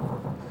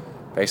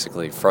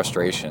basically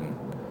frustration.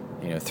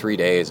 3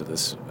 days of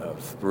this,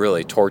 of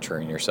really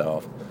torturing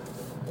yourself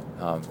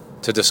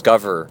to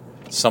discover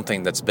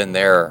something that's been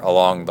there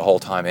along the whole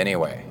time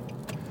anyway.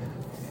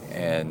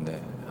 And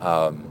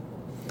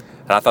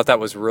I thought that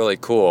was really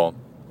cool.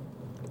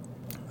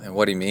 And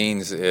what he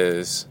means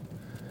is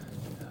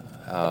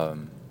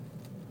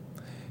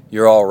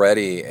you're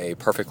already a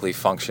perfectly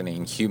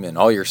functioning human.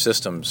 All your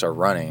systems are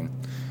running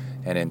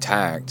and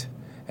intact,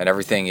 and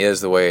everything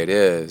is the way it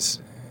is.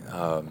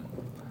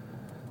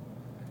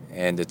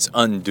 And it's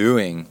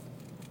undoing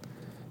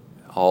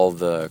all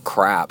the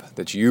crap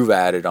that you've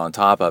added on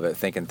top of it,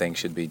 thinking things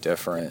should be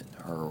different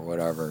or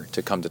whatever,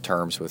 to come to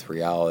terms with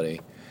reality.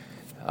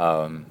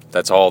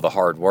 That's all the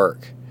hard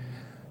work.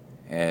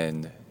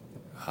 And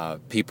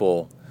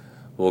people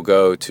will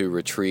go to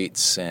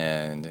retreats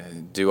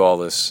and do all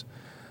this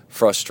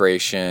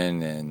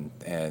frustration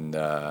and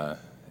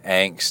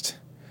angst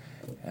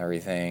and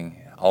everything,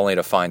 only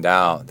to find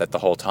out that the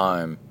whole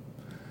time,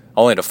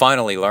 only to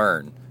finally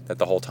learn that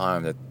the whole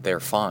time that they're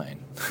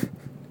fine.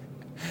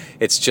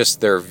 It's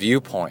just their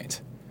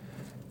viewpoint,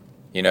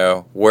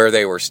 where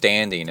they were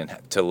standing and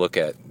to look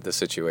at the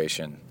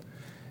situation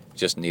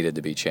just needed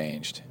to be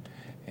changed.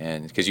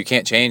 And because you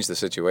can't change the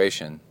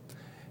situation,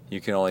 you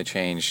can only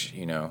change,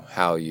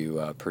 how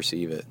you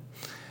perceive it.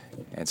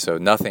 And so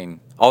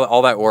nothing,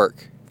 all that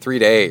work, 3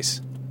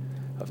 days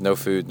of no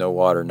food, no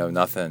water, no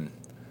nothing,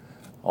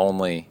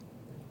 only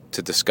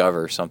to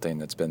discover something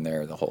that's been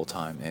there the whole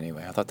time.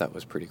 Anyway, I thought that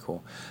was pretty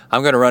cool.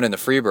 I'm going to run into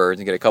Freebirds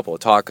and get a couple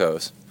of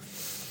tacos,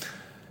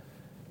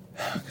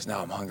 because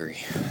now I'm hungry.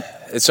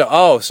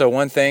 So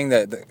one thing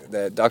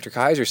that Dr.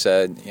 Kaiser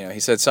said, he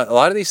said a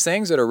lot of these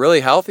things that are really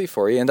healthy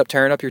for you end up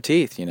tearing up your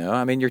teeth.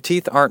 I mean, your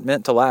teeth aren't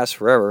meant to last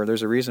forever.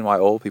 There's a reason why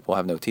old people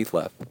have no teeth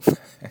left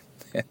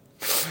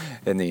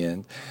in the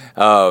end.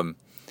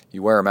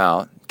 You wear them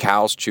out.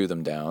 Cows chew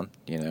them down,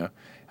 it's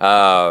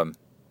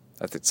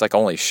like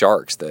only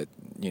sharks that,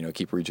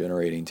 keep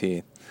regenerating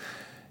teeth.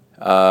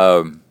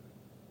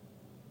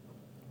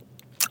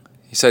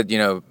 He said,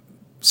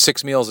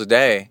 6 meals a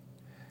day,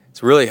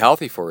 it's really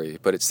healthy for you,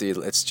 but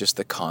it's just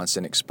the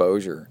constant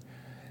exposure.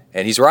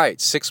 And he's right.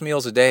 6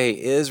 meals a day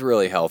is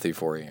really healthy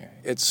for you.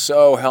 It's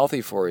so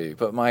healthy for you.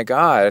 But my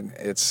God,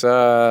 it's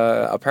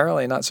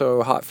apparently not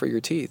so hot for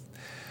your teeth.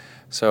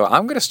 So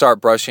I'm going to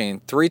start brushing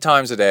 3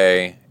 times a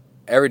day,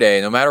 every day,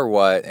 no matter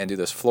what, and do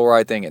this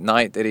fluoride thing at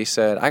night that he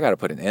said. I got to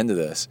put an end to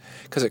this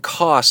because it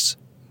costs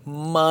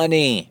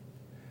money.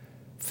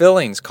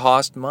 Fillings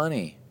cost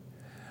money.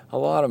 A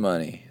lot of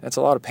money. That's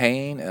a lot of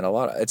pain and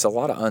it's a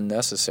lot of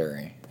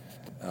unnecessary.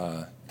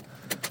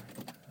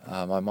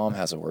 My mom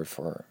has a word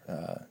for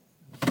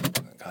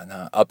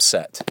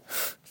upset.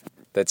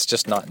 That's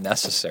just not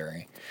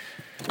necessary.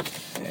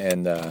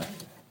 And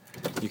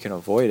you can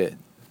avoid it.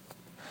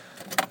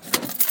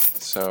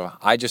 So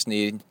I just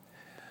need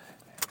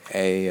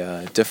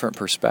a different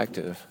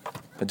perspective,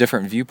 a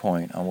different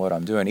viewpoint on what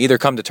I'm doing. Either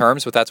come to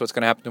terms with that's what's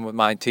going to happen with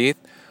my teeth,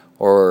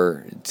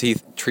 or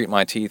treat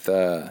my teeth,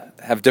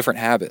 have different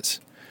habits.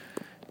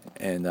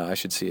 And I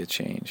should see a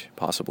change,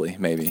 possibly,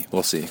 maybe.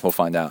 We'll see. We'll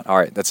find out. All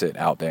right, that's it.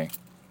 Out, bang.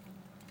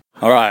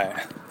 All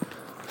right.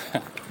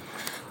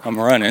 I'm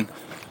running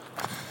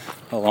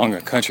along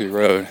a country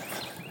road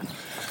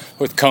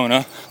with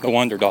Kona, the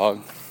wonder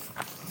dog.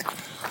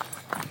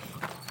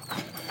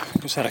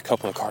 Just had a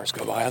couple of cars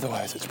go by.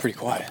 Otherwise, it's pretty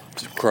quiet.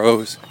 Some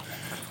crows,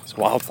 some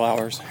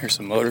wildflowers. Here's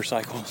some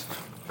motorcycles.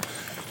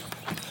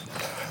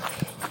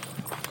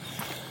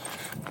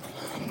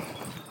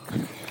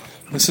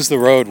 This is the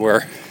road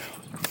where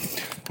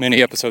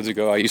many episodes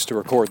ago I used to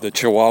record the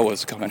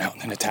chihuahuas coming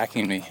out and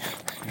attacking me.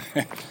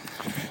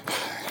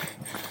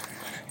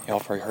 Y'all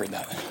probably heard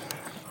that.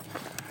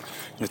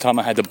 The time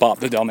I had to bop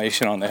the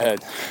Dalmatian on the head.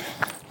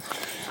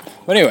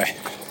 But anyway,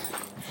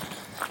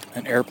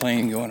 an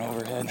airplane going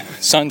overhead.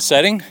 Sun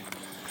setting.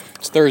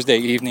 It's Thursday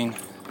evening.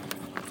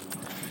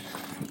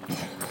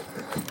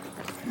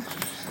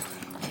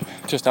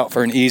 Just out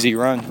for an easy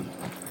run.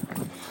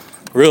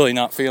 Really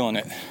not feeling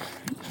it.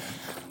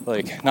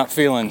 Like, not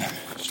feeling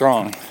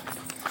strong,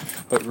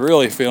 but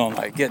really feeling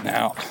like getting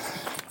out.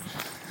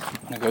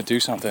 I'm gonna go do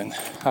something.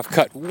 I've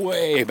cut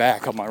way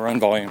back on my run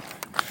volume.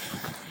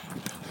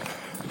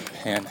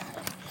 And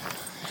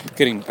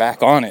getting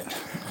back on it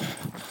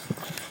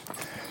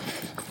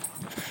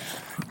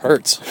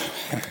hurts.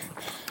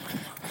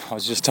 I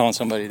was just telling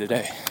somebody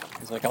today,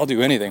 he's like, I'll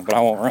do anything, but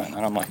I won't run.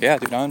 And I'm like, yeah,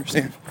 dude, I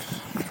understand.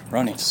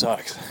 Running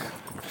sucks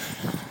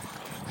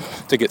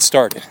to get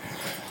started.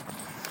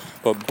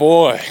 But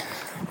boy,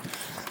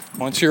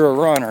 once you're a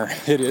runner,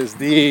 it is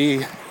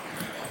the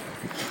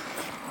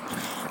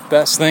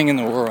best thing in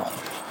the world.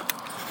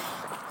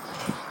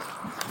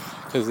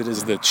 Because it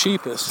is the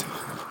cheapest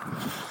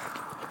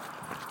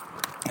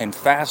and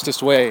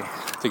fastest way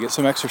to get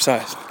some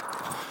exercise.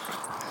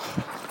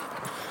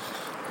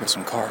 With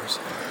some cars.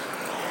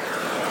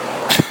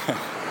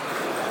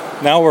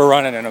 Now we're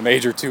running in a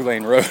major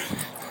 2-lane road.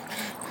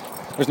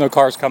 There's no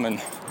cars coming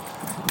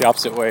the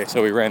opposite way,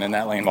 so we ran in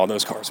that lane while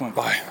those cars went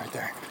by right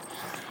there.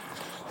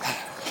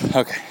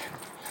 Okay.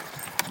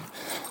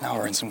 Now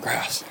we're in some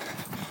grass.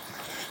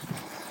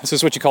 This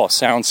is what you call a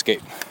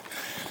soundscape.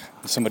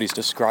 Somebody's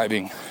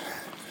describing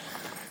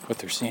what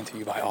they're seeing to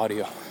you by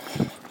audio.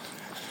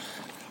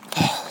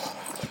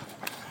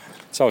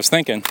 So I was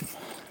thinking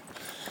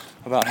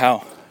about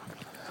how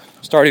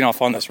starting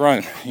off on this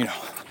run,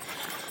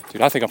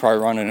 Dude, I think I'm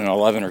probably running an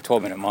 11 or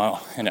 12 minute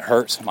mile, and it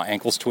hurts. My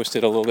ankle's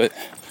twisted a little bit.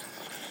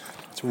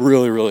 It's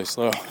really, really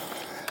slow.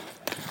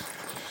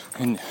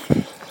 And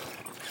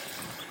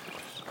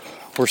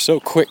we're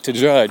so quick to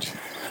judge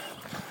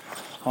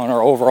on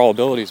our overall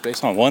abilities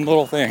based on one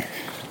little thing,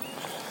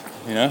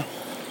 you know?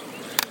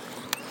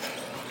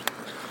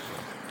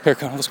 Here,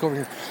 Kona, let's go over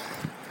here.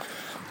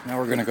 Now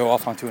we're going to go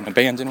off onto an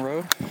abandoned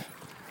road.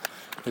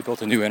 They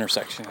built a new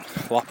intersection and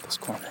locked this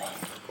corner off.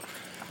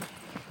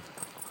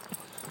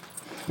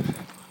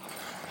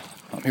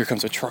 Here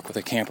comes a truck with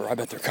a camper. I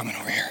bet they're coming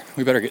over here.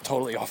 We better get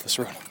totally off this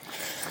road.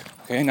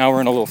 Okay, now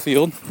we're in a little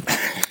field.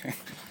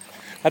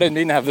 I didn't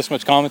need to have this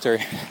much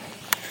commentary.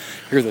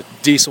 Hear the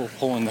diesel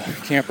pulling the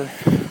camper.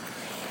 There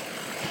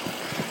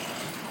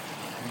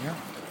you go.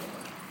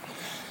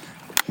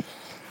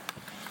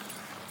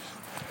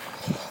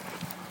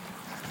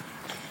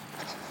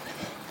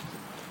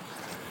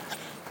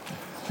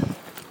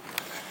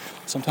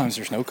 Sometimes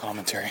there's no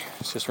commentary.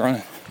 It's just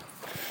running.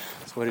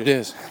 That's what it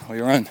is.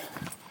 We run.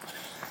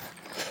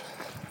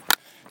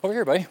 Over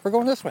here, buddy. We're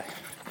going this way.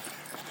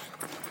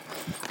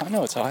 I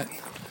know it's hot.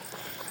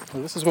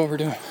 Well, this is what we're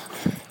doing.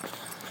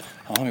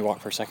 Oh, let me walk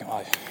for a second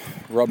while I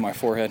rub my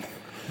forehead.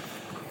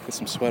 Get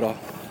some sweat off.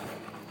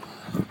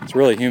 It's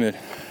really humid.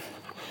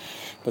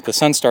 But the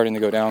sun's starting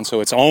to go down,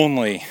 so it's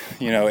only,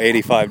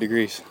 85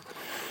 degrees.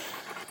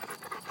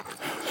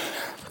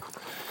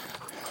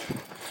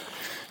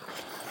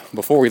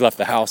 Before we left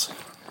the house,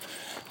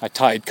 I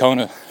tied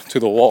Kona to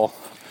the wall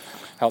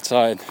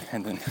outside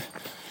and then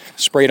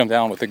sprayed him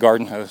down with the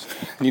garden hose.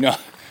 And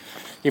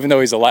even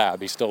though he's a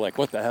lab, he's still like,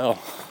 what the hell?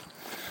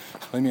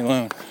 Leave me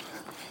alone.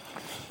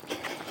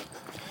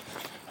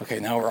 Okay,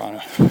 now we're on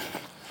a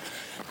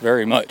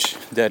very much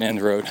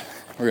dead-end road.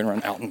 We're going to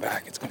run out and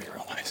back. It's going to be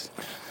real nice.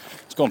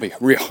 It's going to be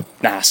real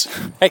nice.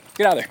 Hey,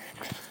 get out of there.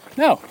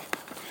 No.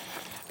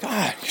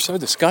 God, you're so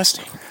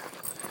disgusting.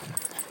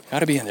 Got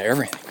to be into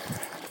everything.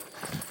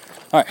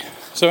 All right,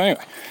 so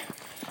anyway.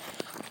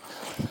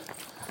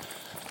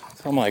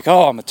 So I'm like,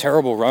 I'm a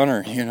terrible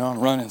runner. I'm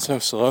running so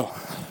slow.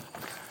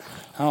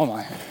 How am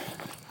I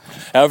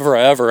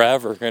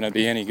ever going to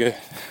be any good?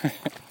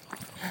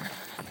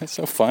 It's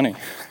so funny.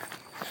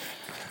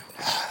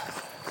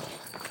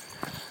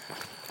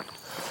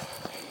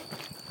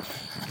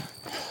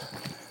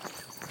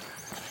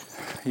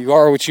 You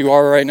are what you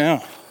are right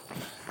now.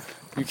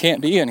 You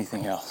can't be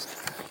anything else.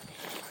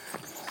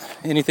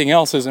 Anything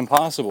else is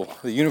impossible.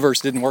 The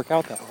universe didn't work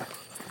out that way.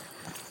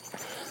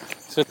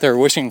 Sit there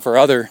wishing for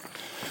other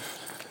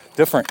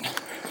different.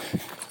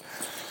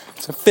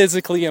 It's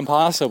physically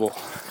impossible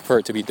for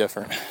it to be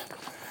different.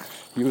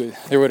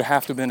 There would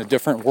have to have been a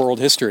different world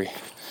history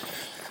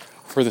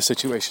for the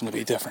situation to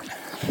be different.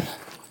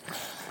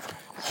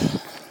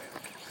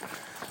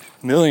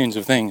 Millions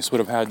of things would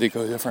have had to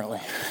go differently.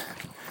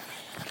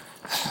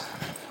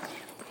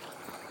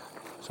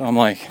 So I'm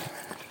like,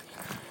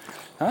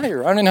 how you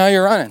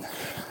running?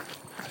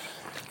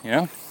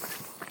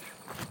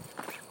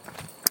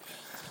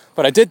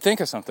 But I did think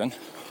of something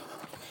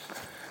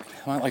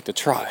I might like to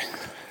try.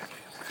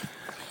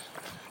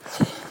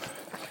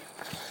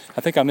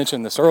 I think I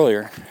mentioned this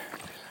earlier.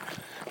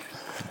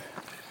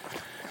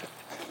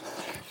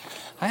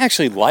 I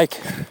actually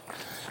like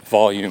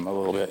volume a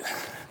little bit.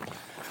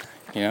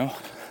 I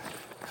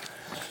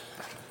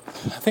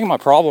think my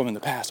problem in the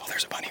past,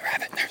 there's a bunny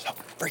rabbit. There's a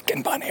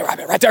freaking bunny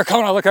rabbit right there.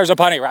 Kona, look, there's a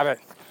bunny rabbit.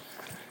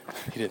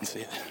 You didn't see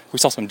it. We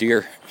saw some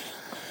deer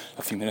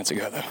a few minutes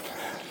ago, though.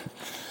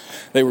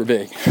 They were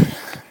big.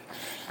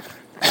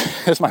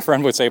 As my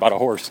friend would say about a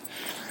horse,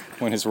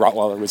 when his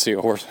Rottweiler would see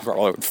a horse, the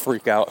Rottweiler would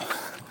freak out.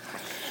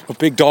 A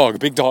big dog.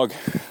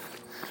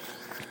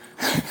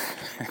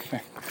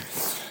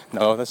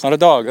 No, that's not a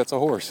dog, that's a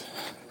horse.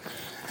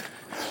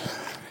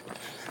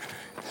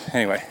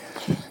 Anyway,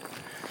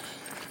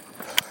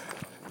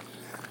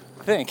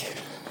 I think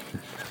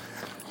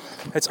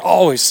it's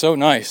always so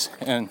nice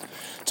and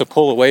to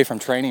pull away from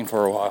training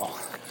for a while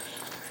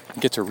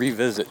and get to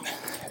revisit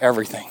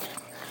everything,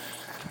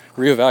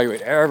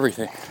 reevaluate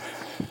everything.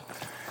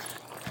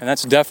 And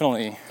that's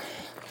definitely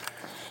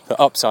the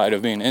upside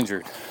of being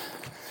injured,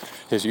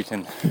 is you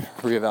can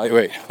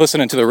reevaluate.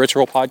 Listening to the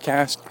Ritual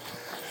podcast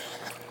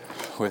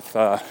with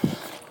the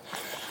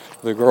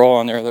girl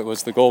on there that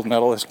was the gold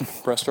medalist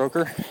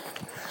breaststroker,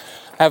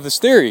 I have this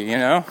theory,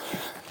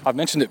 I've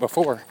mentioned it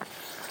before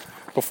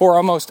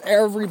almost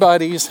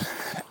everybody's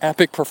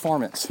epic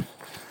performance,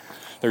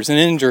 there's an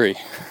injury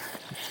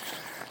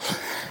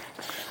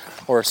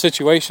or a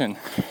situation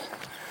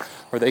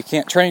where they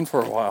can't train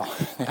for a while.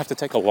 They have to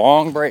take a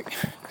long break.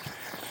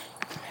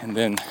 And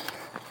then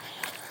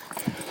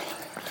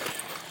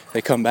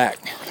they come back,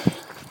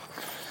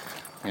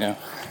 and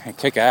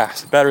kick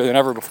ass better than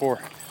ever before.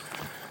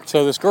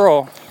 So this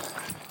girl,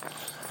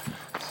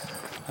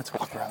 let's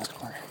walk around this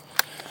corner.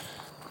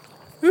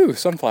 Ooh,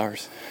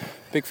 sunflowers.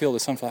 Big field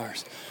of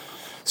sunflowers.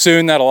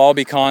 Soon that'll all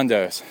be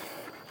condos.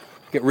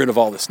 Get rid of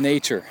all this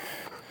nature.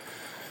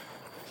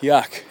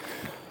 Yuck.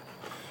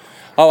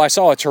 Oh, I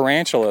saw a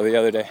tarantula the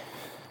other day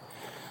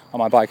on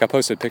my bike. I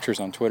posted pictures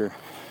on Twitter.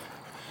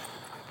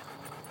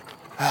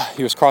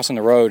 he was crossing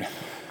the road,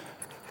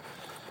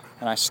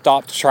 and I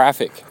stopped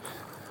traffic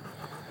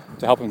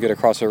to help him get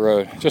across the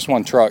road. Just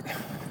one truck.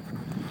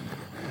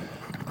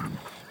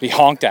 He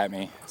honked at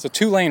me. It's a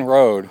 2-lane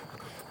road.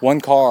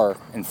 One car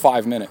in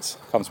 5 minutes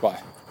comes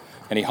by,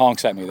 and he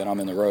honks at me that I'm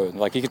in the road.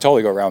 Like, he could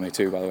totally go around me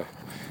too, by the way.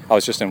 I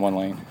was just in one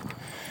lane.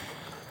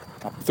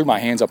 I threw my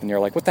hands up in the air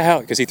like, what the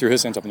hell? Because he threw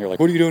his hands up in the air like,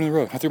 what are you doing in the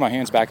road? I threw my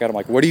hands back at him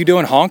like, what are you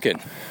doing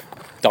honking,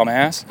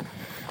 dumbass?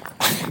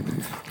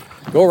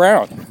 Go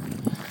around.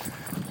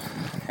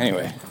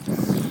 Anyway.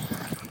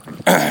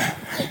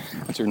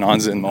 That's your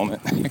non-Zen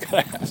moment. You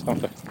gotta have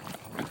something.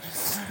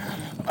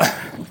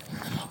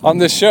 On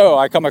this show,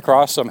 I come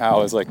across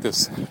somehow as like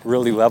this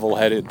really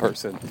level-headed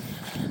person.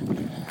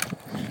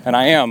 And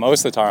I am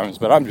most of the times,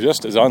 but I'm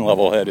just as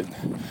unlevel-headed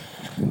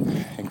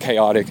and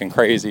chaotic and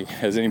crazy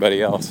as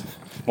anybody else.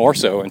 More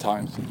so at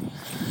times,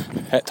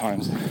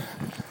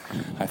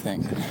 I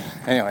think.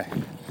 Anyway.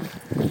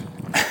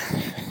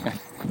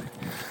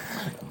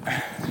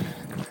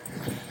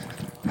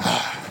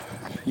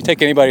 You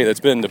take anybody that's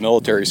been to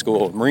military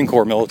school, Marine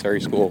Corps military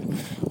school,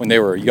 when they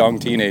were a young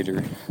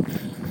teenager,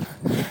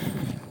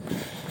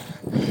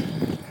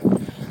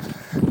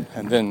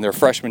 and then their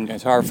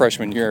entire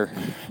freshman year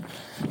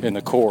in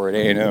the Corps at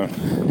A&M,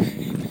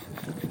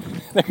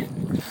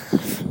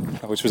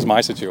 which was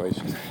my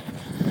situation,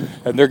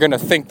 and they're going to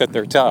think that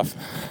they're tough.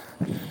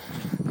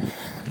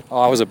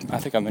 I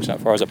think I mentioned that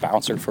before. I was a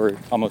bouncer for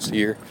almost a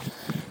year,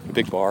 a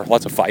big bar,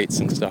 lots of fights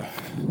and stuff.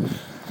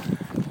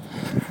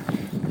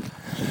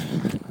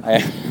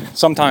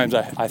 Sometimes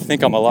I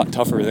think I'm a lot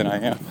tougher than I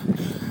am.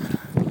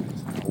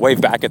 Wave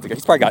back at the guy.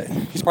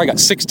 He's probably got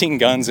 16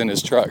 guns in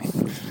his truck,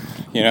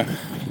 you know.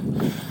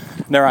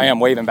 And there I am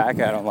waving back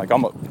at him like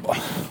I'm a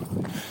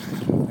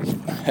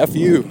F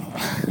you.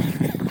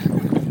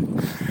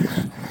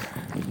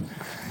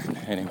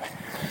 Anyway,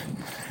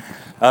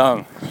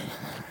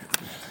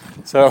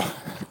 so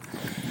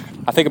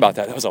I think about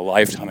that. That was a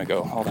lifetime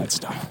ago. All that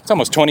stuff. It's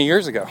almost 20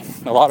 years ago.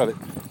 A lot of it.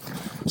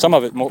 Some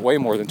of it way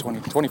more than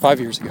 25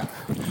 years ago.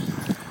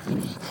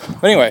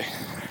 But anyway,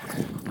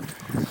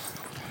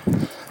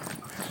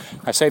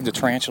 I saved a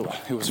tarantula.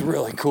 It was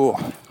really cool.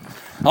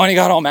 Oh, and he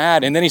got all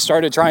mad, and then he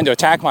started trying to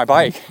attack my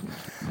bike.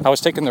 I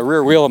was taking the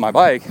rear wheel of my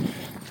bike,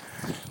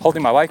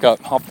 holding my bike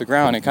up off the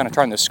ground and kind of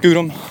trying to scoot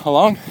him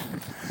along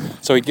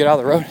so he'd get out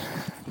of the road.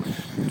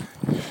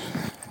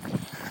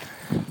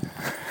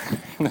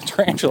 And the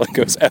tarantula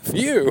goes, F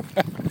you.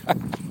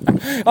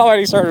 Oh, and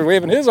he started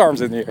waving his arms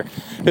in the air,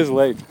 his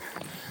leg.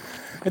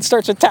 It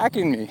starts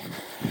attacking me.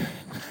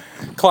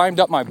 Climbed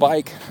up my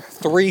bike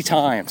 3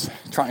 times,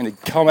 trying to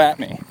come at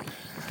me,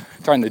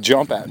 trying to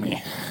jump at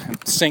me. And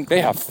sink.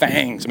 They have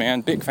fangs, man,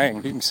 big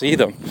fangs. You can see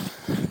them,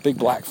 big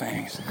black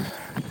fangs.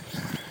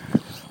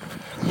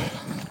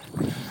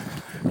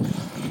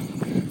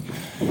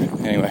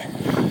 Anyway,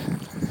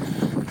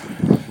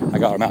 I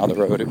got him out of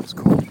the road. It was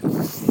cool.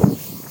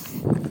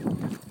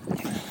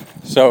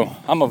 So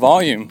I'm a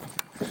volume.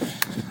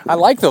 I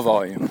like the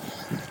volume.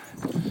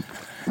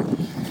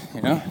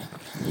 You know,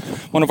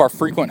 one of our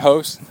frequent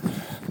hosts,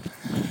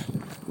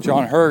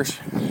 John Hirsch,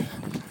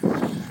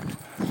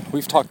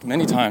 we've talked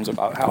many times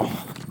about how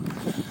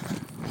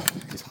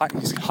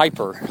he's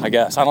hyper, I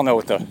guess. I don't know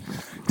what the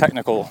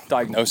technical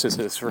diagnosis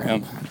is for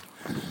him.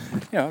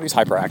 You know, he's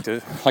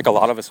hyperactive, like a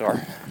lot of us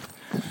are.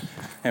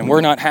 And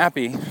we're not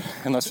happy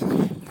unless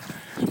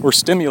we're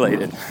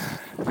stimulated.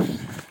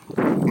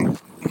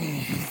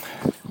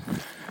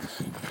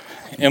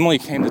 Emily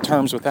came to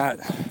terms with that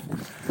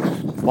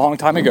a long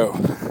time ago.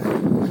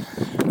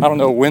 I don't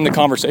know when the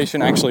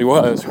conversation actually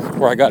was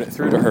where I got it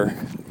through to her.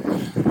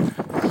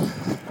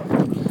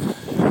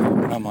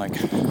 And I'm like,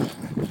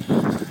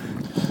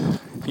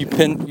 you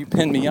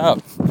pin me up.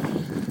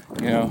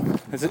 You know,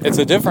 it's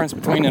a difference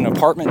between an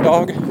apartment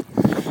dog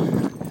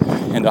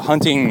and a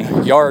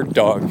hunting yard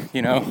dog,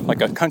 you know,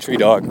 like a country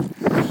dog.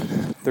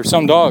 There's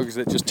some dogs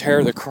that just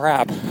tear the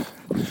crap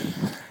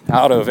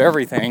out of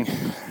everything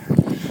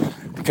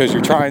because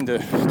you're trying to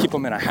keep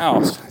them in a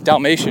house.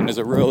 Dalmatian is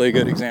a really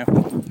good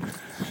example.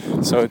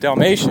 So a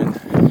Dalmatian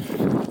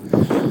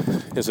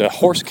is a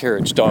horse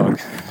carriage dog.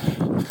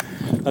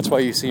 That's why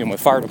you see them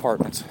with fire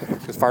departments,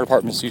 because fire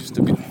departments used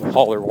to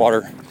haul their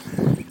water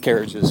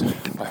carriages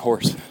by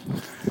horse.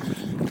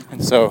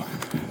 And so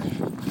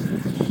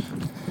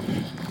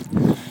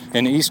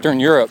in Eastern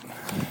Europe,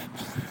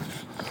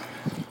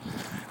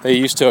 they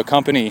used to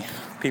accompany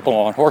people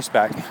on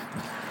horseback,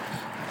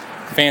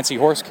 fancy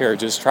horse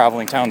carriages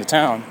traveling town to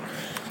town.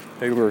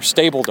 They were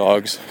stable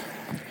dogs,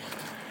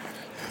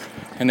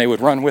 and they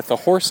would run with the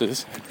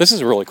horses. This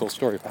is a really cool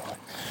story, by the way.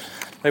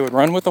 They would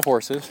run with the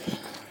horses,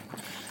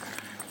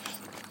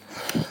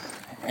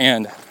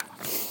 and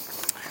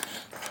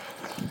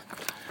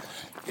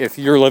if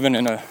you're living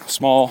in a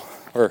small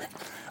or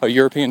a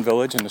European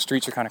village and the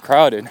streets are kind of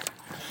crowded,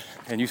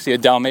 and you see a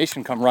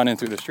Dalmatian come running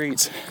through the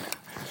streets,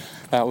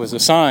 that was a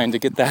sign to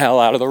get the hell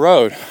out of the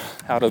road,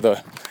 out of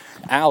the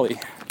alley,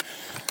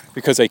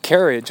 because a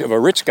carriage of a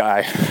rich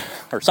guy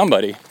or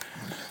somebody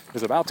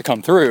is about to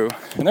come through,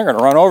 and they're going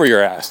to run over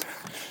your ass.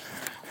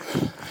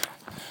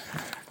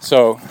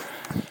 So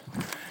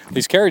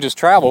these carriages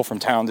travel from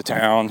town to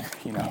town,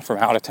 you know, from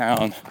out of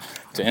town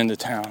to into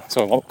town.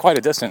 So quite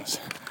a distance.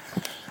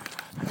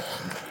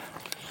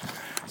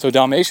 So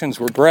Dalmatians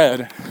were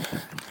bred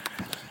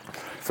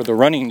for the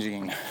running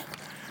gene.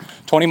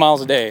 20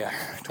 miles a day,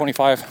 20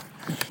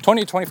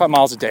 to 25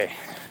 miles a day.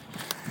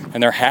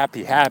 And they're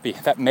happy.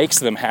 That makes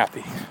them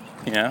happy,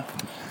 you know?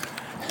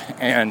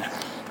 And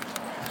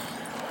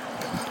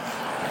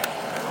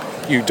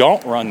you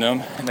don't run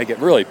them and they get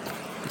really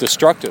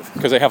destructive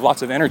because they have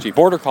lots of energy.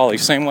 Border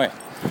collies, same way.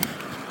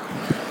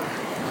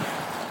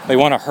 They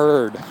want to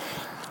herd.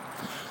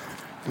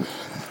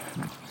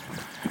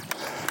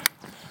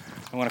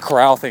 They want to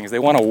corral things. They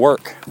want to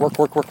work.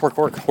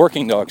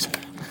 Working dogs.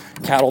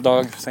 Cattle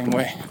dogs, same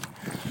way.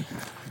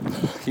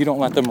 You don't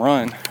let them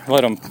run.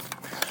 Let them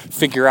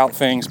figure out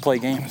things, play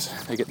games.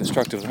 They get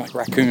destructive. They're like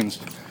raccoons.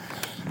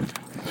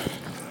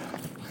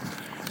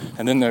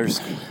 And then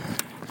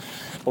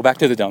back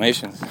to the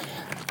Dalmatians.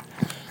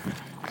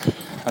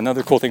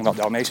 Another cool thing about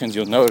Dalmatians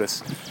you'll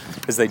notice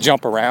is they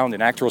jump around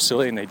and act real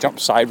silly, and they jump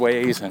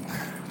sideways and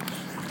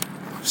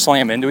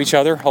slam into each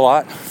other a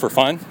lot for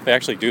fun. They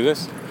actually do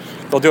this.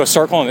 They'll do a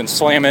circle and then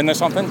slam into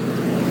something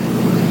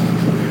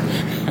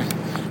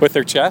with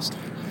their chest.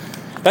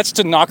 That's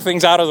to knock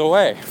things out of the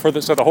way so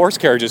the horse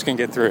carriages can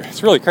get through.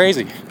 It's really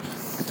crazy.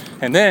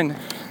 And then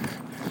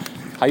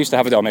I used to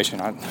have a Dalmatian.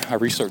 I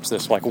researched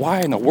this. Like,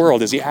 why in the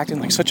world is he acting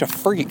like such a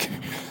freak?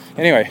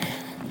 Anyway,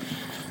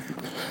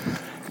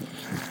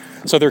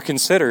 so they're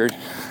considered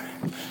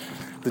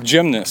the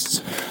gymnasts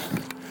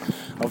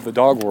of the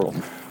dog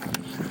world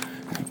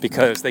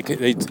because they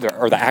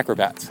are the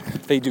acrobats.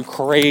 They do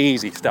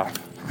crazy stuff.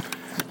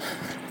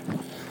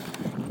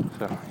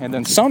 So, and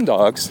then some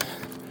dogs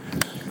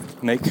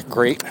make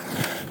great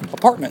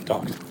apartment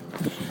dogs.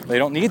 They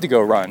don't need to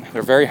go run.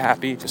 They're very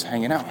happy just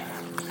hanging out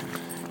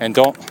and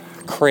don't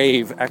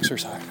crave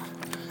exercise.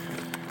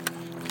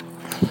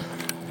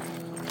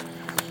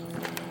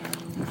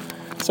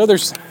 So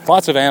there's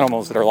lots of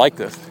animals that are like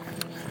this.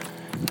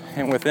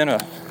 And within a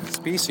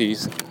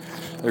species,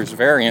 there's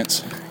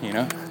variance, you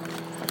know.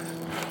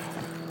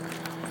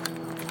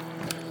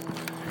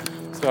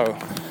 So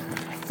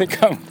I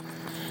think I'm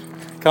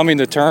coming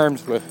to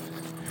terms with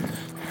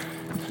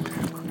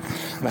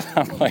that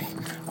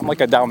I'm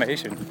like a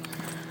Dalmatian.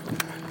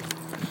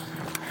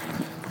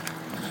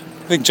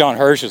 I think John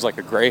Hirsch is like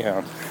a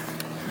greyhound.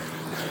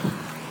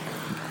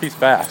 He's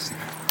fast.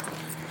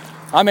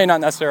 I may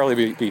not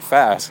necessarily be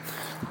fast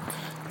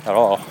at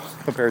all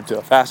compared to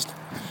a fast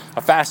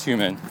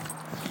human,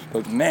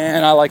 but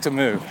man, I like to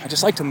move. I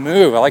just like to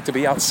move. I like to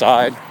be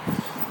outside.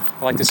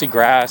 I like to see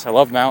grass. I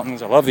love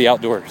mountains. I love the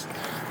outdoors.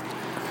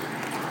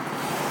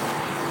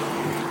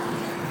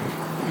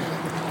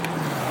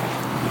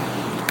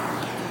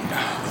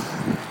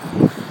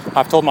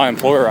 I've told my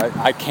employer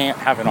I can't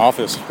have an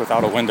office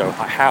without a window.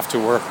 I have to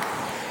work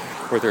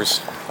where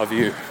there's a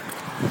view,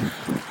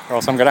 or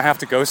else I'm going to have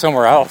to go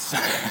somewhere else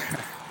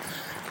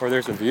where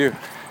there's a view.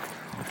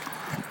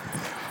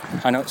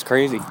 I know it's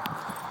crazy,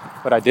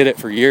 but I did it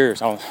for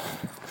years.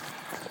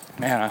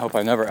 Man, I hope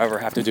I never ever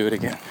have to do it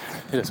again.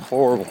 It is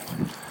horrible.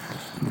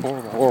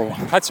 Horrible.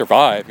 I'd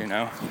survive, you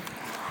know,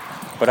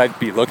 but I'd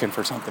be looking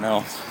for something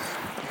else.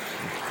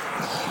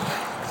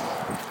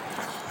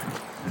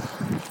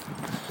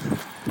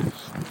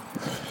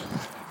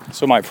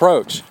 So my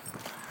approach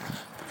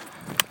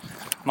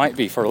might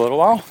be for a little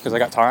while, because I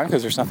got time,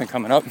 because there's nothing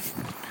coming up,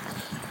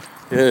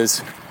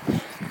 is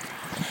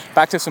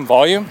back to some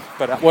volume.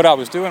 But what I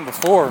was doing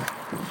before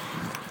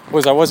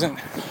was I wasn't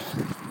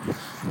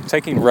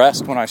taking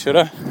rest when I should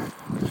have,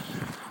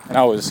 and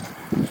I was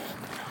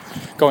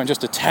going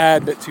just a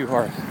tad bit too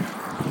hard.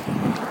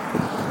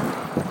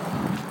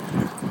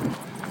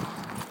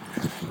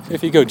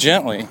 If you go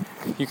gently,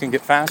 you can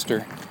get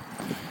faster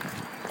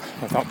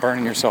without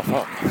burning yourself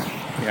up.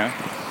 Yeah.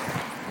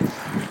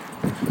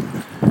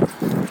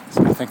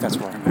 So I think that's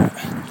where I'm at.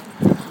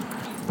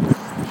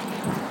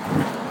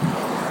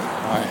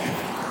 Alright.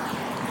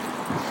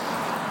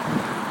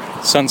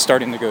 Sun's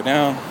starting to go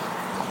down.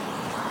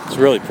 It's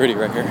really pretty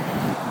right here.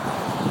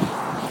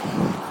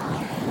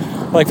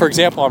 Like, for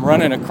example, I'm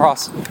running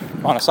across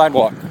on a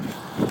sidewalk.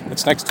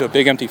 It's next to a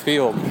big empty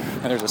field,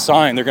 and there's a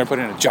sign. They're going to put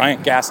in a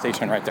giant gas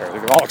station right there.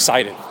 They're all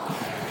excited.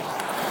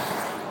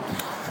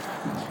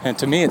 And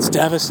to me, it's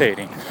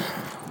devastating.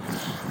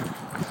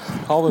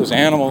 All those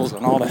animals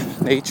and all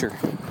that nature,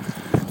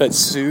 that's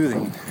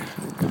soothing,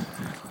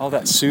 all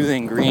that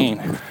soothing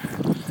green,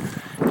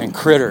 and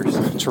critters,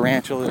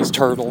 tarantulas,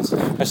 turtles.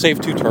 I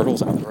saved 2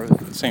 turtles out of the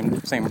road same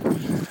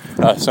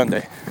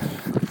Sunday.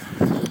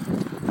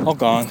 All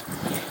gone.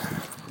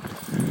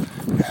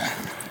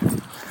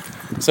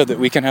 So that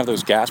we can have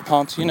those gas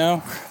pumps, you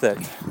know, that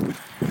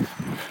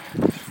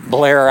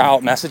blare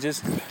out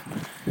messages.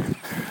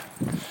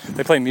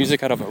 They play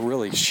music out of a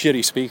really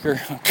shitty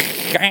speaker.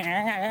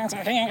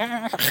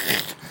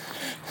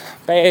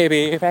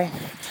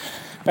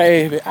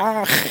 Baby,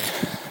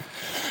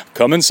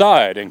 come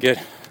inside and get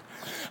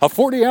a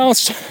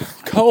 40-ounce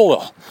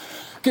cola.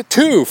 Get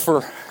 2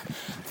 for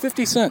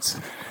 50 cents.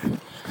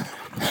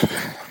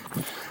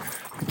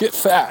 get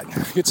fat,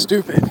 get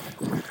stupid,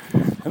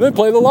 and then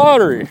play the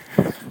lottery.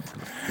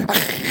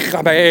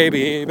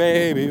 Baby,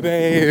 baby,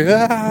 baby.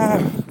 Ah.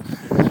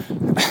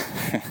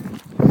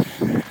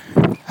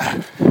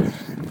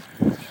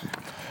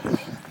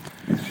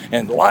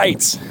 And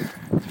lights,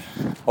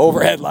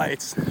 overhead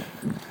lights,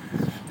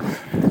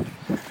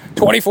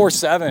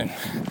 24/7,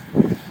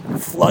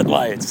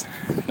 floodlights,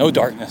 no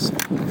darkness,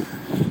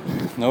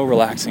 no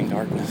relaxing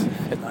darkness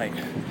at night.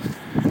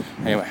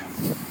 Anyway,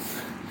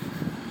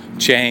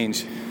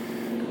 change.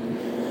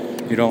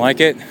 You don't like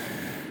it?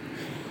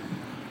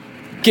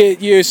 Get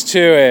used to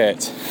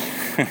it.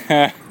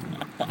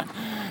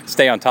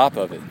 Stay on top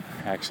of it,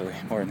 actually,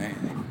 more than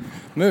anything.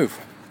 Move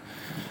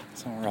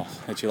somewhere else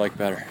that you like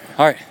better.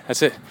 All right,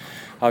 that's it.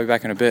 I'll be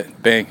back in a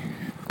bit. Bang.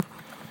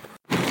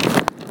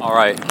 All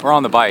right, we're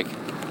on the bike.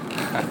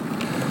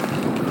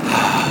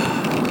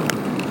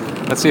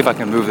 Let's see if I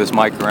can move this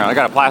mic around. I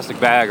got a plastic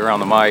bag around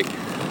the mic.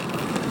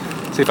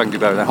 See if I can do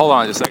better than that. Hold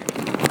on just a second.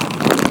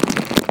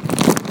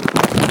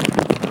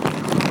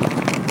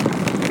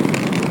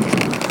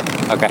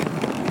 Okay.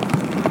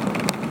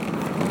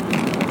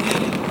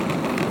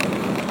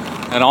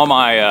 And on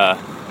my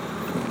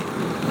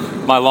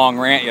my long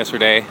rant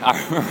yesterday,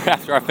 I remember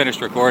after I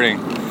finished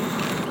recording,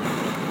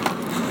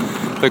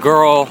 the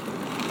girl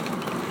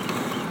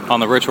on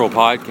the Ritual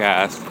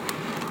podcast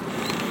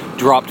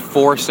dropped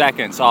 4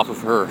 seconds off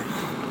of her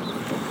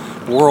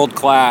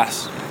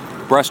world-class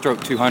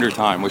breaststroke 200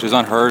 time, which is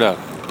unheard of.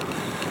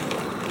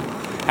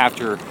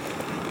 After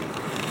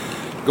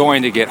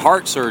going to get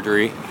heart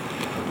surgery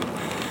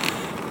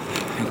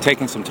and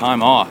taking some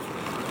time off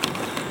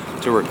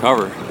to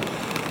recover.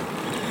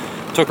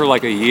 It took her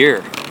like a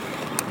year,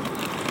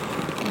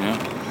 you know?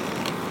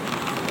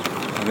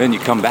 And then you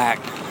come back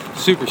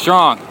super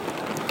strong.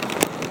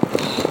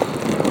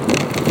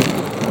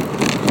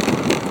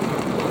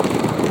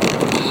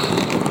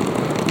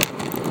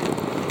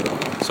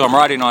 So I'm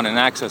riding on an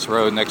access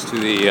road next to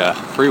the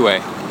freeway.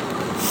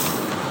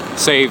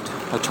 Saved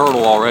a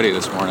turtle already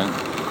this morning.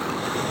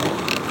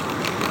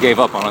 Gave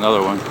up on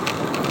another one.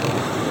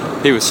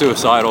 He was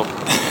suicidal.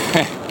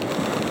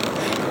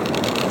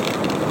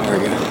 There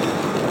we go.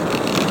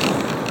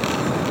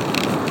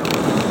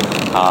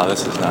 Ah,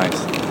 this is nice.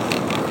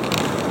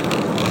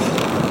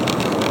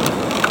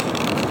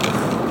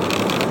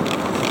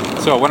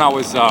 So when I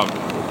was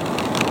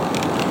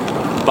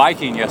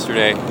biking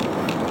yesterday,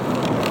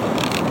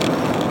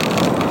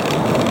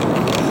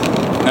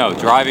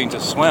 driving to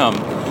swim,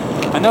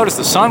 I noticed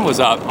the sun was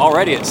up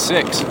already at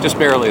 6, just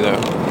barely though.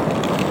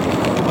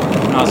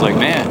 And I was like,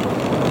 man,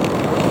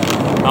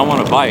 I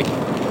want to bike.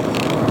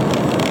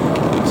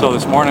 So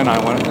this morning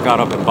I got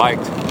up and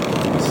biked.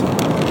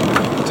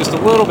 It's just a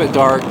little bit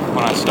dark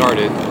when I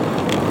started,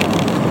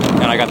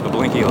 and I got the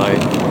blinky light.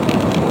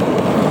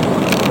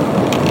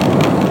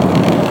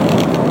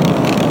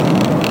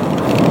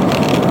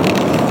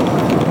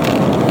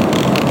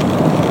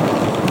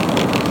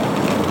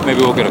 Maybe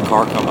we'll get a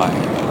car come by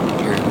here.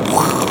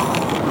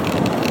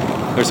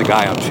 There's a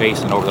guy I'm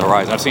chasing over the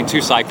horizon. I've seen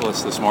 2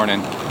 cyclists this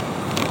morning.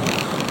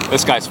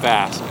 This guy's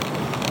fast.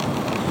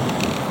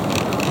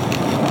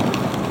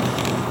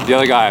 The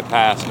other guy I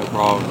passed, no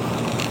problem.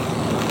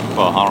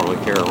 Well, I don't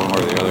really care one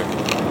way or the other.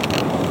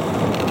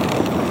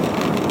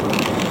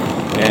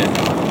 And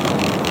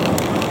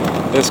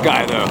this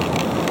guy, though,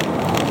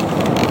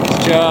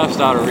 is just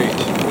out of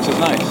reach, which is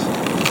nice.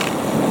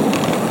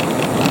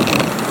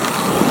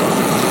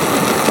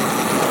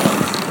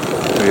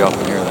 Maybe y'all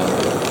can hear that.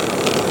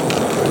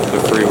 The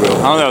freewheel.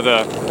 I don't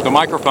know, the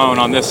microphone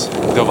on this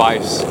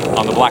device,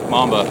 on the Black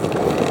Mamba,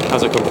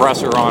 has a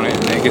compressor on it,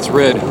 and it gets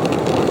rid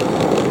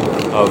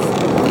of,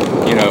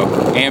 you know,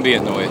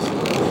 ambient noise.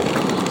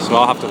 So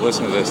I'll have to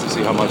listen to this to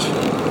see how much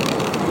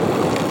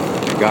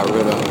it got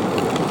rid of.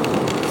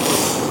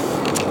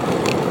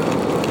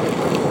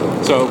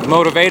 So,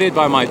 motivated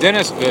by my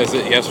dentist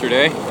visit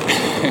yesterday,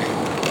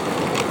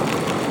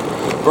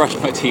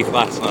 brushed my teeth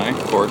last night,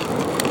 of course,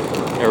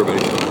 everybody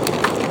did.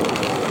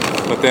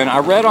 But then I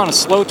read on a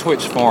Slow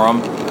Twitch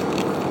forum,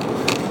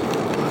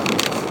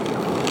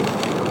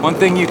 one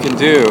thing you can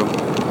do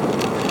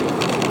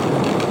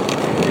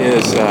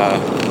is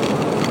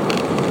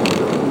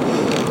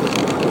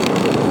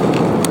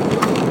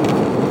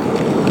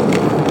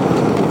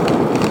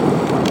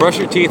brush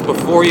your teeth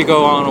before you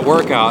go on a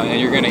workout, and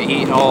you're going to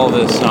eat all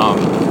this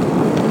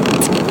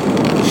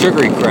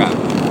sugary crap.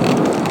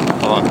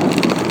 Hold on.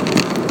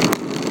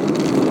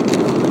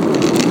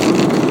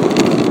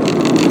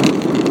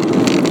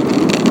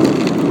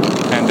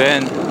 And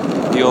then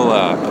you'll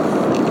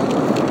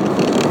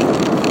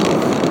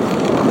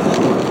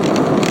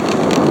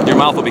your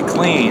mouth will be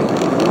clean.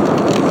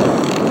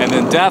 And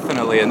then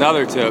definitely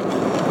another tip,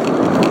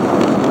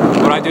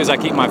 what I do is I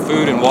keep my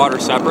food and water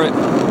separate.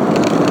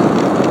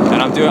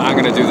 And I'm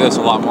going to do this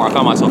a lot more. I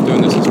found myself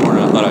doing this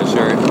morning. I thought I'd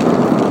share it.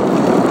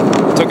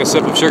 I took a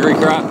sip of sugary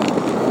crap.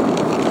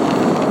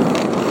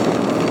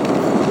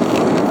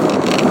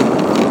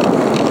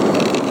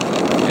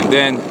 And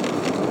then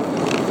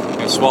I'm going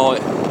to swallow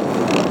it.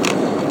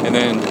 And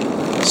then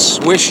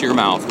swish your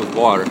mouth with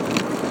water.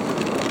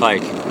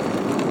 Like, you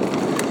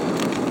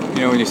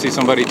know, when you see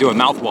somebody do a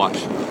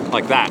mouthwash,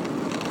 like that.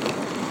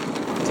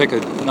 Take a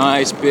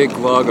nice big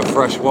glug of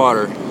fresh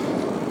water.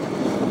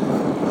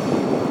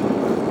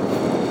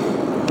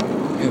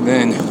 And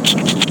then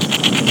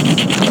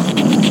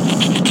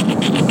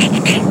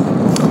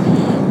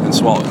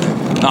swallow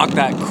it. Knock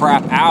that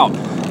crap out.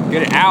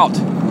 Get it out.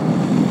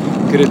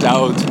 Get it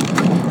out.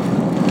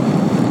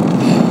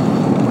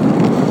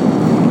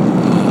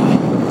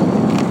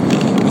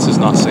 This is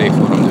not safe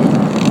what I'm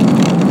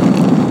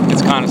doing.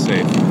 It's kind of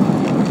safe.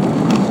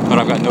 But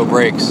I've got no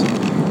brakes.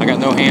 I got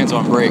no hands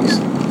on brakes.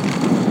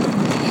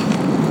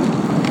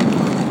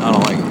 I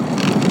don't like it.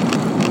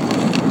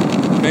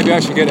 Maybe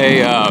I should get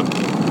a,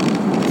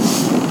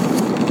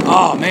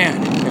 oh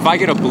man, if I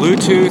get a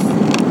Bluetooth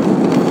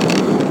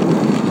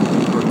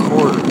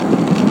recorder.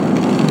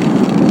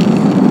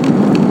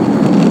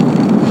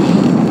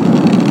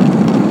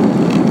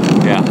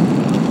 Yeah.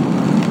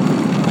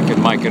 I could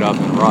mic it up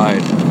and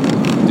ride.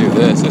 Do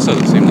this. This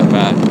doesn't seem that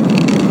bad.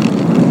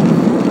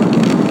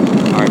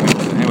 Alright, man.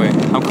 Anyway,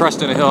 I'm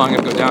cresting a hill. I'm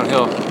going to go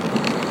downhill.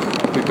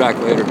 Be back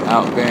later.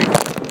 Out. Bang.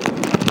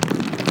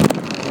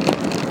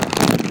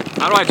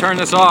 How do I turn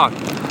this off?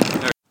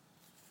 There.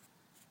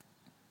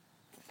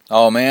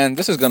 Oh man,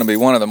 this is going to be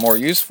one of the more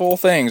useful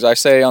things I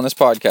say on this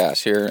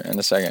podcast here in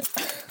a second.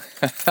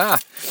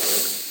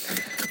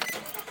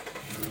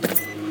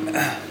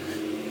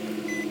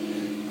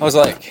 I was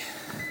like,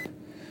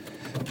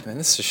 man,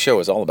 this show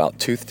is all about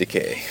tooth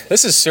decay.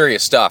 This is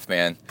serious stuff,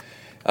 man.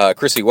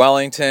 Chrissy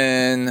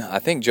Wellington, I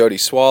think Jody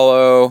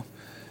Swallow,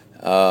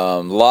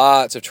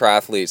 lots of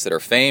triathletes that are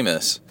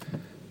famous,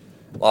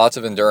 lots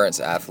of endurance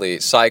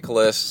athletes,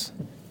 cyclists,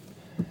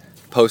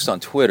 post on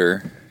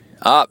Twitter.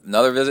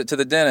 Another visit to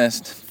the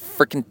dentist.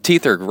 Freaking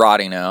teeth are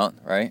rotting out,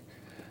 right?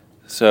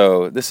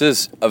 So this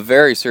is a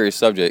very serious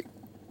subject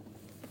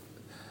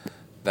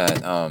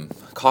that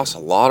costs a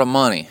lot of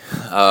money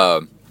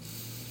and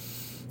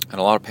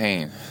a lot of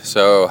pain.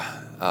 So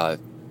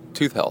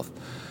tooth health.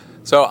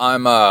 So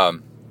I'm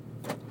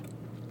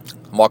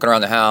walking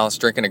around the house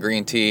drinking a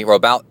green tea, or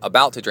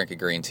about to drink a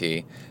green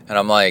tea, and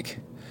I'm like,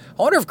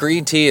 I wonder if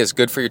green tea is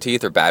good for your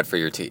teeth or bad for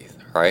your teeth,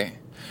 right?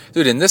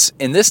 Dude, in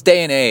this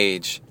day and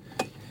age,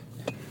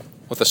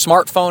 with a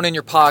smartphone in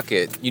your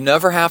pocket, you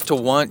never have to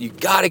you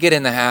got to get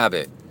in the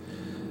habit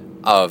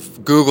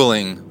of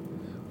Googling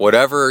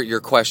whatever your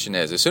question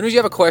is. As soon as you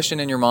have a question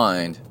in your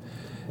mind,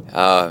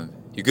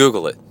 you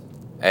Google it.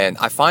 And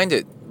I find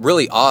it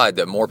really odd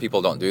that more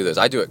people don't do this.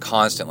 I do it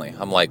constantly.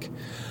 I'm like,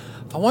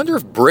 I wonder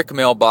if brick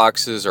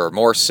mailboxes are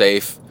more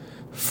safe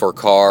for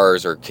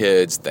cars or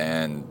kids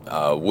than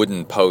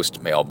wooden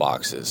post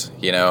mailboxes,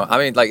 you know? I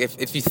mean, like,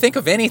 if you think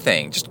of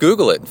anything, just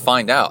Google it and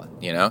find out,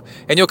 you know?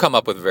 And you'll come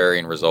up with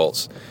varying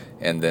results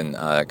and then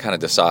kind of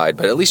decide.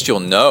 But at least you'll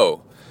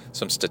know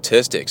some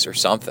statistics or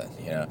something,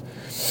 you know?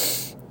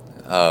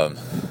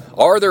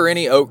 Are there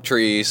any oak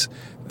trees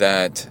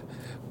that,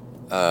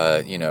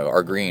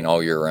 are green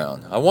all year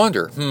round? I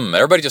wonder.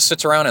 Everybody just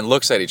sits around and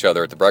looks at each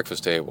other at the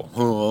breakfast table. I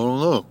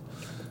don't know.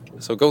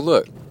 So go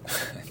look.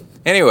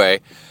 Anyway,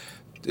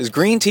 is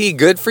green tea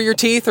good for your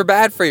teeth or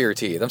bad for your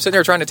teeth? I'm sitting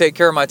there trying to take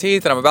care of my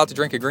teeth, and I'm about to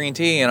drink a green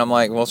tea, and I'm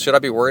like, well, should I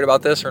be worried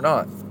about this or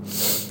not?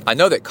 I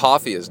know that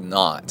coffee is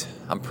not.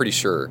 I'm pretty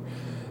sure.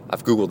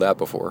 I've Googled that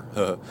before.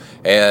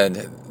 And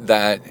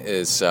that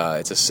is,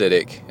 it's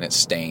acidic, and it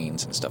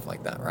stains and stuff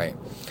like that, right?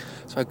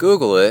 So I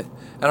Google it,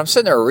 and I'm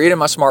sitting there reading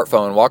my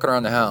smartphone, walking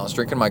around the house,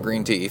 drinking my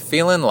green tea,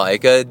 feeling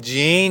like a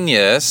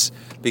genius,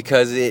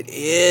 because it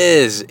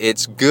is.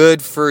 It's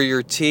good for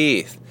your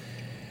teeth.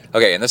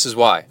 Okay, and this is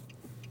why.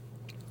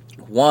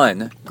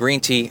 One, green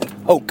tea.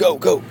 Oh, go.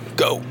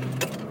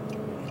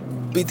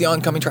 Beat the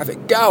oncoming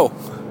traffic. Go.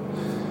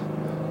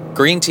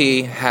 Green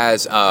tea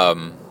has a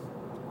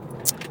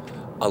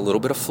little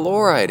bit of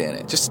fluoride in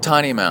it. Just a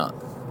tiny amount.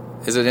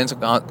 Is it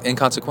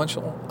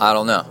inconsequential? I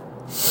don't know.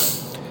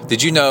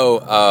 Did you know,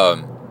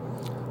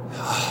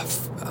 I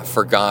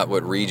forgot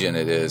what region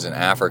it is in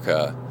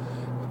Africa,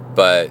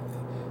 but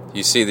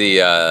you see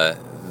the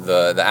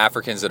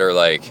Africans that are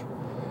like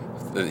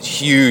the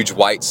huge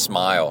white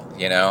smile,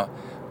 you know?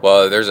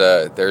 Well, there's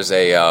a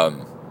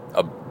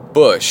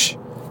bush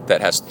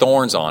that has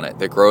thorns on it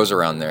that grows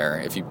around there.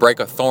 If you break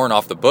a thorn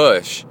off the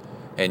bush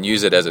and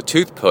use it as a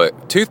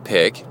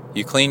toothpick,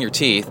 you clean your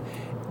teeth,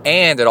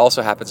 and it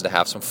also happens to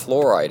have some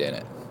fluoride in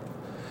it.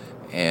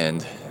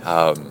 And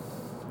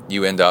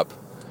you end up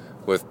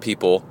with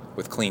people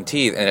with clean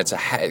teeth,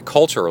 and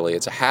culturally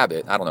it's a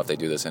habit. I don't know if they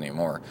do this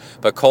anymore,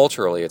 but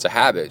culturally it's a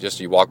habit. Just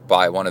you walk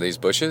by one of these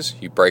bushes,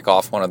 you break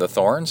off one of the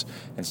thorns,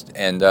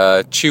 and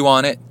chew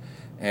on it,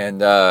 and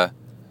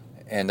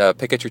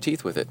pick at your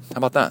teeth with it. How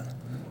about that?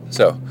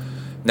 So,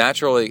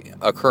 naturally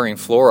occurring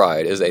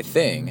fluoride is a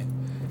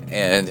thing,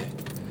 and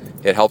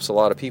it helps a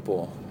lot of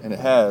people, and it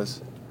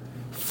has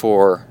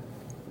for.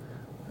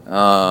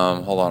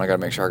 Hold on, I gotta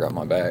make sure I got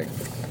my bag.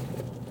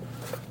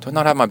 Do I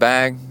not have my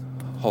bag?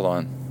 Hold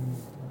on.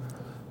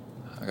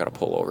 I gotta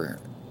pull over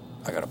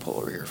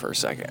here for a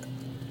second.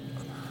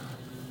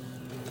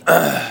 Did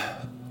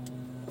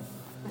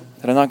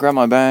I not grab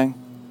my bag?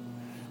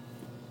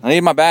 I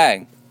need my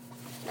bag.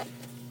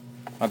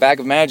 My bag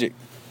of magic.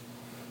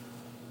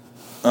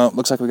 Oh,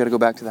 looks like we got to go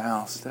back to the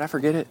house. Did I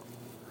forget it?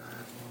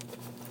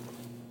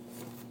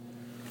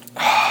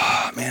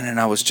 Oh, man, and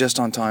I was just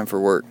on time for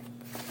work.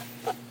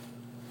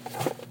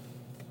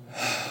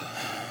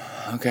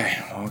 Okay,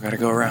 well, we got to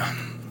go around.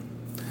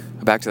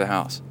 Back to the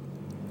house.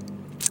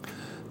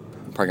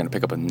 I'm probably going to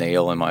pick up a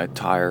nail in my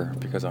tire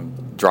because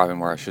I'm driving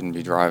where I shouldn't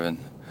be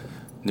driving.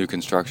 New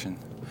construction.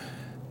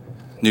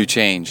 New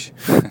change.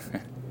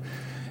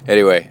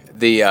 Anyway,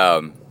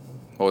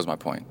 what was my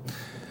point?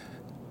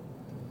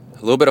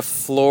 A little bit of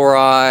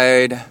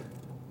fluoride.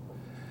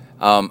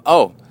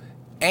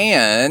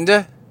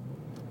 And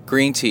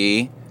green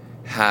tea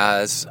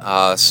has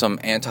some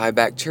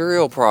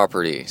antibacterial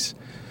properties.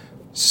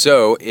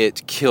 So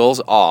it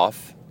kills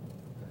off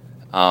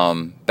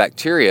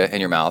bacteria in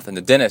your mouth. And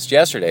the dentist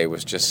yesterday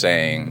was just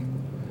saying,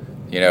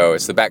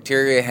 it's the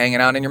bacteria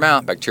hanging out in your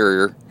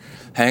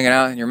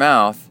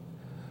mouth,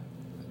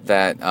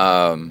 that,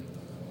 man,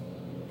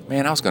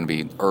 I was going to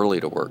be early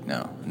to work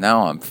now.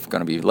 Now I'm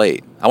going to be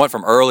late. I went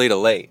from early to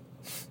late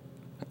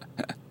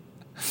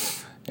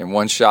in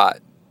one shot.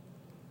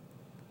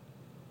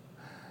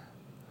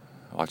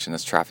 Watching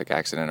this traffic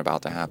accident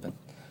about to happen.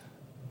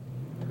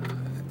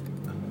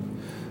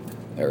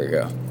 There we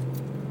go.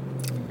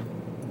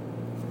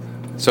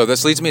 So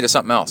this leads me to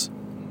something else.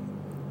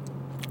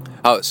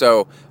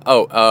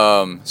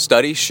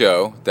 Studies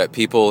show that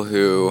people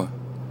who,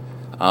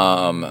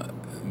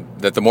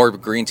 that the more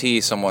green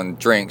tea someone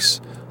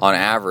drinks, on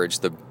average,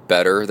 the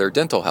better their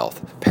dental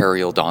health.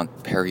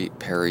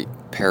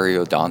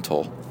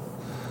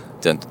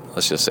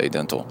 Let's just say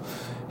dental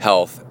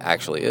health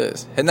actually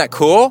is. Isn't that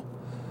cool?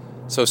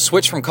 So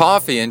switch from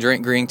coffee and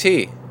drink green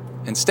tea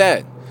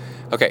instead.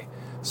 Okay,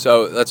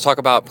 so let's talk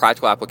about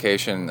practical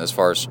application as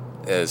far as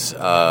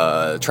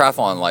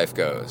triathlon life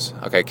goes.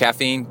 Okay,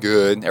 caffeine,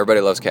 good. Everybody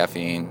loves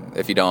caffeine.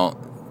 If you don't,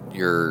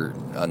 you're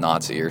a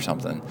Nazi or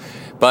something.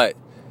 But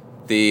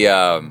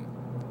the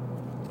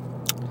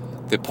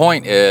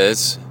point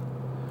is,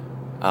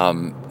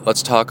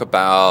 let's talk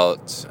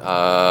about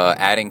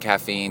adding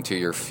caffeine to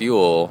your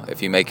fuel.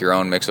 If you make your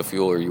own mix of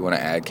fuel or you want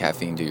to add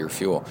caffeine to your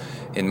fuel.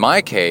 In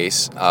my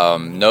case,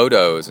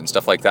 NoDoz and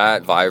stuff like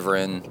that,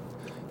 Vivarin,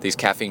 these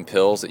caffeine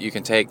pills that you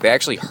can take, they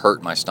actually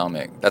hurt my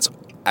stomach. That's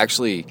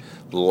actually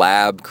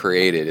lab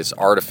created. It's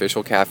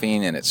artificial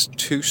caffeine and it's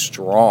too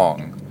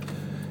strong.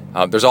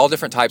 There's all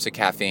different types of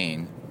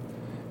caffeine.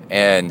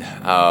 And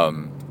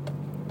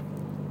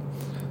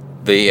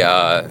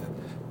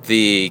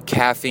the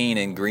caffeine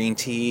in green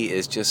tea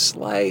is just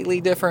slightly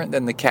different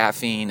than the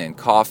caffeine in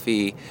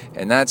coffee,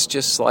 and that's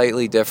just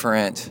slightly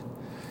different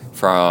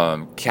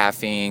from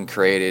caffeine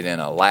created in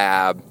a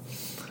lab,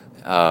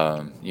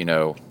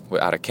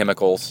 out of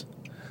chemicals,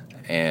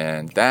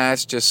 and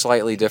that's just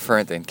slightly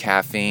different than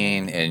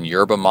caffeine in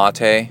yerba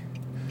mate.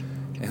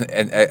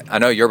 And I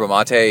know yerba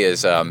mate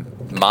is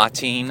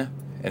matine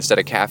instead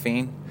of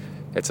caffeine.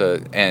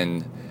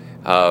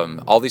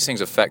 All these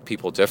things affect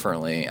people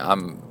differently.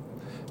 I'm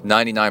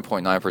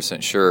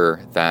 99.9% sure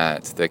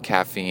that the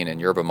caffeine in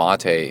yerba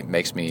mate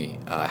makes me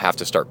have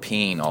to start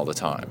peeing all the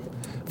time.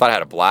 If I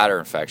had a bladder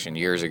infection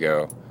years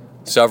ago,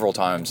 several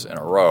times in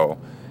a row,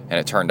 and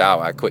it turned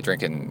out I quit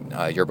drinking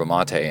yerba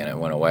mate and it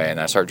went away, and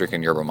I started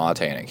drinking yerba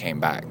mate and it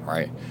came back,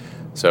 right?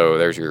 So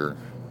there's your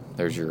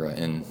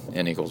N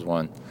equals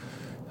 1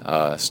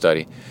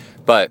 study.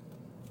 But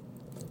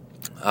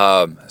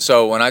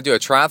so when I do a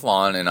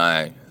triathlon and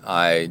I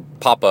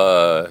pop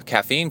a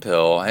caffeine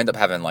pill, I end up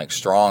having like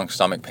strong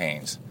stomach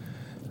pains,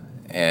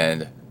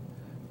 and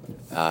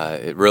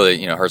it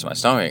really hurts my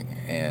stomach,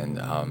 and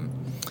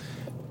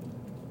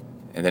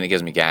then it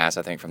gives me gas,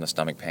 I think, from the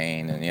stomach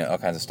pain and all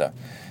kinds of stuff.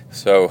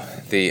 So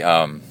at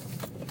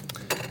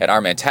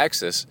Ironman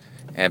Texas,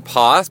 and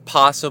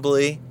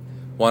possibly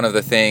one of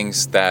the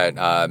things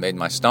that made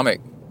my stomach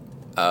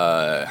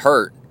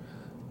hurt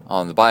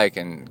on the bike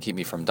and keep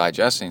me from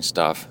digesting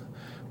stuff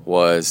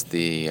was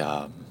the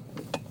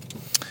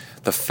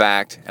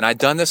fact, and I'd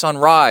done this on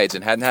rides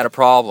and hadn't had a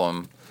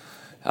problem.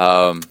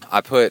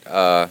 I put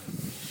a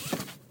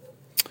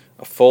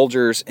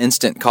Folgers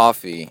instant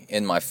coffee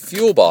in my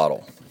fuel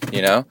bottle,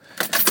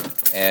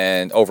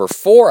 and over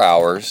 4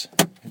 hours,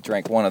 I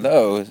drank one of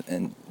those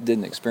and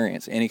didn't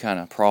experience any kind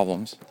of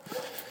problems.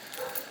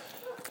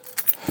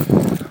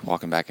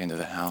 Walking back into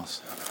the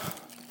house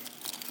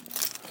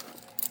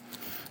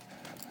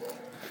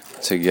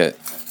to get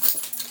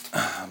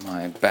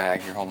my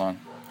bag here. Hold on.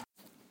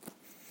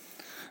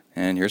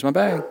 And here's my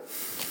bag.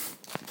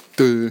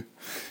 Duh.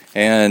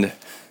 And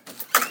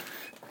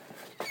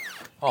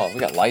we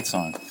got lights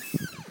on.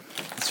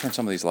 Let's turn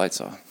some of these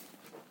lights off.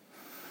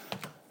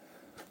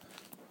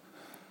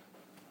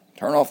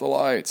 Turn off the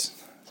lights,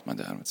 as my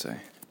dad would say.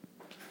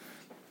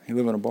 You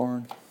live in a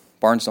barn?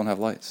 Barns don't have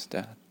lights,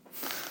 Dad.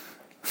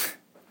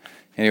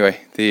 Anyway,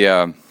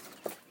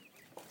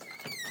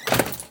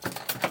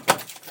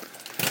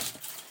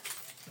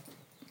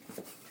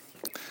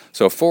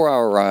 so a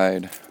 4-hour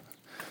ride,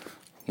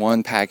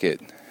 one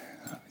packet,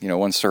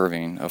 one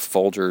serving of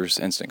Folgers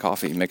instant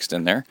coffee mixed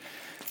in there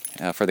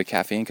for the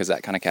caffeine, because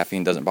that kind of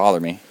caffeine doesn't bother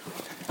me.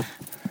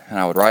 And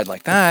I would ride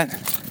like that,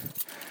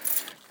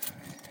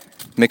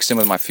 mixed in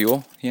with my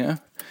fuel, It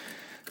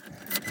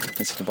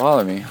doesn't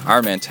bother me.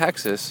 Ironman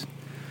Texas,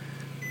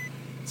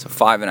 it's a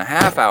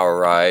 5.5 hour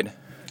ride.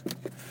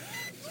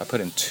 I put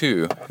in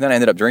 2. Then I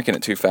ended up drinking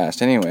it too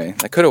fast anyway.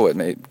 That could have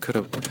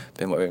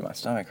been what made my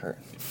stomach hurt.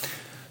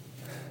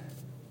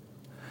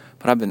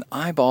 But I've been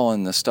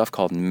eyeballing this stuff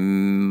called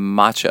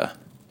matcha,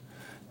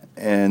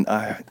 and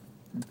I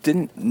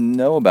didn't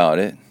know about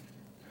it,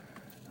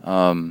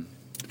 or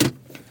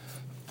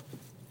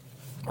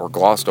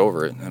glossed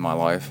over it in my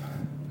life.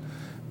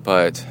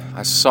 But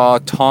I saw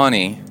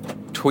Tawnee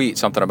tweet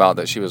something about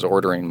that she was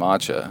ordering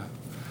matcha.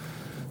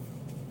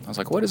 I was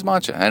like, what is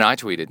matcha? And I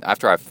tweeted,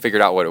 after I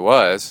figured out what it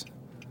was,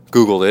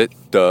 Googled it,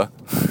 duh.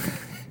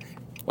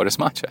 What is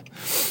matcha?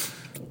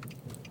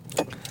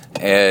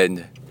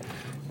 And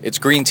it's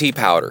green tea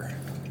powder.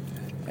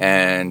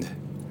 And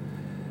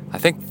I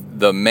think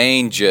the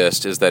main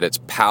gist is that it's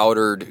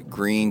powdered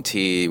green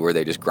tea, where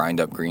they just grind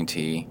up green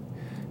tea.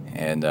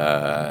 And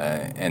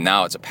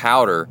now it's a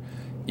powder.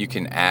 You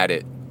can add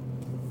it.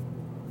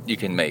 You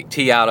can make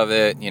tea out of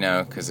it,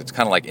 because it's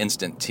kind of like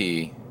instant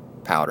tea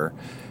powder.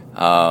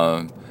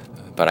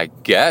 But I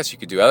guess you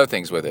could do other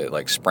things with it,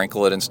 like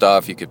sprinkle it and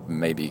stuff. You could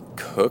maybe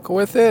cook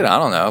with it. I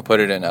don't know. Put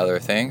it in other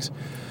things.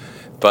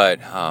 But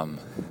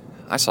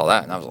I saw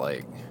that and I was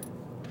like,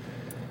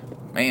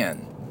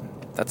 man,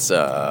 that's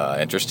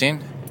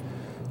interesting.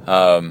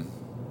 And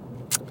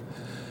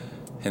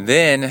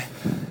then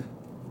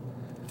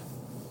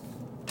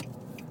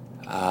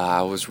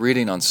I was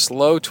reading on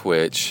Slow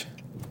Twitch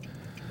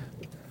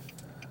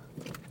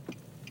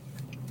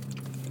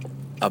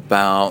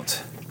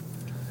about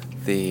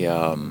the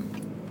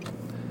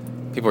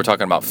people were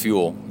talking about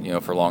fuel,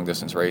 for long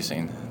distance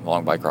racing,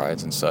 long bike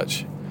rides and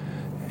such.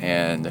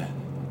 And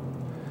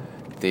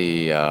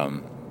the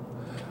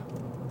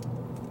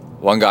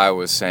one guy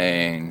was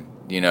saying,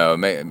 he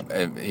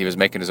was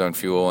making his own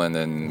fuel, and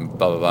then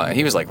blah blah blah. And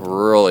he was like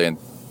really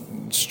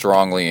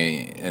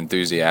strongly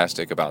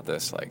enthusiastic about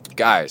this. Like,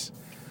 guys,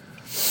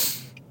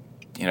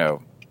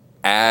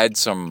 add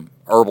some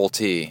herbal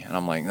tea. And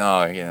I'm like,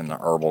 no, you're getting the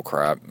herbal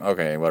crap.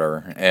 Okay,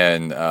 whatever.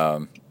 And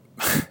if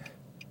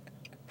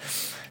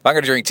I'm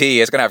going to drink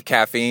tea, it's going to have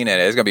caffeine in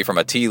it. It's going to be from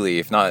a tea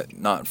leaf, not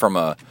from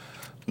a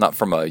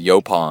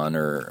yopon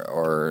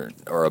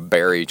or a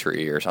berry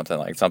tree or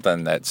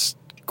something that's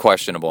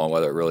questionable on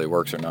whether it really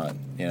works or not,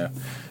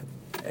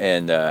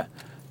 And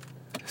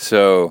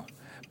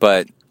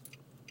but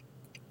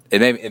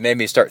it made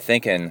me start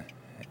thinking.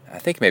 I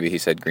think maybe he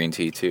said green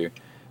tea too,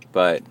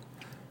 but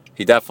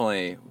he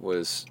definitely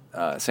was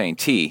saying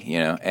tea,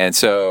 And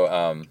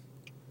so.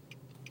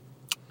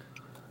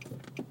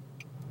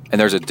 And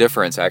there's a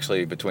difference,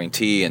 actually, between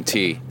tea and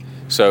tea.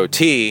 So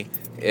tea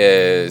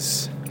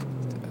is,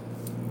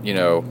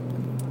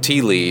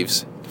 tea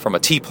leaves from a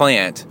tea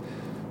plant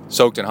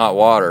soaked in hot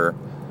water,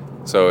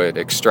 so it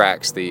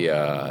extracts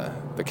the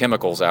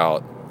chemicals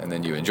out, and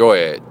then you enjoy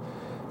it.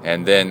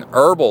 And then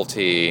herbal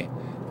tea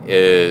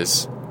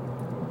is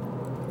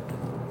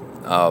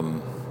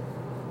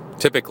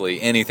typically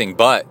anything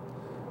but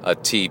a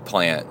tea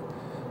plant.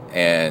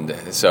 And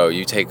so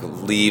you take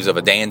leaves of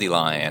a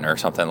dandelion or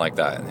something like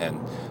that and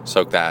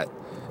soak that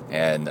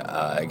and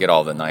get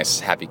all the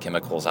nice happy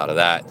chemicals out of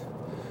that.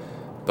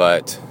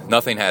 But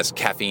nothing has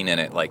caffeine in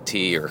it like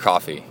tea or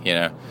coffee,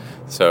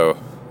 So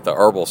the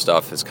herbal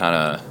stuff is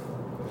kind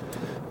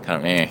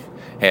of meh.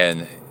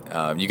 And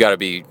you got to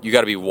be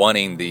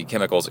wanting the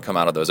chemicals that come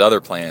out of those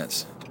other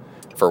plants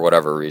for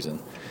whatever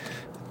reason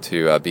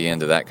to be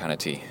into that kind of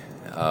tea.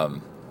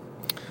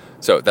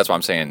 So that's why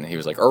I'm saying he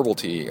was like herbal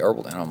tea,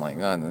 and I'm like,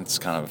 oh, that's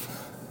kind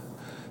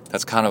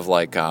of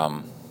like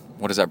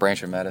what is that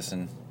branch of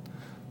medicine?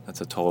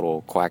 That's a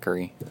total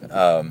quackery.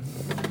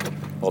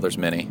 Well, there's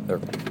many.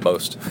 They're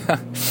most.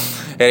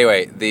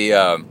 Anyway,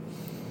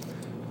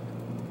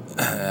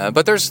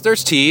 but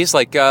there's teas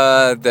like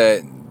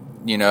that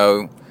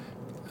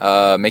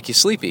make you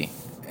sleepy,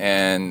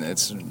 and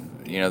it's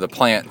the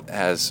plant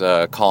has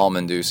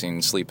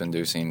calm-inducing,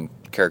 sleep-inducing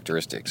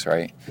characteristics,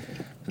 right?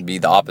 It'd be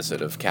the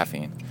opposite of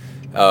caffeine.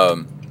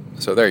 So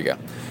there you go.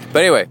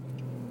 But anyway,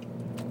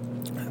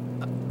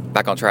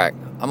 back on track.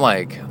 I'm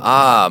like,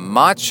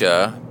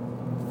 matcha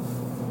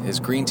is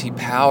green tea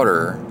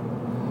powder.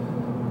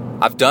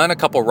 I've done a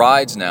couple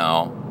rides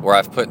now where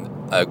I've put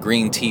a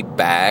green tea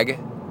bag,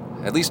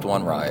 at least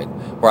one ride,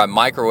 where I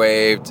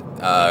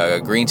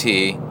microwaved green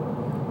tea.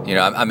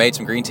 I made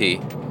some green tea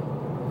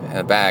in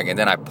a bag, and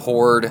then I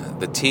poured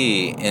the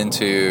tea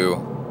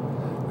into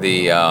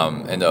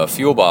a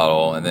fuel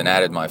bottle, and then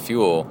added my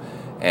fuel.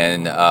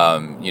 And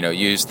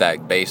use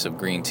that base of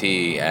green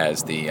tea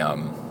as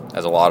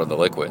a lot of the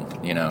liquid,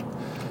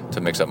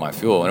 to mix up my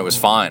fuel, and it was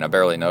fine. I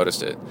barely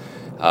noticed it.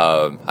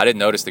 I didn't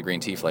notice the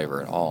green tea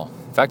flavor at all.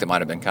 In fact, it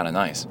might have been kind of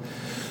nice.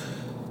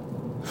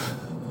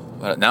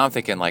 But now I'm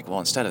thinking, like, well,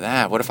 instead of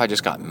that, what if I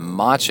just got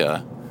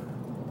matcha,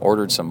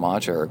 ordered some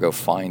matcha, or go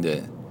find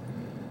it,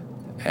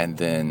 and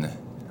then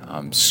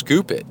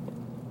scoop it,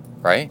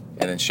 right?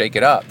 And then shake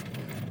it up.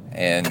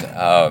 And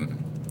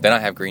then I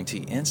have green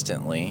tea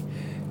instantly.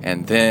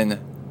 And then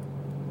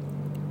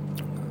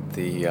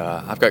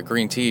I've got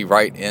green tea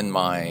right in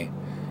my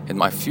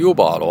fuel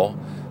bottle.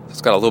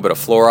 It's got a little bit of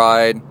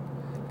fluoride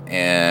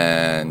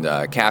and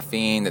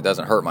caffeine that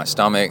doesn't hurt my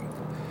stomach,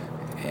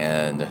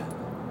 and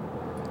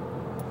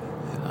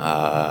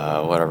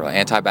whatever,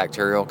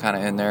 antibacterial kind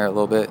of in there a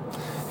little bit,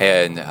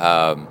 and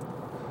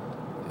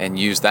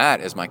use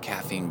that as my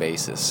caffeine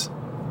basis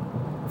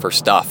for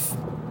stuff.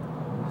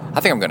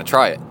 I think I'm going to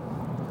try it.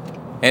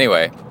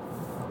 Anyway,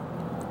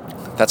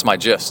 that's my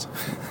gist.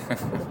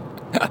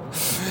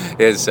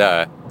 Is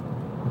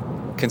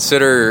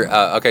consider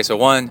okay, so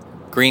one,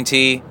 green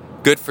tea,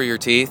 good for your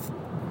teeth.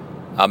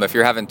 If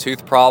you're having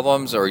tooth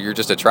problems or you're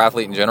just a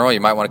triathlete in general, you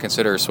might want to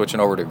consider switching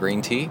over to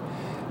green tea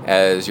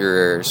as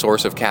your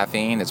source of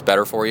caffeine. It's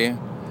better for you.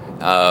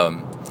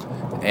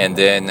 And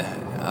then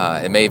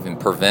it may even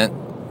prevent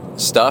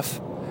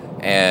stuff,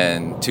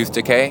 and tooth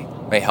decay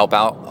may help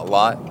out a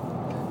lot.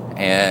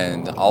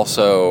 And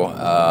also,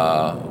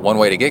 one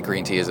way to get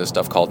green tea is this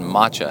stuff called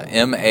matcha,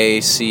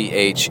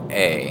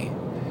 M-A-C-H-A.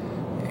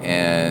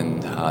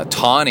 And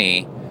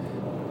Tawnee, I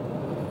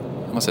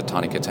almost said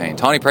Tawnee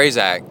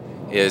Prazak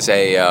is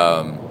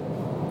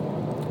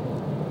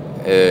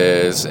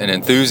an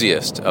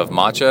enthusiast of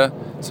matcha,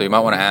 so you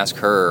might want to ask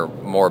her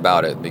more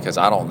about it, because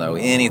I don't know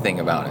anything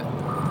about it.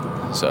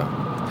 So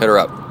hit her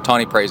up,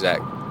 Tawnee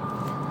Prazak,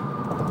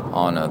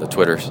 on the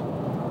Twitters.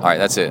 All right,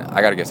 that's it.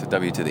 I got to get the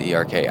W to the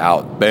ERK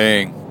out.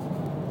 Bang.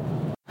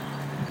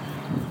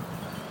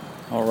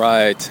 All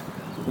right,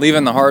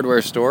 leaving the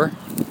hardware store.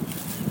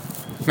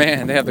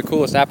 Man, they have the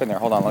coolest app in there.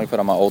 Hold on, let me put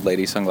on my old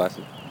lady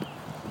sunglasses.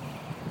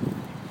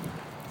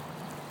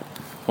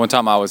 One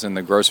time I was in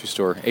the grocery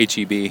store,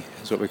 HEB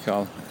is what we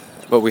call it.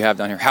 What we have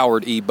down here,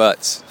 Howard E.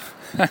 Butts.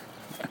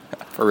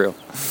 For real,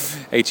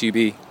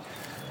 HEB.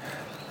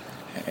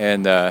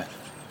 And I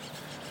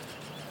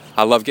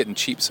love getting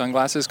cheap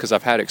sunglasses because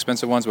I've had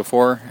expensive ones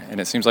before,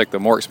 and it seems like the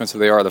more expensive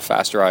they are, the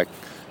faster I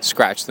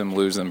scratch them,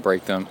 lose them,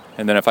 break them.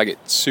 And then if I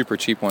get super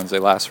cheap ones, they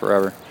last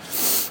forever.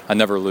 I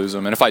never lose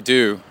them. And if I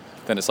do,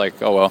 then it's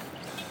like, oh well.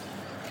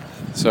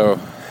 So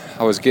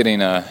I was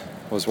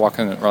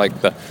walking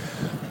like the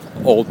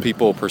old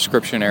people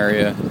prescription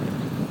area.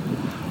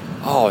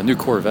 Oh, a new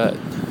Corvette.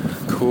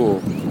 Cool.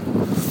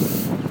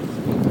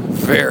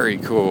 Very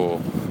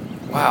cool.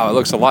 Wow, it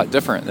looks a lot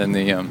different than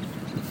the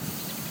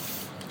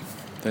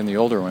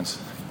older ones.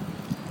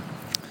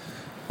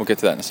 We'll get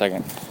to that in a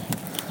second.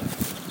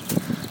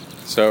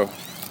 So,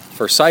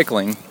 for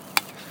cycling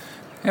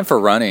and for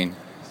running,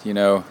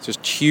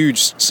 just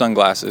huge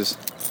sunglasses.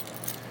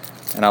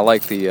 And I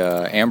like the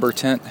amber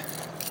tint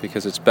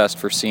because it's best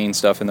for seeing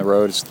stuff in the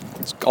road.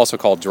 It's also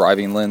called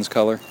driving lens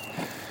color.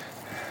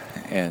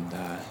 And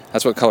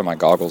that's what color my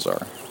goggles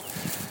are.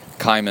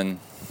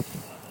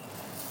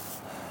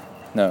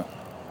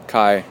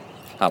 Kai,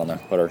 I don't know,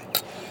 whatever.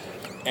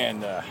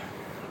 And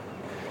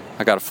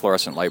I got a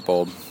fluorescent light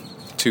bulb,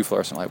 2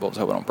 fluorescent light bulbs,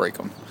 hope I don't break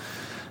them.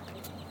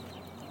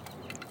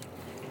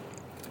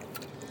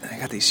 I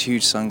got these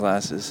huge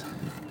sunglasses,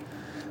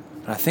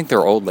 but I think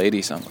they're old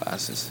lady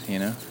sunglasses,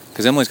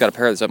 because Emily's got a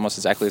pair that's almost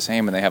exactly the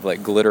same, and they have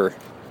like glitter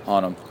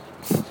on them.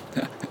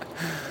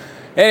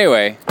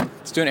 Anyway,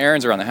 let's do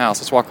errands around the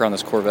house. Let's walk around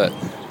this Corvette.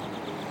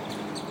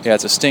 Yeah,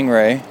 it's a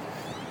Stingray.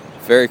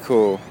 Very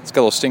cool. It's got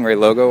a little Stingray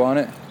logo on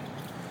it.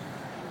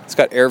 It's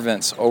got air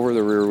vents over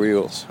the rear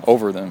wheels,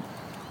 over them.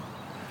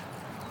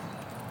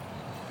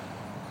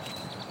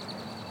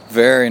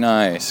 Very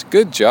nice.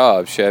 Good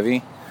job,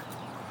 Chevy.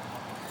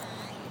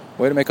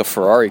 Way to make a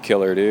Ferrari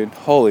killer, dude.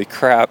 Holy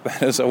crap,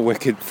 that is a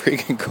wicked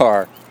freaking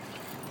car.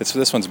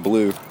 This one's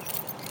blue.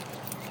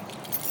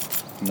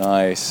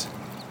 Nice.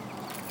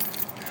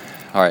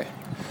 All right.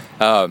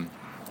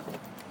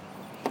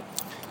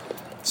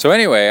 So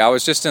anyway, I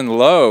was just in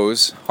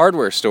Lowe's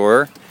hardware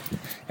store,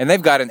 and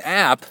they've got an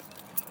app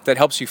that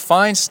helps you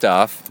find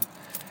stuff.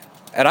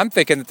 And I'm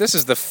thinking that this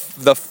is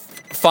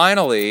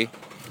finally,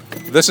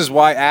 this is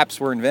why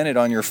apps were invented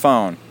on your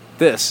phone.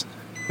 This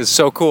is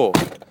so cool.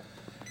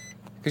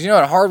 Because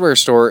at a hardware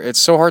store, it's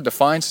so hard to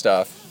find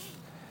stuff,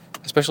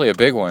 especially a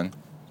big one.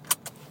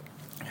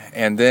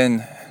 And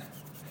then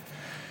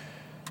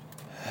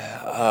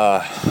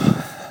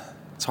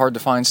it's hard to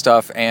find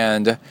stuff,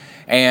 and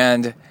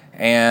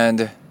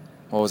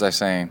what was I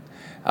saying?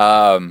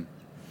 And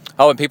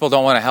people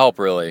don't want to help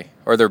really,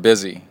 or they're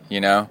busy,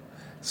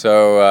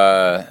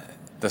 So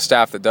the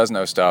staff that does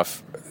know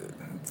stuff,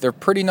 they're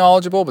pretty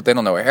knowledgeable, but they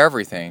don't know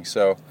everything.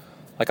 So,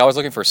 like, I was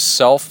looking for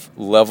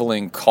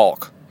self-leveling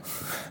caulk.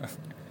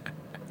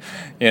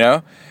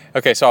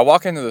 Okay, so I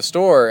walk into the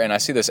store and I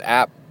see this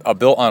app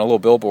built on a little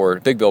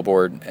billboard, big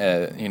billboard,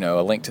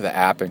 a link to the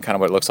app and kind of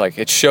what it looks like.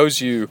 It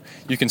shows you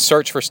can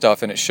search for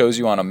stuff, and it shows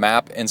you on a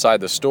map inside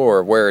the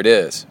store where it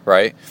is,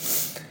 right?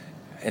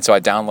 And so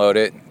I download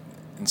it,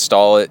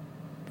 install it,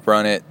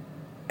 run it,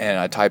 and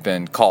I type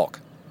in caulk.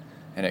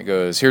 And it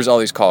goes, here's all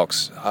these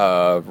caulks,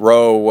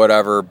 row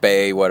whatever,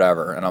 bay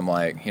whatever. And I'm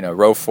like,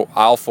 row 4,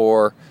 aisle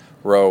 4,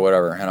 row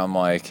whatever. And I'm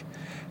like,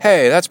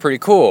 hey, that's pretty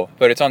cool.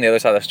 But it's on the other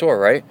side of the store,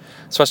 right?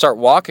 So I start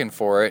walking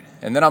for it.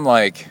 And then I'm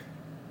like,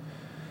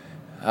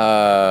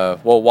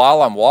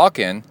 while I'm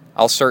walking,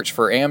 I'll search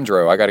for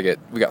Amdro.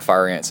 We got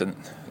fire ants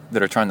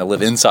that are trying to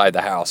live inside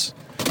the house.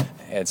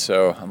 And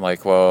so I'm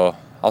like, well,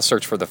 I'll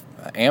search for the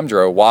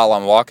Amdro while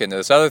I'm walking to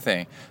this other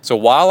thing. So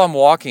while I'm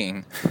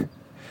walking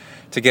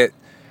to get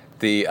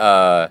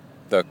the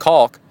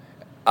caulk,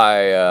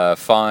 I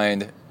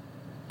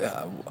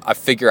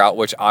figure out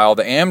which aisle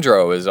the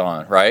Amdro is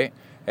on, right?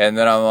 And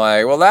then I'm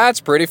like, well, that's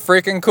pretty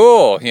freaking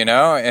cool,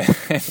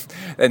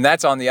 and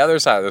that's on the other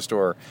side of the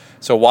store.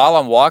 So while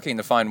I'm walking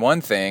to find one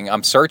thing,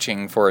 I'm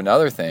searching for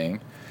another thing.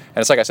 And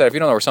it's like I said, if you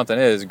don't know where something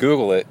is,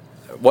 Google it.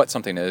 What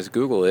something is,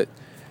 Google it,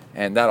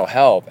 and that'll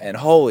help. And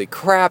holy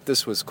crap,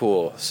 this was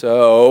cool.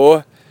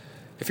 So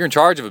if you're in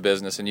charge of a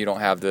business and you don't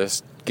have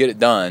this, get it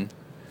done.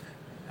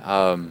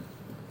 And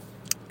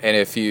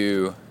if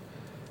you're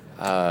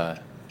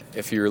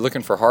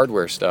looking for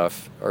hardware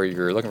stuff, or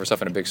you're looking for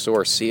stuff in a big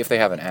store, see if they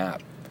have an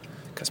app,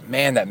 because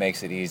man, that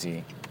makes it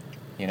easy,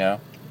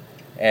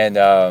 And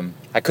I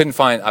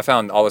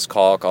found all this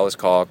caulk, blah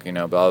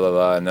blah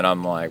blah, and then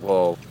I'm like,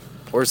 well,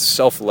 where's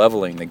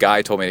self-leveling? The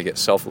guy told me to get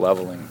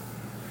self-leveling,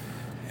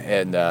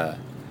 and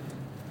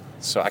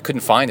so I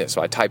couldn't find it,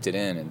 so I typed it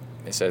in, and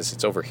it says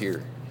it's over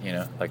here,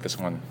 like this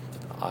one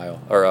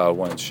aisle or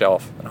one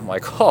shelf, and I'm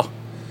like, oh,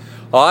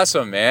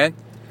 awesome, man,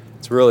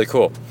 it's really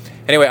cool.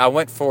 Anyway, I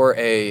went for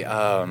a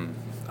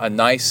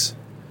nice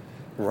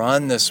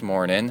run this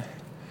morning.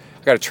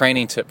 I got a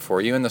training tip for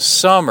you. In the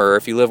summer,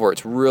 if you live where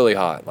it's really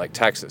hot, like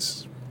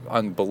Texas,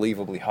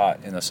 unbelievably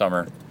hot in the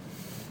summer,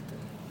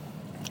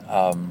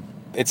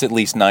 it's at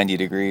least 90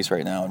 degrees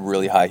right now and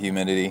really high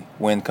humidity,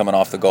 wind coming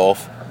off the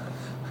Gulf.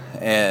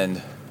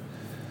 And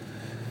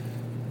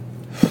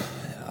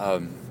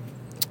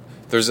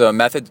there's a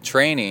method to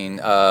training.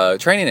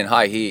 Training in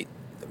high heat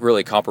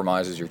really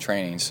compromises your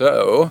training.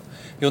 So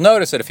you'll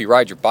notice that if you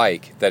ride your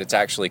bike, that it's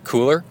actually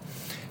cooler,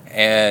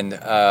 and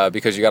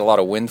because you got a lot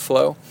of wind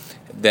flow,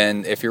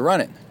 than if you're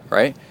running,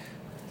 right?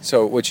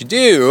 So what you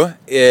do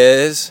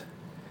is,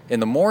 in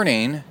the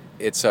morning,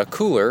 it's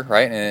cooler,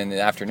 right? And in the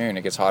afternoon,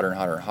 it gets hotter and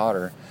hotter and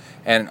hotter.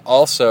 And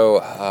also,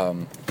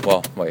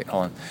 wait,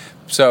 hold on.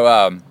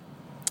 So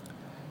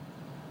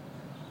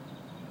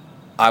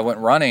I went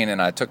running,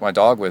 and I took my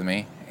dog with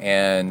me,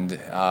 and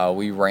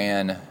we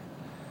ran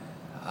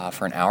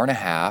for an hour and a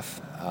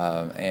half,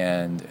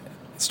 and it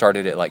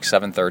started at like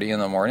 7:30 in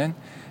the morning,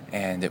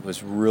 and it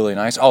was really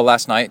nice. Oh,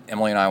 last night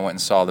Emily and I went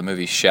and saw the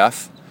movie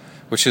Chef,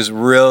 which is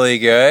really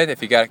good.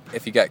 If you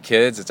got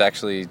kids, it's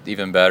actually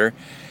even better.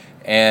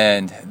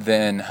 And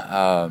then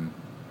and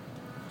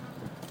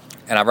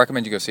I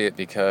recommend you go see it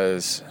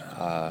because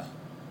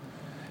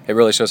it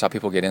really shows how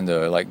people get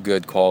into like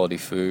good quality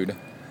food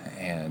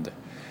and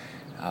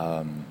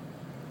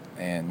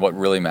what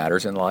really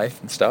matters in life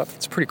and stuff.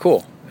 It's pretty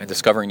cool. And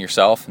discovering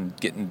yourself and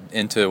getting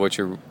into what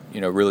you're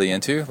really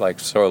into. Like,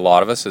 so a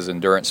lot of us is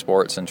endurance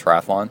sports and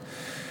triathlon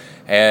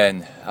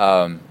and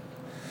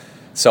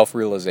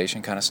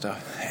self-realization kind of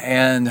stuff.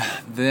 And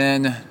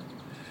then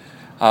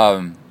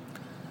so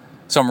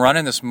I'm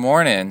running this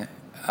morning,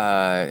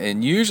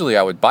 and usually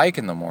I would bike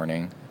in the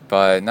morning,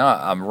 but now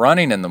I'm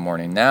running in the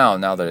morning now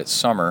that it's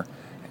summer,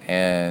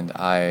 and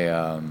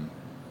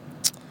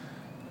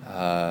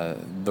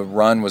the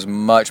run was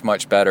much,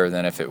 much better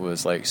than if it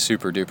was like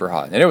super duper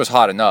hot. And it was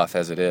hot enough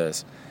as it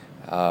is.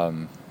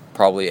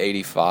 Probably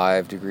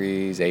 85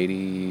 degrees,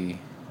 80,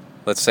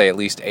 let's say at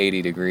least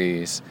 80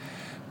 degrees.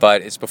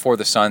 But it's before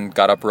the sun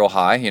got up real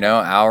high,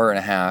 hour and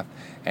a half.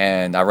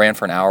 And I ran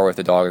for an hour with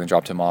the dog and then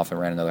dropped him off and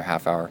ran another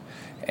half hour.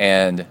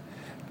 And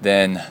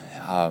then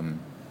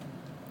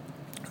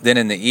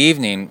in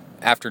the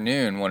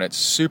afternoon, when it's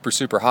super,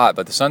 super hot,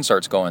 but the sun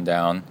starts going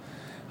down,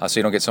 so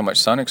you don't get so much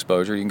sun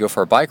exposure, you can go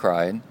for a bike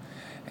ride,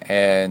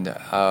 and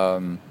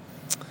the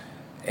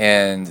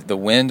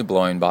wind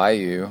blowing by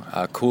you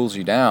cools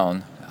you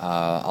down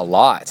a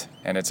lot,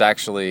 and it's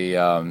actually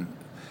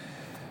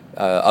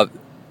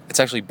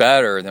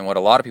better than what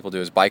a lot of people do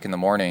is bike in the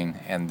morning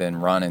and then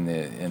run in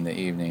the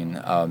evening.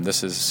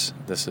 This is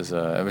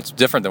it's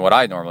different than what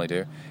I normally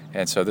do,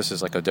 and so this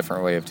is like a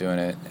different way of doing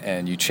it,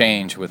 and you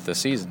change with the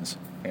seasons.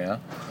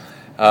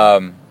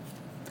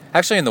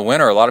 Actually, in the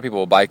winter, a lot of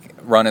people will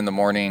run in the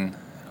morning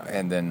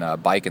and then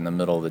bike in the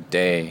middle of the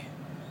day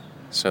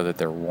so that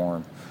they're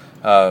warm.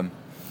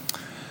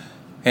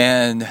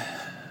 And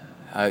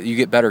you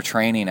get better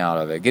training out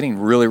of it. Getting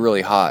really,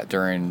 really hot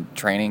during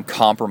training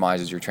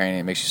compromises your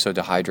training. It makes you so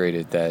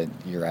dehydrated that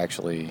you're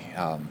actually,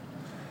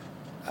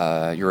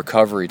 your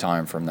recovery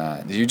time from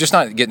that, you're just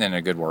not getting in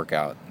a good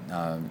workout.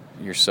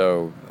 You're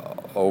so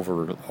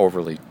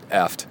overly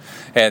effed.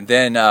 And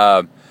then,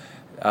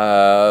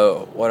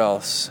 what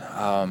else?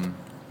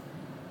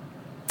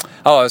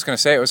 I was going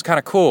to say, it was kind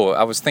of cool.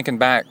 I was thinking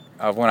back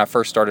of when I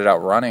first started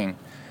out running,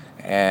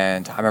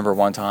 and I remember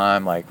one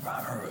time, like,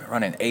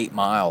 running 8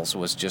 miles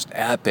was just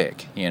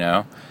epic,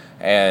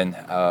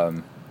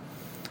 And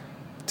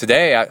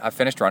today I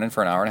finished running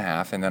for an hour and a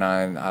half, and then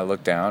I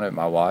looked down at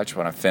my watch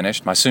when I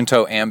finished my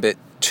Sunto Ambit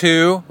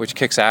 2, which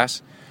kicks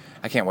ass.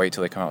 I can't wait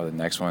till they come out with the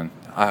next one.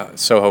 I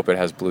so hope it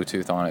has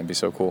Bluetooth on it. It'd be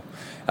so cool.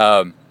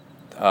 Like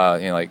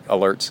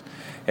alerts.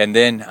 And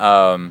then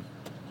I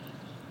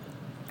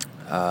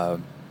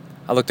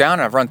looked down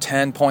and I've run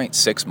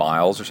 10.6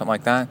 miles or something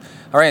like that.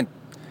 I ran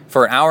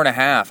for an hour and a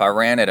half. I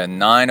ran at a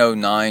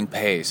 9:09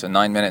 pace, a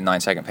 9-minute,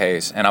 9-second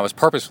pace. And I was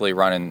purposefully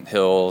running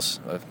hills,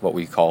 what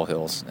we call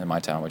hills in my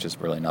town, which is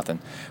really nothing.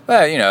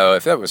 But,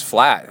 if it was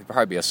flat, it'd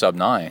probably be a sub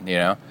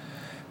 9,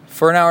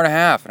 for an hour and a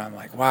half. And I'm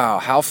like, wow,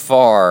 how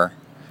far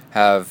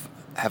have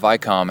I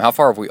come? How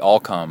far have we all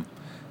come,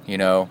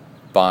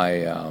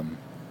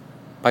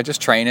 by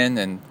just training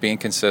and being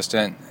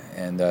consistent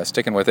and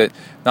sticking with it,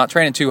 not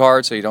training too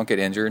hard so you don't get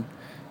injured,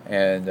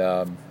 and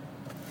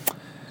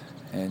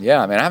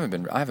yeah, I mean, I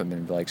haven't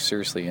been like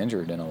seriously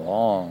injured in a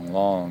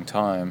long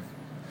time.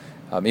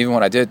 Even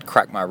when I did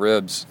crack my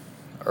ribs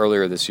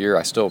earlier this year,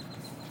 I still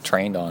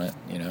trained on it.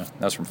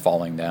 That was from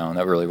falling down.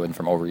 That really wasn't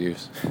from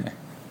overuse.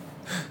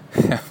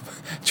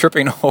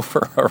 Tripping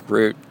over a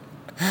root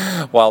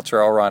while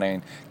trail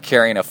running,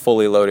 carrying a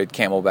fully loaded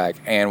Camelback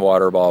and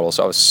water bottle,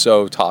 so I was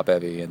so top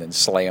heavy, and then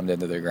slammed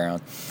into the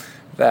ground.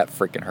 That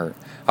freaking hurt.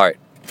 All right,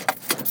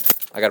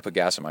 I gotta put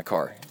gas in my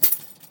car.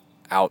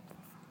 Out.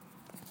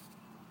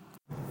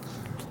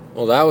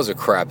 Well, that was a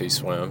crappy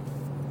swim.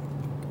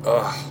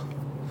 Ugh.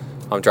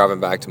 I'm driving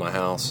back to my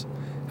house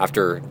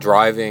after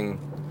driving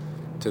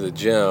to the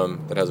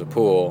gym that has a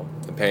pool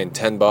and paying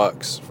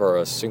 $10 for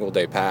a single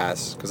day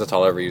pass, because that's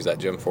all I ever use that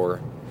gym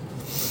for,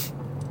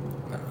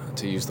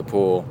 to use the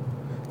pool.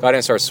 Got in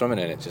and started swimming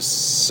in it. It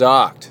just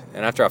sucked.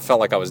 And after I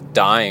felt like I was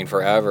dying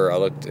forever, I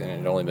looked and it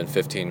had only been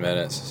 15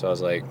 minutes. So I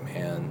was like,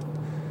 man,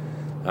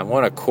 I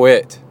want to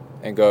quit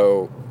and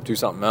go do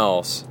something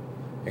else,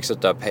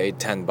 except I paid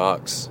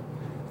 $10.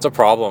 It's a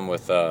problem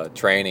with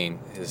training.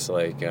 Is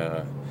like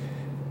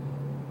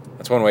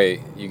that's one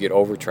way you get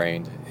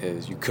overtrained,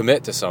 is you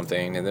commit to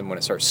something, and then when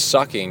it starts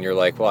sucking, you're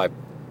like, well, I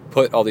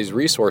put all these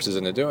resources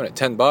into doing it.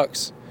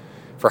 $10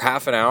 for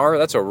half an hour,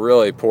 that's a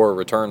really poor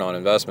return on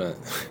investment.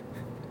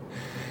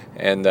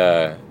 And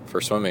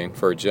for swimming,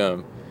 for a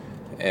gym.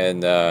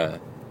 And so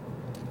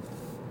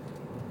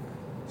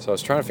I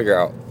was trying to figure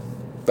out,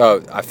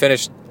 I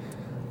finished,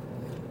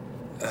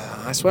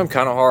 I swam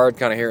kind of hard,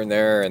 kind of here and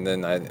there, and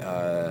then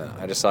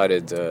I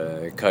decided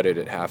to cut it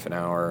at half an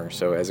hour.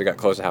 So as it got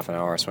close to half an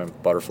hour, I swam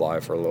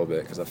butterfly for a little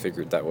bit, because I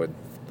figured that would,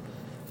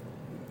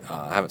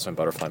 I haven't swum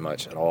butterfly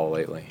much at all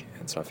lately,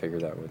 and so I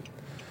figured that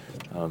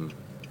would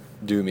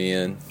do me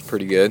in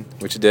pretty good,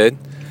 which it did,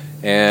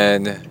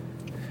 and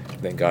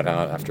then got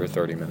out after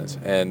 30 minutes.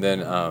 And then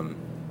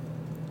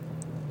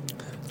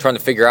trying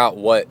to figure out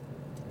what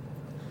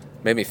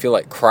made me feel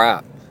like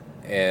crap,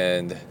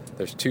 and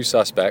there's two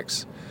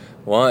suspects.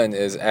 One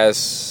is,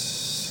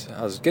 as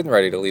I was getting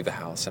ready to leave the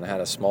house, and I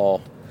had a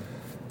small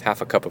half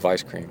a cup of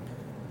ice cream,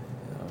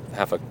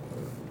 half a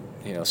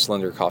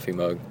slender coffee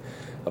mug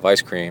of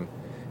ice cream,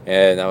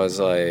 and I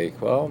was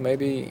like, well,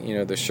 maybe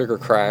the sugar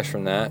crash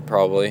from that,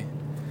 probably.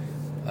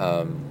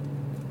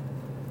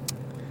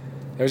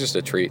 It was just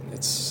a treat.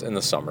 It's in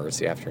the summer. It's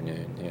the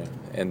afternoon,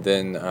 And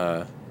then,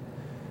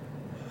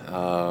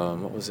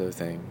 what was the other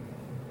thing?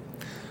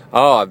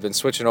 Oh, I've been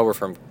switching over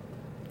from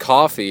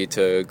coffee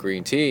to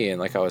green tea, and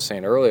like I was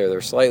saying earlier,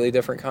 there's slightly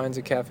different kinds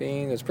of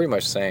caffeine. It's pretty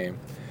much the same,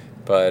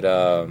 but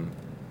I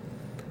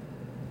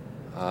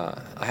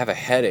have a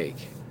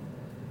headache,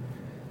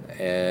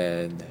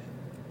 and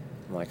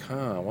I'm like,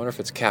 I wonder if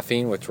it's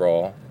caffeine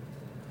withdrawal.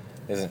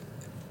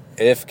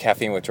 If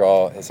caffeine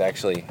withdrawal is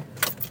actually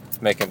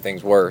making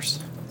things worse,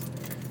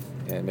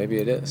 and maybe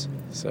it is.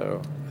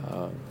 So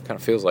kind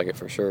of feels like it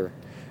for sure.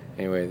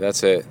 Anyway,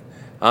 that's it.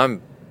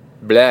 I'm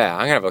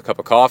gonna have a cup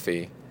of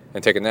coffee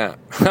and take a nap.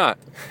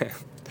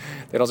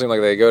 They don't seem like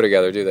they go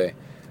together, do they?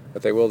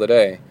 But they will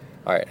today.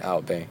 All right,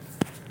 out, bang.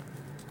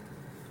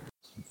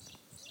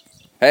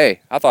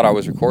 Hey, I thought I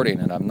was recording,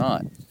 and I'm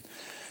not.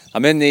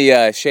 I'm in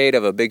the shade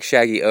of a big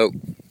shaggy oak,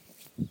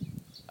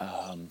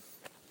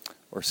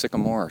 or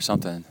sycamore or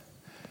something.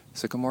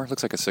 Sycamore?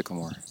 Looks like a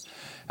sycamore.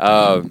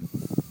 I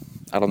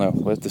don't know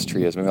what this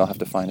tree is. Maybe I'll have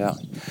to find out.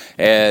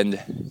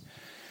 And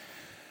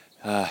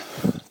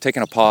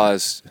taking a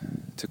pause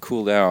to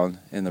cool down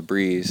in the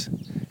breeze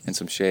and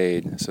some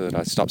shade so that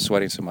I stop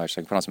sweating so much.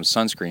 I can put on some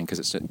sunscreen, because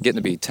it's getting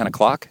to be 10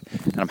 o'clock,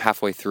 and I'm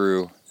halfway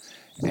through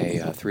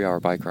a 3-hour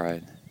bike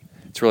ride.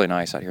 It's really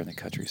nice out here in the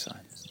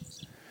countryside.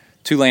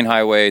 2-lane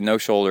highway, no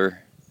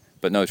shoulder,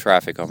 but no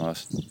traffic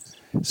almost.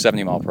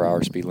 70 mile per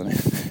hour speed limit.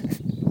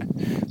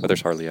 But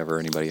there's hardly ever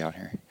anybody out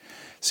here.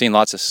 Seen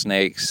lots of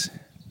snakes,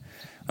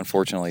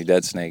 unfortunately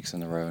dead snakes in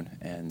the road,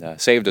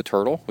 and saved a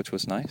turtle, which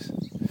was nice.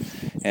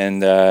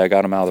 And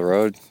got him out of the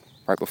road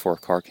right before a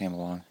car came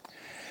along.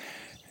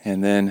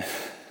 And then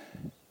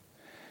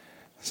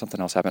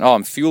something else happened.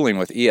 I'm fueling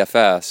with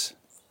EFS,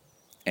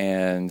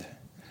 and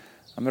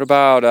I'm at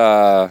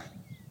about,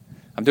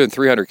 I'm doing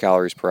 300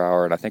 calories per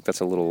hour, and I think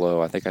that's a little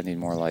low. I think I need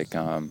more like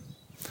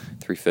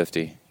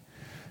 350.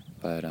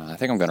 But I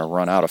think I'm going to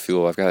run out of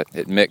fuel. I've got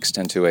it mixed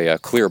into a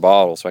clear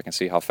bottle so I can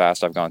see how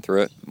fast I've gone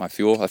through it. My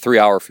fuel, a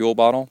 3-hour fuel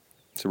bottle.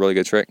 It's a really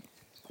good trick.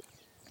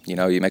 You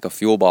know, you make a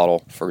fuel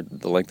bottle for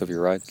the length of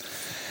your ride,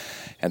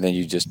 and then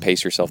you just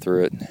pace yourself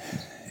through it,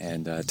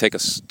 and take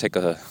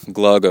a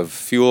glug of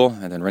fuel,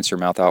 and then rinse your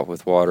mouth out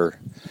with water,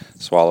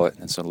 swallow it,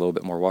 and so a little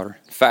bit more water.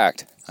 In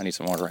fact, I need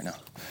some water right now.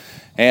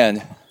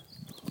 And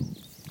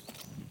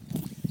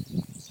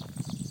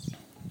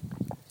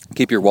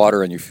keep your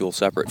water and your fuel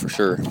separate for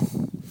sure.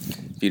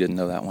 If you didn't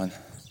know that one,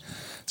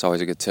 it's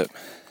always a good tip.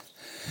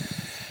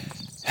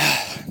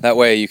 That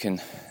way you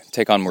can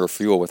take on more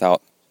fuel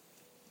without.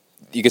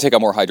 You can take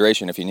on more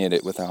hydration if you need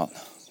it without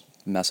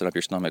messing up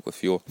your stomach with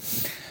fuel.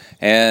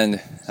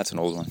 And that's an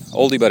old one.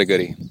 Oldie but a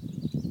goodie.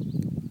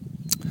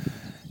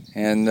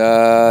 And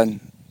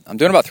I'm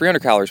doing about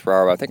 300 calories per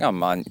hour, but I think I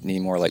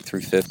need more like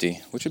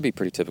 350, which would be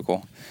pretty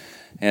typical.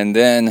 And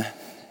then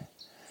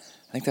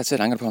I think that's it.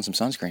 I'm going to put on some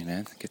sunscreen,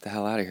 man. Get the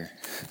hell out of here.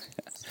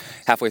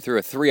 Halfway through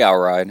a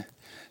 3-hour ride.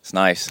 It's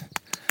nice.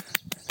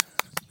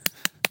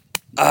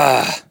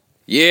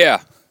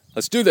 Yeah.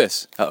 Let's do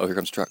this. Uh-oh, here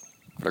comes the truck.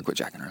 Better quit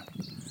jacking around.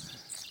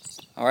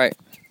 All right.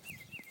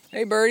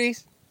 Hey,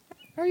 birdies.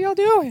 How are y'all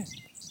doing?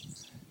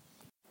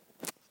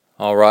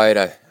 All right.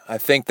 I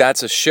think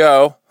that's a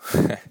show.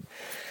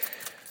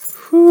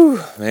 Whew,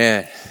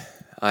 man.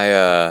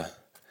 I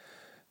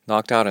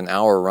knocked out an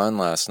hour run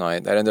last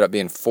night. That ended up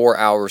being 4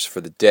 hours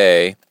for the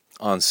day.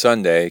 On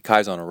Sunday,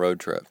 Kai's on a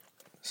road trip.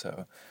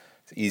 So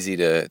it's easy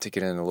to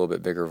get in a little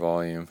bit bigger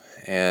volume.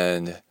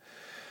 And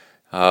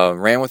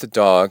ran with the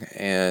dog,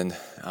 and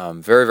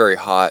very, very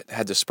hot.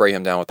 Had to spray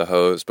him down with the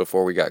hose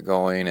before we got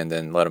going, and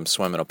then let him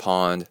swim in a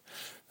pond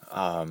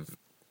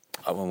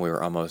when we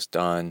were almost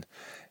done.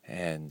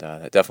 And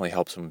that definitely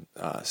helps him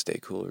stay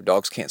cooler.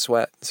 Dogs can't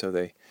sweat, so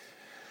they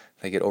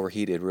get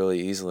overheated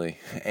really easily.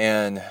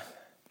 And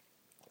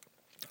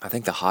I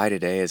think the high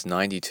today is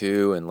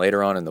 92, and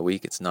later on in the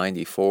week it's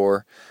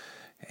 94.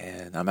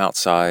 And I'm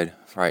outside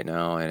right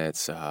now, and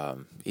it's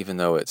even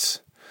though it's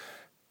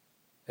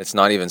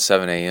not even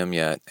 7 a.m.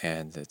 yet,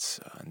 and it's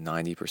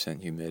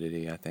 90%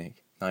 humidity, I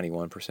think.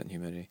 91%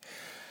 humidity.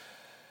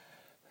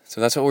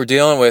 So that's what we're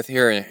dealing with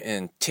here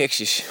in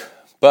Texas.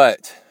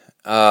 But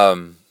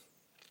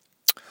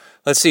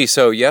let's see.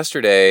 So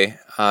yesterday,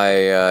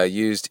 I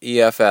used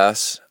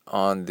EFS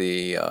on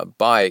the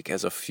bike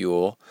as a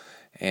fuel,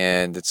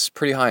 and it's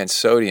pretty high in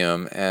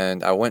sodium,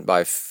 and I went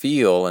by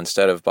feel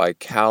instead of by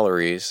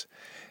calories,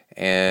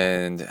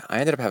 and I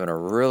ended up having a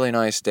really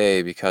nice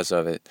day because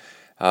of it.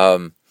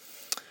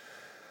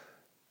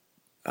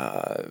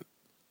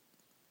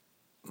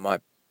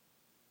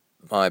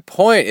 My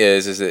point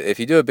is that if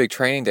you do a big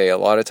training day, a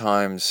lot of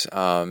times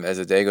as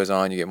the day goes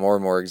on, you get more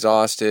and more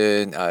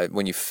exhausted.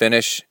 When you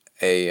finish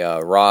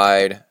a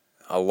ride,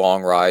 a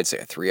long ride, say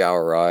a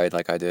 3-hour ride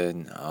like I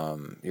did,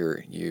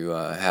 you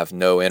have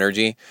no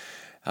energy.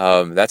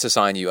 That's a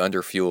sign you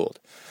underfueled.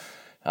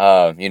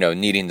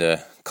 Needing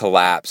to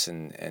collapse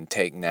and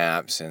take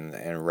naps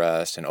and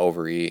rest and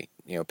overeat,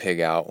 pig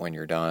out when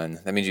you're done.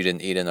 That means you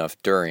didn't eat enough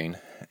during.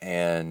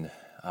 And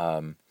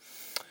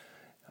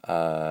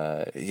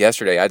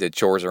yesterday I did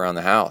chores around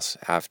the house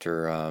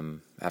after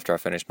I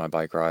finished my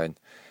bike ride.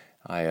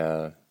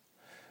 I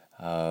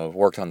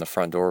worked on the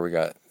front door. We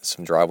got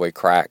some driveway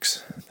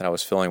cracks that I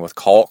was filling with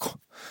caulk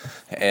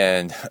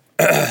and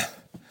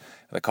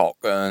the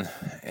caulk gun.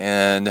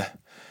 And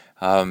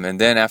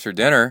then after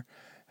dinner,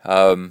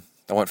 I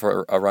went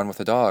for a run with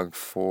the dog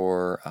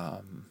for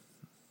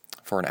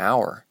an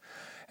hour.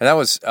 And that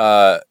was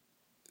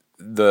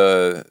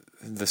the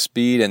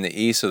speed and the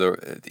ease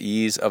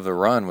of the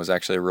run was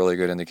actually a really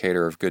good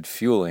indicator of good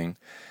fueling.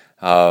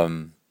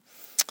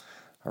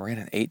 I ran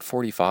an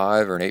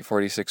 8:45 or an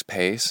 8:46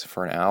 pace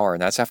for an hour,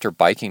 and that's after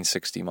biking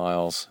 60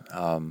 miles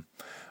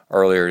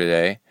earlier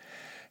today.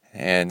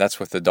 And that's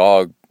with the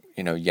dog,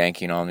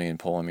 yanking on me and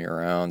pulling me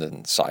around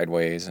and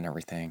sideways and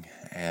everything.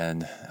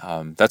 And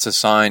that's a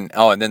sign.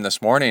 Oh, and then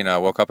this morning I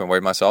woke up and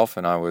weighed myself,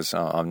 and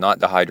I'm not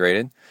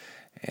dehydrated,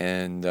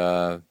 and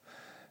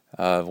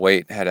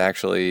weight had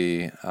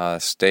actually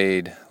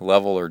stayed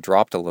level or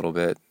dropped a little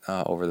bit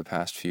over the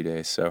past few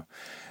days. So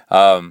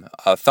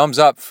a thumbs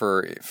up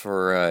for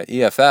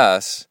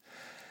EFS,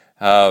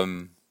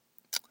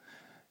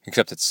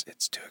 except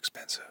it's too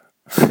expensive.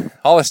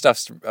 All this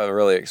stuff's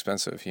really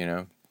expensive,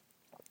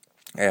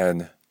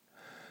 And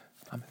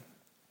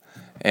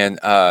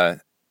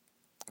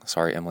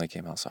sorry, Emily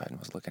came outside and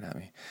was looking at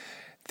me.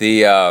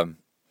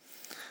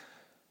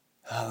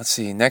 Let's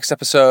see. Next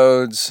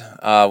episodes,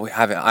 I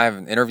have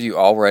an interview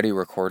already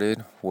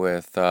recorded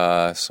with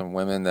some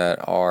women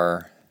that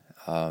are.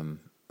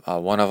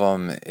 One of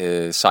them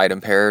is sight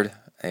impaired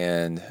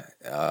and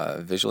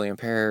visually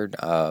impaired,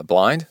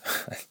 blind.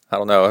 I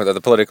don't know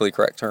the politically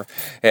correct term,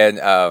 and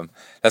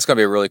that's going to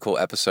be a really cool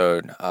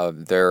episode.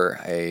 They're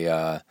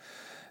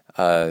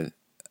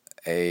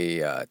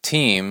a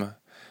team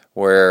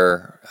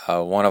where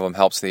one of them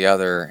helps the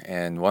other,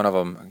 and one of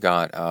them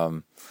got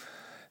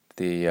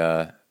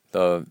the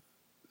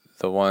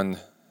one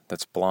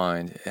that's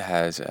blind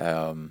has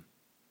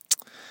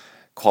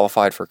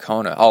qualified for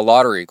Kona. Oh,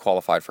 lottery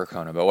qualified for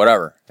Kona, but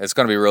whatever. It's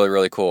going to be really,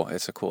 really cool.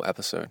 It's a cool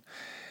episode.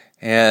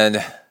 And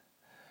I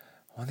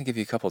want to give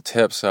you a couple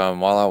tips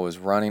while I was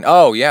running.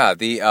 Oh, yeah,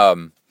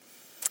 the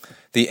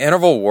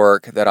interval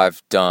work that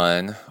I've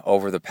done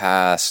over the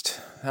past,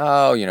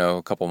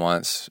 a couple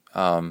months,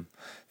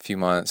 few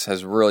months,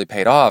 has really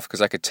paid off,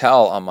 because I could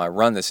tell on my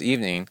run this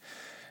evening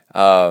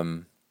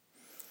that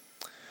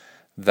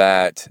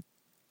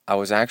I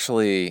was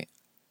actually,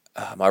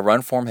 my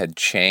run form had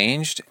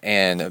changed,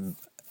 and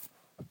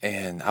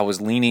I was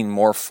leaning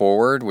more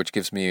forward, which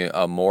gives me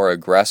a more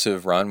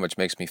aggressive run, which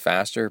makes me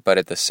faster. But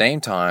at the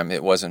same time,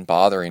 it wasn't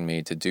bothering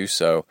me to do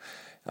so.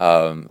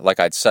 Like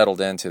I'd settled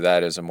into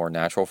that as a more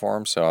natural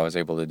form, so I was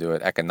able to do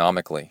it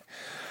economically.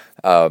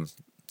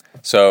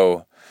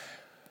 So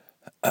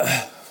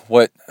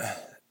what,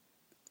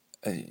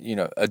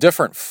 a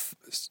different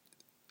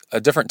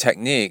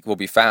technique will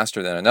be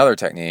faster than another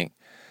technique,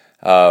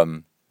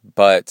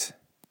 but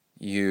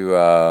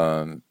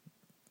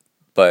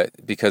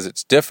because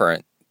it's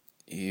different,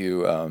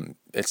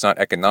 it's not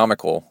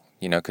economical,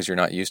 because you're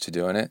not used to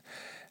doing it.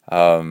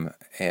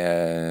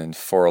 And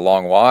for a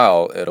long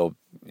while, it'll,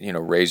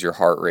 raise your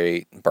heart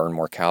rate, burn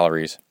more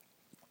calories.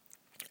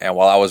 And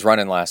while I was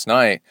running last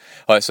night,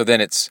 so then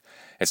it's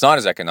not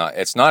as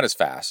it's not as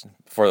fast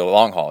for the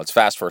long haul. It's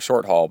fast for a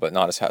short haul, but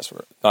not as fast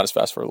for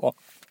a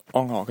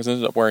long haul, because it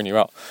ends up wearing you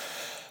out.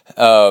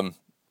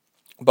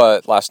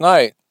 But last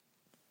night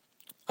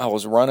I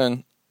was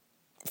running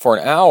for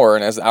an hour,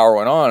 and as the hour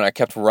went on, I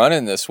kept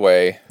running this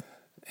way,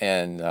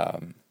 and I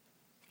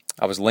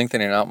was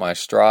lengthening out my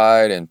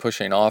stride and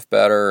pushing off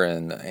better,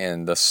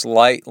 and the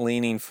slight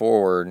leaning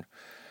forward,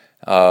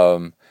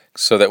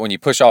 so that when you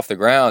push off the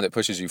ground, it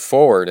pushes you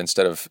forward,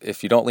 instead of,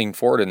 if you don't lean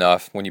forward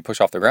enough, when you push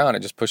off the ground,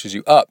 it just pushes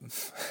you up.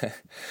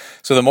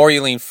 So the more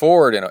you lean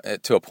forward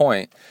to a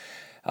point,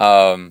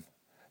 the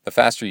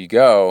faster you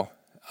go.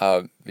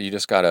 You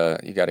just gotta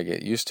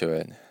get used to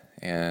it.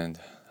 And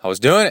I was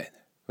doing it.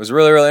 It was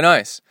really, really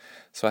nice.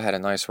 So I had a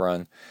nice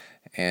run,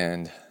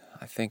 and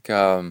I think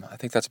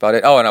that's about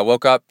it. Oh, and I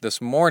woke up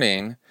this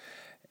morning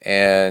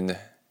and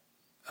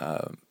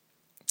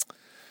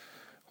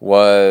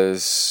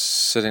was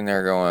sitting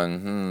there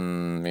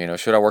going,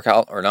 should I work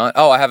out or not?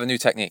 Oh, I have a new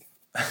technique.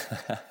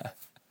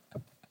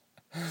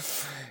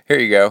 Here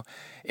you go.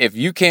 If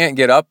you can't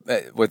get up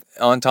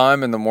on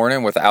time in the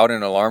morning without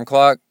an alarm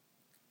clock,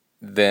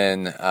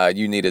 then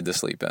you needed to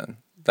sleep in.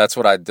 That's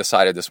what I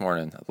decided this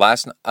morning. I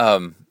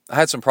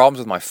had some problems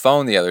with my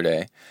phone the other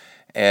day,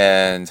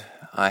 and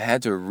I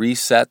had to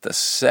reset the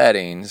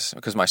settings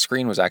because my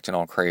screen was acting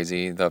all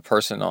crazy. The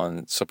person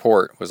on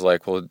support was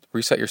like, well,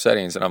 reset your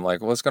settings. And I'm like,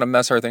 well, it's going to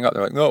mess everything up.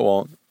 They're like, no, it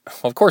won't.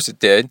 Well, of course it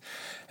did.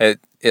 It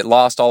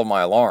lost all of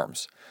my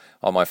alarms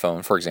on my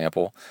phone, for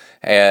example.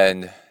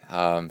 And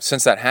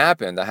since that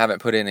happened, I haven't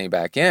put any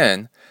back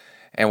in.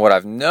 And what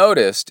I've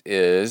noticed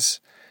is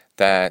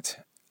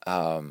that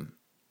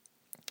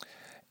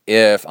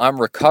if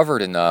I'm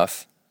recovered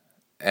enough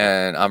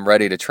and I'm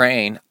ready to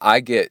train,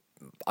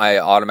 I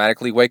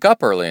automatically wake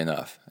up early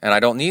enough, and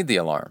I don't need the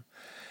alarm.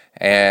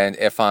 And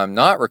if I'm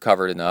not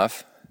recovered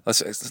enough,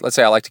 let's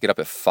say I like to get up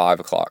at 5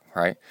 o'clock,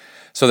 right?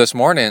 So this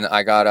morning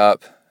I got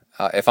up.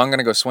 If I'm going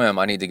to go swim,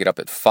 I need to get up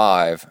at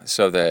 5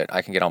 so that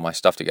I can get all my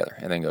stuff together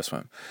and then go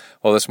swim.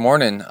 Well, this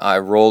morning I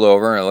rolled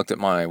over and I looked at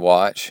my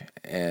watch,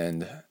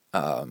 and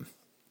the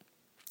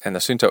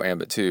Sunto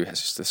Ambit 2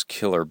 has just this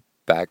killer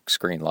back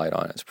screen light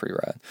on it. It's pretty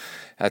rad.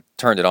 I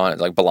turned it on. It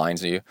like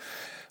blinds you,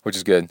 which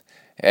is good.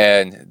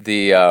 And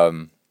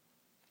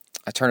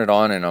I turn it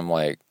on and I'm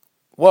like,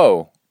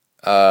 whoa,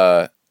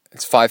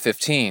 it's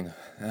 5:15.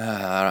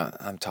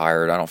 I'm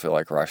tired. I don't feel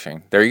like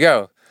rushing. There you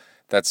go.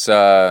 That's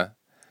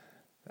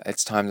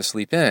it's time to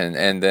sleep in,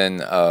 and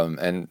then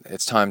and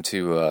it's time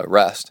to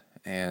rest.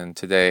 And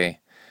today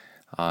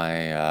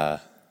I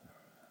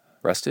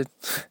rested.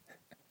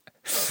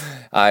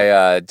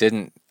 I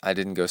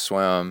didn't go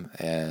swim,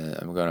 and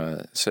I'm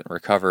gonna sit and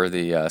recover.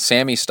 The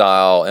Sammy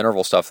style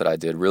interval stuff that I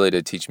did really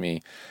did teach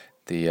me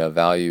the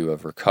value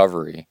of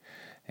recovery,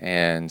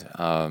 and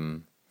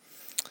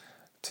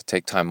to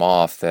take time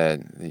off, that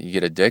you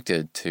get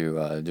addicted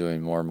to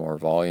doing more and more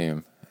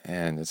volume,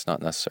 and it's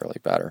not necessarily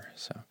better.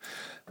 So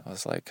I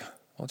was like,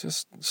 well,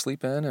 just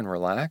sleep in and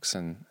relax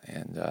and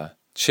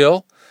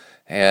chill,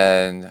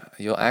 and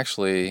you'll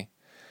actually,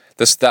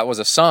 that was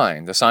a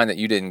sign. The sign that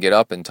you didn't get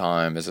up in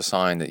time is a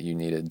sign that you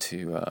needed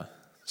to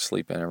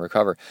sleep in and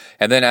recover.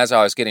 And then as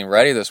I was getting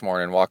ready this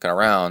morning, walking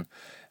around,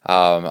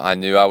 I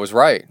knew I was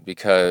right,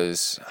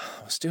 because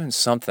I was doing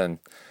something.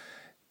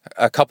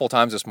 A couple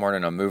times this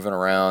morning, I'm moving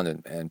around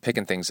and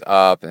picking things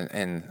up,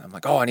 and I'm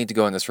like, oh, I need to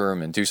go in this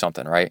room and do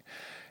something, right?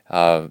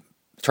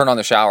 Turn on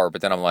the shower,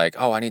 but then I'm like,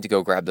 oh, I need to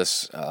go grab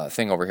this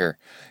thing over here.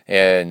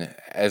 And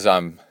as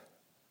I'm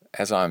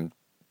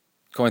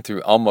going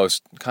through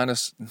almost kind of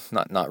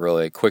not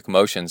really quick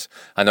motions,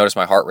 I notice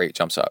my heart rate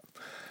jumps up,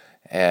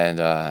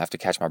 and I have to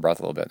catch my breath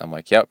a little bit. And I'm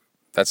like, yep,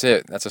 that's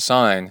it. That's a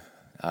sign.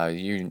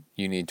 You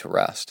need to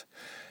rest.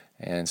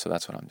 And so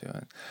that's what I'm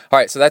doing. All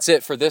right, so that's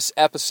it for this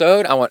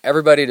episode. I want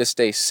everybody to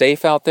stay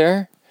safe out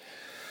there.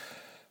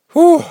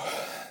 Whew.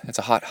 It's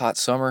a hot, hot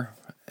summer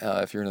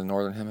if you're in the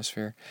northern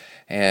hemisphere.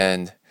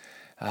 And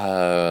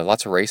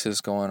lots of races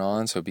going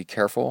on, so be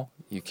careful.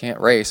 You can't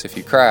race if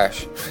you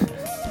crash.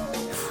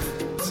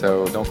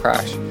 So don't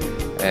crash.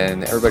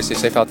 And everybody stay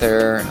safe out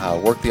there.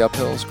 Work the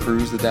uphills,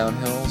 cruise the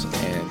downhills,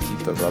 and keep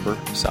the rubber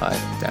side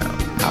down.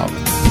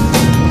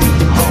 Out.